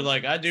was another, awesome.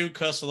 like, I do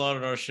cuss a lot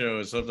on our show,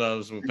 and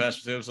sometimes when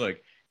Pastor Tim's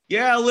like,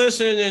 yeah,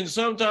 listen, and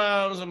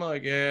sometimes I'm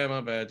like, yeah,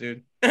 my bad,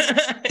 dude.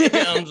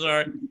 Yeah, I'm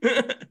sorry.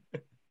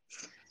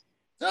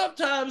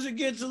 Sometimes it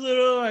gets a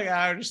little, like,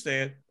 I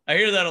understand. I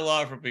hear that a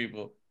lot from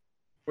people.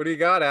 What do you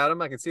got,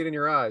 Adam? I can see it in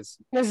your eyes.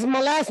 This is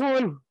my last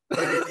one.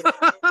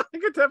 I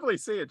can definitely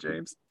see it,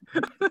 James.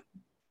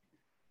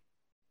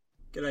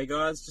 G'day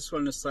guys, just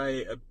wanted to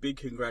say a big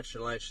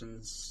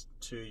congratulations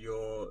to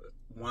your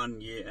 1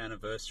 year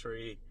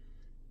anniversary.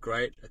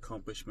 Great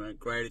accomplishment,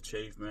 great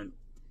achievement,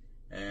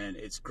 and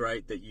it's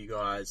great that you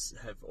guys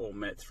have all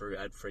met through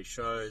ad-free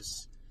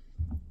shows.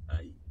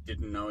 You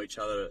didn't know each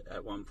other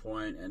at one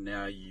point, and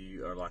now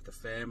you are like a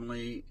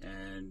family,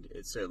 and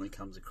it certainly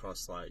comes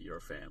across like you're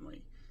a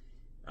family.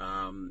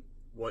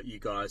 What you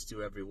guys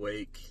do every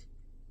week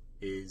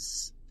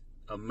is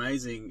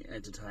amazing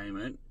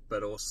entertainment,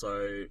 but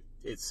also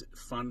it's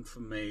fun for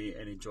me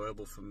and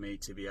enjoyable for me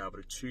to be able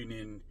to tune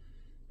in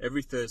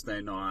every Thursday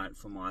night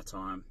for my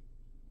time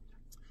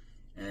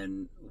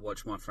and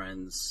watch my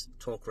friends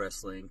talk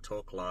wrestling,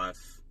 talk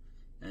life,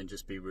 and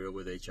just be real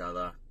with each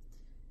other.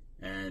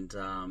 And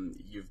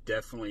you've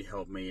definitely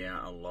helped me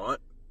out a lot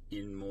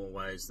in more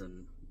ways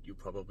than you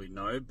probably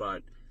know,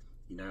 but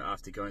you know,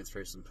 after going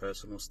through some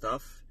personal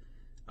stuff,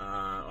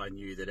 I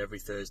knew that every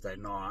Thursday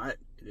night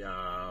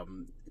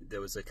there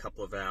was a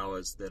couple of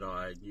hours that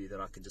I knew that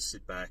I could just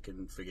sit back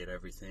and forget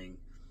everything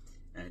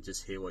and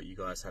just hear what you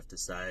guys have to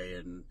say.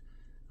 And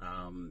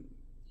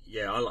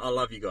yeah, I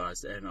love you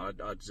guys, and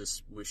I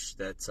just wish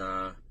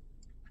that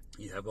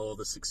you have all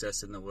the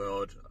success in the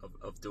world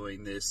of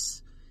doing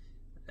this,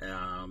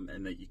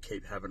 and that you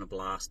keep having a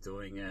blast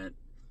doing it.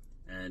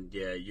 And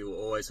yeah, you'll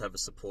always have a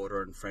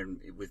supporter and friend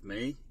with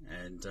me,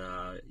 and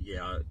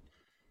yeah,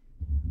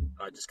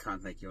 I just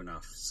can't thank you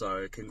enough.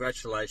 So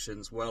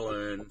congratulations, well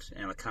earned,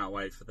 and I can't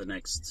wait for the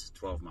next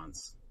 12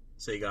 months.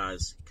 See you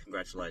guys.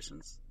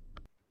 Congratulations.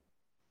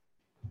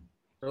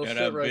 Shout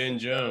out Ben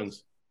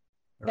Jones.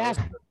 I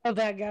love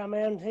that guy,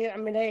 man.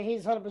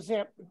 He's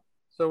 100%.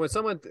 So when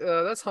someone,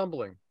 that's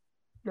humbling.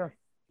 Yeah.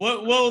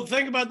 Well,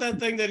 think about that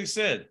thing that he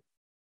said.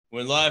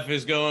 When life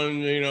is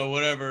going, you know,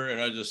 whatever, and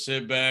I just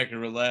sit back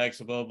and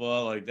relax, blah,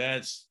 blah, like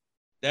that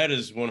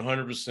is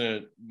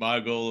 100%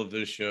 my goal of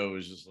this show,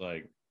 is just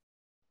like,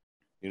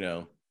 you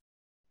know,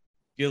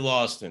 get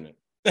lost in it.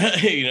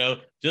 You know,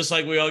 just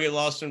like we all get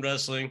lost in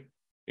wrestling,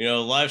 you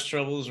know, life's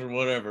troubles or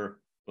whatever.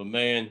 But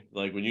man,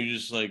 like when you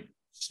just like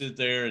sit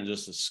there and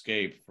just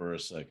escape for a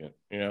second,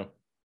 you know.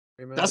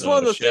 That's one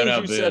of the shout things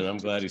out you Ben. said. I'm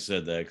glad he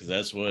said that, because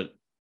that's what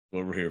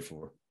we're here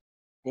for.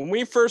 When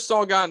we first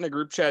all got in the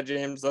group chat,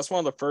 James, that's one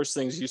of the first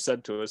things you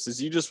said to us,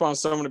 is you just want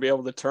someone to be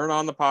able to turn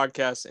on the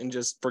podcast and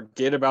just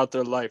forget about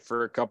their life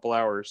for a couple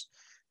hours.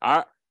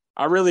 I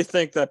really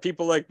think that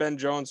people like Ben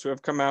Jones, who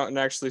have come out and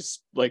actually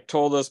like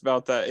told us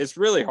about that, it's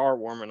really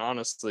heartwarming,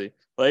 honestly.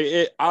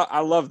 Like I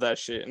love that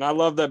shit, and I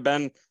love that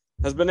Ben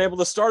has been able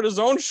to start his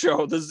own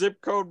show, the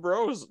Zip Code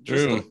Bros,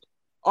 just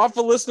off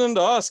of listening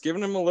to us,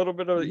 giving him a little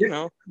bit of, you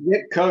know,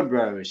 Zip Code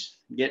Bros.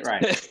 Get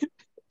right.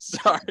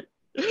 Sorry.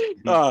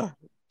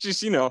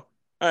 Just, you know,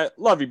 I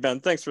love you, Ben.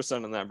 Thanks for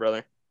sending that,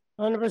 brother.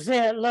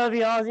 100%. Love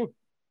you, Ozzy.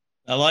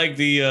 I like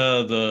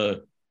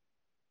the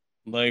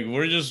like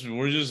we're just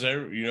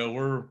you know,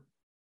 we're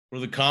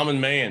the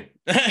common man.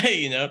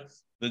 You know,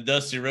 the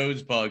Dusty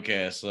Rhodes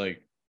podcast.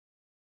 Like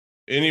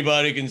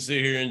anybody can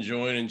sit here and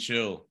join and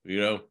chill, you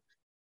know.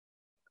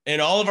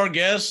 And all of our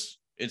guests,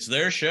 it's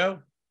their show.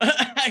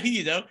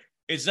 You know,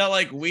 it's not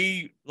like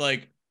we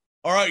like,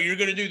 all right, you're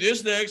gonna do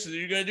this next, and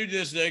you're gonna do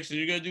this next, and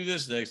you're gonna do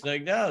this next.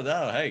 Like, no,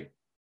 hey.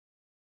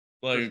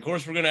 Like, of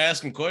course, we're going to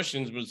ask them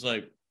questions, but it's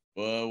like,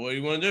 well, what do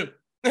you want to do?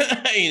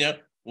 You know,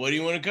 what do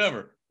you want to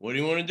cover? What do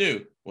you want to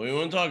do? What do you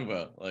want to talk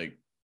about? Like,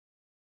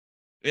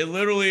 it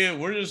literally,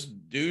 we're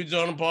just dudes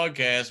on a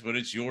podcast, but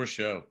it's your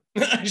show.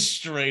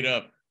 Straight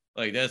up.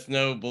 Like, that's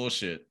no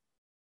bullshit.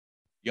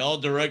 Y'all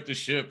direct the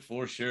ship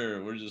for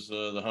sure. We're just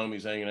the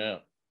homies hanging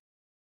out.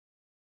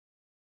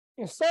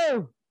 Yes,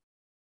 sir.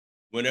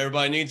 When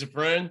everybody needs a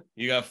friend,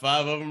 you got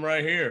 5 of them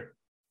right here.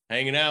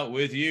 hanging out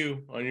with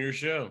you on your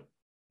show.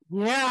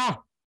 Yeah.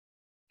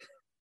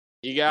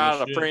 You got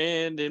Good a shit.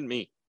 friend in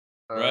me.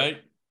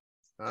 Right?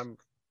 I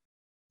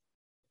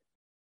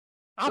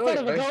thought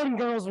of the Golden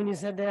Girls when you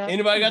said that.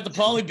 Anybody got the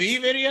Pauly B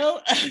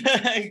video?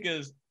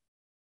 Because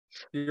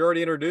You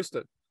already introduced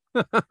it.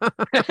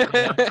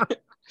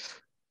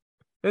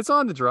 It's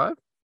on the drive.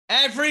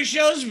 Ad Free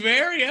Show's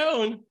very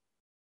own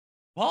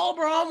Paul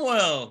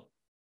Bromwell.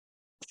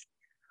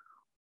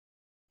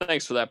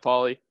 Thanks for that,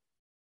 Pauly.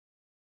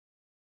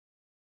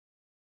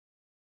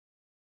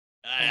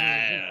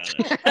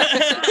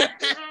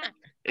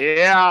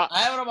 Yeah. I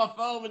have it on my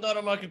phone, but not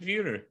on my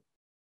computer.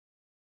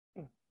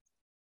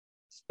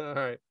 All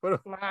right.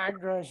 My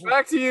gracious.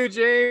 Back to you,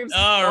 James.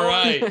 All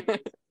right.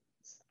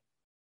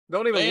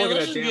 Don't even Man, look at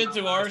let's that. just damn get to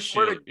outline. our I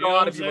swear shit. to You know God,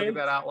 what if I'm you look at saying?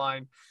 that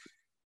outline.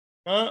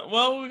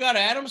 Well, we got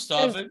Adam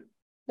stopping.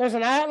 There's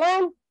an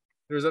outline?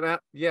 There's an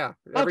app. Yeah.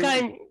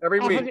 Okay. Every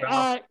I week. forget-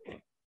 pal.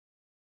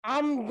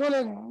 I'm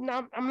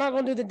not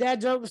gonna do the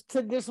dad jokes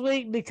to this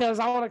week because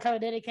I want to kind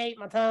of dedicate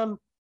my time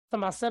to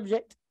my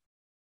subject,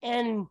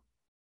 and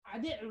I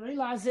didn't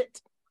realize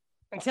it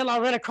until I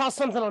ran across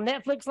something on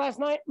Netflix last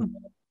night.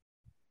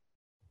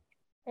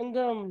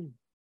 And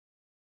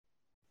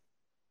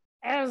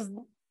as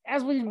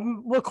we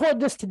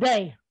record this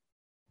today,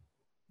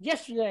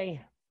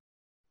 yesterday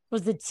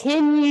was the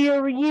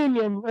 10-year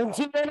reunion, or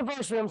 10-year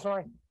anniversary. I'm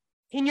sorry,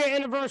 10-year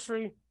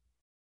anniversary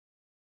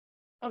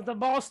of the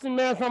Boston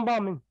Marathon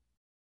bombing.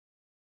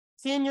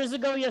 10 years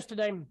ago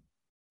yesterday.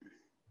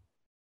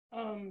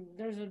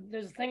 There's a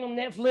thing on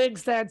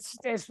Netflix that's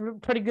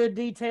pretty good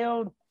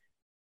detailed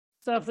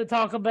stuff to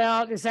talk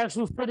about. It's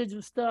actual footage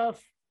of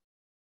stuff.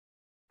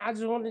 I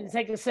just wanted to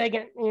take a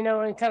second,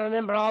 and kind of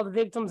remember all the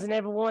victims and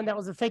everyone that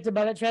was affected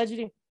by that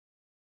tragedy.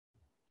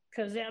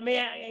 Because, I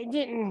mean, it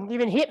didn't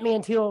even hit me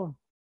until,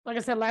 like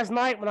I said, last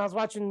night when I was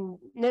watching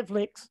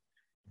Netflix. It's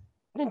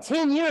been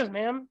 10 years,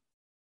 man.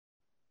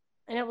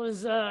 And it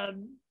was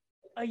an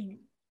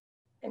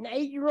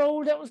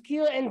 8-year-old that was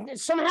killed, and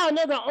somehow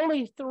another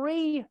only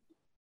 3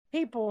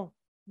 people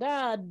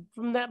died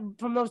from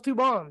those 2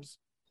 bombs.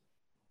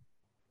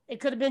 It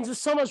could have been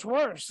just so much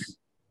worse.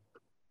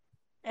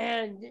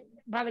 And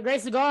by the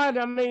grace of God,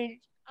 I mean,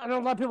 I know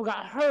a lot of people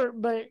got hurt,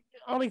 but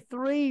only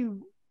 3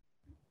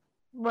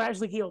 were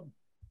actually killed.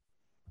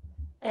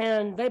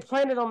 And they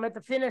planted them at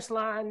the finish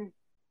line,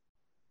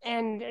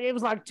 and it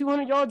was like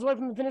 200 yards away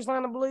from the finish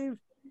line, I believe.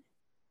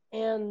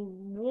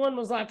 And one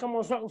was like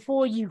almost right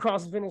before you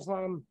cross the finish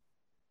line.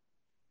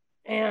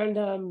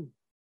 And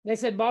they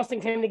said Boston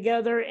came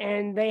together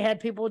and they had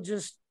people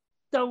just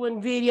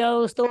throwing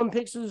videos, throwing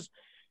pictures,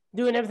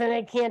 doing everything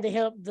they can to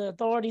help the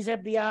authorities,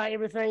 FBI,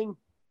 everything.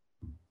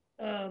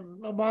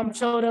 Obama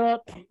showed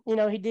up,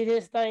 he did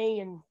his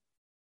thing, and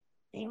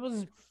he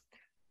was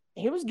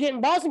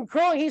getting Boston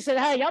crunk. He said,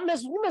 "Hey, you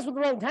mess with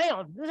the wrong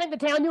town. This ain't the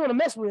town you want to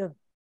mess with."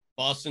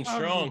 Boston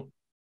Strong.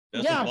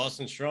 That's yeah. when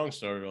Boston Strong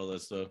started all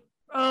that stuff.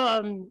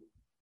 The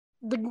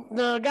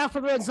guy for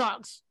the Red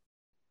Sox,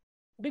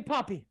 Big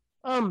Papi.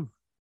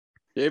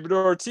 David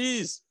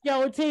Ortiz. Yeah,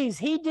 Ortiz.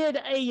 He did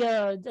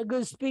a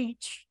good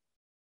speech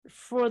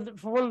for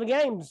one of the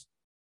games,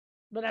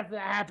 but after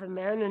that happened,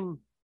 man, and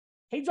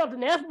he dropped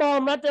an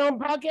F-bomb right there on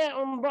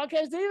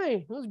broadcast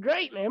TV. It was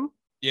great, man.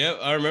 Yeah,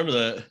 I remember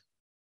that.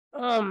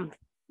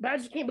 But I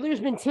just can't believe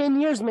it's been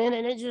 10 years, man,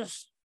 and it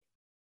just,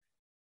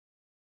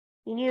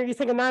 you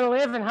think of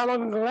 9/11, how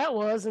long ago that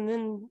was, and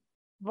then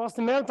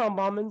Boston Marathon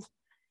bombings.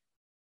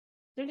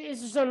 It's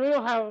just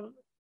unreal how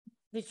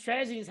these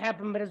tragedies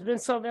happen, but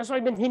it's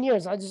already been 10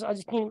 years. I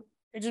just can't,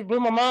 it just blew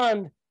my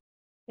mind.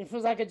 It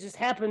feels like it just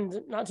happened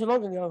not too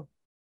long ago.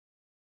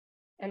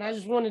 And I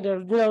just wanted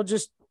to,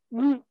 just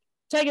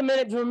take a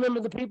minute to remember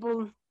the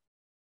people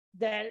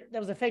that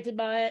was affected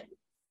by it,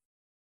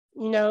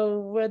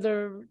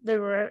 whether they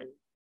were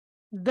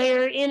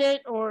there in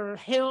it or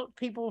help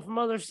people from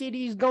other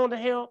cities going to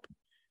help.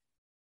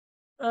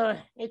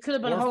 It could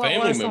have been a Or whole lot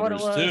family worse than what it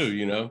members was.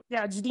 too,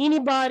 Yeah, just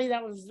anybody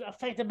that was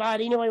affected by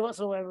it anyway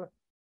whatsoever.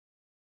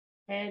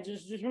 And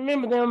just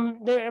remember them,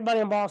 everybody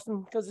in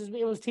Boston, because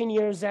it was 10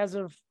 years as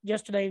of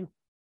yesterday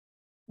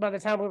by the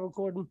time we're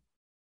recording.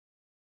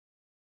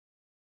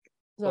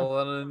 All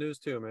on the news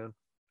too, man.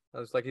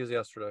 It's like it was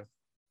yesterday.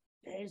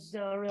 It's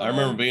real I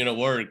remember being at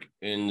work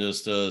and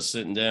just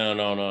sitting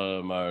down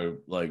on my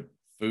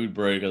food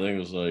break. I think it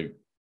was I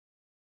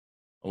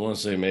want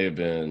to say it may have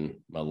been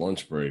my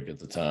lunch break at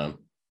the time.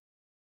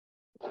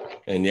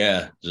 And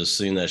yeah, just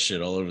seeing that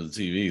shit all over the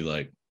TV,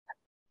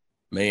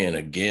 man,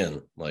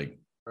 again, right.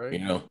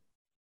 Ain't nothing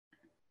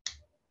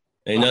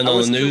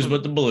on the news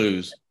but the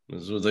blues.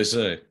 That's what they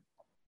say.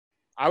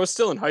 I was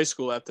still in high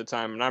school at the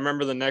time, and I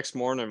remember the next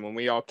morning when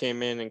we all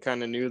came in and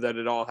kind of knew that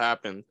it all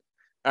happened.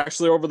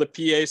 Actually, over the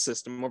PA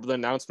system, over the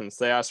announcements,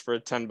 they asked for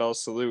a 10-bell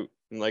salute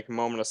and a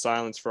moment of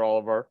silence for all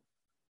of our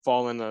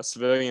fallen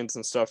civilians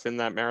and stuff in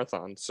that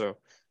marathon. So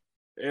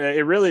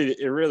it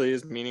really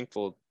is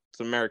meaningful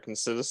to American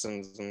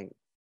citizens, and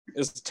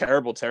it's a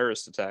terrible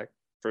terrorist attack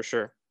for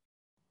sure.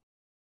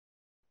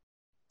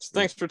 So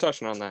thanks for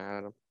touching on that,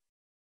 Adam.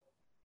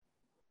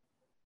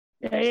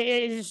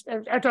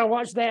 After I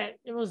watched that,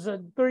 it was a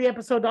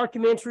 3-episode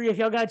documentary. If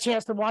y'all got a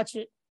chance to watch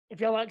it,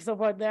 if y'all like stuff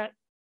like that,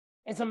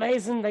 it's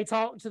amazing. They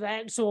talked to the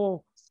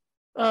actual,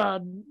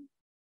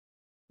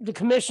 the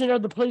commissioner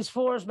of the police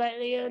force back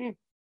then,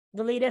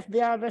 the lead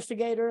FBI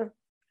investigator,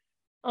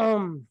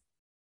 and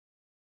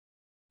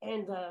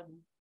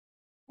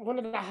one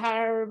of the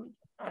higher,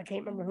 I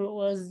can't remember who it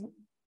was,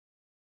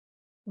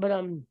 but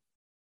it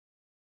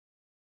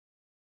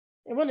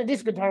wasn't a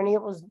district attorney.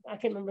 It was, I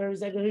can't remember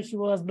exactly who she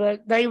was,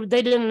 but they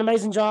did an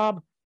amazing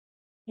job,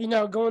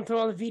 going through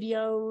all the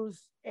videos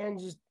and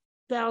just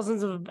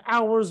thousands of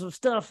hours of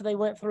stuff they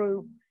went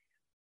through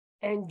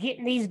and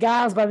getting these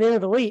guys by the end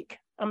of the week.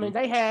 I mean,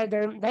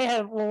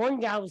 one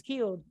guy was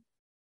killed,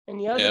 and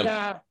the other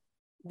guy,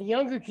 the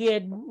younger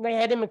kid, they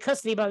had him in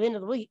custody by the end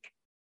of the week.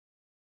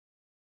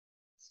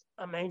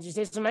 I mean,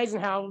 it's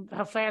amazing how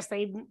fast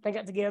they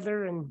got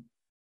together and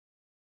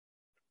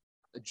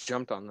I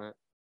jumped on that.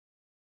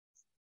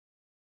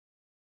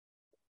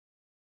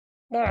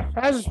 Yeah,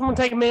 I just want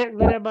to take a minute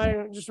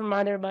and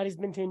remind everybody it's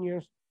been 10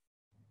 years.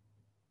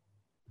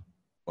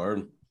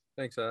 Word.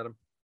 Thanks, Adam.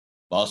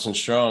 Boston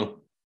strong.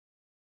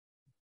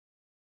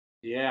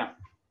 Yeah.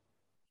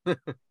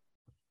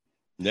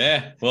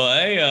 Yeah. Well,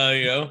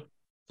 hey,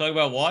 talk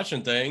about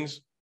watching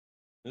things.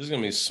 This is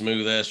gonna be a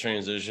smooth ass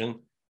transition.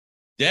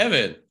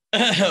 Devin,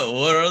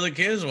 what are the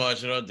kids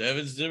watching on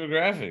Devin's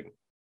demographic?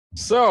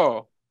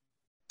 So,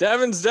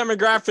 Devin's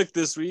demographic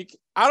this week.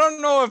 I don't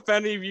know if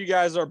any of you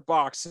guys are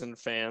boxing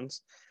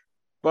fans,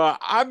 but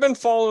I've been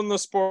following the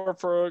sport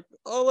for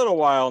a little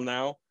while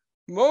now.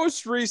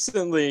 Most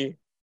recently,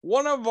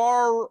 one of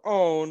our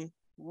own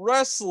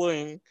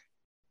wrestling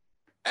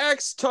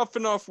ex-Tough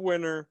Enough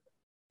winner,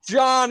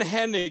 John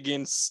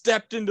Hennigan,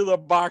 stepped into the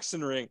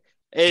boxing ring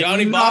and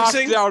Johnny knocked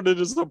Boxing? out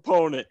his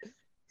opponent.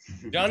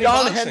 Johnny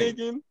John Boxing.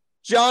 Hennigan,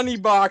 Johnny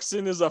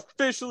Boxing, is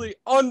officially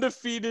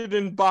undefeated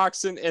in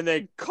boxing, and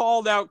they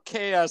called out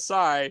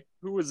KSI,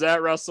 who was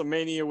at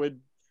WrestleMania with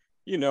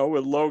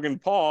Logan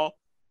Paul.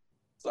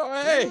 So,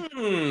 hey,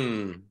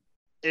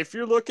 if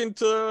you're looking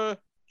to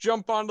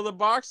jump onto the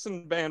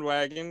boxing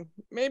bandwagon,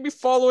 maybe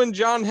following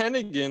John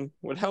Hennigan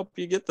would help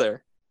you get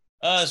there.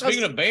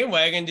 Speaking of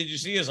bandwagon, did you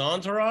see his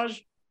entourage?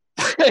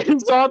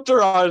 His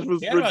entourage was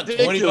He had about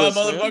ridiculous, 25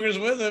 man.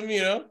 motherfuckers with him, He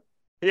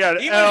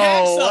had Even LA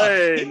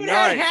Hacksaw. Even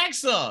had Knight.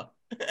 Hacksaw.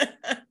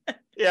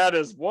 He had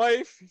his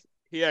wife.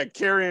 He had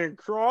Karrion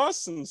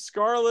Kross and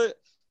Scarlett.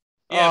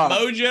 He had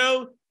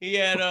Mojo. He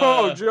had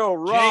Mojo Jake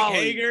Rawley.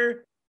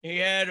 Hager. He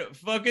had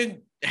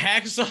fucking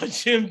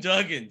Hacksaw Jim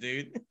Duggan,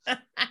 dude.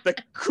 The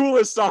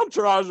coolest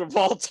entourage of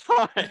all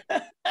time.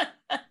 That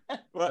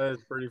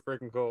is pretty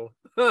freaking cool.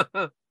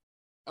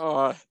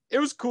 It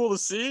was cool to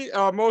see.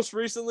 Most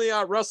recently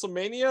at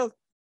WrestleMania,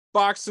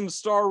 boxing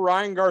star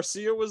Ryan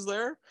Garcia was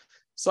there.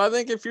 So I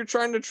think if you're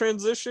trying to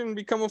transition and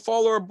become a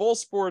follower of both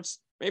sports,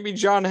 maybe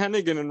John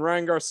Hennigan and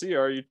Ryan Garcia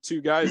are you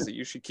two guys that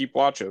you should keep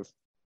watch of.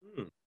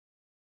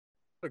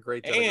 A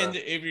great And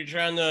demographic. if you're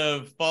trying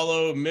to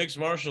follow mixed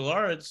martial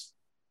arts,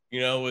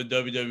 with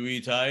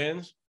WWE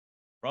tie-ins,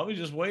 probably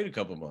just wait a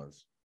couple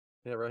months.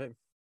 Yeah, right.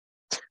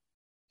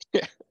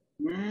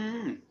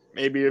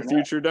 Maybe a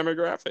future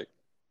demographic.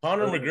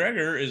 Conor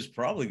McGregor is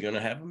probably going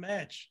to have a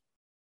match.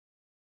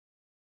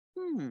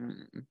 All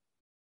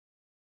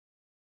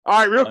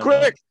right, real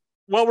quick,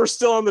 while we're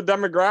still on the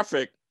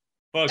demographic.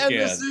 Fuck and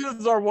yeah. this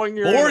is our 1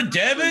 year. More anniversary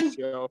Devin?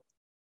 show.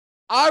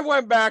 I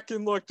went back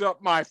and looked up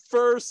my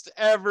first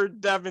ever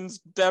Devin's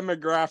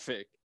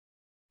demographic.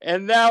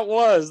 And that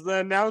was the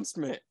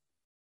announcement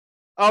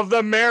of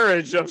the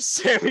marriage of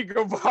Sammy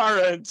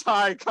Guevara and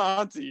Ty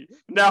Conti,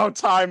 now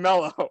Ty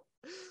Mello.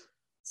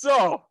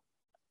 So,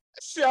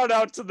 shout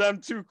out to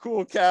them two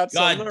cool cats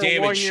on God their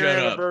damn it, 1 year shut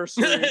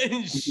anniversary.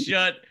 up.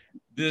 Shut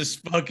this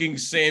fucking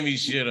Sammy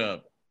shit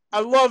up. I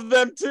love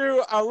them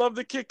too. I love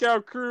the Kick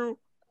Out crew.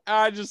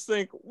 I just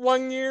think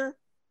 1 year.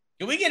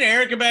 Can we get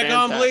Erica back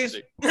on, please?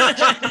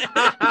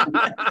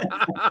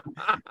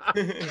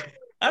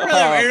 I'd rather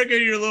have Erica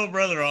and your little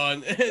brother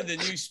on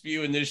than you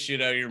spewing this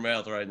shit out of your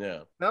mouth right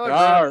now.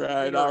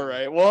 All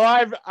right.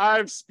 Well,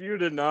 I've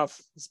spewed enough.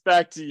 It's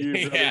back to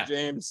you, brother Yeah.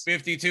 James.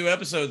 52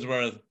 episodes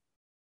worth.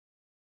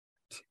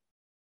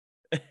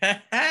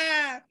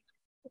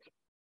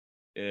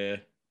 Yeah.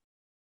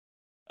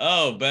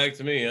 Oh, back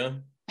to me, huh?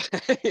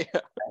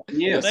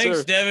 Yes, Thanks,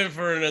 sir. Devin,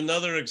 for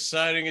another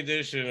exciting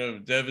edition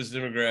of Devin's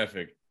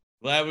Demographic.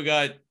 Glad we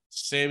got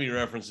Sammy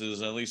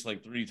references at least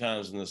like 3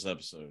 times in this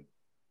episode.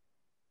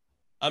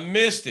 I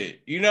missed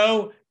it.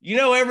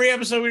 Every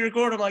episode we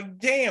record, I'm like,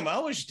 damn, I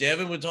wish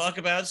Devin would talk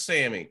about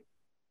Sammy.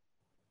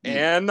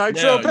 And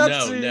Nitro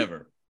Pepsi. No,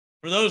 never.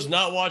 For those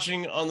not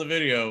watching on the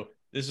video,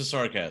 this is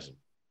sarcasm.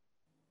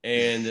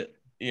 And,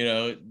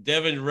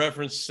 Devin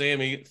referenced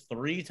Sammy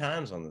 3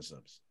 times on this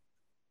episode.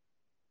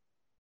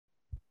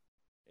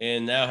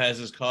 And now has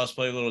his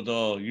cosplay little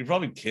doll. You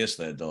probably kissed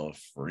that doll,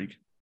 freak.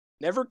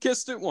 Never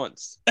kissed it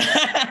once.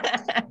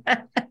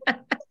 It's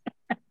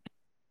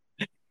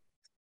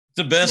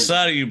the best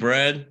side of you,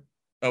 Brad.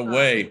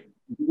 Away.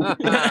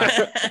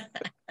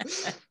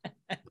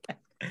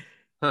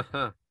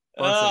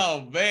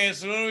 Oh man,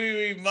 so what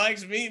we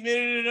Mike's Meat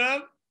Minute it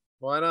up?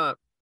 Why not?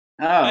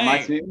 Oh, Hey,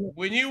 Mike's Meat Minute.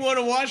 when you want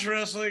to watch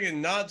wrestling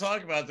and not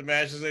talk about the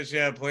matches that you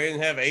have planned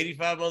and have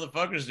 85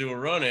 motherfuckers do a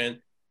run in,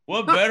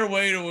 what better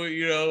way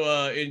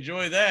to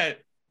enjoy that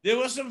than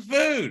with some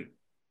food?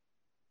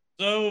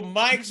 So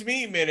Mike's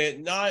Meat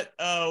Minute, not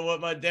what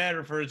my dad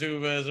referred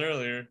to as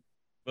earlier,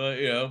 but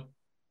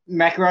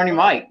Macaroni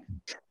Mike.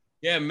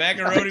 Yeah,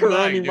 macaroni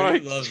Mike,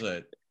 dude. He loves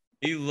that.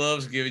 He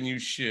loves giving you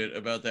shit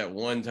about that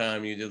one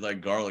time you did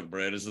like garlic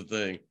bread is the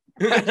thing.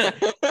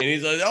 And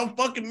he's like, oh,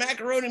 fucking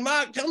macaroni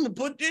Mike, tell him to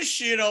put this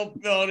shit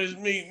on his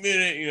Meat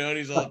Minute, and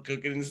he's all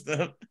cooking and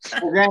stuff.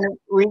 Well, granted,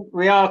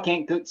 we all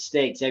can't cook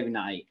steaks every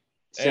night.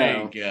 So,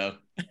 there you go.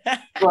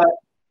 But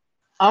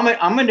I'm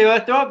gonna do a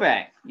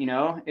throwback.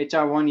 It's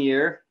our 1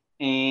 year,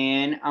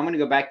 and I'm gonna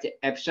go back to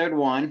episode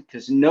 1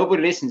 because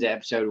nobody listens to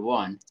episode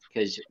 1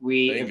 because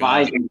we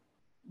advise them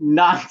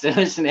not to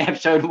listen to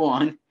episode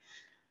 1.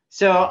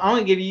 So I'm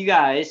gonna give you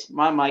guys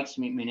my Mike's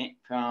Meat Minute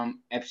from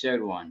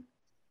episode 1.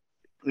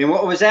 And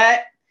what was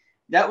that?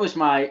 That was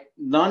my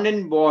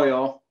London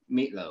broil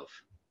meatloaf.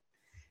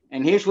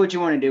 And here's what you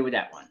want to do with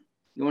that one.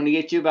 You want to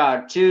get you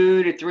about a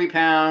 2 to 3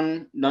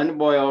 pound London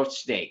broil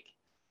steak.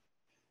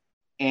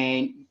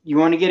 And you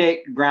want to get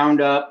it ground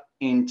up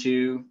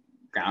into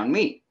ground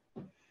meat.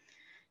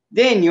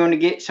 Then you want to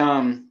get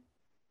some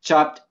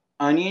chopped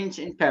onions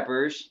and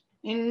peppers.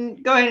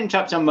 And go ahead and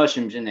chop some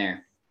mushrooms in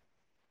there.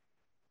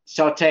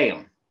 Saute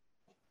them.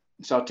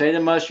 Saute the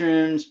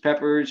mushrooms,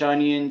 peppers,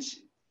 onions.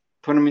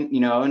 Put them in,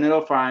 in a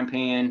little frying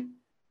pan.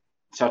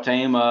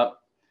 Saute them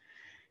up.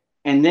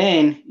 And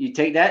then you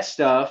take that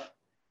stuff,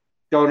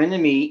 throw it in the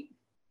meat,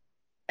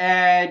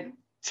 add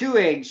 2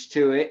 eggs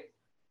to it,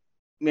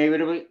 maybe a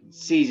little bit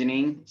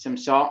seasoning, some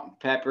salt,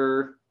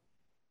 pepper,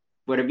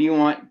 whatever you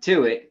want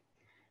to it.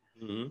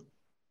 Mm-hmm.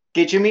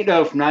 Get your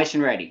meatloaf nice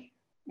and ready.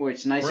 Where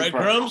it's nice and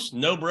breadcrumbs?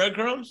 No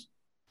breadcrumbs?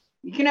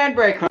 You can add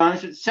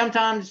breadcrumbs, but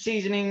sometimes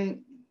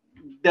seasoning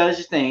does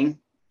its thing.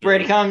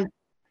 Breadcrumbs,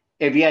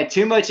 if you had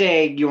too much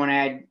egg, you want to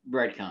add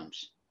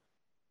breadcrumbs.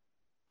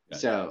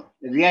 Gotcha. So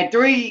if you had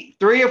three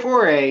or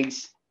 4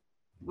 eggs,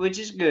 which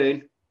is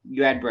good,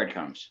 you add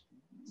breadcrumbs.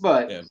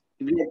 But if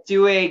you had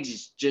 2 eggs,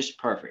 it's just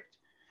perfect.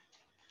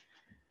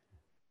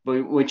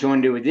 But what you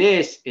want to do with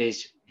this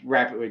is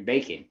wrap it with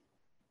bacon.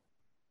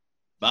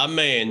 My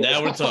man,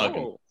 now we're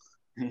talking.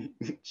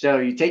 So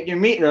you take your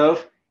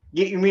meatloaf,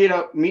 get your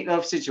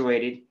meatloaf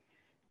situated,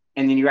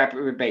 and then you wrap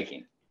it with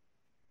bacon.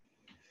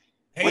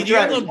 Hey, do you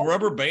have the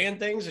rubber band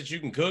things that you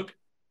can cook?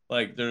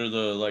 Like they're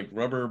the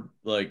rubber,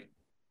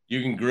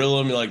 you can grill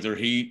them, like they're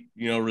heat,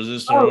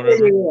 resistant or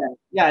whatever.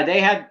 Yeah,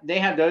 they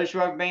have those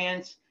rubber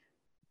bands.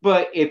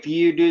 But if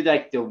you do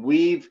like the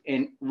weave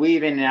in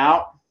and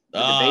out.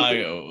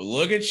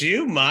 Look at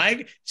you,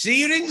 Mike. See,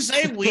 you didn't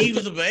say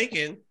weave the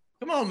bacon.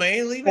 Come on,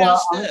 man, leave out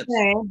steps.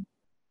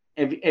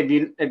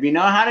 If you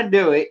know how to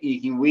do it,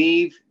 you can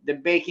weave the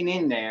bacon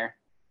in there.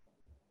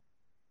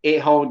 It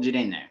holds it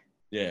in there.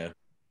 Yeah.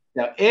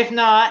 So if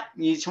not,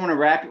 you just want to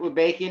wrap it with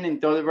bacon and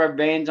throw the rubber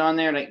bands on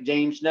there like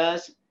James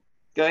does.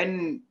 Go ahead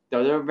and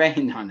throw the rubber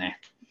bands on there.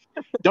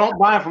 Don't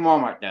buy them from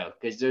Walmart though,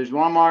 because there's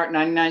Walmart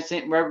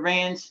 99-cent rubber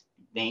bands.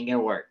 They ain't gonna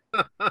work.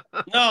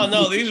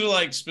 No, these are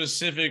like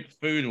specific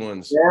food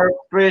ones. They're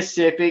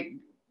specific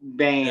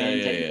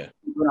bands. Yeah.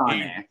 Put on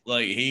there.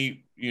 Like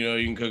heat,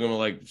 you can cook them at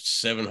like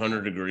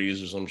 700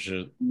 degrees or some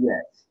shit.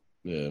 Yes.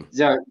 Yeah.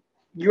 So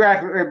you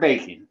wrap it with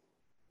bacon.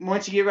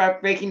 Once you get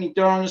wrapped with bacon, you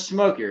throw it on the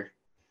smoker.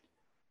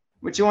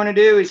 What you want to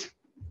do is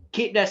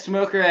keep that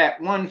smoker at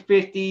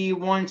 150,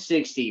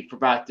 160 for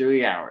about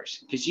 3 hours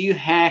because you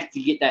have to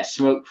get that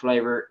smoke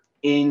flavor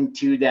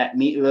into that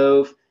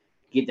meatloaf.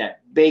 Get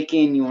that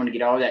bacon. You want to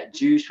get all that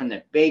juice from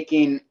the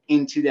bacon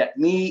into that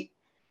meat.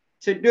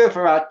 So do it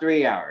for about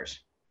 3 hours.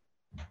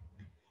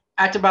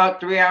 After about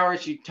 3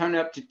 hours, you turn it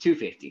up to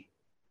 250.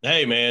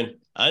 Hey, man,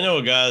 I know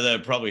a guy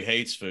that probably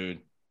hates food.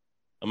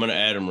 I'm going to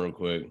add him real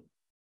quick.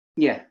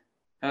 Yeah.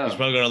 Oh. He's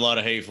probably got a lot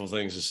of hateful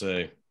things to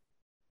say.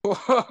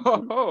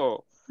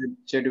 Whoa.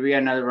 So do we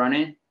have another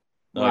run-in?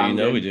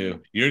 Oh, we do.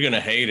 You're going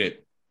to hate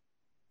it.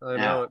 I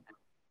know it.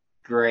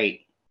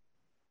 Great.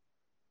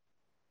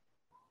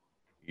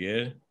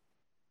 Yeah.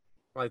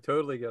 I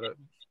totally get it.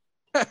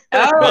 Oh,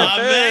 my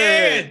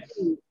man.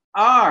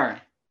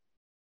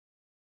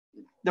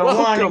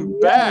 Welcome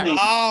back.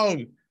 Oh,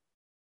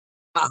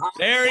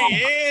 there he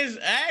is.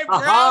 Hey,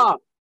 bro.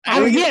 How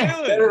you doing?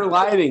 Better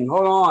lighting.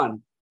 Hold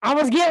on. I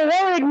was getting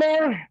worried,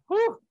 man.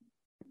 Whew.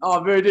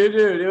 Oh, dude,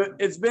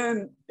 it's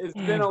been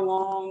a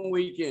long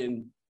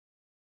weekend.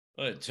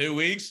 What, 2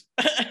 weeks?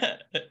 Hey,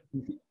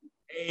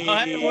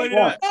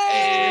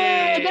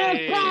 that's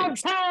prime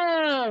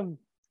time.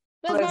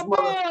 That's my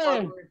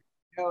boy.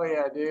 Hell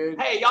yeah, dude.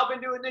 Hey, y'all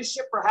been doing this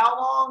shit for how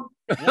long?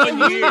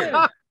 1 year.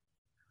 A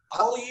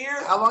whole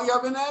year? How long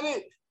y'all been at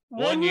it?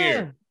 1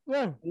 year.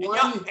 Yeah. And y'all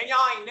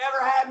ain't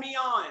never had me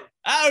on.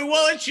 Oh,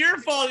 well, it's your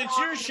fault. It's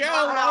your show.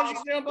 Why don't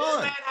you jump This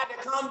on? man had to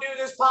come do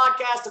this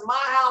podcast in my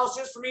house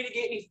just for me to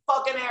get any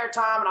fucking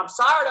airtime, and I'm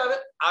tired of it.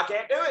 I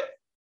can't do it.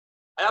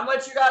 And I'm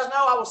letting you guys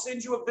know I will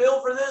send you a bill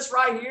for this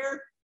right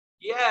here.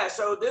 Yeah,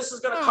 so this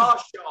is going to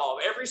cost y'all.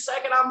 Every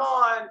second I'm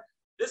on,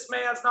 this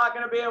man's not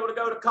going to be able to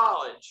go to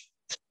college.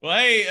 Well,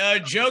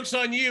 hey, joke's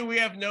on you. We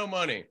have no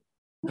money.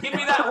 Give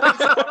me that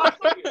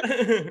Hornswoggle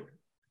figure.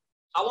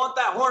 I want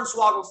that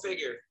Hornswoggle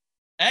figure.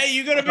 Hey,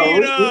 you gonna be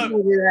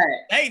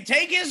hey,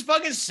 take his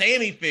fucking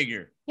Sammy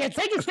figure. Yeah,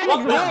 take his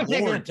Sammy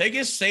figure. Take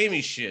his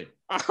Sammy shit.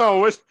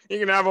 Oh, you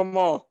can have them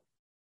all.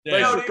 Yeah.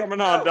 Thanks for coming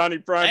on, Donnie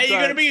Prime. Hey, you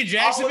gonna be in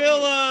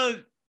Jacksonville?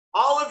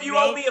 All of you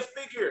owe me a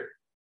figure.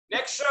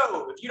 Next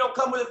show, if you don't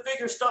come with a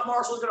figure, Stunt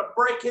Marshall's gonna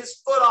break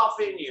his foot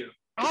off in you.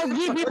 I'll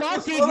give you my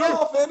figure.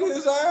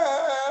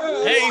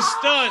 Hey,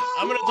 Stunt,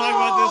 I'm gonna talk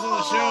about this on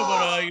the show,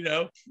 but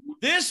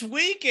this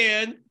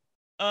weekend,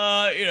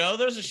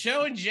 there's a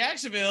show in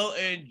Jacksonville,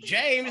 and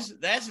James,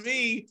 that's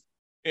me.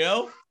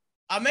 I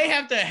may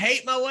have to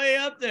hate my way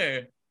up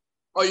there.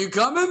 Are you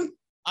coming?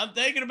 I'm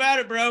thinking about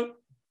it, bro.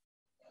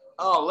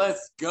 Oh,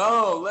 let's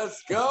go.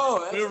 Let's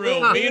go. Real,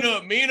 real.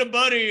 Me and a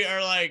buddy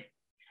are like,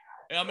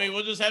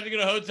 we'll just have to get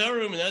a hotel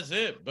room and that's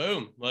it.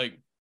 Boom. Like,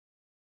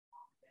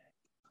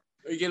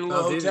 are you getting a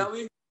little hotel?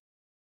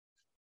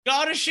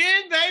 Got a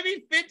shin,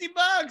 baby.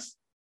 $50.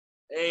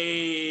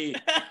 Hey,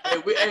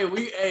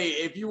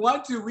 if you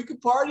want to, we could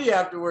party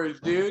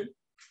afterwards, dude.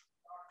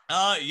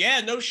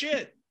 Yeah, no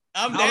shit.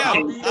 I'm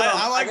down.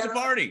 I like to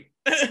party.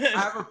 I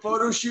have a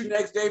photo shoot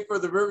next day for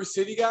the River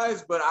City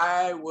guys, but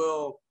I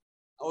will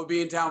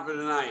be in town for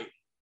the night.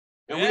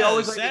 And we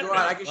always like to go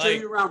out. I can show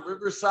you around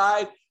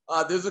Riverside.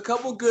 There's a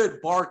couple good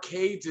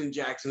barcades in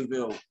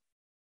Jacksonville.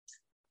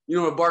 You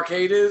know what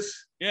barcade is?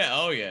 Yeah.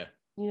 Oh, yeah.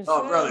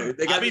 Oh, brother.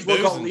 They got this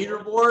one called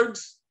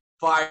leaderboards,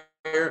 fire.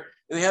 And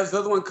they have this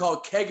other one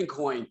called Keg and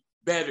Coin,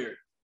 better.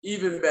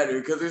 Even better.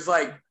 Because there's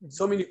like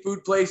so many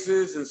food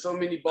places and so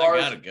many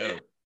bars. I gotta go.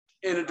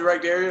 In a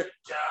direct area.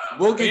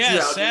 We'll get you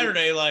out.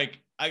 Saturday, dude. Like,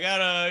 I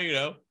got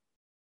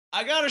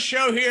a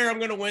show here. I'm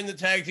going to win the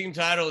tag team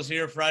titles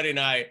here Friday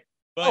night.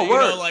 But,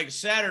 like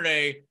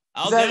Saturday,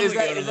 I'll definitely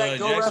go to the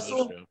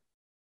Jacksonville show.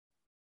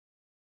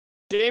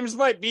 James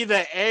might be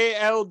the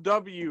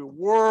ALW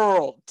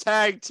World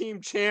Tag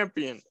Team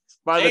Champion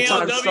by the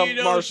time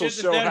Stunt Marshall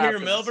show happens. Here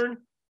in Melbourne?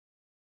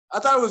 I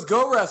thought it was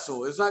Go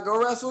Wrestle. It's not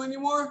Go Wrestle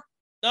anymore?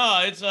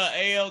 No, it's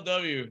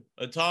ALW,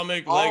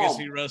 Atomic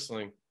Legacy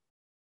Wrestling.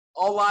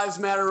 All Lives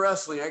Matter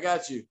Wrestling. I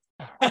got you.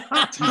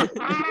 But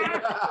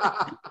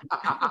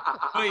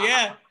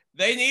yeah,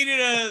 they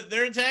needed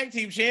their tag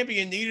team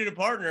champion needed a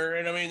partner.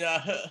 And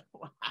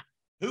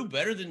who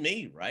better than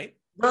me, right?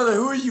 Brother,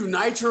 who are you,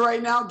 Nitro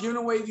right now, giving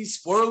away these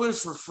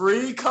spoilers for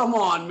free? Come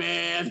on,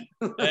 man.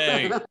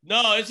 Hey,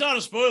 no, it's not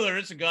a spoiler.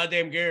 It's a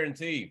goddamn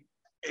guarantee.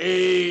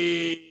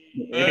 Hey.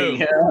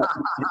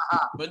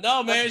 But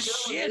no, man,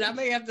 shit. I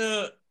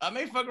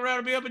may fuck around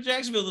and be up in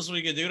Jacksonville this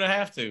weekend, dude. I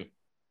have to.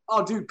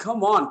 Oh, dude,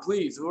 come on,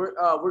 please.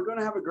 We're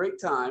gonna have a great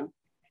time,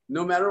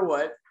 no matter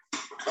what.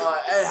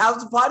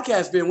 How's the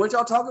podcast been? What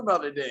y'all talking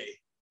about today?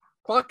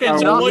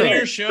 Fucking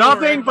nothing.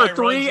 Nothing for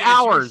 3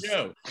 hours.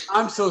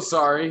 I'm so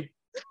sorry.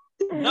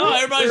 No,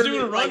 everybody's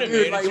doing a running,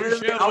 man. It's your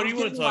show. What do you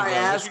want to talk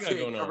about? What you got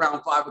going on?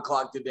 Around 5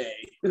 o'clock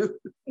today.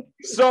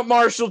 So,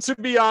 Marshall, to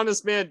be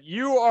honest, man,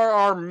 you are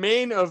our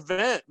main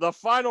event, the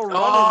final run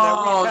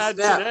that we had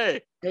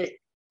today. Hey,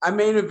 I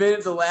main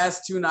evented the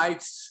last 2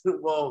 nights.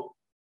 Well,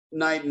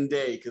 night and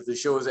day, because the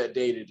show is at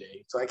day to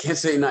day, so I can't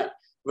say night.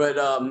 But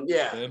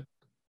yeah.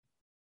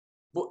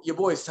 Your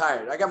boy's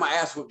tired. I got my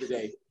ass whooped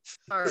today.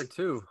 Tired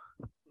too.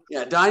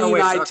 Yeah, Donnie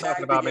and I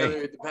tagged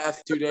together the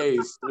past 2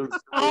 days.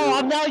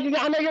 I know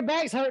your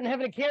back's hurting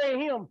having to carry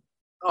him.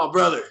 Oh,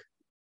 brother.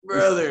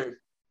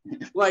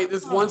 Like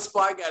this one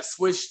spot got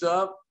switched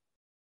up,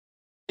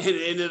 and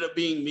it ended up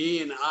being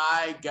me, and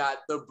I got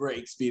the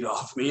brakes beat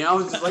off me. I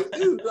was just like,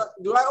 dude,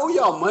 do I owe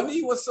y'all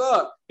money? What's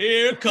up?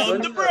 Here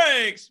come the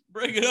brakes.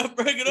 Break it up.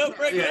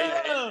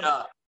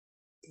 Yeah.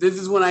 This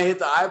is when I hit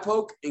the eye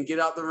poke and get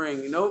out the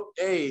ring. Nope.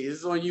 Hey, this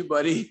is on you,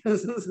 buddy.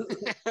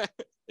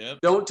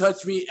 Yep. Don't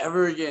touch me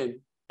ever again.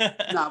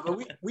 Nah, but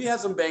we had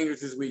some bangers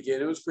this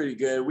weekend. It was pretty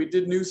good. We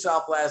did New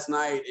South last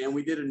night, and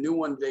we did a new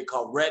one today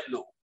called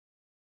Retinal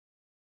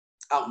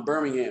out in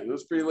Birmingham. It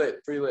was pretty lit.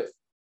 Is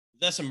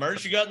that some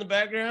merch you got in the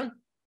background?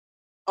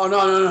 Oh,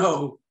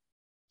 no.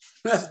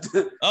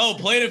 Oh,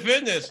 Planet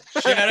Fitness.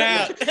 Shout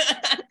out.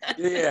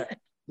 Yeah,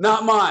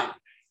 not mine.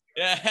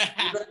 Yeah.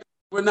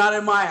 We're not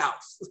in my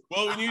house.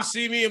 Well, when you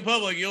see me in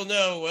public, you'll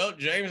know, well,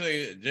 James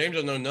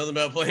don't know nothing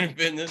about Planet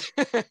Fitness.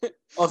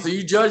 Oh, so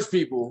you judge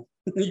people.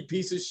 You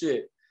piece of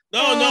shit.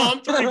 No,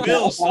 I'm 3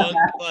 bills, son.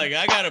 Like,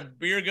 I got a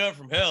beer gut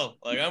from hell.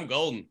 Like, I'm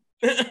golden.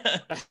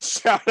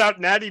 Shout out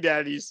Natty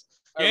Daddies.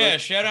 Yeah,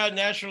 shout out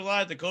Natural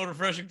Light, the cold,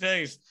 refreshing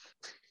taste.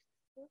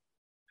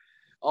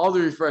 All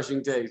the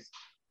refreshing taste.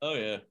 Oh,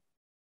 yeah.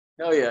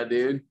 Hell yeah,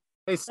 dude.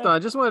 Hey, Stun, I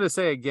just wanted to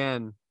say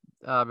again,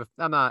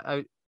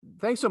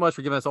 thanks so much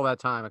for giving us all that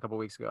time a couple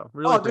weeks ago.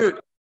 Really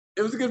dude,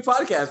 it was a good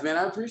podcast, man.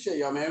 I appreciate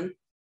y'all, man.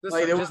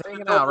 Just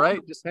hanging out,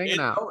 right? Just hanging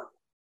out.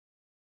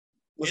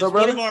 What's up,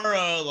 brother? One of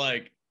our,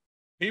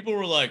 people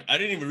were like, I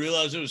didn't even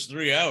realize it was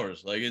 3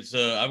 hours. Like, it's,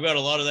 I've got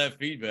a lot of that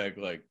feedback.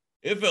 Like,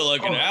 It felt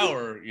like an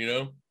hour, you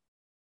know.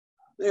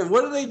 Man,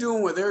 what are they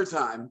doing with their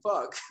time?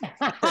 Fuck.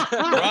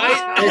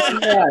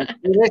 Right?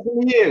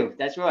 Listen to you.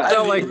 That's right. I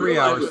felt like 3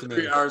 hours to me.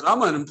 3 hours.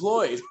 I'm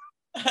unemployed.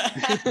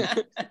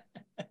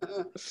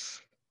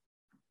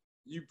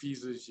 You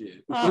piece of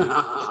shit.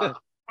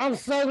 I'm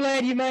so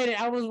glad you made it.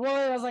 I was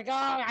worried. I was like,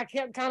 I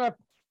kept kind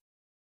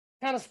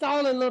of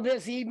stalling a little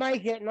bit so you'd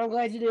make it, and I'm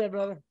glad you did,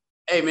 brother.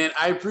 Hey man,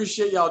 I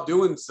appreciate y'all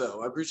doing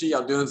so.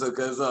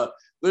 Because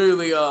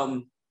literally,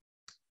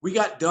 we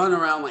got done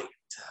around like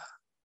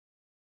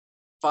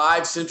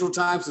 5 Central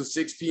Time, so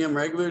 6 p.m.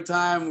 regular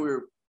time. We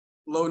were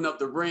loading up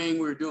the ring.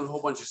 We were doing a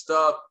whole bunch of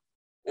stuff.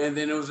 And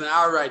then it was an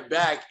hour ride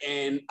back.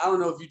 And I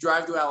don't know if you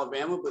drive through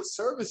Alabama, but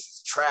service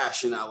is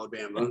trash in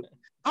Alabama.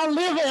 I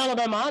live in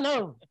Alabama. I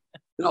know.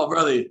 No,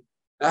 brother.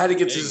 I had to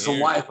get to some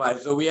Wi-Fi.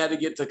 So we had to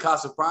get to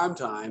Casa Prime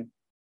Time.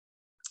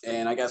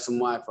 And I got some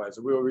Wi-Fi.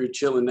 So we're over here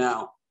chilling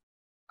now.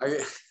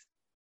 I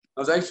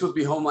was actually supposed to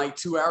be home like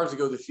 2 hours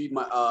ago to feed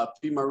my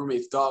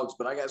roommate's dogs,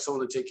 but I got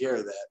someone to take care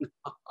of that.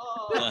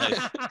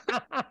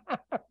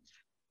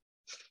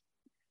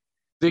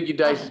 Vicky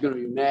Dice is going to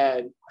be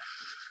mad.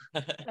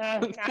 I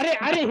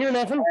didn't hear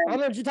nothing. I don't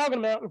know what you're talking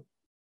about.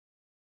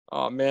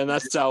 Oh man,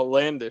 that's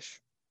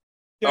outlandish.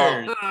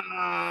 That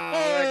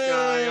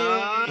guy,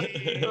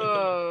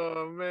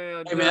 oh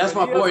man. Hey man, that's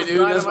my boy,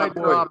 dude. That's my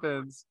boy.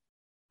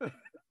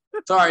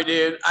 Sorry,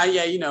 dude.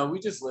 We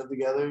just live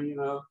together,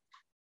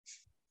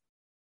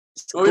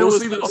 Well, we don't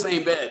sleep in the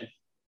same bed.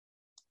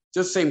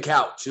 Just same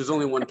couch. There's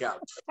only one couch.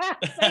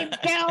 Same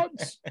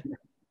couch.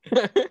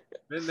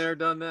 Been there,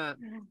 done that.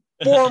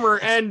 Former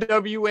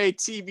NWA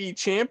TV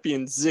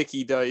champion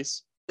Zicky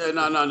Dice. Yeah,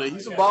 no.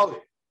 He's a baller.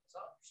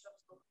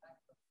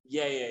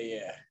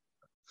 Yeah.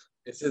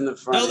 It's in the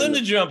front. Tell them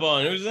to jump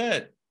on. Who's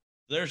that?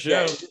 Their show.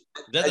 Yeah, Is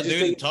that the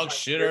dude that talked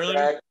shit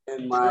earlier?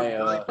 And my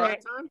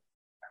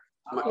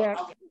Yeah.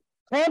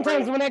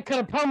 Sometimes when they cut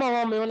a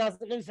promo on me when I was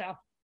in New South.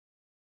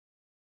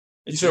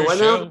 You said what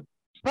now?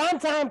 Prime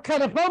time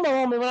cut a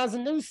promo on me when I was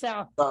in New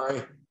South.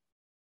 Sorry.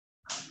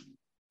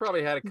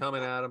 Probably had it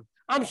coming at him.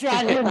 I'm sure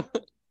I did.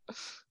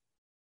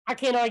 I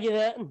can't argue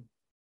that.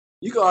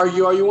 You can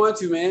argue all you want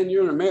to, man.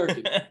 You're an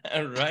American.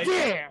 Right?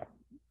 Yeah.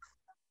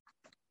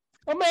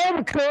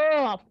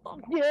 America.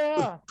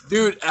 Yeah.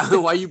 Dude,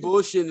 why you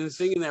bullshitting and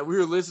singing that? We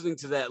were listening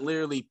to that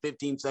literally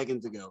 15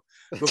 seconds ago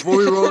before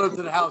we rolled up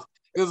to the house.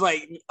 Because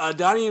like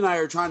Donnie and I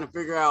are trying to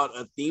figure out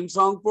a theme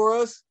song for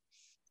us.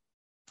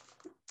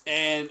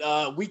 And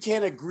we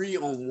can't agree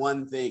on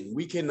one thing.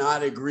 We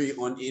cannot agree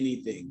on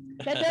anything.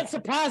 That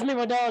surprised me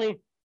with Donnie.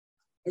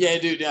 Yeah,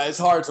 dude. Yeah, it's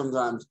hard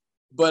sometimes.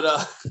 But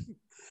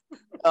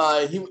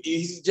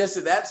he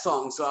suggested that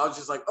song. So I was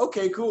just like,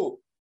 okay, cool.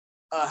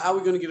 How are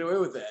we going to get away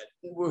with that?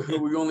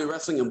 We're only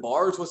wrestling in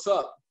bars? What's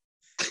up?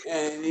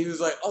 And he was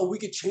like, oh, we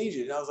could change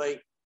it. And I was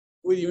like,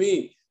 what do you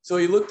mean? So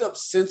he looked up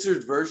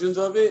censored versions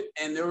of it.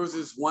 And there was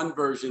this one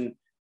version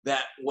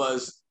that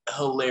was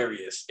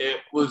hilarious.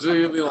 It was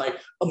really like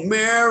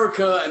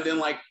America. And then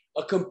like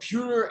a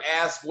computer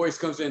ass voice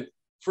comes in,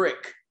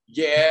 frick.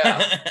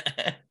 Yeah.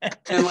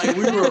 And like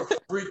we were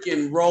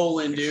freaking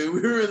rolling, dude.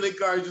 We were in the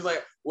car just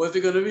like, what's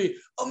it going to be?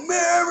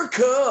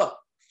 America.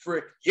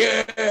 Frick.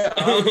 Yeah.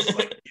 I was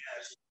like,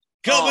 yes.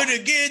 Coming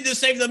again to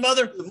save the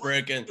mother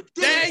freaking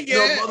day,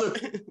 yeah. Mother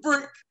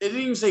frick. It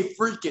didn't even say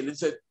freaking. It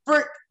said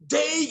frick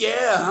day,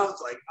 yeah. I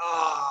was like,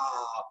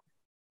 ah.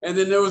 And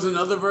then there was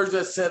another version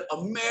that said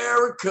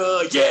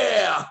America,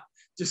 yeah.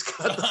 Just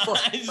cut the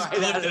fuck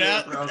right out of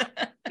it, bro.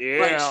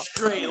 Yeah. Like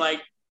straight,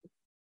 like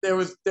there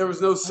was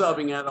no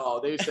subbing at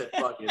all. They said,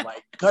 fuck it,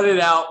 like cut it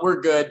out.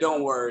 We're good.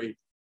 Don't worry.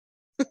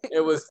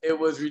 It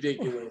was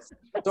ridiculous.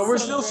 So we're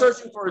still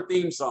searching for a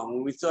theme song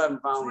and we still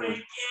haven't found one.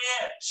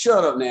 Yeah.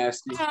 Shut up,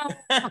 Nasty.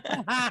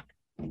 Yeah,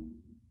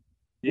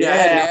 I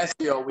had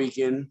Nasty all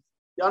weekend.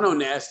 Y'all know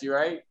Nasty,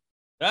 right?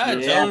 Tell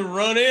him to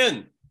run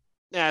in.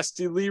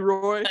 Nasty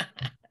Leroy.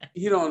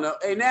 You don't know.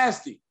 Hey,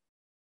 Nasty.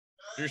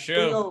 Your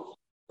show.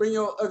 Bring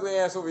your ugly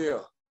ass over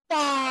here.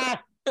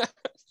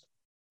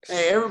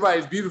 Hey,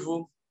 everybody's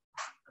beautiful.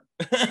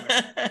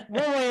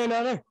 One way or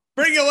another.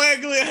 Bring your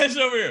ugly ass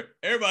over here.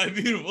 Everybody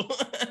beautiful.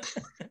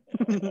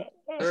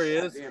 There he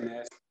is. Damn,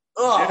 Nasty.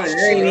 Oh,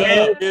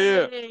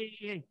 yeah.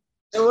 Hey,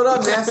 what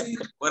up, Nasty?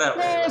 What up,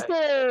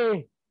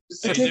 Nasty.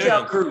 It's the Kick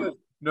Out Crew.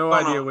 No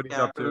idea what he's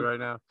up to right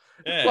now.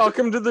 Yeah.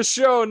 Welcome to the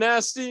show,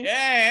 Nasty.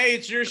 Hey,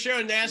 it's your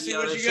show, Nasty.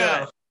 What you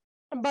got?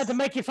 I'm about to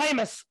make you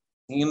famous.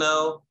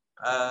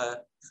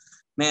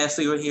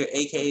 Nasty, we're here,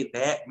 aka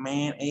that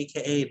man,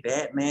 aka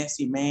that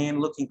nasty man,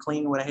 looking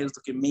clean with a haters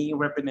looking mean,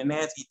 repping the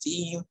nasty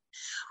team.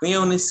 We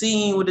on the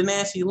scene with the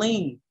nasty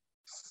lean.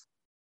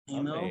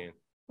 You know?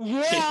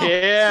 Yeah.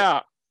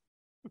 Yeah.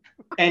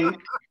 And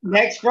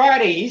next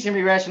Friday, he's going to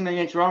be wrestling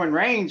against Roman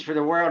Reigns for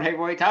the World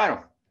Heavyweight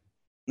title.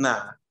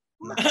 Nah.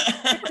 We'll get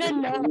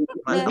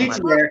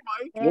you there.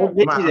 We'll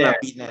get you I'm there.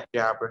 not beating that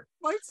jobber.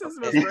 Mike says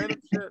the most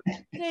random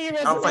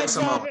shit. I'll fight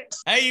some more.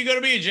 Hey, you gonna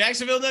be in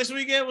Jacksonville next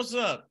weekend? What's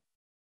up?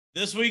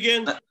 This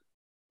weekend?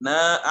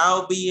 Nah,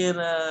 I'll be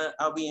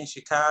in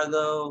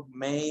Chicago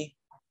May,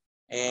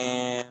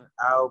 and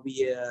I'll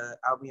be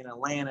in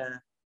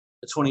Atlanta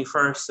the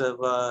 21st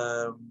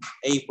of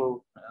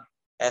April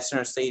at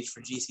Center Stage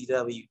for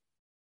GCW.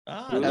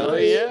 Ah, Hell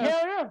nice.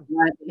 yeah.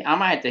 I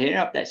might have to hit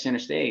up that Center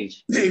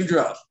Stage. Name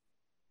drop.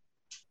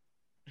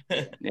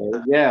 There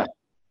we go.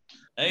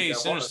 Hey,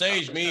 Center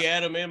Stage, me,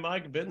 Adam, and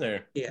Mike have been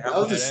there. Yeah, That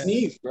was a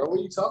sneeze, bro. What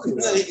are you talking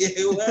about?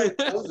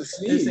 That was a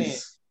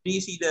sneeze.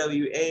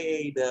 GCW,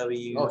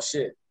 AAW. Oh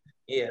shit.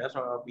 Yeah, that's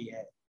where I'll be at.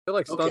 I feel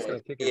like Stunt's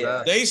gonna kick his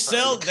ass.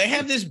 They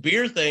have this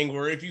beer thing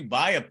where if you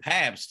buy a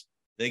Pabst,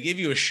 they give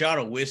you a shot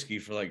of whiskey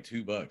for like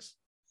 $2.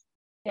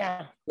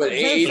 Yeah. But So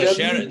AEW?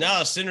 shout out,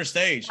 no, Center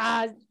Stage.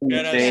 Shout out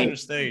Center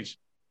Stage.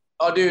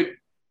 Oh, dude.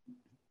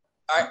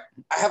 I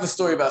have a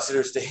story about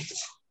Center Stage.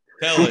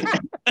 Tell it.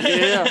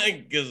 Yeah.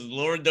 Because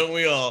Lord, don't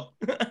we all?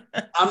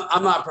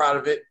 I'm not proud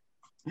of it.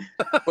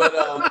 But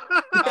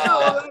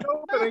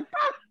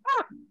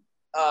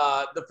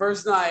the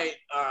first night,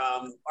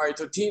 all right,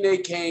 so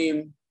TNA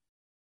came,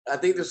 I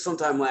think there's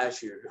sometime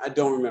last year. I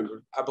don't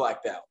remember. I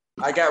blacked out.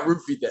 I got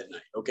roofied that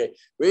night. Okay.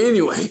 But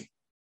anyway,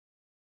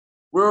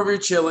 we're over here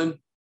chilling.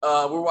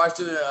 We're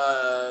watching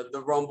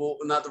the Rumble,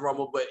 not the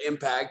Rumble, but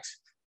Impact.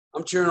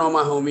 I'm cheering on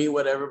my homie,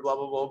 whatever, blah,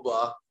 blah, blah,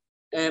 blah.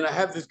 And I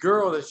have this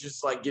girl that's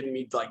just like getting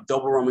me like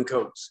double rum and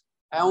cokes.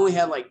 I only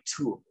had like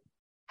 2 of them.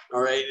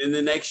 All right. And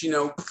the next,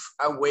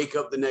 I wake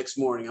up the next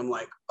morning. I'm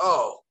like,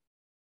 oh,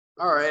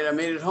 all right, I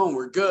made it home.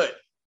 We're good.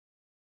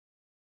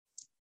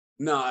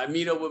 No, I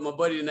meet up with my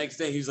buddy the next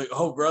day. He's like,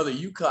 oh, brother,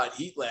 you caught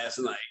heat last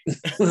night.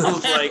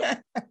 I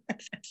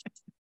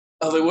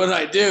was like, what did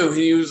I do? And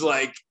he was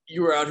like,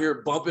 you were out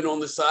here bumping on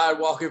the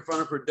sidewalk in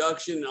front of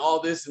production and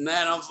all this and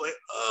that. And I was like,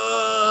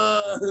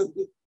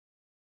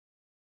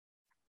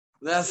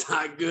 that's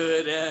not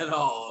good at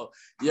all.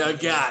 You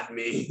got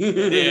me.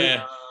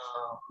 Yeah.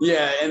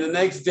 Yeah. And the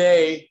next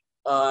day,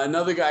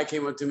 another guy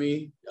came up to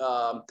me.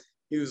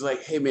 He was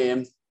like, hey,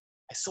 man,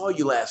 I saw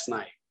you last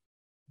night.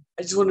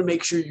 I just want to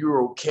make sure you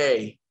were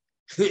okay.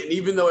 And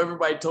even though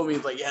everybody told me,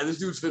 like, yeah, this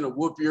dude's finna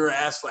whoop your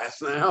ass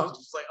last night, I was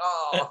just like,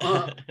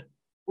 oh,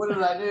 what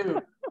did I do?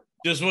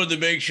 Just wanted to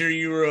make sure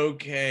you were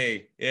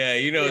okay. Yeah,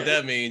 you know what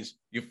that means.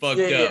 You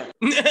fucked up.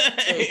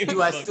 Hey,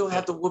 do I still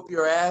have to whoop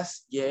your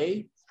ass?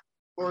 Yay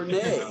or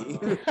nay?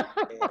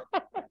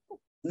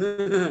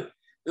 No,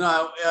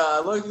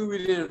 luckily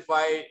we didn't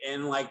fight,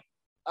 and like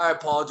I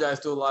apologize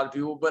to a lot of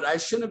people, but I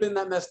shouldn't have been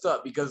that messed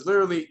up because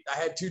literally I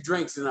had 2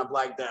 drinks and I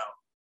blacked out.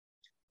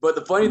 But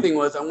the funny thing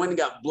was I went and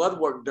got blood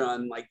work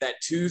done like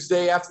that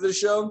Tuesday after the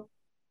show.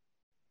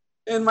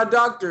 And my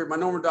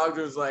normal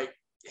doctor was like,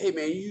 hey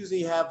man, you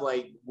usually have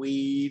like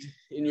weed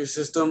in your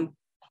system,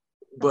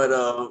 but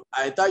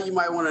I thought you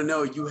might want to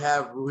know you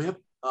have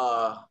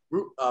Rohypnol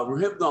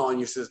in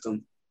your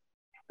system.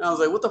 And I was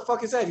like, what the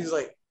fuck is that? He's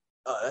like,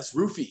 that's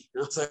roofie.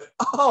 And I was like,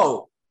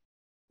 oh,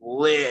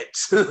 lit.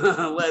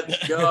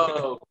 Let's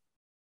go.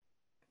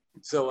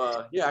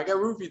 So yeah, I got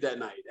roofied that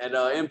night at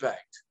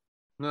Impact.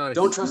 Nice.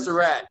 Don't trust a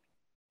rat.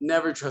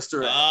 Never trust a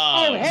rat.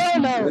 Oh, hell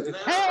no.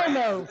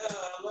 Hell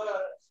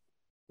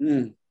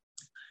no.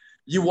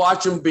 You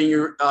watch them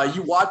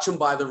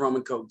buy the rum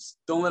and cokes.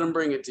 Don't let them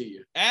bring it to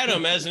you.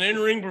 Adam, as an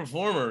in-ring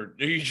performer,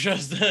 do you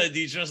trust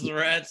the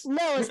rats?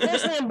 No,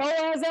 especially in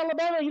Boaz,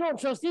 Alabama, you don't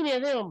trust any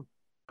of them.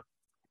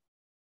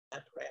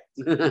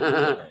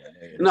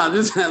 No,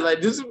 these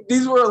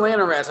were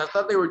Atlanta rats. I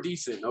thought they were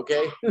decent.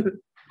 Okay.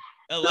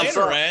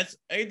 Atlanta rats?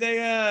 Ain't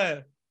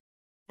they?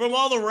 From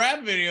all the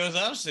rap videos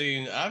I've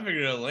seen, I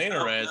figured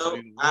Atlanta rats. No,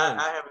 would be the I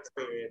ones. have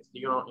experience.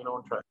 You don't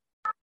trust.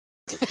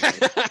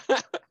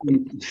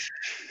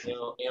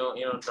 you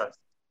don't trust.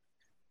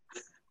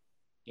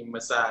 Give him a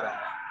side eye.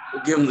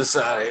 Give him the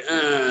side.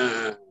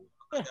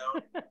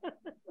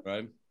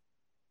 Right.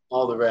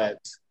 All the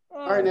rats.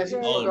 All right, Nancy.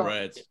 All the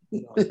rats.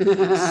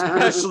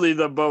 Especially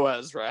the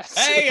Boaz rats.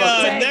 Hey,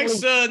 next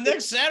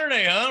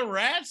Saturday, huh?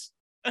 Rats?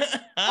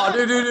 Oh,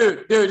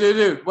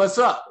 dude, what's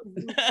up?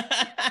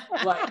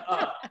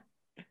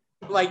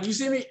 Like you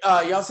see me,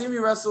 y'all see me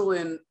wrestle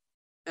in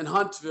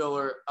Huntsville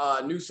or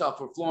New South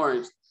or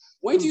Florence.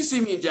 Wait till you see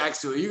me in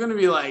Jacksonville. You're gonna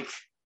be like,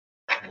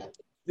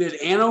 did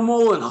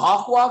Animal and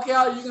Hawk walk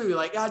out? You're gonna be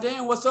like, God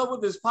damn, what's up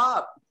with this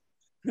pop?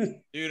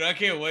 Dude, I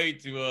can't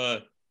wait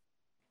to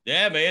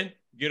yeah, man.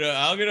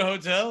 I'll get a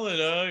hotel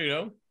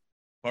and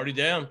party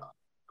down.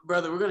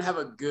 Brother, we're gonna have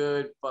a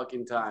good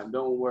fucking time.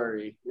 Don't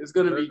worry. It's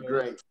gonna be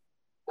great.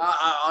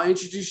 I'll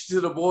introduce you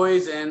to the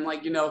boys, and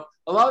a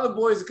lot of the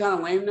boys are kind of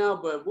lame now,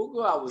 but we'll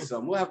go out with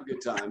some. We'll have a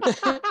good time.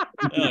 Hell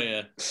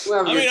yeah.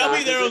 I'll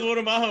be there with one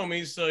of my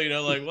homies, so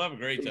we'll have a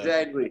great time.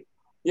 Exactly.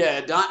 Yeah,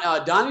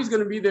 Donnie's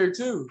gonna be there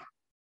too.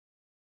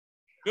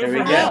 Good for Oh,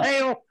 him.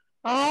 hell.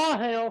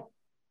 Oh,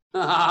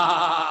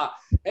 hell.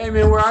 Hey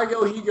man, where I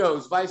go, he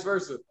goes. Vice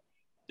versa.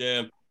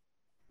 Yeah.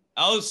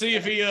 I'll see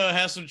if he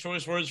has some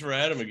choice words for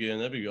Adam again.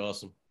 That'd be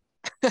awesome.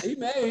 He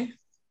may.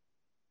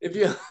 If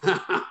you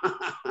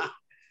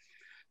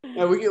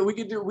yeah, we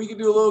could do a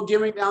little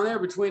gimmick down there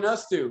between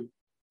us two.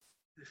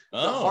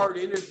 Oh. The hard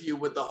interview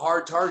with the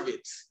hard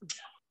targets.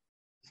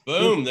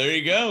 Boom, there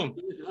you go.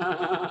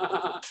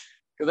 Because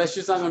that's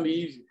just not gonna be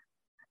easy.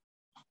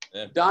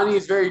 Donnie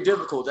is very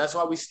difficult. That's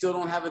why we still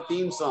don't have a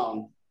theme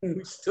song.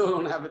 We still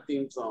don't have a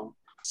theme song.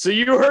 So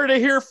you heard it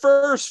here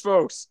first,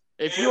 folks.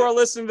 If you are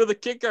listening to the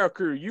Kickout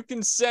Crew, you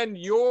can send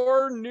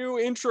your new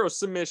intro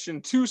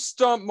submission to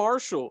Stump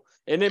Marshall,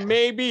 and it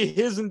may be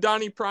his and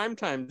Donnie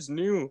Primetime's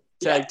new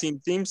tag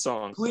team theme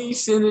song.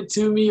 Please send it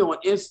to me on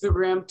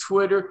Instagram,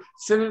 Twitter.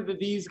 Send it to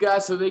these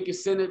guys so they can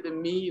send it to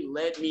me.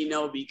 Let me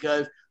know,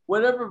 because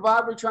whatever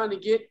vibe we're trying to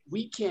get,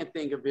 we can't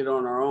think of it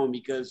on our own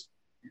because,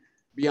 to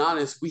be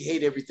honest, we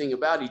hate everything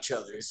about each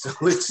other.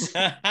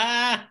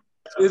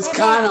 So it's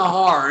kind of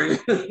hard.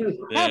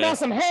 How about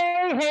some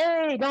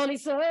hey, Donnie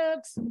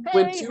sucks.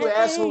 When Hey, two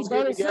assholes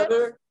get Donnie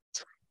together,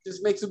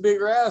 just makes a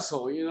bigger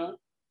asshole, you know?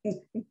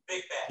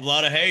 A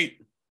lot of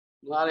hate.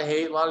 A lot of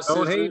hate, a lot of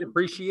Don't scissors. hate,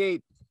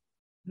 appreciate.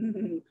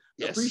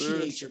 Yes,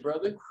 Appreciate sir. you,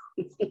 brother.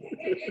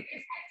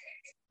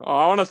 Oh,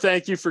 I want to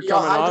thank you for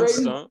coming on, hydrating?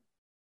 Stump.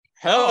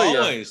 Hell yeah.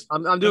 Always.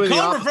 I'm The doing the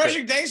cold, opposite.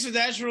 refreshing taste of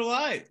natural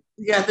light.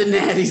 You got the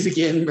natties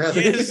again,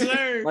 brother. Yes,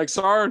 sir. Mike's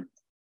hard.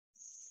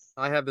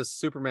 I have this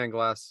Superman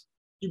glass.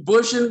 You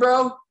bushing,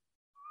 bro?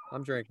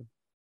 I'm drinking.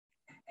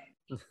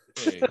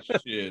 Hey,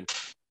 shit.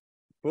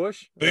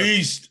 Bush?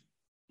 Beast.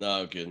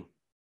 No, I'm kidding.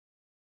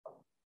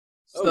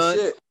 Oh, Stunt,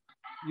 shit.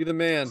 you the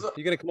man.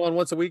 You gonna come on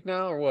once a week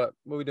now, or what?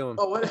 What are we doing?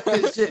 Oh, what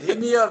shit? Hit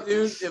me up,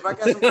 dude. If I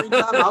got some free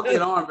time, I'll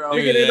get on, bro.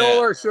 We're getting all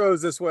our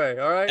shows this way,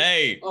 all right?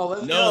 Hey, Oh,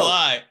 let's no go.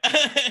 lie.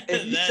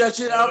 If you stretch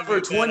it out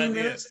for 20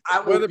 minutes, I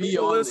will Whether be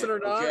people on listen it, or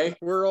not, okay?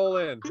 we're all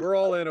in. We're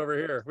all in over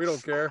here. We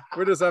don't care.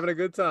 We're just having a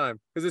good time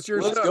because it's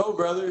your Let's show. go,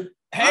 brother.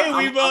 Hey, I'm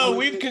we've with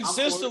it. I'm for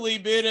consistently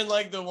been in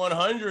like the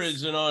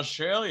 100s in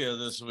Australia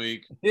this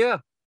week. Yeah,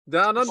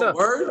 down under. Oh,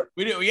 word?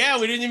 We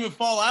didn't even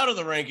fall out of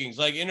the rankings.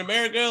 Like in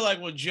America,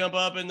 like we'll jump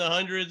up in the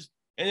hundreds,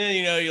 and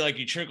then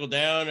you trickle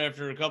down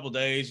after a couple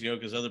days,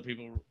 because other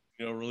people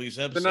release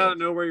But episodes. now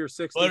nowhere you're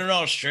 60. But in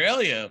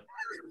Australia,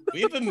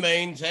 we've been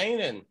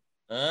maintaining,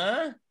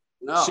 huh?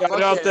 No, Shout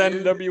fuck out yeah,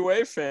 to dude.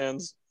 NWA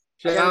fans.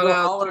 I gotta Shout go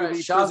out holler to at the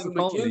Shazza prison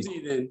colony.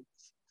 McKenzie then.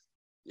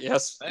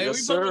 Yes, Hey,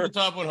 yes, we put sir. the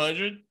top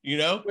 100.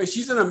 Wait,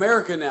 she's in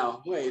America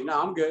now. Wait,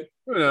 no, I'm good.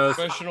 Who knows?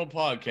 Professional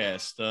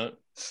podcast stunt.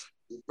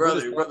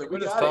 Brother, just- we we're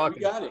just got it. talking.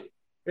 We got it.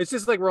 It's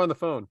just like we're on the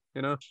phone,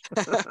 Yeah.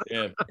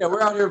 Yeah,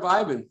 we're out here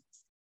vibing.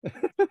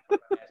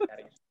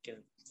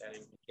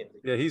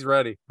 Yeah, he's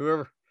ready.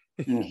 Whoever.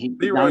 He's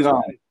Leroy's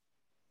gone. ready.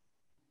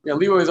 Yeah,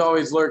 Leroy's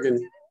always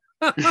lurking.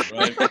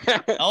 Right.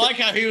 I like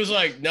how he was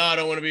like, "No, I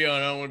don't want to be on.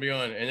 I don't want to be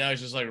on," and now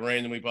he's just like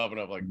randomly popping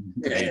up, like,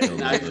 Yeah,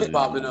 now he's just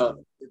popping up.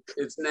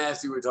 It's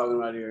nasty we're talking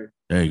about here.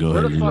 "Hey, go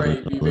Where ahead." the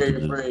Afraid, be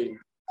very afraid.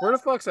 Where the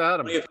fuck's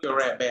Adam? If you're a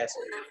rat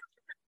bastard.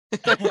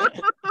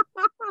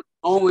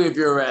 Only if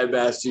you're a rat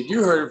bastard.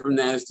 You heard it from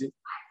Nasty.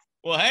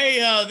 Well, hey,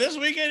 this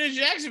weekend in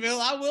Jacksonville,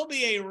 I will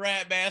be a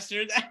rat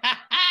bastard. You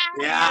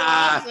know what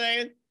Yeah. I'm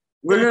saying?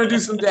 We're gonna do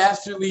some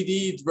dastardly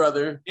deeds,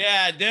 brother.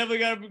 Yeah, definitely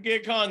gotta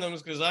get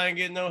condoms because I ain't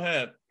getting no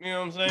hep. You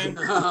know what I'm saying?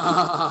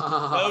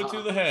 No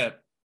to the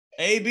hep.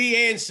 A,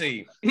 B, and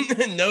C.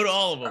 No to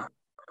all of them.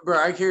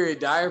 Bro, I carry a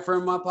diaphragm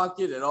in my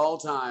pocket at all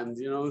times.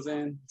 You know what I'm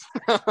saying?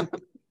 Oh,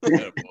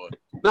 boy.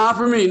 Not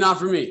for me. Not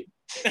for me.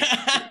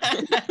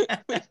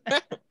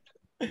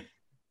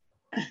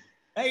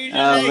 Hey, you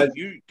but-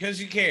 just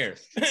because you care.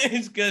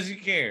 It's because you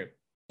care.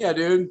 Yeah,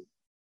 dude.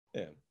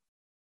 Yeah.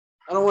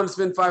 I don't want to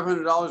spend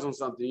 $500 on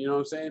something. You know what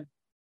I'm saying?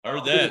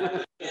 Heard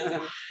that.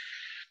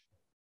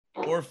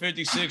 Or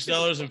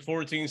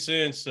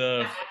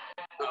 $56.14.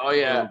 Oh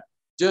yeah.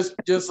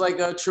 Just like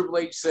Triple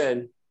H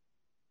said,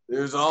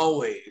 there's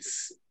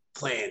always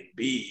Plan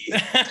B.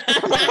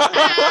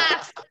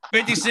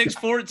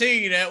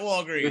 56.14 at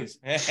Walgreens.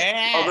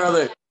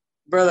 Oh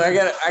brother, I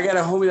got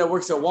a homie that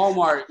works at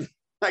Walmart.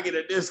 I get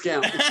a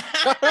discount.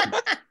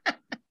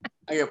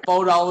 I get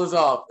 $4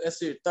 off.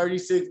 That's it,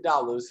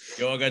 $36.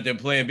 Yo, I got them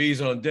Plan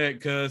Bs on deck,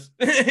 cuz.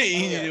 You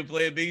need them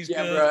Plan Bs,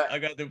 Yeah, cuz. bro. I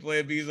got them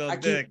Plan Bs on I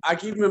deck.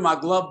 keep them in my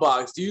glove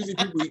box. Usually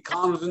people eat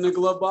condoms in their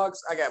glove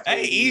box. I got Plan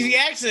Hey, Bs. easy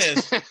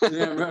access.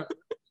 Yeah, bro.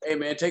 Hey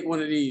man, take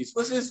one of these.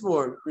 What's this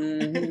for?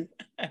 Mhm.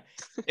 And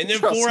then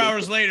Trust 4 me.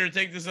 hours later,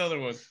 take this other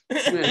one.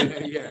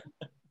 Yeah.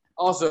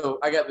 Also,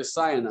 I got the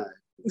cyanide.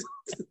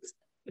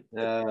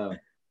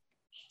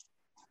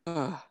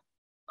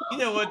 You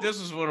know what? This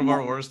was one of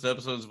our worst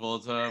episodes of all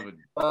time.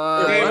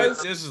 But It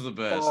was? this is the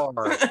best.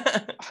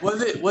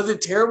 Was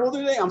it terrible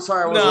today? I'm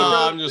sorry. I No,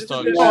 wasn't- I'm just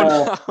talking.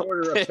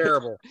 Order of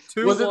terrible.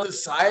 Was it the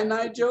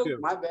cyanide joke?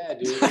 My bad,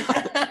 dude. No,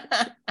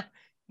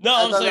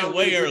 I I'm thought that saying was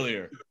way really good.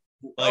 earlier.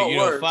 Like, Oh,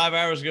 word. 5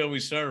 hours ago we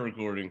started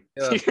recording.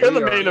 Yeah, You're the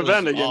we main are-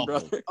 event It was again, awful.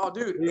 brother. Oh,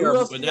 dude. We Who are-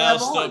 else But do you now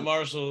have Stunt on?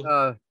 Marshall.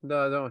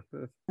 No, don't.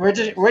 We're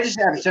just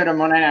an episode of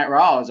Monday Night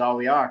Raw is all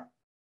we are.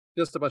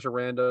 Just a bunch of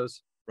randos.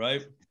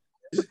 Right?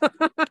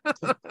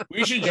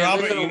 We should Yeah, drop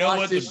they're it. gonna You know watch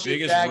what the this shit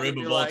biggest back rib and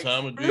of be all like,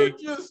 time would They're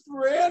be? just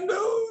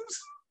randos.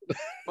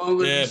 Phone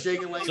would Yeah, be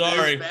shaking like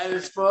sorry. this, bad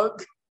as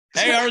fuck.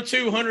 Hey, our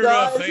 200 Guys, we're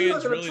not fans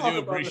gonna really talk do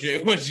about this appreciate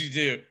shit. what you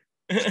do.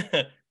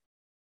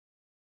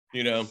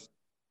 You know,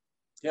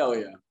 Hell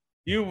yeah.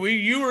 you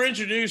were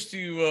introduced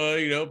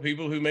to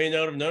people who may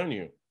not have known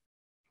you.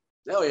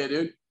 Hell yeah,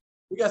 dude.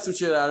 We got some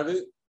shit out of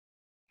it.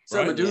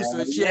 So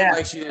Medusa, she act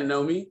like she didn't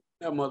know me.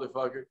 That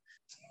motherfucker.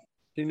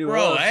 She knew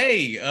Bro, us.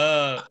 hey,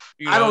 I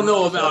don't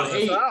know about Shout us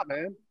hate. out,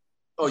 man.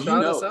 Oh, you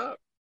Shout us know. out.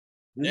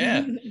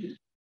 Yeah.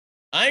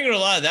 I ain't gonna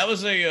lie, that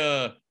was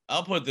a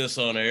I'll put this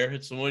on air.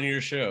 It's a 1-year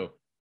show.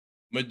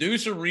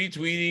 Medusa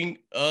retweeting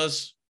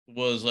us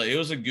was like, it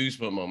was a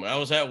goosebump moment. I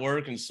was at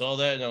work and saw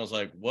that and I was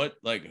like, what?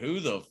 Like, who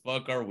the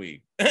fuck are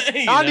we?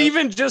 Not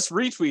even just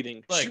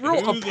retweeting. Like, She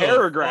wrote who a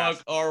paragraph. the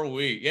fuck are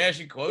we? Yeah,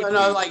 she quoted.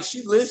 No, like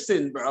she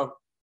listened, bro.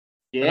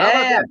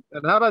 And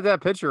how about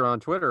that picture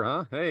on Twitter,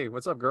 huh? Hey,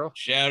 what's up, girl?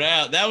 Shout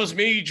out. That was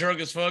me, drunk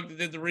as fuck, that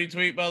did the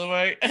retweet, by the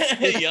way.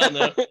 Y'all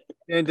know.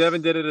 And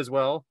Devin did it as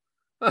well.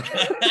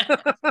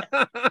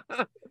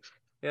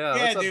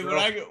 Yeah, dude.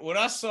 When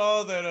I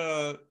saw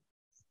that,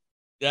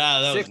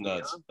 yeah, that 60, was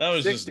nuts. huh? That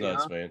was 60, just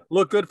nuts, huh? man.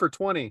 Look good for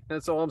 20.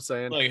 That's all I'm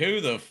saying. Like,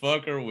 who the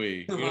fuck are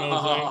we? You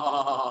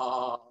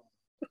know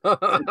what I'm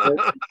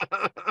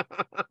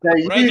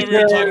saying? Brad's over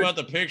here talking about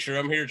the picture.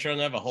 I'm here trying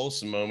to have a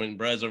wholesome moment.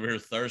 Brad's over here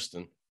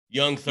thirsting.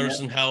 Young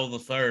Thurston Howell the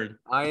third.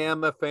 I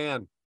am a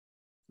fan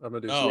of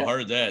Medusa. Oh,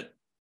 heard that.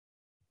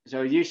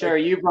 So you, sir,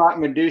 you brought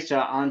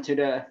Medusa onto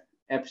the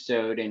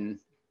episode and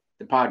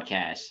the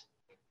podcast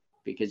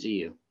because of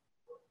you.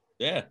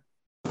 Yeah.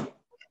 It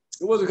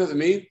wasn't because of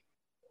me.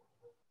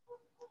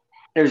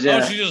 There's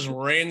she just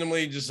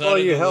randomly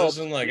decided you to helped.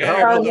 listen. Like, You hey,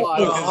 helped what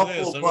the a lot. fuck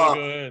is this? I'm gonna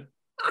go ahead.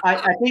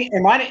 I think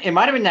it might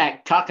have been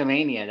that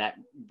cockamania that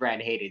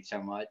Brad hated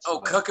so much. Oh,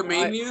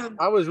 cockamania?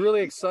 I was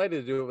really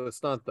excited to do it with a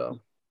stunt,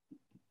 though.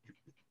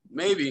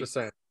 Maybe. Just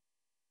saying.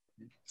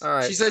 All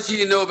right. She said she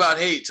didn't know about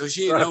hate, so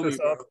she didn't know me,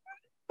 bro.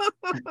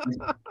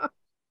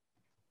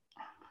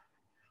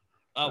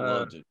 I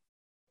loved it.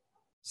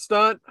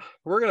 Stunt,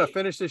 we're going to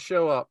finish this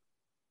show up.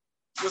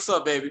 What's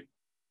up, baby?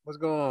 What's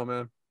going on,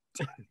 man?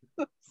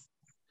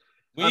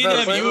 We need to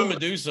have you and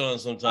Medusa on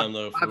sometime,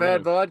 though. I've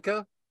had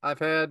vodka. I've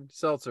had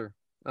seltzer.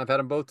 I've had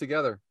them both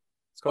together.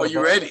 It's called you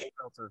vodka ready?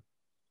 Seltzer.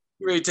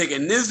 You ready to take a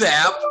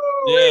nizap?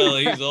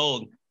 Yeah, he's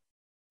old.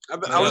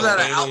 I was at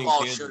an family and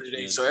outlaw kids show and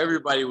today, shit. so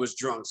everybody was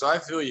drunk. So I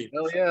feel you.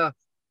 Hell yeah.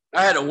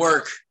 I had to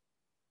work.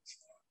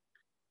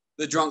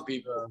 The drunk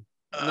people.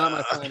 Not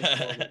my finest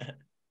moment.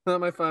 Not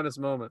my finest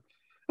moment.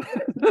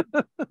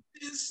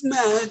 This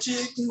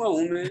magic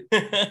moment.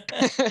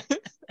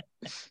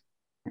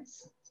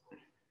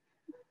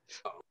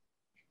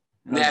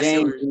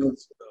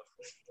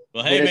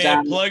 Well, hey,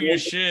 man, plug your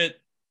shit.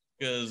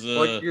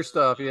 Plug your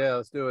stuff. Yeah,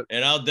 let's do it.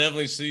 And I'll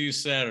definitely see you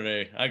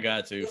Saturday. I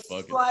got to.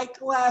 Fuck it.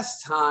 Like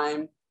last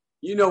time,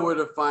 you know where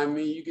to find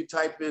me. You can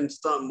type in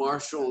Stunt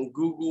Marshall on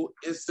Google,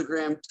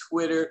 Instagram,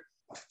 Twitter,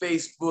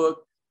 Facebook,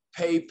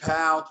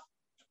 PayPal,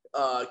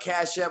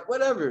 Cash App,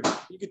 whatever.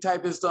 You can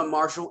type in Stunt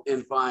Marshall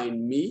and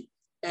find me.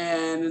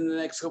 And in the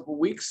next couple of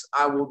weeks,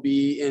 I will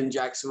be in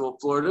Jacksonville,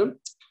 Florida.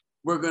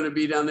 We're going to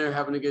be down there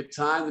having a good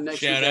time. The next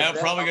Shout week out. after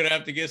that, Probably going to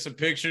have to get some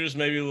pictures,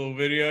 maybe a little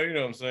video. You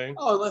know what I'm saying?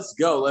 Oh, let's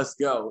go. Let's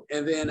go.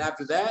 And then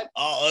after that.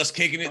 Oh, us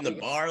kicking it in the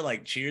bar,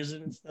 like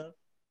cheersing and stuff.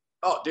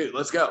 Oh, dude,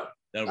 let's go.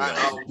 That'll be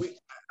awesome.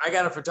 I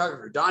got a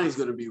photographer. Donnie's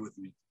going to be with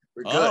me.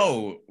 We're good.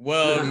 Oh,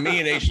 well, me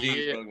and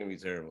HD are going to be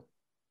terrible.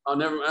 Oh,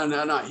 never.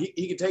 No.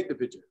 He can take the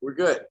picture. We're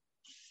good.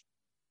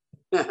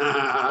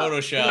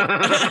 Photoshop.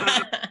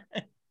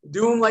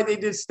 Do them like they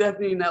did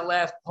Stephanie in that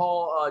last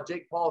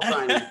Jake Paul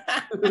signing.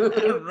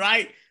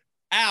 Right.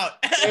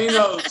 Out.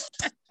 Thanos.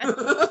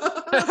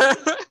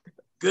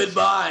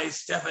 Goodbye,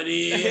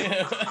 Stephanie.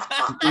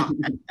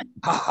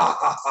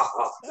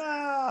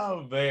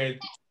 Oh, man.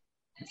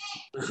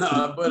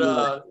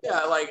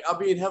 Yeah, like I'll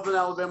be in Heaven,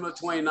 Alabama the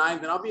 29th,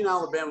 and I'll be in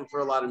Alabama for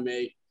a lot of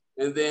May.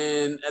 And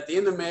then at the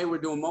end of May, we're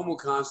doing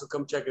MomoCon, so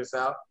come check us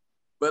out.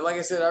 But like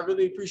I said, I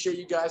really appreciate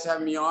you guys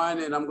having me on,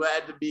 and I'm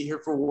glad to be here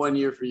for 1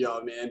 year for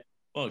y'all, man.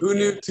 Who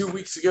knew 2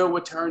 weeks ago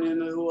would turn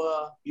into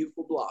a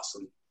beautiful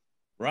blossom?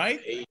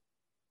 Right? Hey.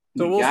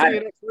 So we'll see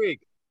you next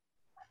week.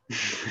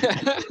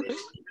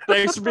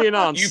 Thanks for being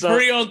on. You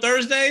free on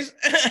Thursdays?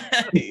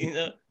 You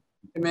know?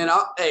 Hey, man,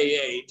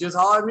 hey, just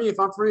holler at me. If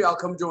I'm free, I'll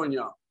come join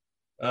y'all.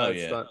 Oh,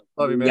 yeah.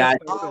 Love you, man.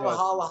 Holla,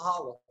 holla,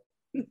 holla.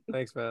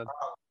 Thanks, man.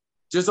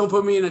 Just don't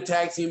put me in a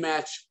tag team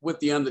match with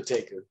The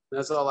Undertaker.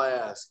 That's all I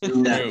ask.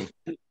 True.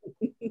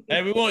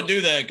 Hey, we won't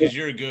do that because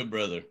you're a good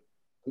brother.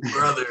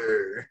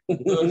 Brother.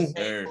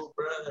 Sir.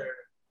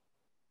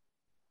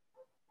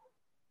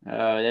 Oh,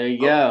 there you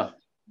go.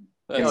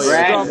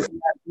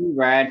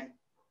 Brad.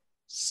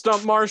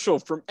 Stump Marshall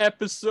from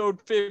episode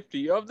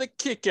 50 of the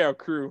Kickout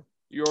Crew,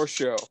 your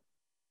show.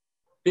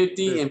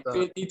 50 and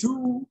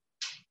 52.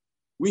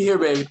 We here,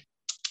 baby.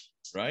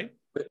 Right?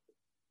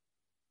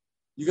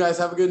 You guys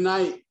have a good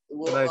night.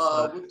 Night,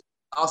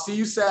 I'll see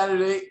you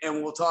Saturday,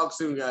 and we'll talk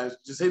soon, guys.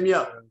 Just hit me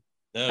up.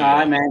 All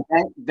right, man.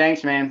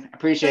 Thanks, man.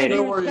 Appreciate it.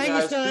 No worries,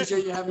 guys.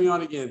 Appreciate you having me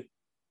on again.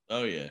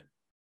 Oh, yeah.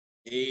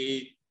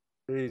 Hey.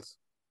 Peace.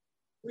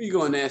 Where you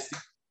going, Nasty?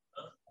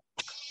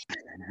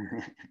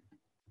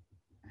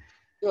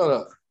 Shut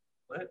up.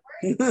 Where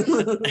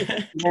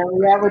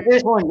we at with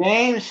this one,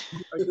 James?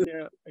 I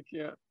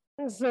can't.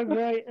 That's so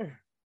great.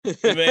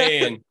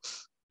 Man,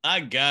 I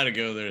got to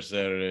go there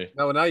Saturday.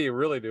 No, now you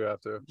really do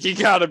have to. You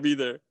got to be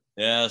there.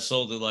 Yeah, I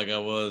sold it like I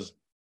was.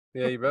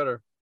 Yeah, you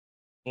better.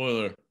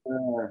 Spoiler.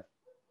 Right.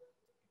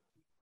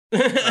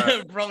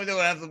 Probably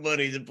don't have the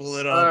money to pull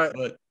it All off, right.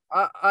 but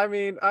I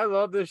mean, I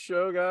love this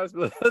show, guys,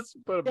 but let's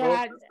put a bow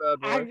on this bad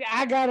boy.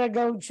 I gotta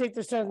go check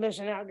this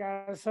transmission out,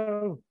 guys.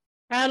 So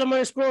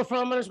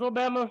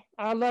Adam_from_Bama.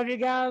 I love you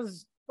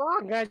guys.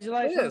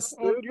 Congratulations. Yes,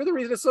 dude. You're the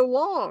reason it's so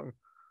long.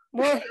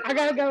 Well, I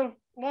gotta go.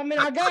 Well, I mean,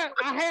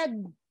 I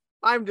had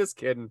I'm just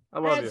kidding. I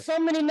love you. so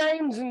many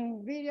names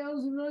and videos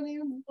and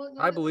running.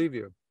 I believe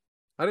you.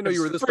 I didn't know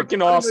you were this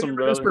freaking awesome,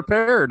 brother. This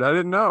prepared. I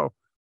didn't know.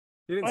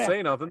 You didn't Oh, yeah.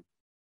 say nothing.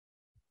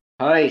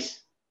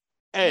 Nice.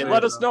 Hey,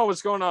 let us know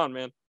what's going on,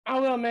 man. I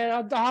will, man.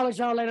 I'll holler at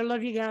y'all later.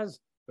 Love you guys.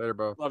 Later,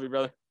 bro. Love you,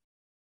 brother.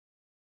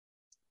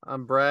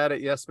 I'm Brad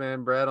at Yes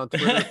Man Brad on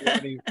Twitter.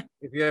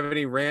 If you have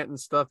any rant and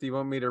stuff that you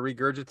want me to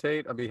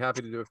regurgitate, I'd be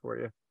happy to do it for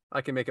you.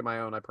 I can make it my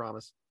own, I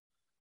promise.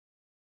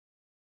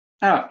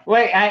 Oh,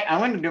 wait, I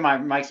wanted to do my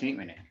Mike's Meat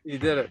Minute. You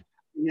did it.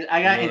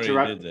 I got You already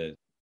interrupted. did that.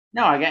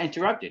 No, I got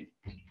interrupted.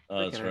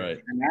 Oh, that's right.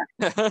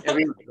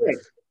 Every quick.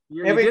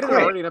 You Every did it quick.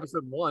 already in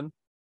episode 1.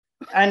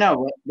 I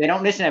know, but they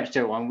don't listen to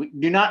episode 1.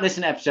 Do not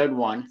listen to episode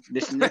 1.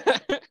 Listen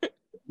to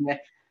yeah.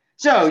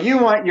 So you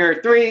want your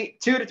 2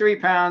 to 3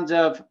 pounds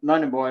of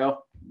London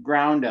boil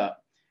ground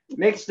up,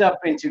 mixed up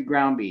into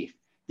ground beef.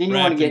 Then you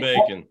want to get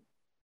bacon.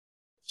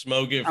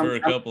 Smoke it for a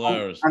couple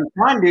hours. I'm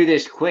trying to do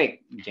this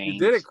quick, James. You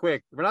did it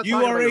quick. We're not You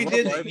talking already about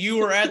your did rough it. life. You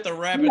were at the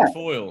rapid Yeah.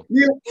 foil.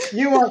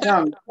 You want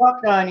some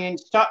chopped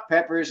onions, chopped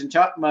peppers, and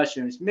chopped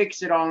mushrooms.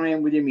 Mix it all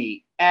in with your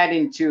meat. Add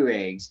in 2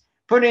 eggs.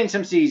 Put in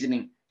some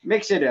seasoning.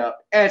 Mix it up.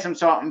 Add some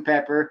salt and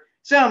pepper.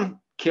 Some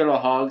Killer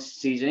Hogs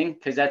seasoning,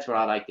 because that's what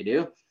I like to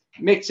do.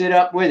 Mix it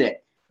up with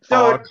it.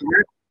 So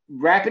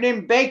wrap it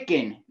in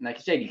bacon. Like I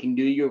said, you can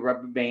do your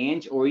rubber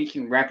bands, or you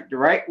can wrap it the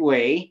right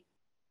way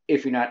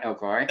if you're not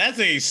Elkhart. That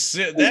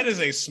is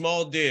a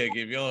small dig.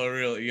 If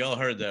y'all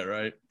heard that,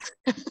 right?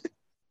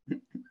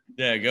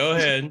 Yeah, go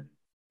ahead.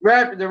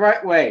 Wrap it the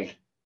right way.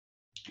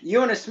 You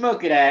want to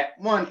smoke it at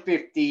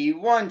 150,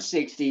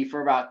 160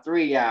 for about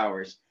 3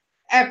 hours.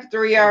 After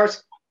 3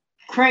 hours,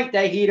 crank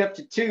that heat up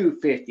to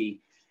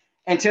 250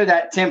 until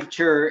that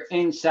temperature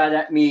inside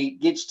that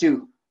meat gets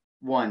to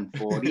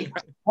 140.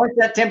 Once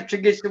that temperature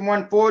gets to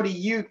 140,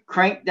 you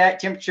crank that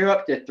temperature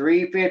up to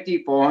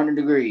 350, 400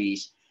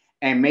 degrees.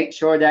 And make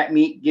sure that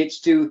meat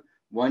gets to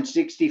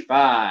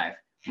 165.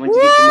 Once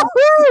you get to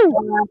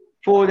 165,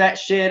 pull that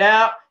shit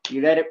out.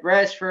 You let it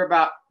rest for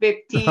about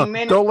 15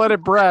 minutes. Don't let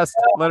it rest.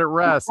 Let it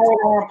rest. Put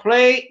it on a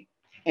plate,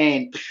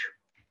 and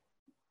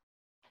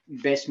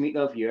best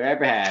meatloaf you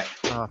ever had.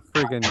 Oh,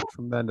 freaking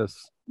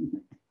tremendous.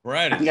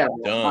 Brad is Yeah.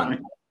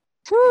 done.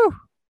 Woo.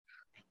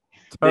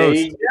 There Toast.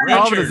 you go. How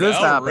often does this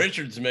happen?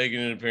 Richard's making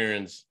an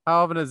appearance.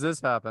 How often does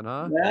this happen,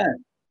 huh? Yeah.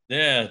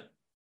 Yeah.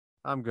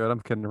 I'm good. I'm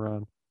kidding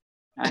around.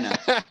 I know.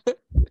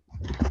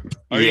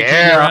 Are you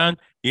kidding around?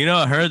 You know,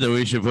 I heard that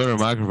we should put our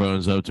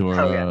microphones up to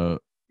our.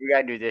 You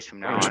gotta do this from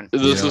now on.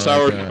 This is how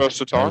we're supposed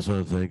to I talk. just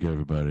want to thank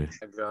everybody.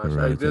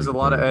 Gosh, there's a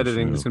lot of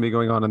editing that's going to be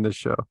going on in this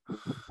show.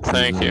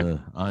 Thank you.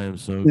 I am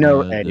so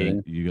No glad editing.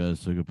 that you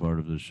guys took a part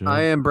of this show.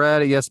 I am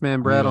Brad at Yes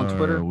Man Brad on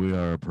Twitter. We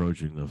are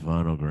approaching the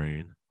final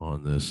green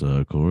on this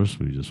course.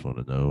 We just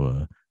want to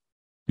know,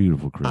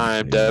 beautiful Christmas.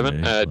 I'm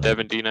Devin,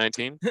 Devin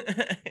D19.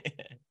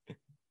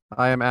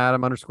 I am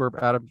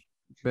Adam_Adam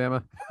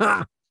Bama.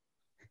 All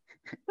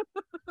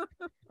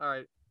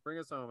right, bring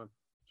us home,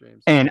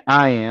 James. And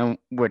I am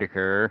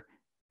Whitaker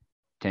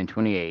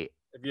 1028.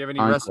 If you have any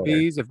on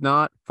recipes, if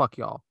not, fuck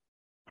y'all.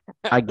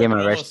 Twitter. I give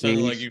my It almost sounded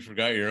recipes. like you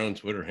forgot your own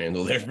Twitter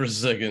handle there for a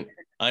second.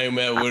 I am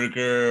Matt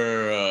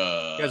Whitaker.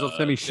 You guys will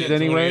send me shit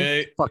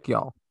anyway. 1028. Fuck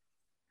y'all.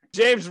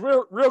 James,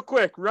 real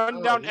quick, run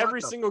Oh, down what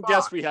every the single fuck?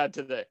 guest we had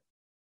today.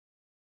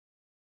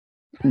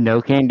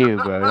 No can do,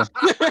 brother.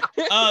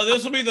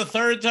 This will be the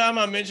third time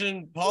I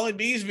mentioned Pauly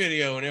B's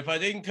video, and if I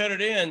didn't cut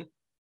it in,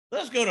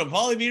 let's go to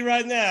Pauly B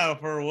right now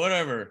for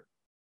whatever.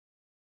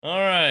 All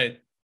right.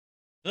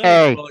 Thanks,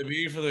 Hey. Pauly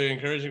B, for the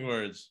encouraging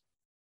words.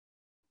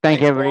 Thank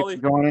Thanks, everybody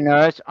Pauly. for joining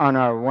us on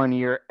our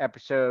 1-year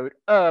episode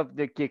of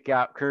the Kick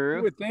Out You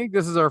Crew. would think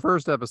this is our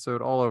first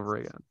episode all over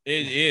again.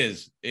 It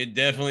is. It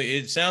definitely.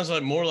 It sounds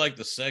like more like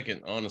the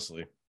second,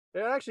 honestly. It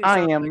actually I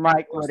sounds am like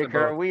Mike worse than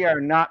Whitaker. both. We are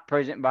not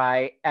present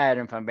by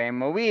Adam from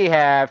Bama. We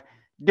have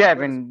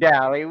Devin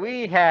Dally.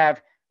 We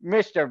have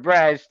Mr.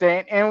 Brad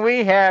Stant, and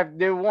we have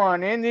the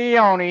one and the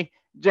only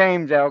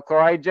James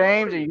Elcoy.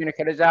 James, are you gonna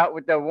cut us out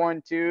with the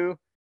 1-2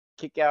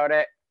 kick out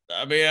at?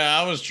 I mean,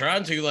 I was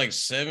trying to like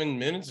 7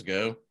 minutes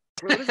ago.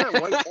 Wait, what is that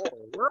white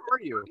ball? Where are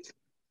you?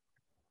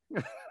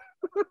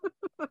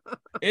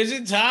 Is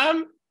it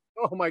time?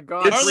 Oh my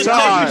god! Are the It's tape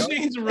time.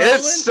 machines rolling?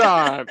 It's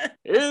time.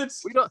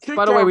 It's We don't. Kick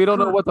By the way, Out we don't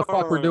know Crew what the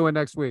fuck we're time. doing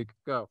next week.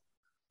 Go.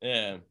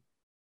 Yeah.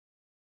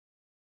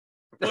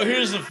 Well,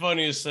 here's the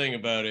funniest thing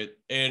about it,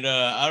 and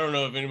I don't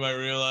know if anybody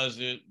realized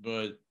it,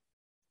 but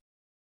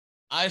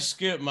I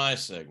skipped my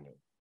segment,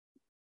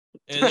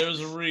 and there's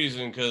a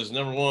reason. Because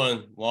number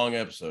one, long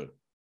episode,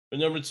 but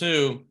number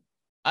two,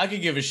 I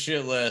could give a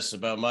shit less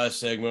about my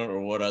segment or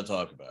what I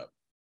talk about,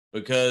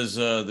 because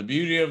the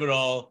beauty of it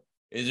all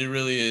is it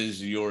really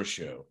is your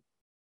show.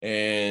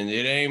 And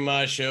it ain't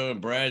my show.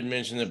 And Brad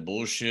mentioned the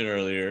bullshit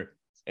earlier.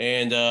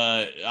 And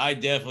I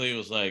definitely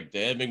was like, the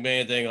Ed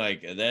McMahon thing,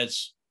 like,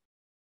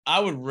 I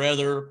would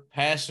rather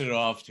pass it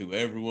off to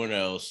everyone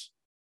else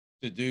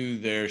to do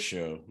their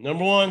show.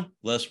 Number one,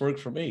 less work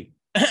for me,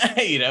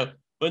 you know.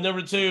 But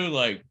number two,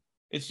 like,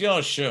 it's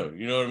y'all's show.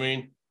 You know what I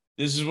mean?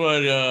 This is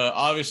what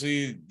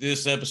obviously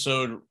this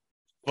episode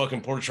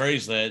fucking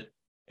portrays that,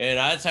 and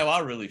that's how I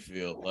really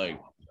feel. Like,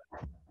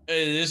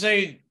 this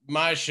ain't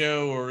my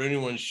show or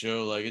anyone's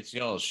show. Like, it's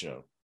y'all's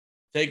show.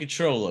 Take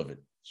control of it.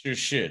 It's your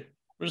shit.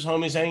 We're just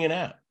homies hanging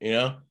out. You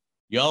know,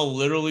 y'all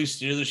literally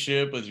steer the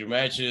ship with your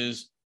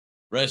matches,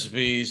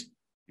 recipes,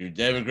 your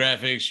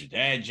demographics, your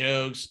dad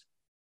jokes,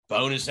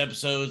 bonus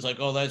episodes, like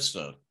all that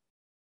stuff.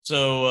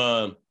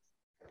 So,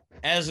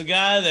 as a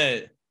guy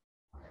that,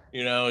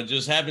 you know,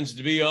 just happens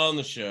to be on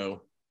the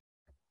show,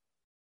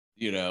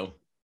 you know,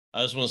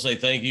 I just want to say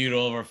thank you to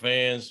all of our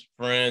fans,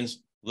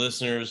 friends,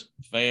 listeners,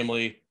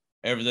 family,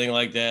 everything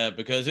like that,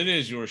 because it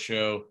is your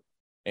show.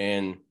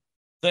 And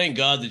thank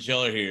God that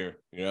y'all are here,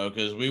 you know,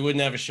 because we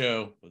wouldn't have a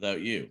show without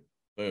you.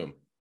 Boom.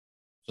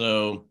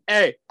 So,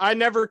 hey, I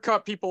never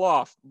cut people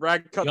off.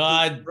 Brad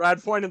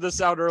pointed this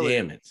out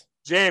earlier. Damn it.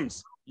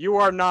 James, you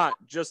are not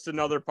just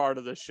another part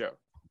of this show.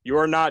 You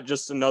are not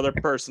just another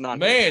person on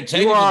Man,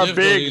 here. You are a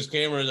big,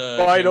 vital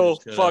vital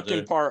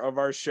fucking part of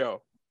our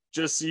show.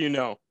 Just so you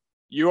know.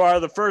 You are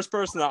the first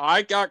person that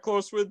I got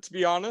close with, to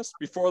be honest,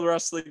 before the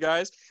rest of the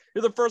guys.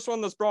 You're the first one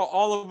that's brought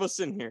all of us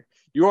in here.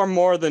 You are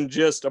more than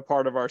just a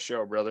part of our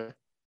show, brother.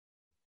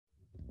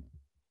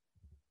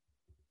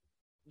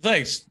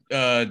 Thanks,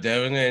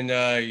 Devin.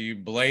 And you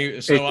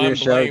blame, so I'm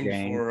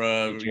blamed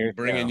for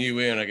bringing you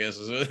in, I guess,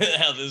 is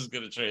how this is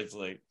going to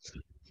translate.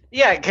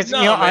 Yeah, because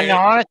No, you know, man.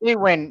 honestly,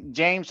 when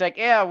James like,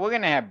 yeah, we're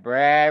gonna have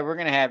Brad, we're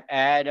gonna have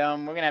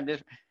Adam, we're gonna have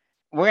this,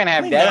 we're gonna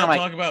have Can we Devin. not I'm like,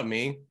 talk about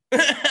me?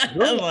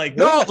 I'm like,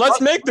 no,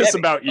 let's make this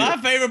about you. My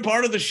favorite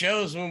part of the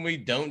show is when we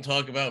don't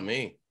talk about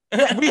me.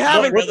 We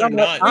haven't.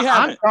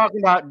 I'm talking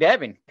about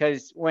Devin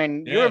because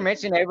when you were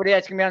mentioning everybody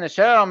that's gonna be on the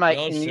show, I'm like,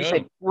 and you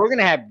said we're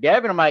gonna have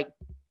Devin. I'm like,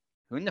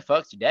 who in the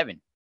fuck's Devin?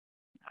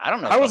 I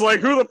don't know. I was like,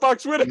 who the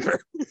fuck's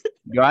Whitaker?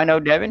 Do I know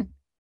Devin?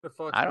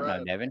 I don't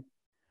know Devin.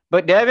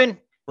 But Devin,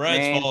 Brad's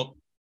man, fault.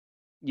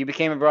 You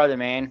became a brother,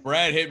 man.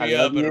 Brad hit me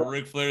up at a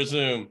Ric Flair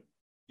Zoom.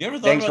 You ever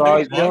thought Thanks for about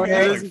always doing doing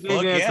podcast? it. Like,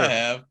 fuck yeah, I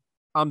have.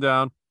 I'm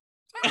down.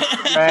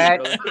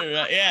 Brad,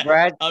 Yeah,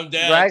 Brad, I'm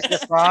down. Brad's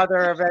the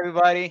father of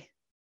everybody.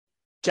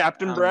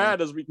 Captain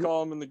Brad, as we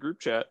call him in the group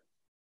chat.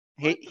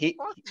 He's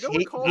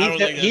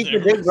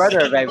the big brother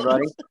of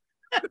everybody.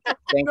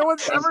 No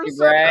one's ever you, said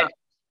Brad. that.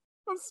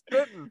 I'm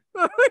spitting.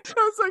 I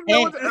was like,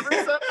 no one's ever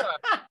said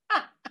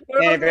that.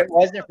 And if it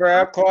wasn't for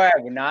Elcoy, I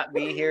would not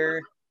be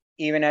here,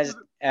 even as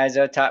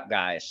a top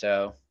guy.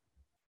 So,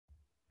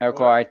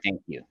 Elcoy,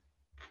 thank you.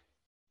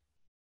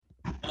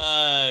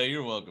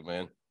 You're welcome,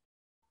 man.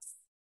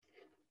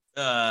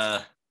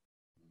 Kind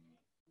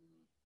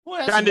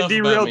of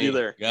derailed you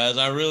there, guys.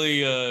 I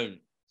really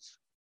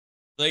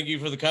thank you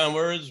for the kind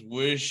words.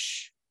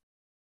 Wish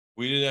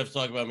we didn't have to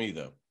talk about me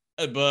though,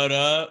 but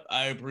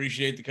I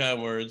appreciate the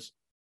kind words.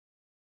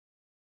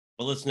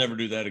 But let's never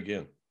do that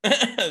again.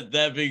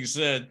 That being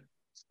said,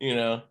 you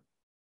know,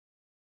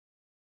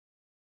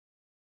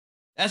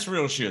 that's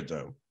real shit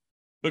though,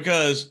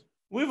 because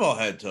we've all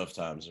had tough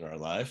times in our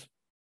life,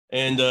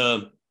 and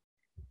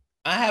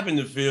I happen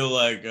to feel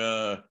like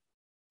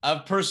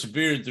I've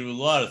persevered through a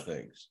lot of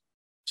things.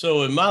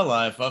 So in my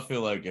life, I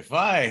feel like if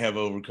I have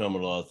overcome a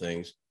lot of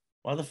things,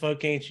 why the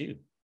fuck can't you?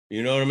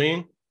 You know what I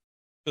mean?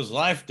 Because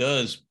life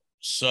does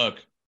suck.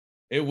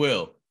 It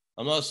will.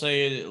 I'm not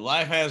saying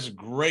life has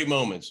great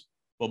moments,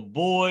 but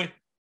boy,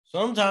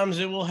 sometimes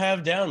it will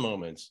have down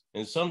moments,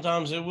 and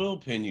sometimes it will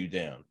pin you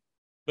down.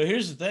 But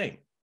here's the thing.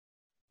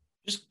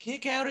 Just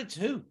kick out at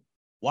 2.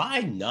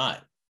 Why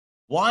not?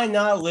 Why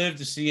not live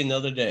to see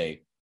another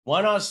day?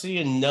 Why not see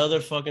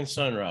another fucking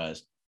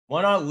sunrise?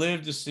 Why not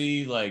live to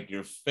see like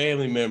your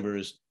family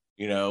members,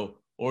 you know,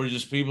 or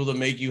just people that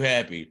make you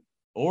happy,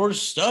 or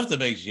stuff that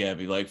makes you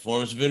happy, like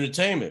forms of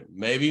entertainment.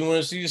 Maybe you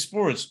want to see the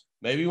sports.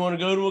 Maybe you want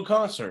to go to a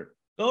concert,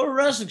 go to a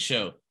wrestling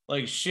show.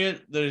 Like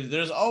shit,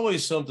 there's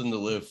always something to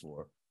live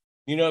for,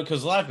 you know,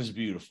 because life is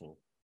beautiful.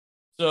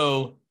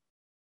 So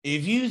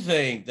if you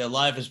think that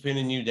life is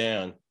pinning you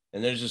down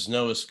and there's just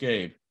no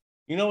escape,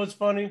 you know what's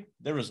funny?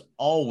 There was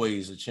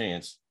always a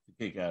chance to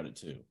kick out at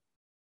 2.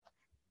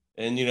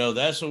 And, you know,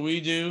 that's what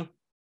we do.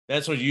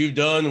 That's what you've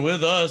done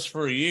with us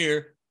for a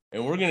year.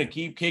 And we're going to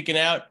keep kicking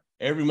out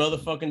every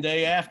motherfucking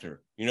day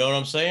after. You know what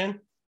I'm saying?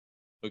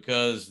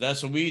 Because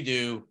that's what we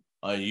do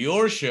on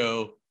your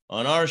show,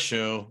 on our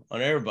show,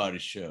 on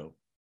everybody's show.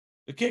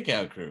 The Kick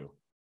Out Crew.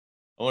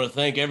 I want to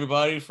thank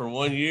everybody for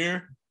 1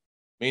 year.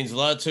 Means a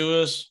lot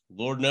to us.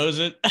 Lord knows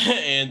it.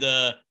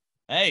 And,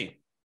 hey,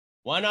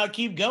 why not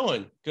keep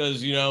going?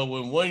 Because, you know,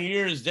 when 1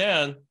 year is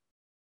down,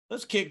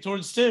 let's kick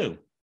towards 2.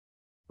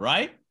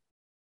 Right?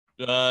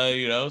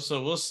 You know,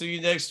 so we'll see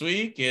you next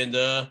week,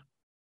 and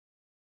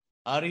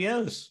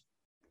adios.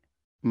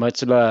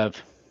 Much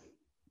love.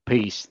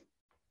 Peace.